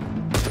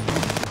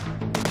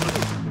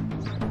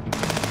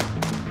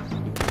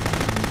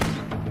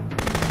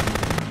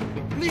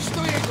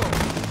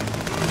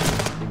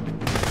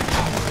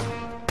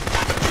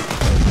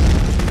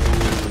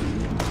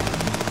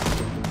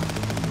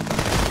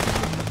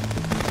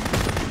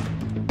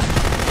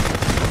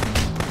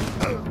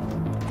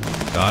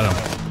 Got him.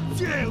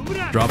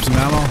 Drop some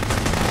ammo.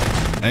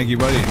 Thank you,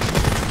 buddy.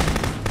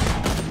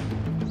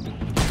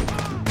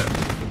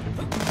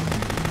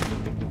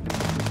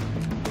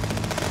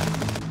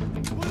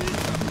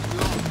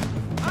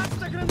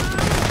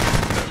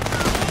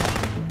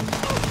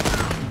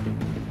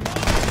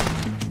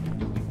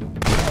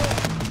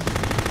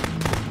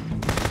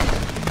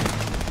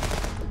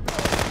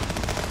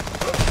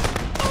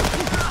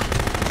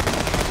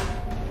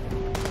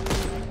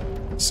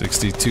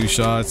 "62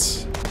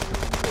 shots.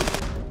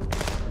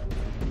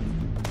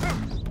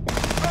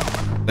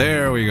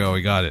 There we go,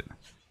 we got it.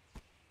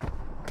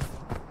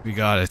 We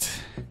got it.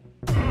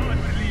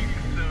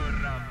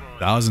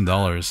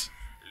 $1,000.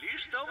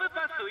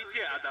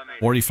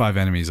 45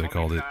 enemies, I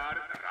called it.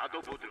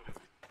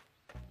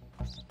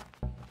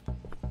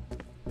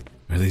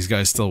 Are these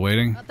guys still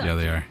waiting? Yeah,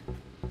 they are.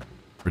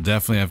 We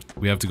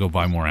have to go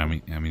buy more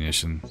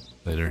ammunition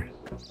later.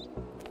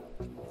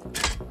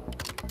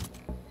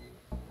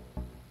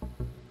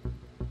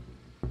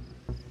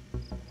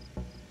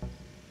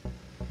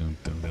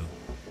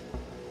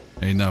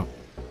 Hey,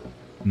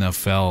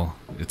 Nafel,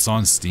 it's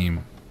on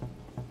Steam.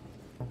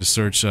 Just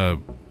search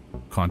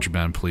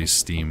Contraband Police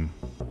Steam,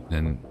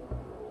 then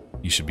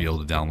you should be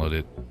able to download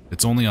it.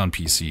 It's only on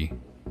PC.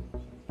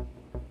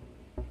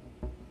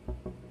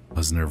 That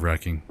was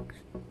nerve-wracking.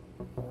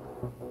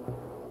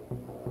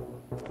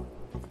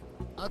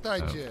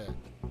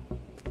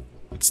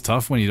 It's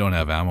tough when you don't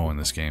have ammo in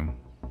this game.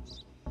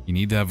 You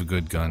need to have a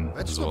good gun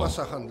as well.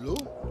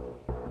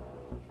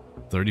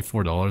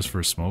 $34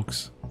 for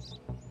smokes?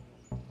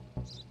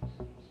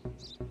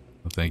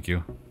 Thank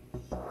you.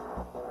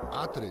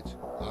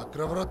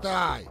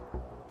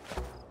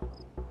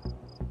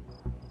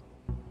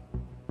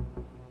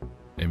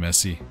 Hey,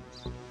 Messi.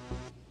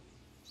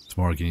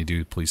 Tomorrow can you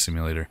do Police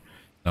Simulator?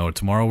 No,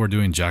 tomorrow we're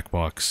doing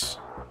Jackbox.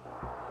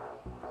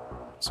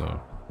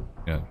 So,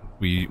 yeah,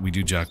 we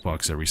do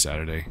Jackbox every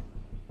Saturday.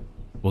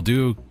 We'll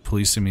do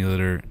Police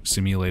Simulator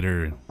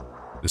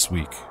this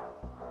week.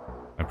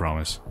 I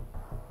promise.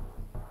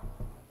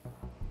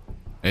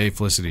 Hey,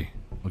 Felicity.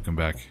 Welcome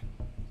back.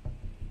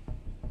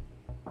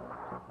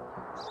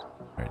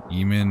 Alright,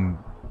 Eamon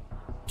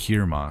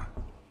Kirma.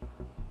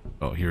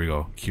 Oh, here we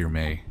go.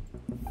 Kirme.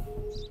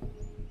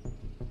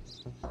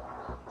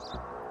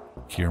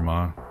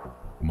 Kirma.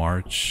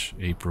 March,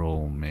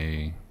 April,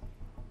 May.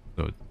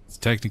 So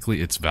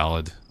technically it's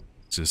valid.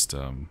 It's just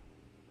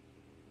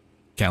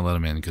can't let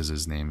him in because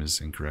his name is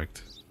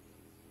incorrect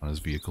on his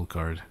vehicle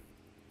card.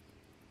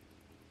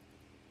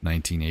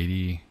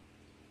 1980.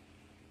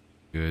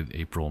 Good.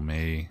 April,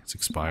 May. It's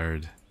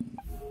expired.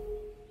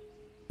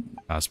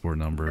 Passport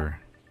number.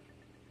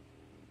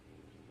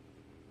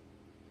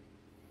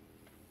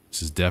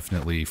 This is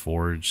definitely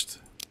forged.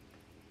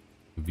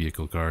 The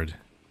vehicle card.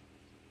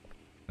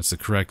 That's the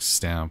correct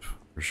stamp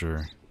for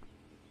sure.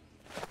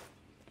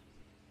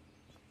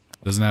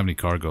 Doesn't have any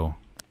cargo.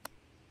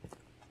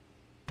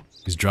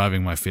 He's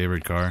driving my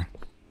favorite car.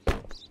 The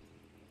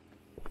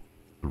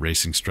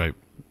Racing Stripe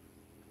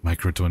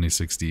Micro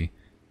 2060.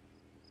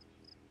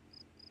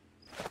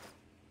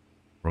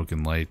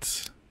 Broken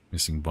light.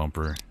 Missing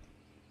bumper.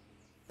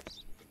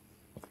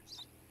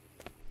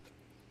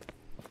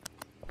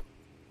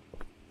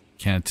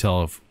 Can't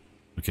tell if...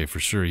 Okay, for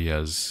sure he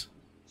has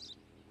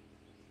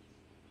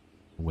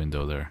a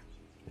window there.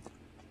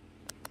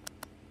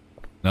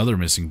 Another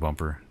missing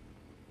bumper.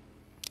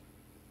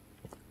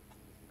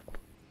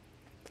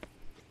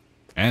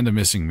 And a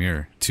missing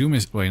mirror.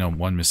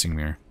 One missing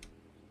mirror.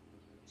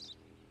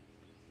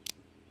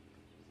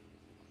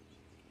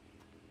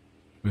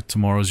 With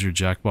tomorrow's your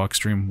Jackbox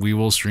stream, we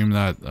will stream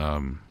that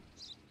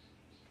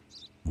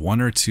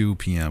 1 or 2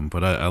 p.m.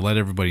 But I let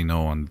everybody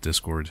know on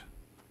Discord.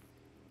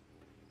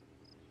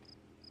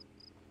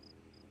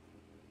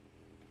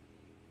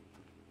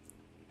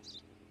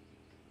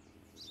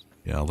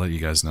 Yeah, I'll let you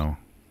guys know.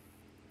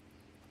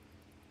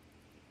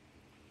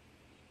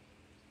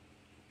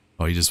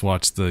 Oh, you just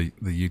watched the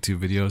YouTube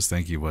videos?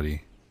 Thank you,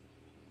 buddy.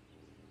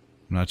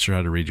 I'm not sure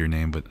how to read your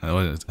name, but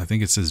I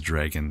think it says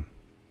Dragon.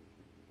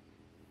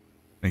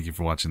 Thank you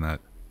for watching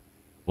that.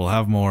 We'll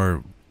have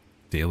more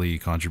daily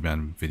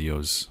Contraband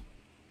videos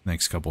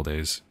next couple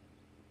days.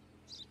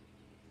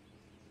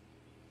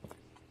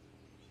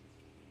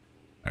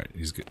 Alright,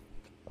 he's good.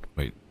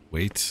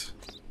 Wait.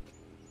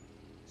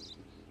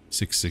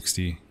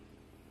 660.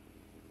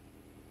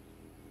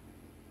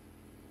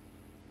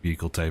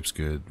 Vehicle type's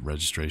good.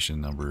 Registration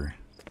number.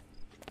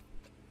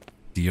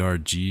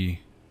 DRG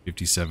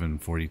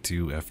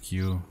 5742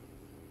 FQ.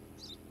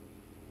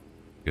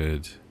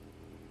 Good.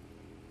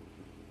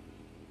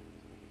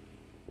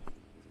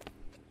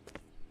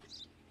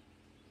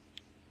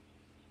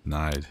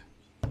 Denied.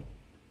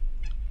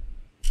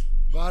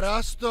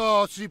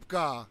 Barasto,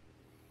 Sipka.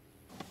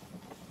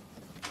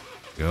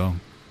 Go.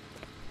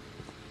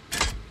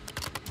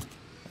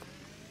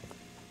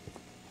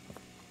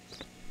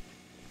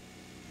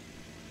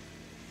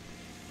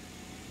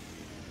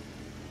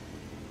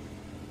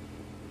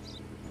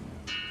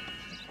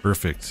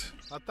 Perfect.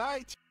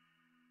 Atai,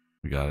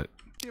 We got it.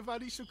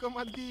 Varisu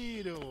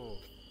Comandiro.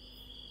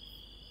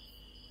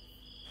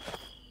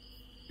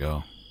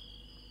 Go.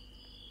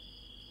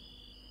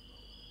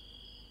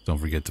 Don't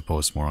forget to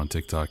post more on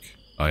TikTok.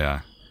 Oh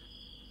yeah.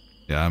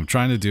 Yeah, I'm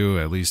trying to do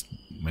at least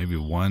maybe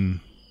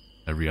one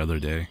every other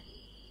day.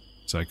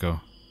 Psycho.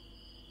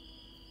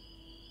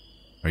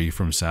 Are you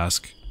from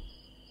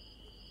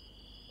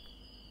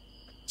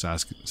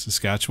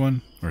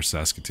Saskatchewan or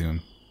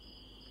Saskatoon?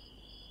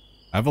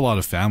 I have a lot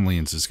of family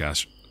in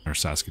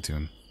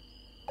Saskatoon.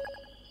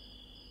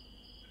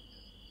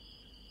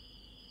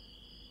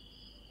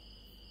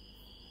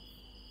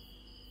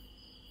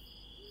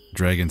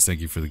 Dragons, thank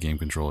you for the game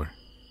controller.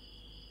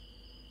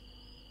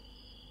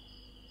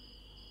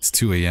 It's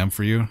 2 a.m.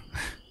 for you?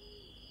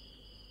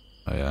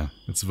 Oh yeah,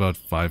 it's about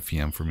 5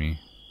 p.m. for me.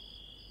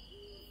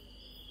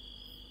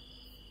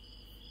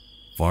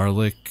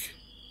 Varlik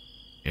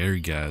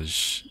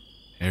Ergashev.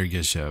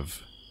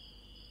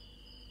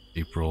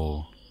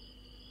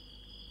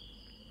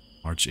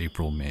 March,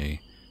 April, May.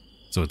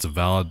 So it's a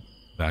valid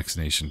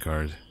vaccination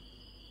card.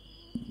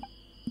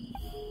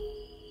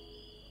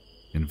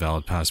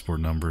 Invalid passport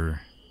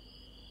number.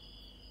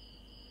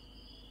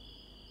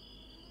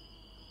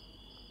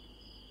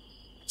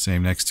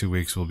 Same, next 2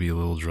 weeks will be a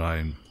little dry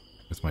and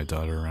with my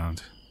daughter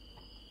around.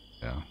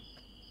 Yeah.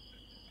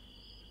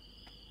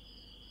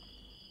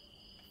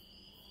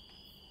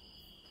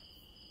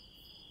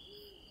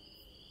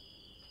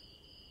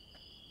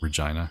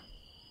 Regina.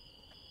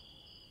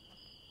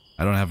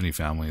 I don't have any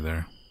family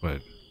there,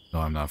 but no,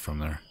 I'm not from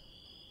there.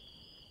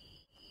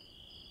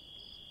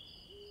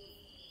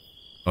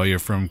 Oh, you're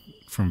from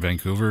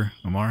Vancouver,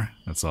 Amar?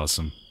 That's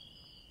awesome.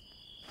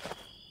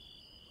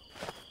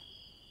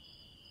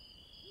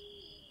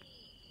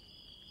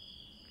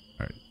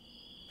 Alright.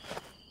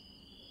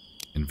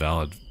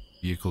 Invalid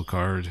vehicle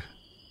card.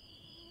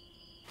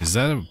 Is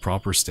that a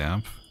proper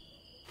stamp?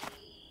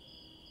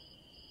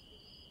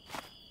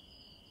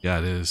 Yeah,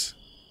 it is.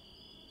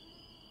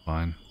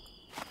 Fine.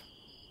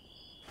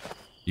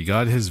 He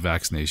got his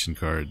vaccination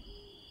card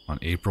on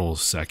April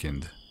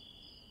 2nd.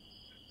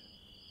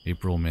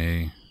 April,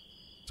 May,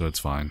 so it's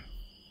fine.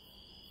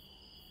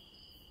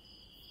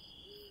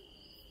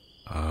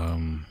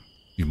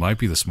 You might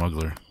be the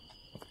smuggler.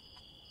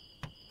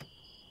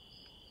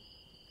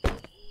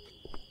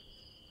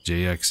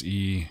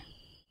 JXE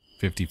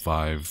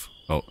 55.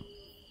 Oh.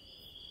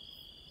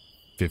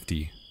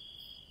 50.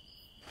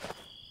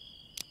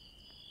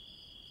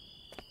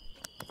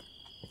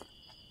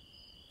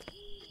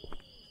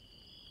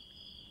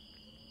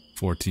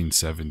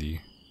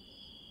 $14.70.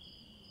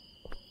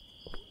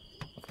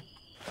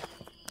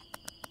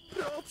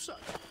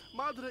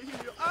 Madre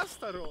Hilio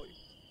Astaroy.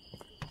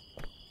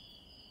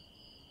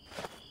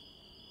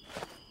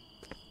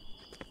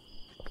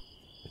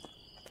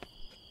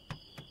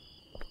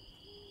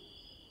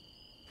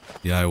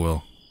 Yeah, I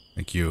will.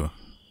 Thank you.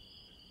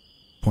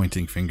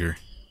 Pointing finger.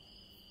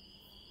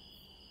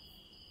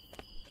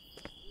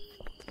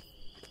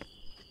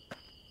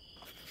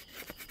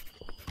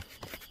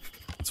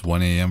 It's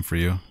 1 a.m. for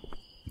you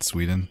in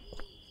Sweden.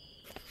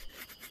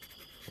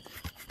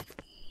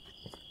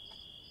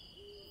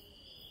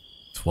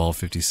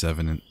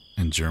 $12.57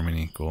 in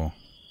Germany. Cool.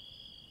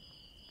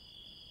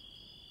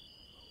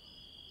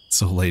 It's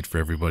so late for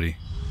everybody.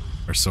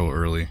 Or so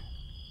early.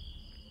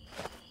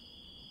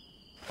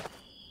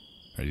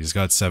 Alright, he's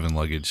got 7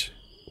 luggage.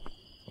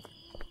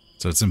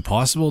 So it's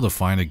impossible to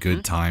find a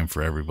good time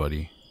for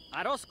everybody.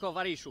 Arosko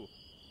varishu.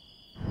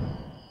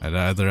 I'd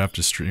either have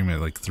to stream at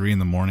like 3 in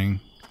the morning.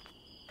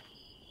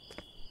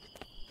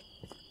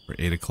 Or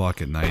 8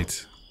 o'clock at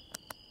night.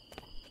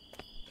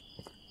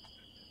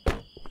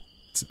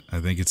 I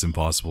think it's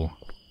impossible.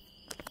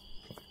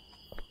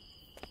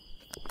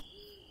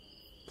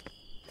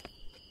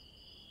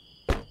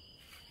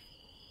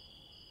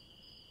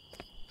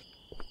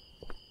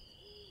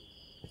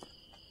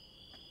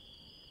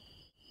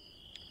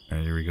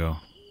 Alright, here we go.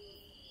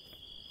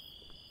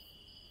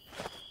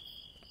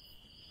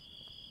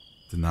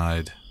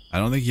 Denied. I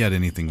don't think he had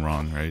anything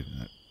wrong, right?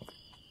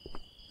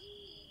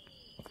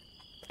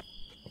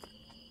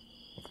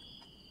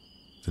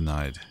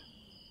 Denied.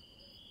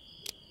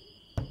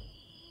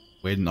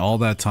 Waiting all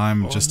that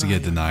time just to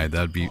get denied.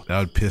 That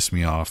would piss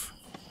me off.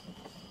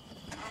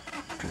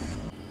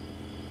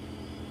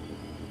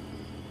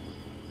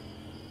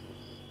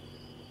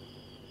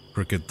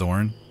 Crooked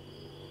Thorn.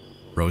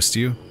 Roast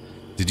you?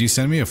 Did you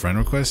send me a friend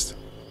request?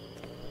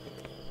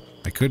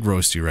 I could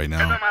roast you right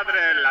now.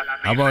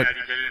 How about...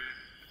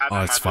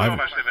 Oh, it's 5...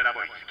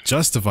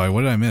 Justify,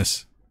 what did I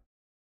miss?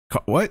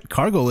 What?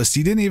 Cargo list?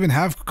 He didn't even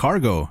have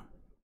cargo.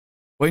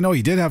 Wait, no,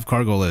 he did have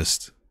cargo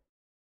list.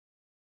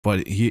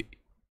 But he...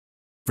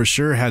 for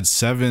sure had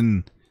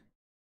 7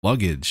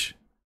 luggage.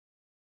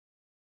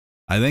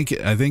 I think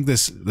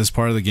this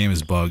part of the game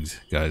is bugged,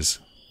 guys.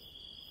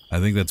 I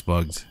think that's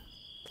bugged.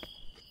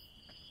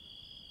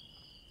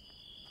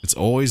 It's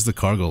always the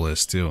cargo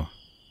list too.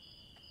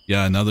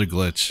 Yeah, another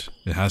glitch.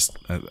 It has.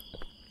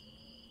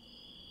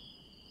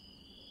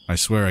 I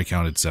swear I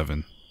counted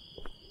 7.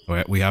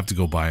 We have to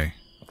go buy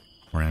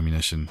more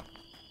ammunition.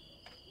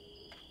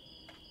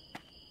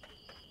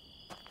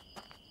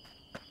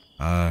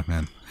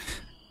 Man.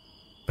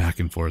 Back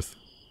and forth.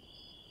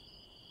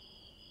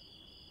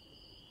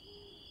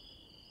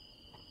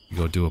 We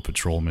go do a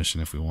patrol mission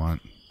if we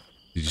want.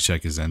 Did you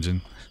check his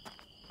engine?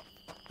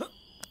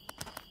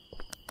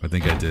 I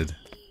think I did.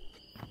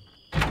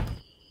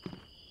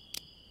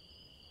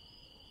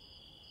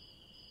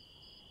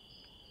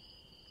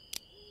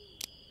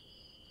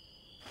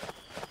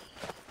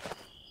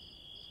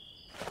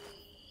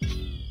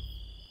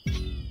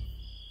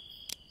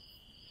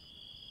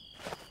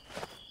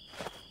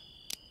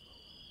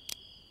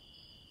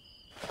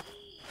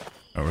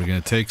 We're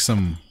gonna take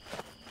some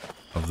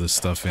of this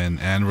stuff in,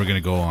 and we're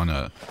gonna go on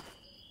a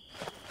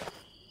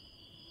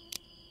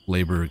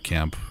labor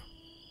camp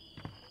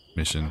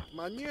mission.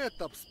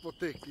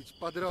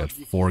 Got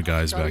 4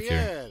 guys back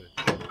here.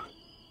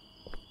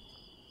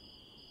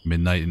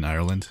 Midnight in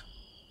Ireland.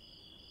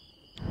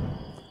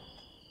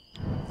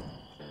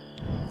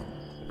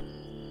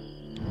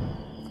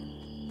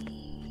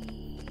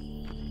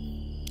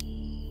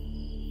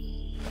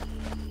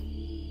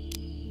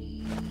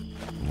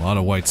 A lot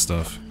of white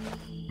stuff.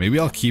 Maybe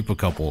I'll keep a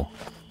couple.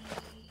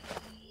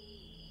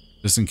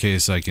 Just in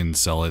case I can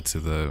sell it to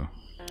the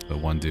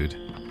one dude.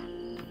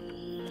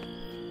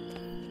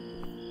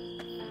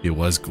 It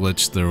was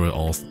glitched. There were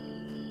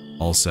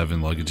all 7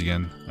 luggage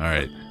again.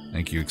 Alright.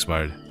 Thank you,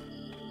 Expired,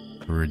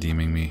 for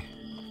redeeming me.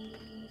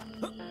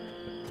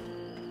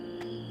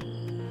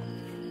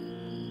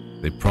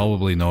 They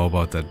probably know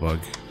about that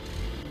bug.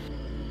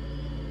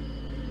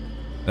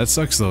 That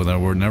sucks though, that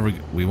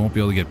we won't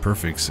be able to get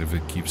perfects if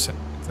that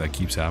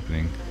keeps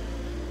happening.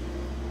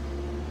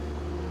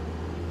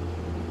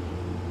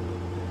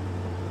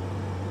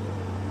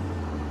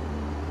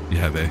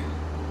 Yeah,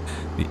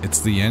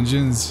 it's the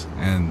engines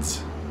and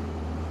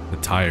the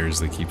tires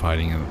that keep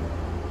hiding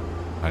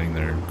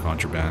their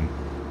contraband.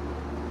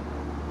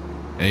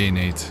 Hey,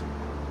 Nate.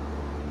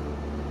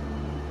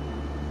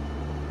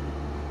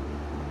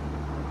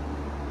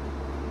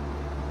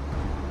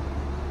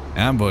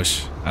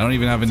 Ambush. I don't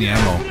even have any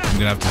ammo. I'm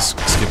gonna have to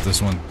skip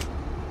this one.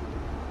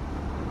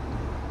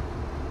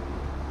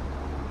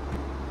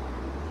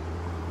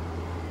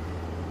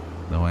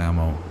 No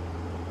ammo.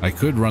 I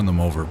could run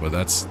them over, but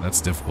that's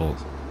difficult.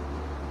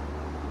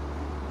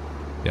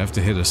 You have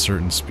to hit a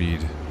certain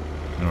speed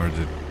in order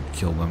to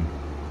kill them.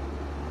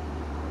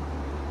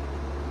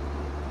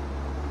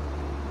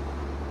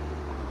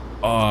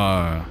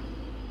 Ah,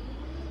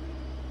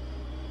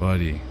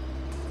 buddy.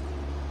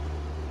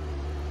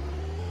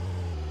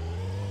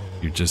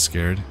 You're just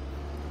scared?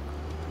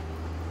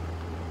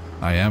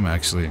 I am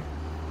actually.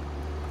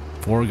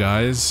 4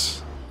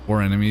 guys,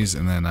 4 enemies,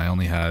 and then I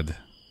only had...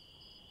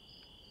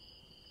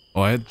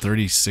 Oh, I had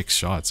 36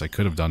 shots. I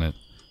could have done it.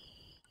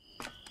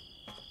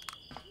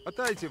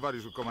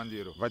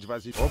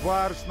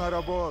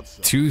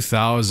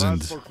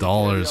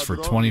 $2,000 for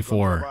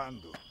 24.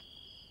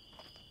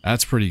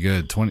 That's pretty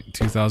good.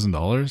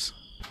 $2,000.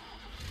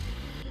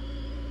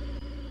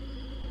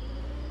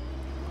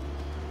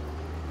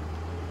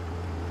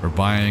 We're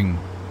buying.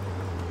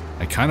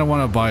 I kind of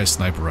want to buy a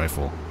sniper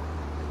rifle.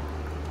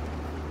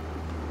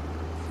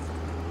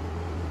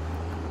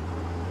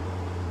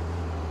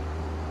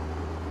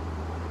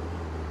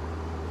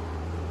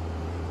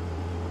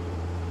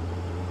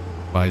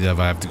 Bye,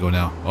 Dev. I have to go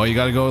now. Oh, you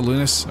gotta go,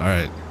 Lunas?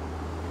 Alright.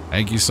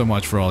 Thank you so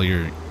much for all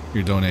your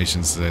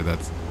donations today.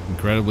 That's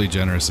incredibly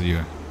generous of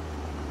you.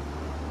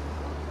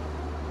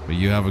 But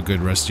you have a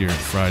good rest of your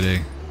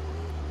Friday.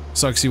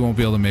 Sucks you won't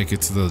be able to make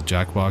it to the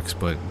Jackbox,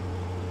 but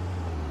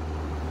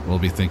we'll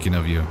be thinking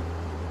of you.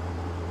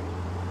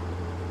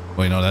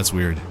 Wait, no, that's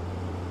weird.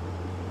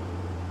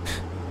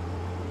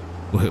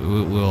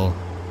 We'll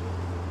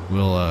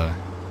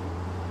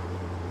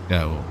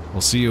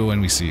see you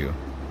when we see you.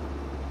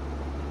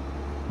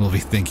 We'll be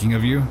thinking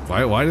of you?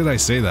 Why did I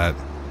say that?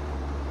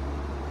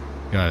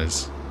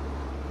 Guys.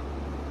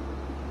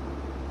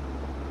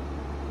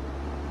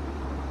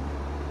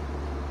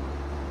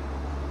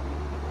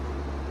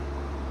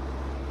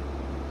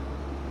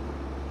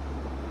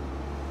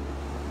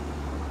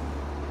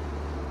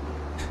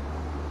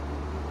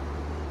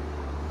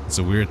 It's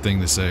a weird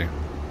thing to say.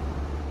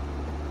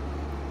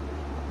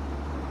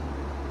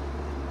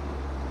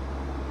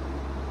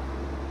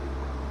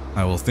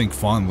 I will think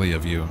fondly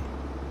of you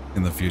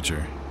in the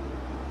future.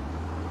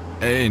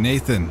 Hey,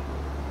 Nathan.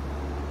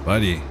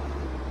 Buddy.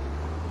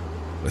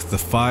 With the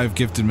 5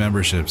 gifted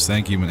memberships.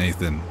 Thank you,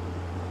 Nathan.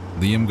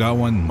 Liam got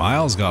one.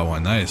 Miles got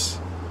one. Nice.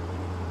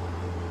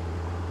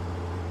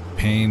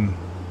 Payne.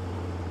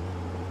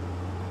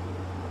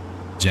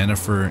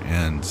 Jennifer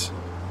and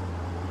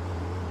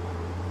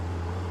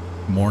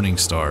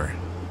Morningstar.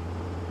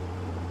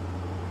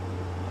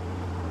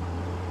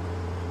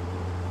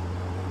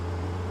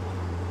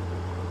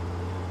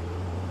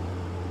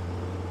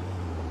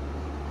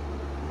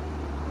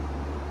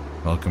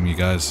 Welcome, you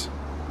guys.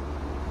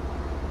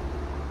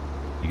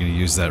 You gonna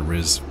use that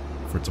Riz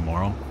for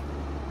tomorrow?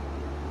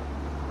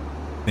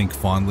 Think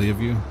fondly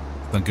of you?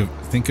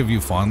 Think of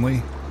you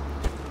fondly?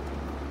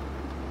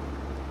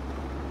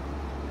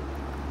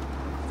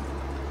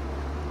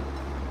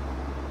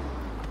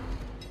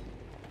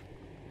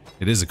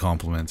 It is a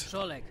compliment.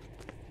 Szolek,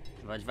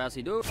 wać was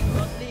idu?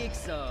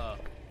 Odlikso,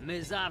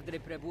 my zawdry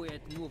próbuje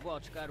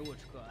tmuwoczka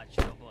ruczko, a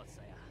ci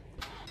roboca ja.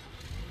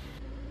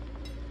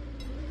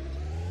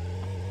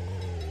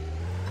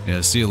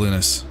 Yeah, see you,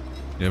 Lunas.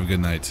 You have a good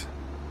night.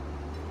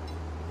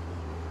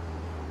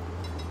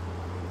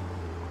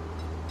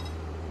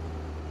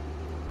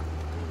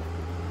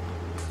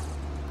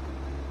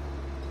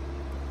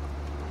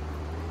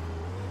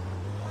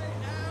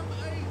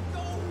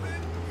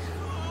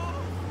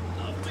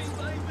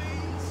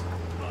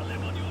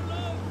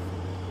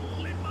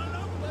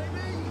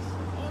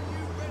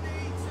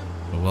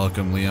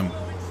 Welcome, Liam,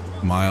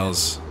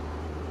 Miles,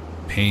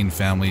 Payne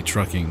Family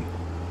Trucking,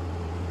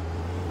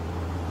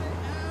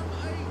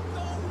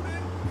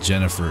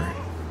 Jennifer,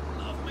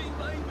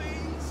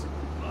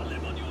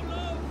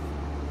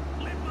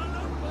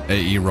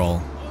 hey, E-Roll,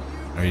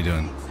 how are you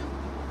doing?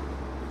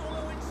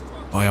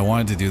 Oh, I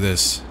wanted to do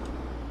this.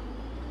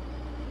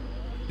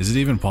 Is it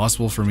even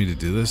possible for me to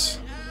do this?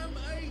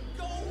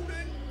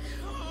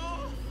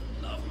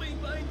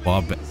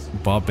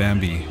 Bob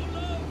Bambi.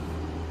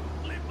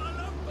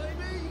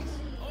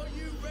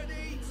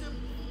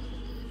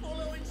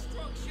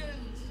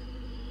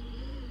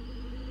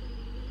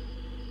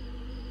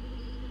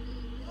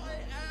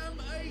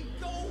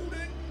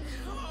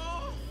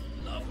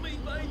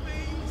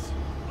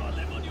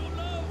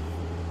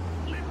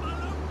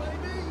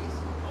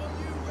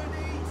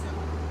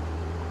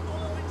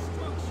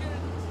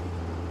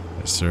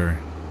 Sir.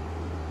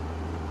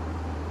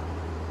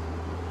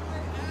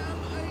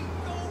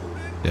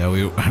 Yeah,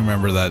 I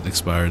remember that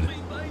expired.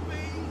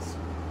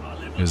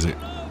 It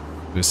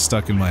was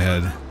stuck in my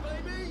head.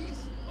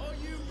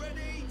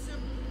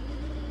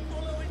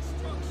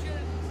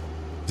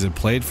 Because it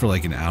played for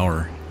like an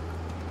hour.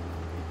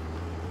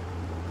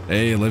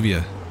 Hey,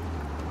 Olivia.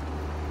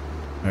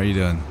 How are you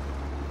doing?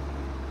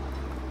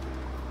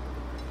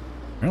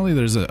 Apparently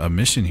there's a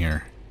mission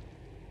here.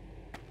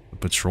 A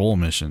patrol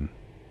mission.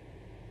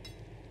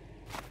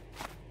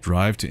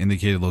 Drive to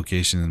indicated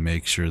location and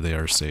make sure they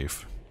are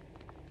safe.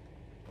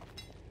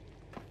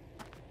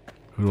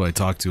 Who do I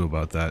talk to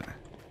about that?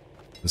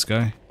 This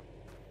guy?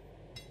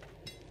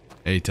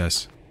 Hey,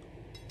 Tess.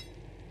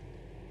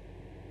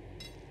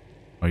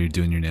 Are you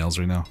doing your nails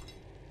right now?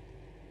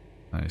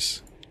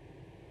 Nice.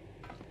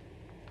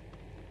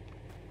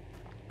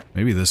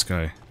 Maybe this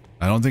guy.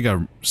 I don't think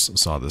I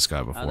saw this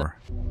guy before.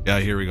 Yeah,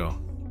 here we go.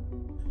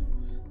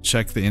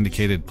 Check the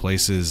indicated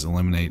places,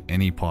 eliminate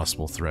any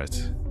possible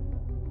threat.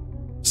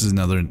 This is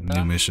another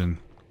new mission.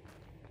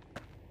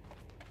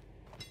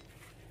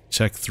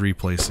 Check 3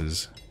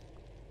 places.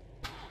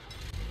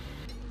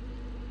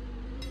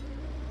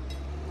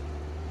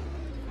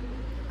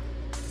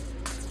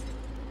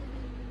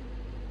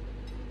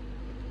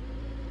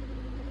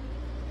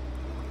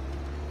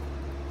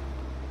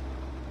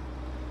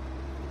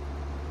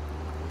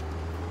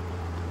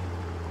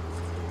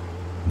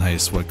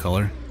 Nice. What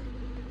color?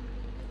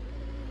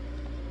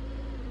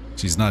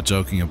 She's not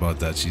joking about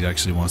that. She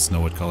actually wants to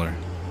know what color.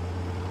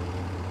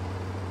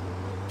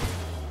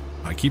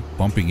 I keep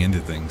bumping into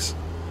things.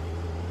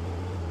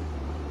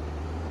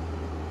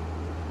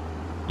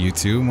 You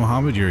too,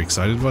 Mohammed? You're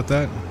excited about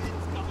that?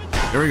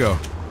 Here we go.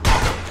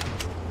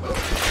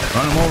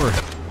 Run him over.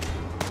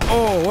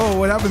 Oh, whoa,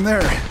 what happened there?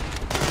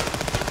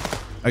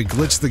 I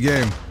glitched the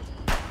game.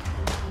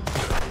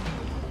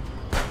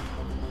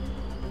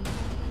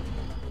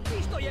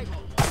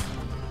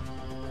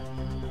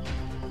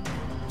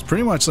 It's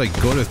pretty much like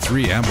go to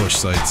 3 ambush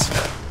sites.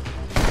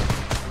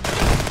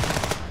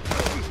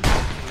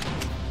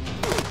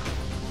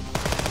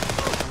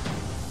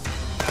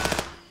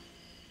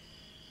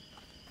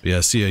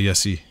 Yeah, see ya, yeah,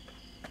 see.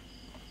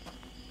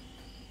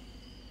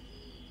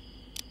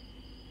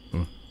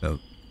 Oh, that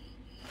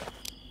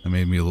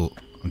made me a little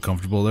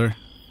uncomfortable there.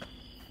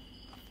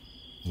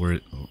 Where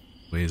it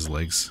way his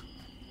legs.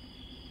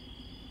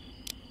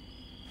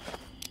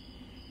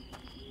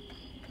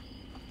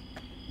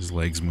 His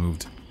legs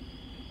moved.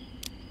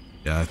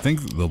 Yeah, I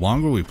think the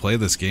longer we play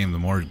this game, the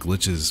more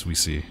glitches we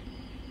see.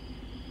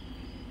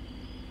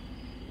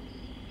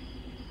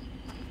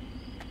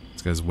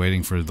 This guy's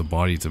waiting for the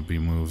body to be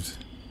moved.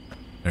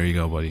 There you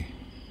go, buddy.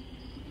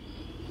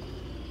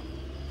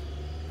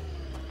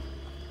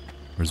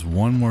 There's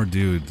one more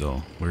dude,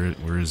 though.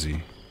 Where is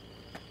he?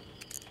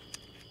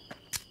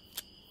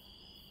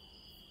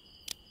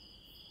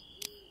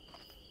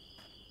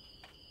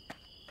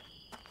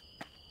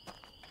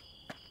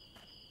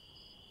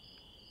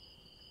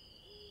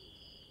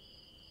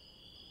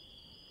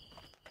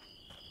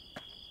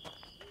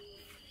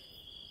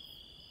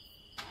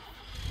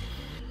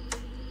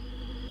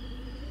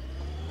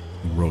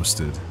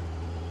 Roasted.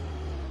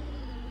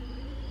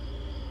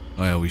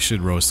 Oh yeah, we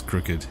should roast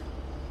Crooked.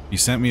 You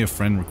sent me a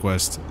friend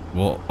request.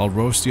 Well, I'll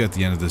roast you at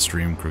the end of the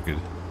stream, Crooked.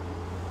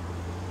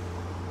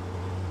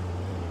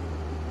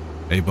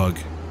 Hey, Bug.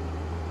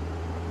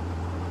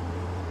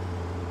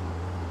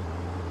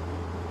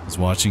 I was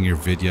watching your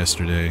vid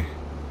yesterday.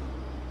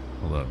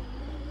 Hold up.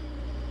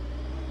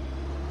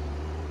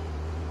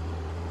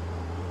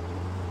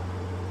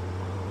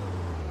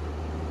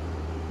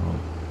 Oh,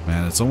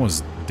 man, it's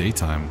almost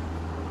daytime.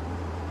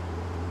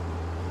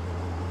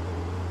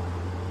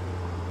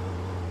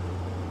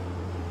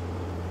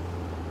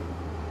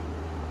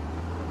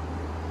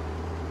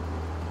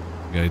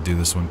 Gotta do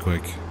this one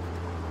quick.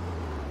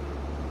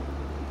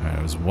 Alright,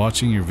 I was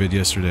watching your vid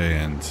yesterday,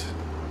 and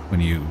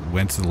when you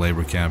went to the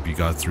labor camp, you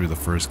got through the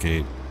first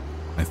gate.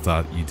 I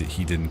thought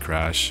he didn't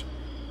crash.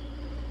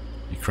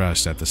 He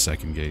crashed at the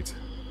second gate.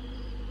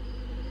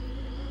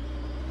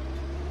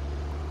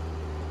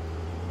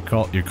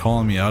 You're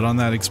calling me out on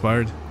that,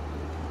 Expired?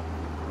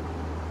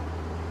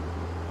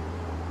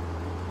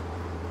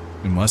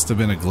 It must have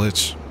been a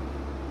glitch.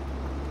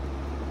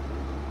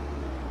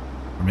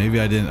 Or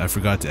maybe I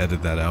forgot to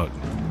edit that out.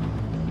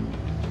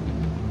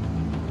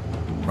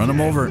 Run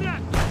him over.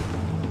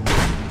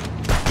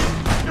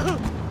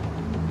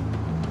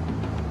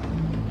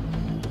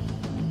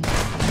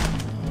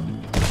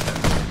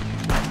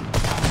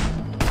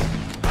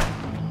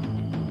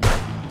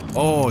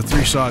 Oh,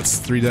 3 shots,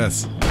 3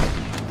 deaths.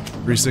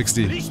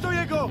 360.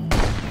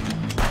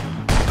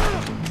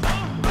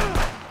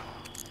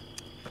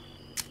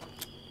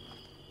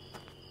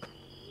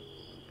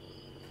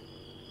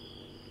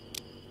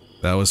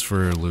 That was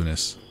for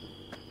Lunas.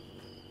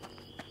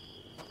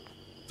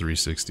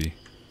 360.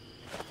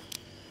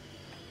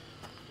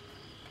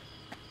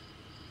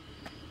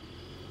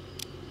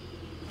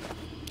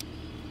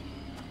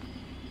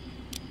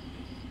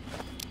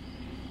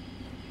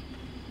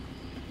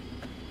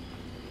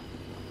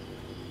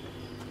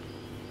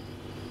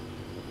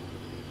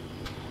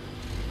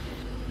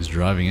 He's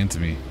driving into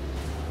me.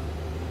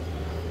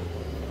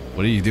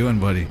 What are you doing,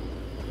 buddy?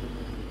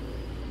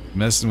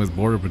 Messing with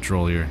Border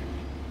Patrol here.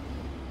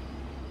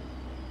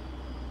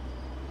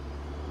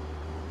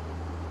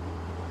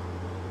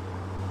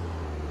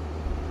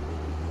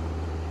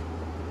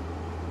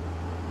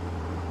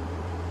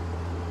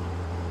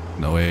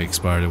 No way,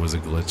 Expired. It was a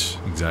glitch.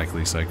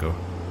 Exactly, Psycho.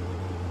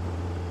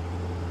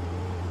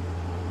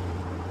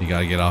 You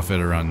gotta get off at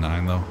around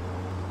 9, though.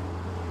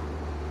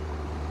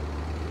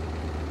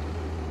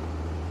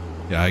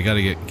 Yeah, I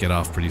gotta get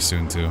off pretty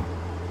soon, too.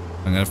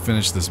 I'm gonna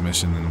finish this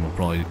mission, and we'll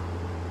probably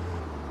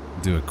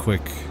do a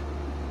quick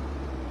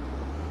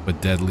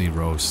but deadly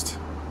roast.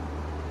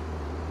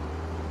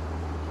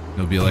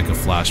 It'll be like a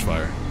flash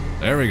fire.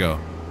 There we go.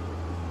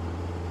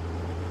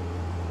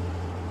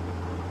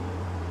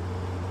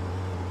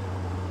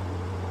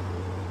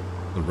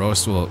 The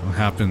roast will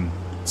happen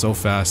so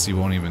fast you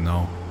won't even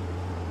know.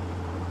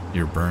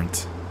 You're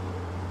burnt.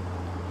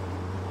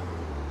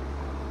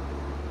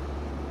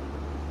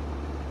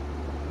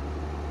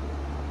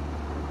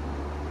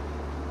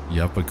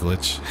 Yup, a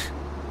glitch.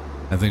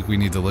 I think we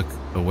need to look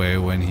away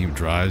when he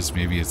drives.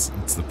 Maybe it's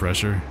the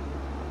pressure.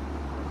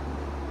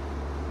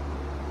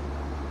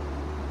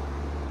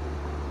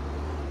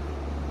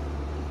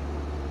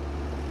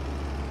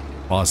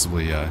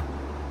 Possibly, yeah.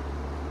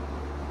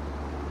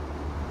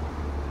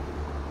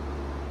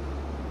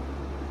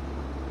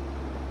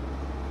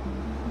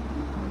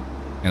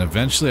 And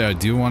eventually I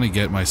do want to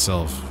get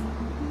myself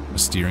a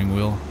steering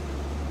wheel.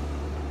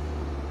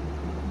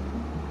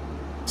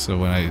 So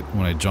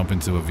when I jump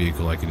into a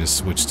vehicle, I can just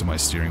switch to my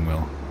steering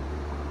wheel.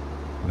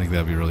 I think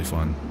that'd be really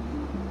fun.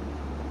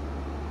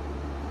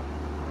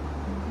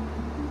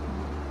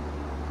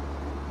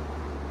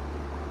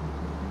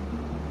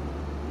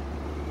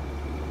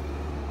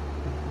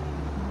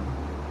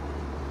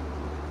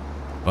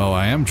 Oh,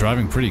 I am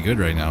driving pretty good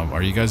right now.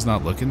 Are you guys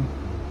not looking?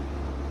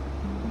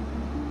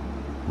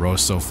 Row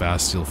so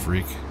fast, you'll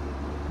freak.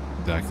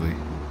 Exactly.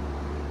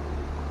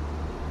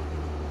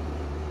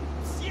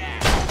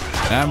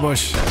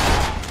 Ambush!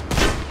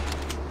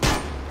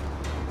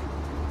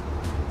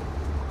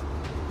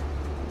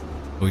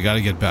 We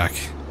gotta get back.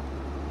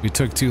 We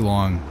took too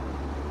long.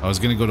 I was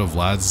gonna go to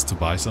Vlad's to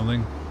buy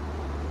something,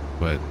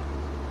 but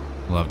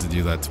we'll have to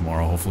do that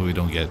tomorrow. Hopefully we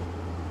don't get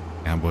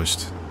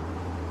ambushed.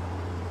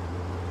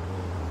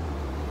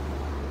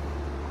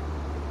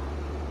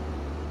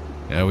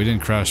 Yeah, we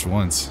didn't crash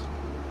once.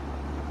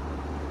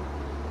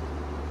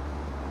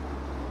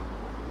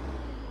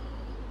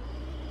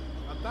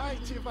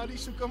 Dajcie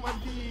waliszu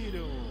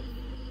komandiru.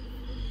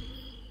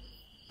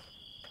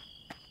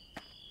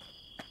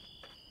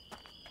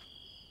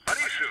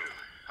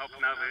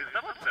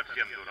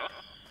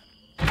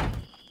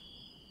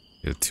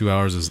 Yeah, 2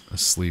 hours of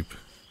sleep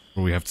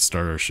before we have to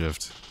start our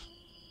shift.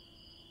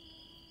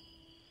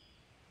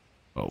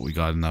 Oh, we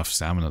got enough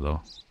stamina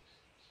though.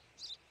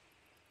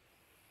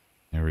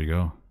 There we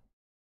go.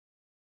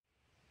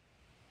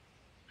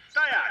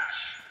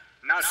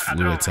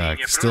 Flu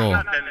attack. Still,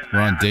 we're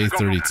on day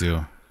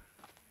 32.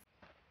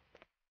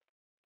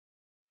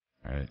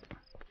 Alright.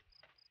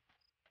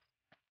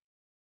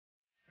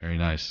 Very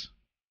nice.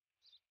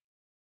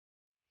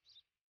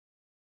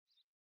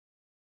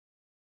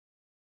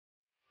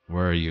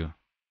 Where are you?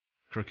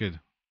 Crooked.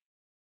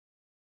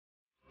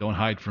 Don't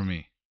hide from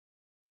me.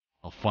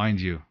 I'll find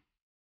you.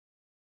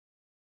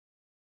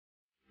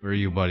 Where are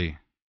you, buddy?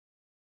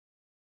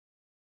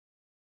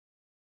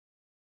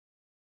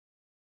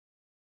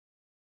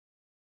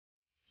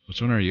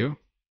 Which one are you?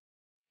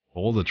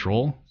 Hole the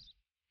troll?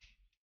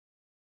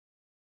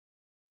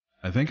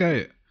 I think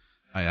I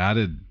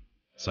added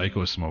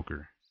Psycho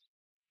Smoker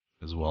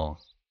as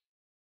well.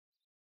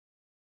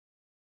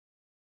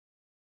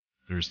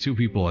 There's two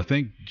people, I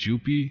think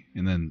Joopy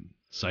and then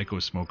Psycho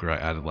Smoker I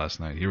added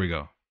last night. Here we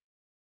go.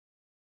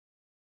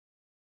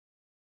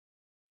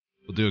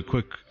 We'll do a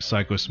quick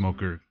Psycho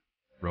Smoker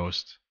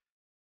roast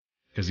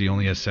because he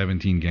only has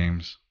 17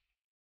 games.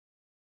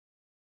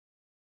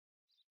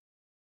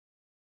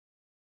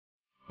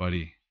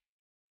 Buddy,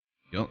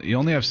 you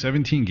only have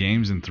 17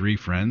 games and 3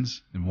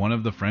 friends, and one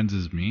of the friends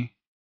is me?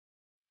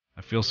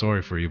 I feel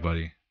sorry for you,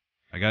 buddy.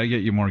 I gotta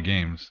get you more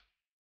games.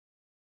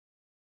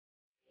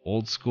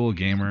 Old school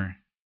gamer.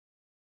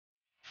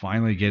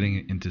 Finally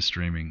getting into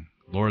streaming.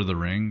 Lord of the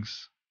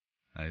Rings.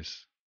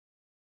 Nice.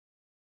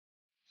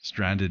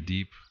 Stranded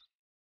Deep.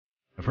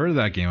 I've heard of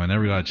that game, I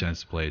never got a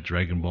chance to play it.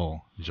 Dragon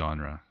Ball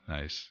genre.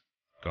 Nice.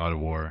 God of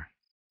War.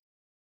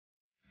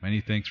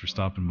 Many thanks for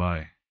stopping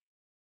by.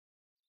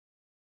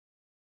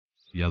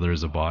 The other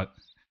is a bot.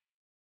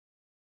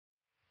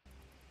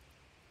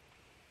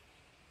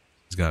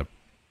 He's got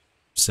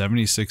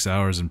 76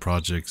 hours in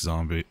Project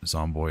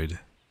Zomboid.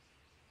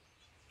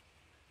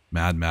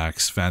 Mad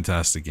Max,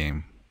 fantastic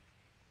game.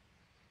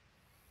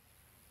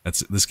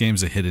 This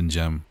game's a hidden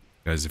gem,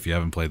 guys. If you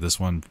haven't played this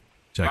one,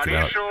 check it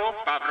out.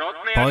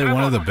 Probably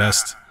one of the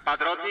best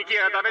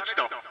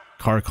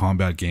car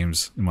combat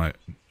games in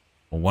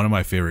one of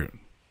my favorite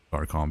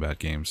car combat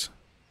games.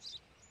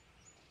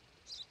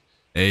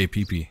 Hey,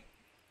 PP.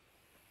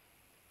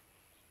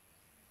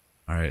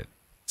 Alright.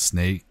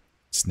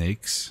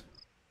 Snakes.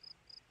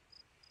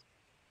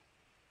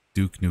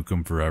 Duke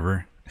Nukem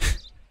Forever.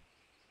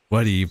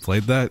 Buddy, you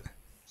played that?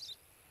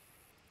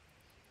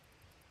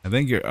 I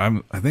think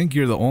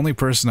you're the only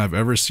person I've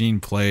ever seen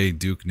play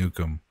Duke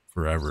Nukem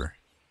Forever.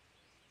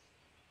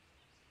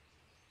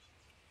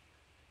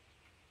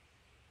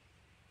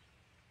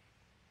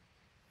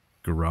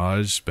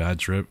 Garage, Bad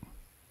Trip.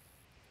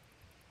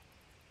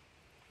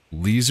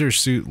 Leisure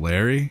Suit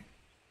Larry?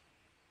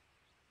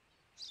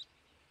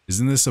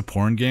 Isn't this a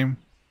porn game?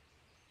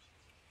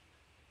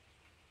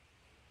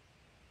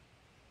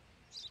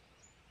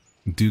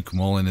 Duke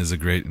Mullen is a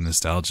great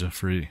nostalgia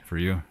for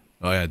you.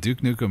 Oh yeah, Duke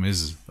Nukem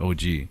is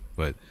OG,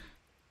 but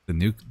the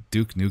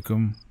Duke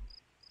Nukem,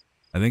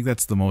 I think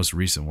that's the most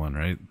recent one,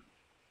 right?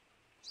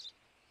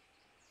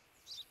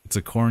 It's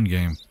a corn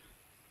game.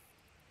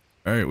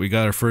 Alright, we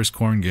got our first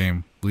corn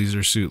game.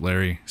 Leisure Suit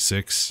Larry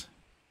 6.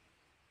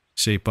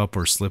 Shape up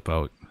or slip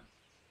out.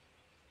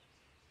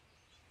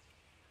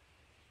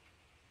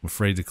 I'm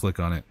afraid to click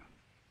on it.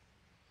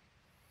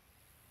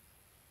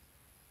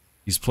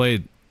 He's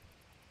played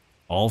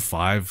all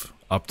 5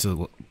 up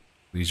to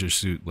Leisure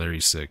Suit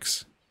Larry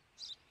 6.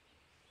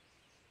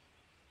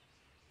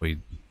 Wait.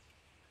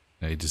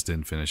 No, he just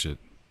didn't finish it.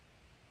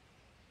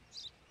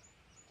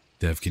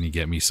 Dev, can you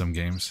get me some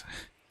games?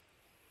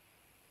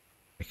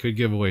 I could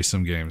give away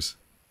some games.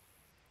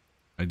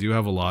 I do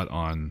have a lot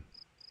on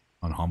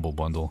on Humble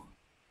Bundle.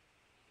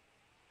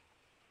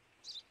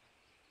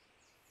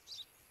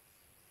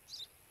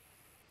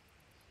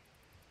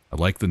 I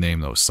like the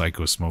name though,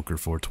 Psycho Smoker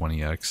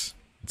 420X.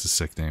 It's a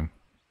sick name.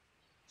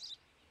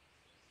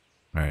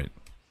 Alright.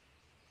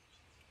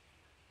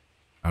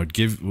 I would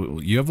give...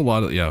 You have a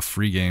lot of... Yeah,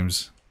 free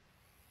games.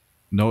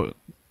 No...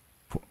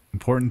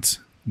 Important...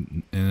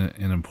 An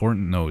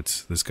important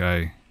note. This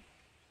guy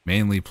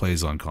mainly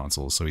plays on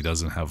consoles, so he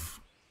doesn't have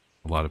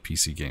a lot of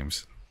PC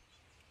games.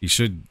 You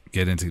should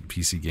get into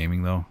PC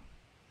gaming though,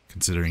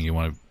 considering you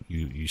want to...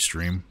 You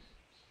stream.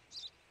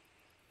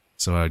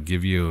 So I'd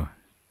give you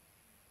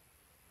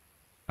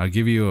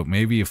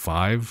maybe a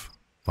 5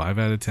 out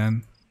of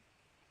 10.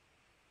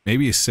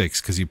 Maybe a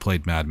 6 because you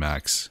played Mad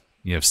Max.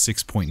 You have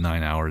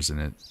 6.9 hours in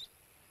it.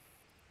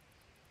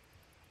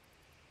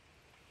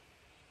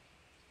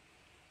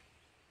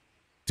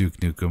 Duke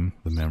Nukem,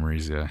 the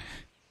memories, yeah.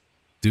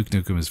 Duke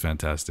Nukem is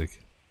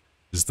fantastic.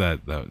 Just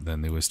the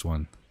newest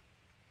one.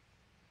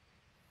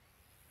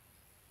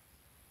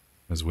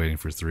 I was waiting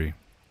for 3.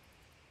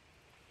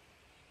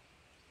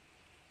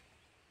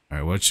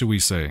 Alright, what should we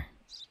say?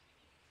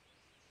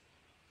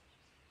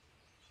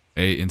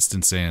 Hey,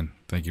 Instant Saiyan,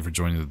 thank you for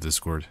joining the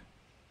Discord.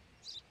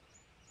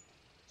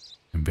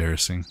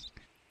 Embarrassing.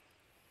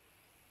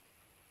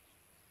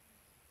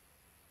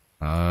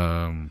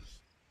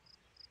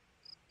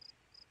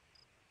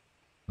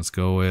 Let's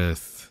go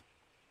with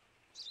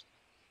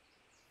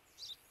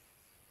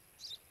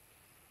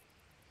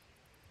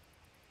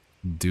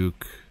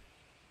Duke.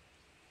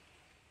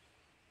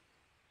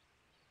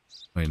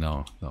 Wait,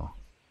 no.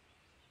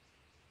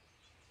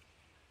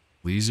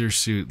 Leisure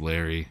Suit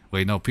Larry.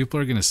 Wait, no, people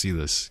are gonna see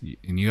this.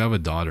 And you have a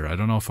daughter. I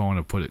don't know if I want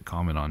to put a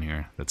comment on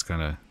here. That's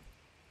kind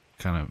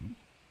of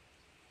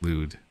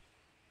lewd.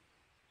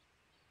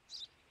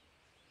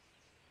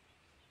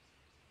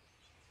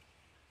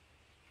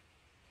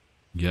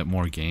 Get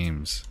more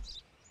games.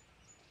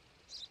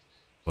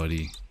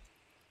 Buddy.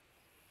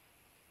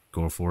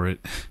 Go for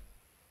it.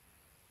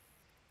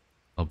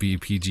 I'll be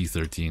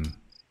PG-13.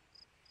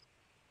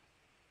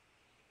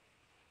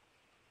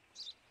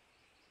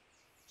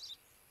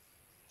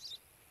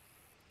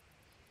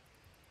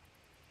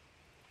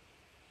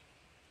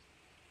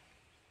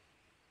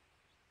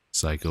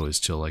 Psycho is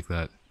chill like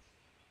that.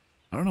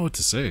 I don't know what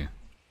to say. I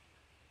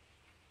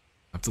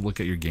have to look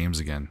at your games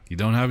again. You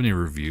don't have any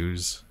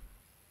reviews.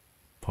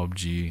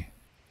 PUBG.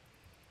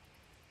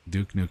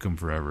 Duke Nukem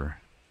Forever.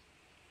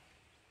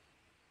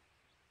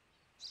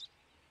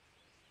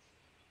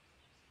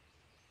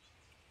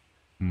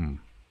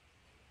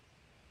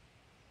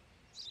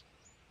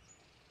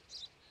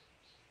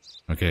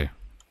 Okay.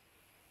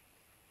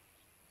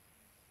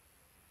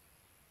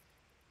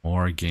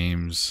 More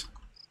games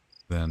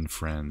than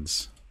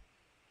friends.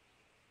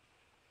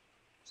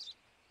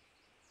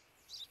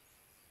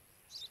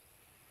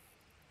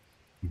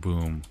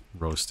 Boom.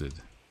 Roasted.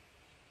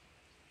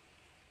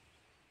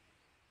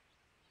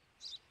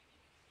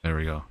 There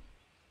we go.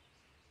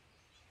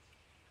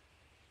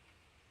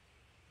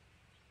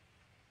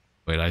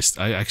 Wait,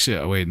 I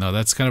actually, wait, no,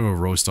 that's kind of a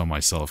roast on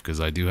myself because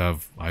I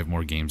have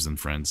more games than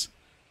friends.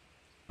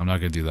 I'm not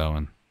gonna do that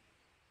one.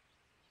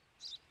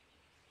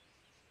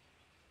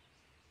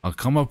 I'll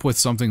come up with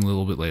something a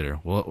little bit later.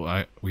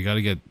 Well, we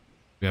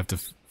have to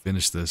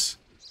finish the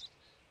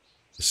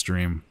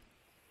stream.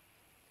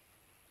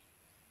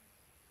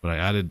 But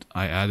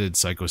I added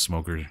Psycho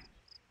Smoker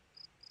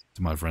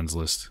to my friends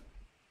list.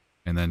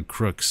 And then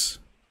Crooks.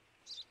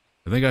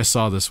 I think I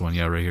saw this one.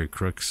 Yeah, right here.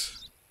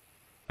 Crooks.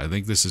 I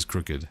think this is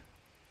Crooked.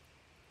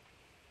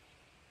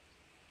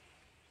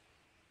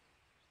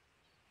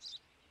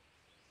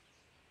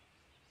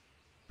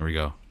 There we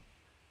go.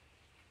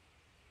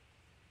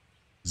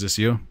 Is this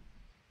you?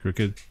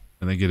 Crooked?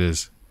 I think it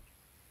is.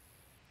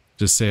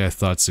 Just say I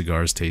thought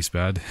cigars taste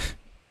bad.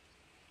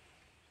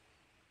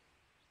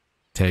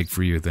 Tag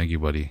for you. Thank you,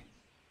 buddy.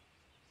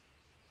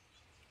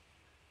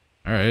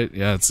 Alright,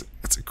 yeah, it's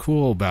a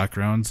cool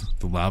background.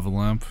 The lava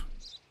lamp.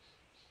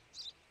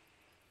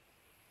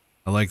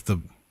 I like the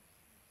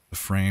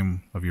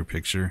frame of your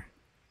picture.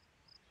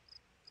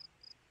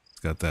 It's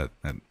got that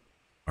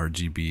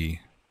RGB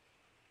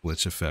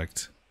glitch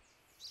effect.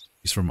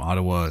 He's from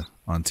Ottawa,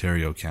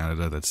 Ontario,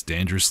 Canada. That's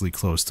dangerously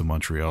close to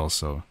Montreal,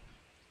 so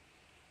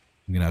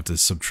I'm gonna have to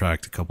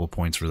subtract a couple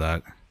points for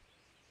that.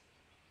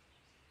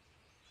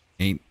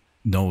 Ain't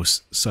no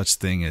such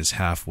thing as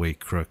halfway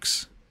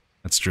crooks.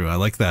 That's true. I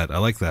like that. I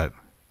like that.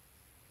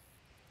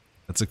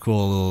 That's a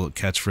cool little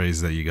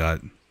catchphrase that you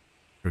got,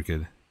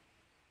 Crooked.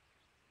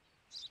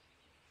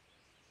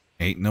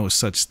 Ain't no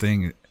such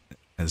thing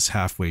as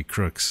halfway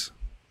crooks.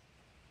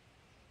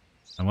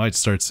 I might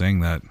start saying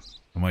that.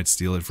 I might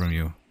steal it from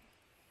you,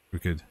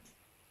 Crooked.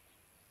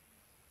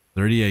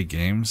 38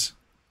 games?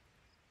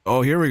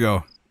 Oh, here we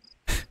go.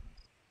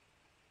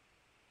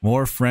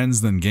 More friends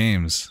than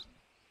games.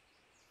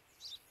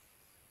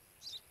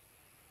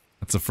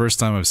 That's the first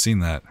time I've seen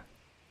that.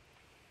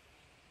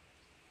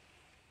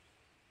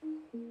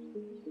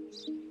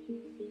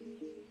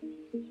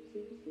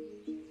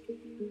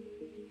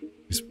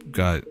 He's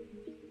got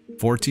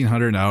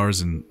 1,400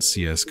 hours in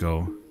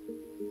CS:GO.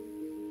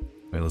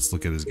 Wait, let's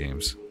look at his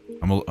games.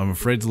 I'm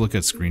afraid to look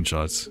at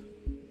screenshots.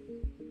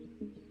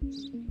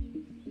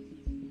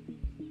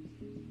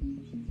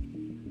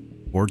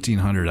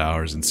 $1,400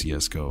 hours in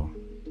CS:GO.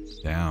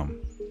 Damn.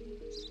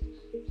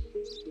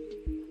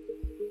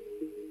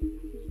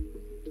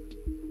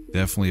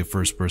 Definitely a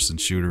first-person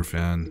shooter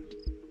fan.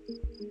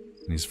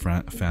 And he's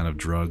a fan of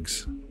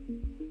drugs.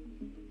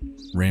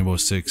 Rainbow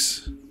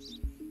Six.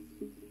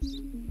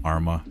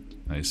 Arma.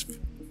 Nice.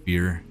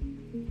 Fear.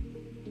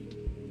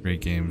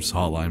 Great games.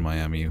 Hotline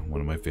Miami,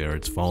 one of my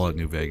favorites. Fallout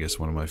New Vegas,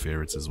 one of my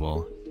favorites as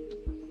well.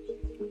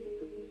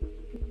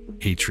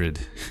 Hatred.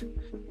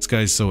 This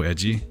guy's so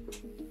edgy.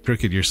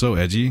 Crooked, you're so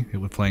edgy.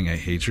 We're playing a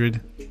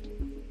Hatred.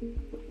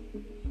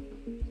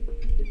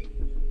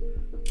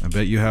 I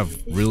bet you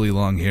have really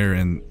long hair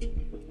and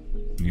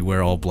you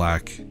wear all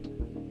black.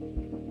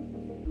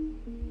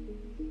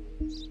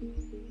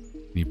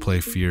 You play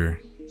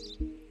Fear.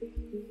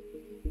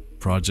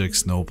 Project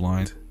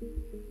Snowblind.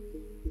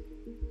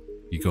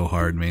 You go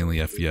hard, mainly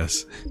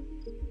FPS.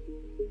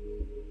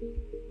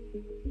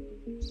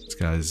 This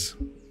guy's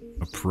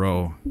a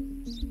pro.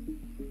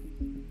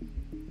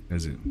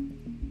 Is it?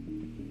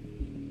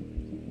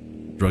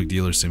 Drug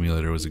Dealer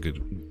Simulator was a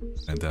good,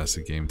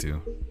 fantastic game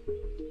too.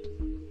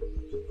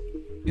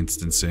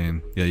 Instant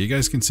Sane. Yeah, you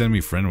guys can send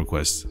me friend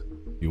requests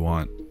if you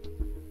want.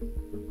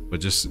 But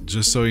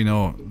just so you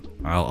know,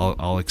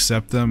 I'll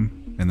accept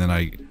them and then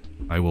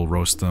I will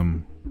roast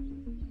them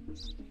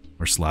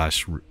or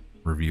slash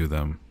review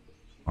them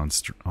on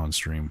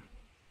stream.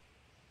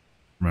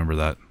 Remember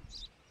that.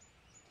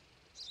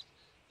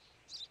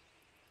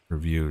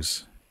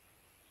 Reviews.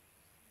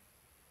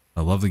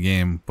 I love the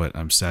game, but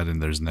I'm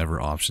saddened there's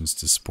never options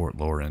to support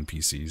lower end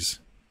PCs.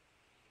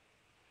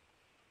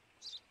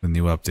 The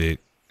new update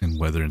and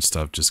weather and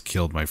stuff just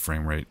killed my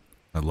frame rate.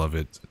 I love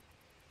it.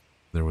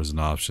 There was an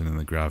option in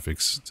the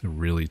graphics to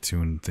really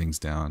tune things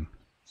down.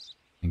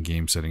 In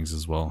game settings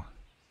as well.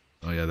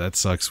 Oh yeah, that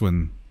sucks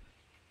when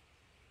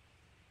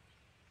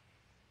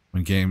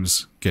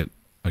games get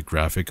a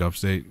graphic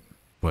update,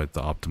 but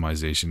the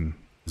optimization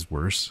is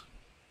worse.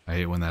 I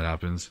hate when that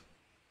happens.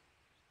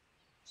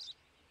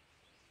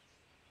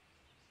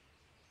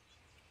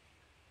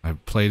 I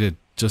played it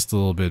just a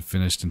little bit,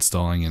 finished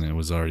installing, and it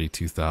was already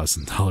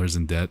 $2,000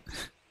 in debt.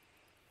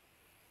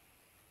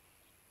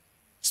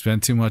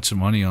 Spent too much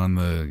money on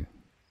the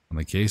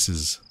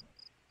cases.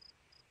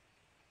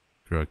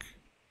 Crook.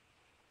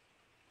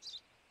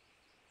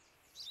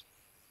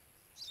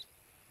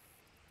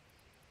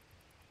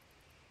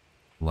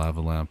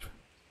 Lava Lamp.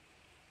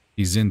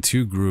 He's in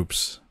 2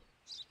 groups.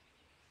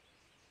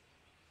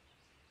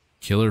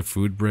 Killer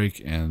Food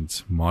Break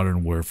and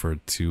Modern Warfare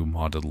 2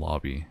 modded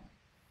lobby.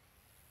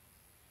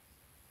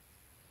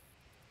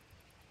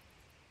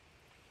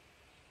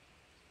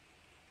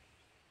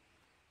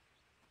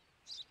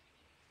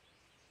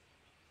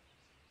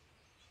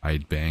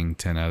 I'd bang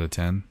 10 out of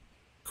 10.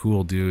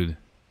 Cool dude.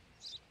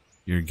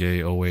 You're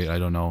gay. Oh wait, I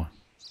don't know.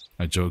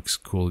 I jokes.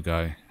 Cool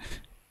guy.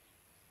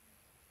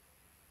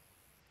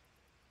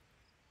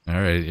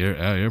 Alright,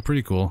 you're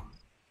pretty cool.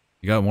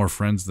 You got more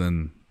friends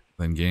than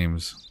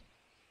games.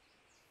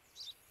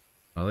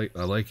 I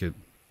like it.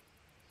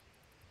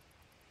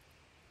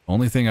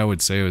 Only thing I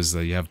would say is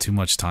that you have too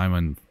much time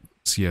on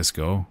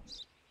CS:GO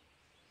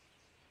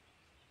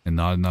and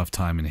not enough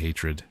time in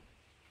Hatred.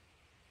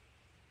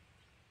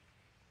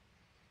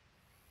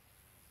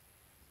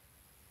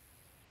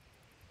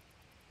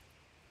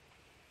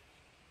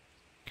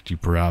 Could you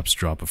perhaps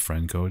drop a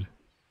friend code?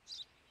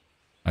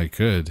 I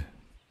could.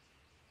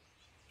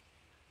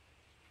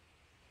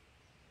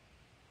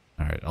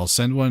 Alright, I'll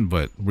send one,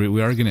 but we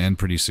are going to end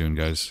pretty soon,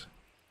 guys.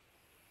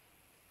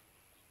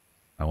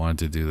 I wanted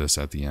to do this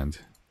at the end.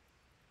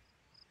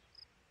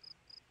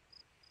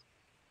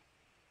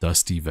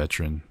 Dusty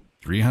Veteran.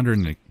 300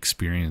 in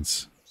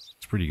experience.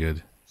 It's pretty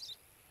good.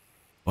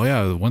 Oh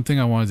yeah, the one thing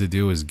I wanted to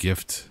do is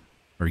gift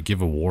or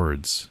give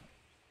awards.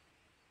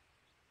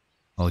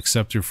 I'll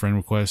accept your friend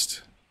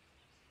request.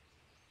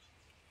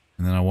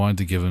 And then I wanted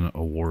to give an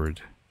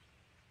award.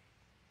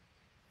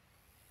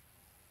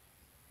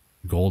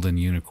 Golden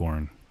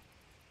Unicorn.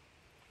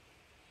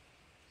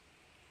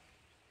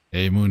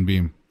 Hey,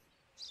 Moonbeam.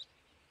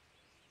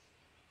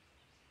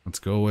 Let's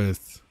go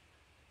with...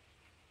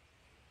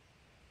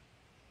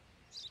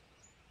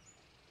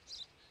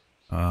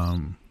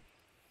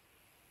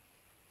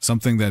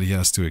 something that he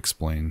has to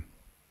explain.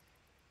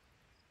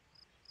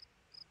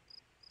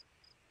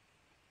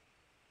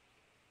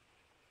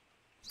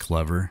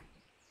 Clever.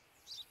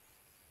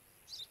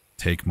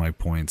 Take my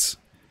points.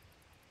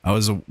 I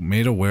was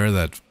made aware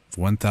that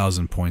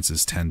 1,000 points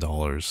is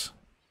 $10.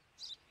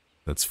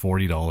 That's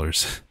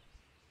 $40.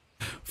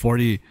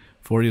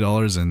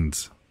 $40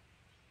 and...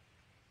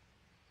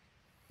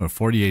 or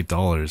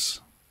 $48.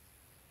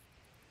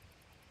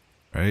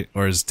 Right?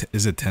 Or is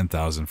it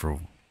 10,000 for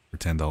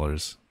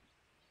 $10?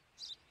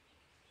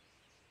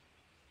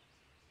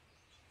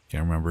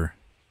 Can't remember.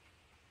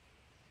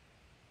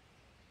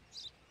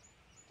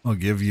 I'll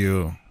give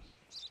you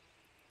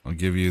I'll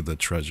give you the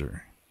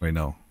treasure. Wait,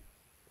 no.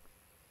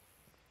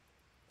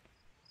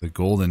 The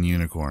golden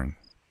unicorn.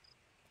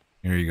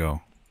 Here you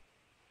go.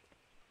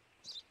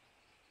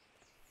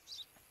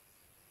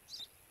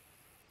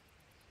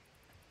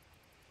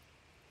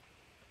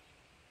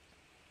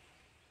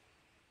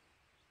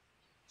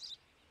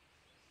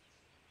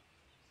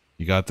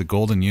 You got the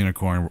golden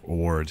unicorn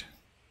award.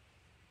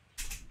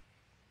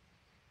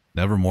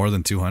 Never more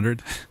than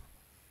 200?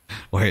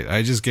 Wait,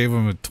 I just gave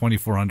him a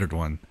 2400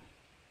 one.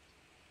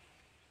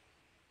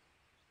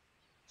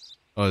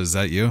 Oh, is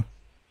that you?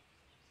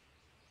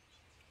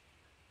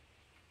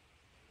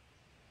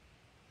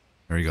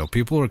 There we go.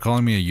 People were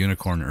calling me a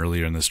unicorn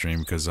earlier in the stream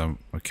because I'm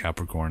a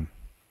Capricorn.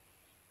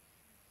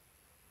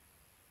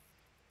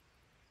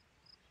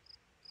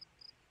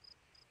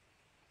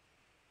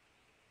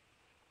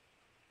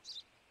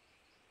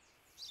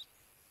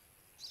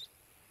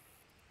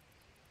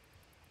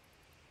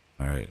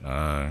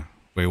 Alright,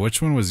 wait,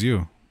 which one was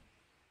you?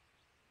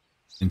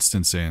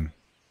 Instant Saiyan.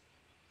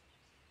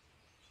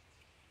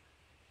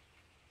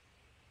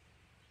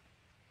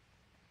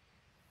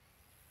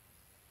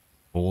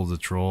 Bull the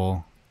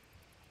Troll.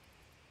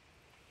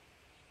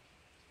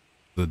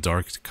 The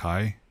Dark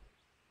Kai.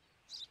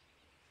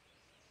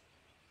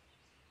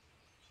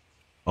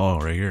 Oh,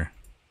 right here.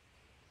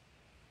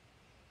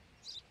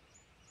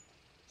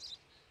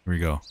 Here we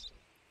go.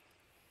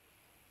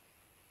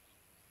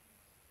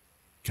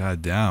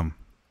 God damn.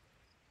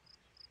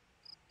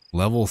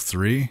 Level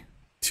 3,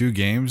 2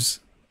 games,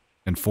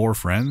 and 4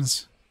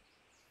 friends?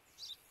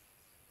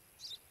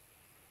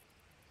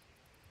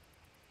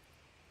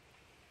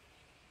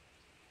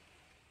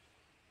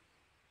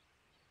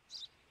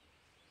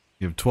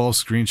 You have 12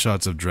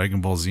 screenshots of Dragon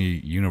Ball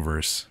Z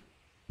Xenoverse.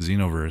 And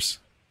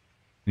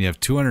you have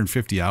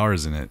 250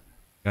 hours in it.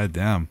 God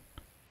damn.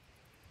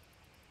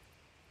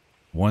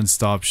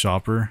 One-stop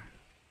shopper.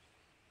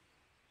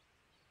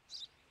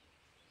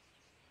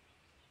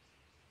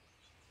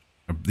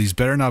 These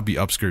better not be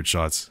upskirt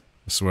shots.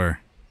 I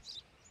swear.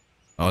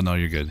 Oh no,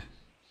 you're good.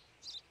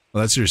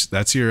 Well, that's your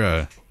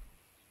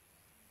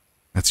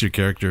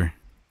character.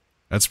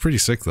 That's pretty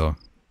sick though.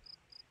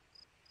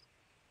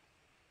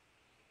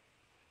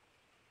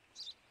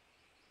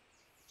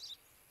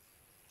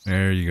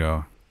 There you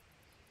go.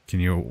 Can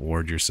you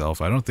award yourself?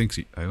 I don't think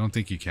you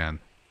can.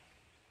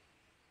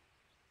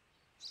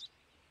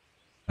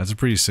 That's a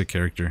pretty sick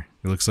character.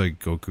 It looks like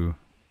Goku.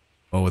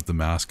 Oh, with the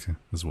mask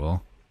as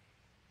well.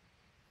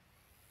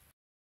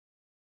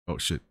 Oh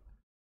shit.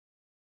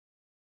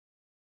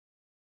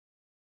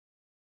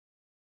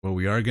 Well,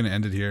 we are gonna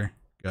end it here,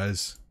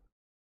 guys.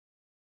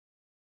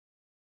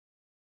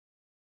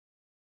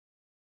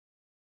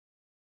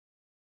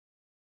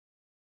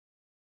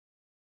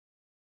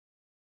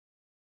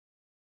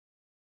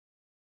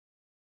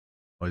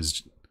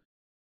 Is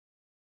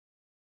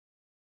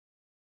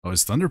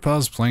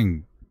Thunderpals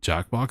playing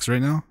Jackbox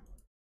right now?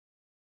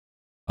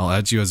 I'll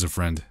add you as a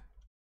friend.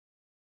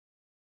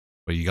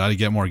 But you gotta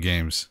get more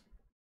games.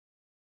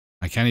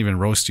 I can't even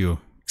roast you,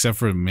 except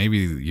for maybe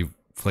you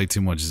played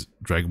too much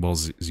Dragon Ball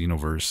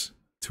Xenoverse.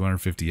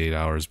 258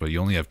 hours, but you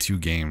only have 2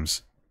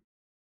 games.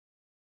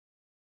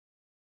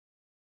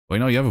 Well, you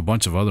know, you have a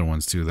bunch of other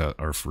ones too that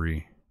are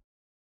free.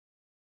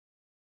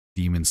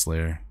 Demon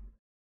Slayer.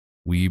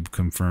 Weeb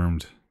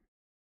confirmed.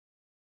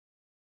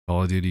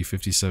 Call of Duty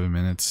 57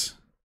 minutes.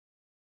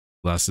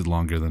 Lasted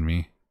longer than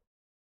me.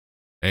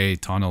 Hey,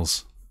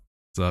 Tunnels.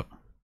 What's up?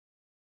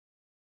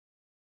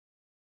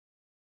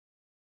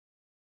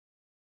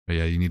 But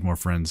yeah, you need more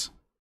friends.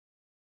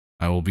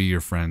 I will be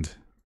your friend.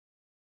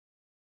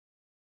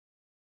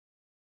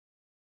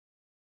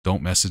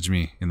 Don't message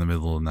me in the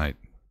middle of the night.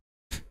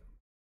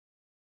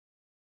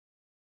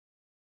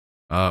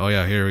 Oh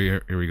yeah,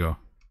 here we go.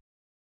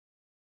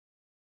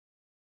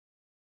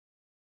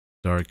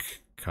 Dark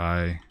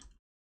Kai.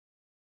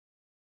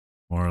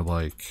 More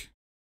like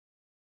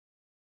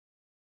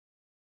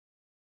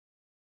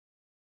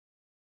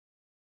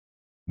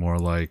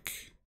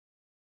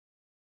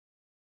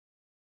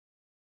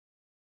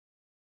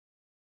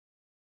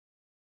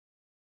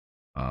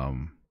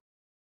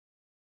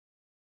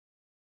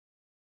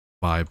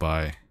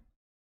bye.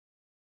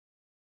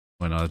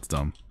 Why not? That's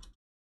dumb.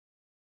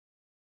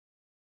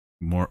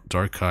 More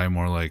Dark Kai,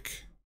 more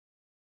like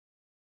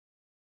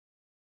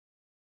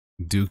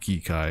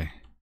Dookie Kai.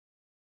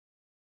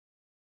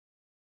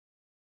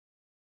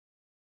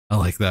 I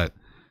like that.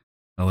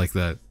 I like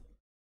that.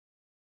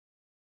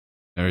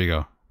 There you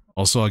go.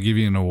 Also, I'll give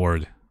you an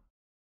award.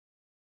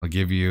 I'll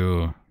give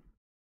you...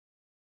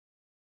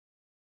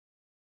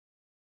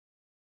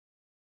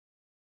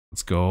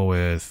 Let's go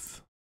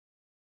with...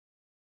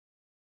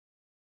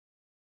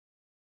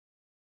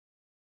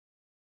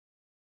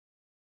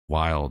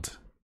 Wild.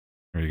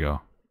 There you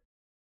go.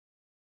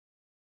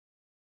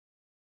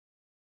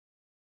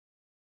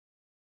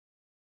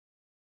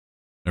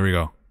 There we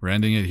go. We're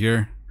ending it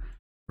here.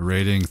 We're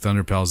rating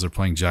Thunderpals. They're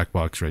playing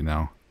Jackbox right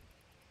now.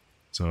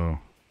 So,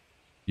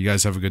 you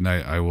guys have a good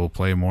night. I will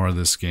play more of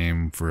this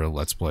game for a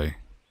Let's Play.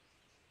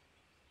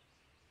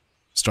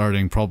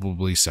 Starting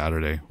probably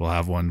Saturday. We'll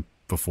have one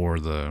before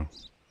the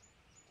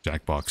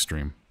Jackbox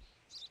stream.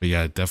 But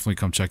yeah, definitely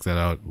come check that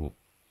out.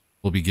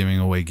 We'll be giving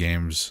away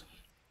games.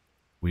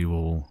 We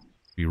will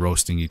be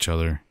roasting each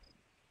other.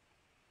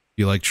 If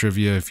you like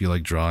trivia, if you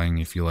like drawing,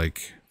 if you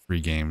like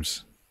free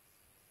games,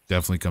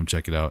 definitely come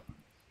check it out.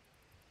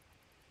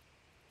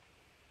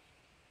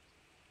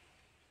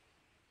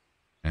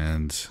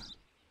 And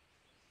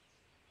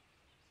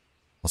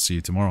I'll see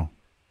you tomorrow.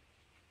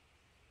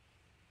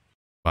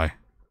 Bye.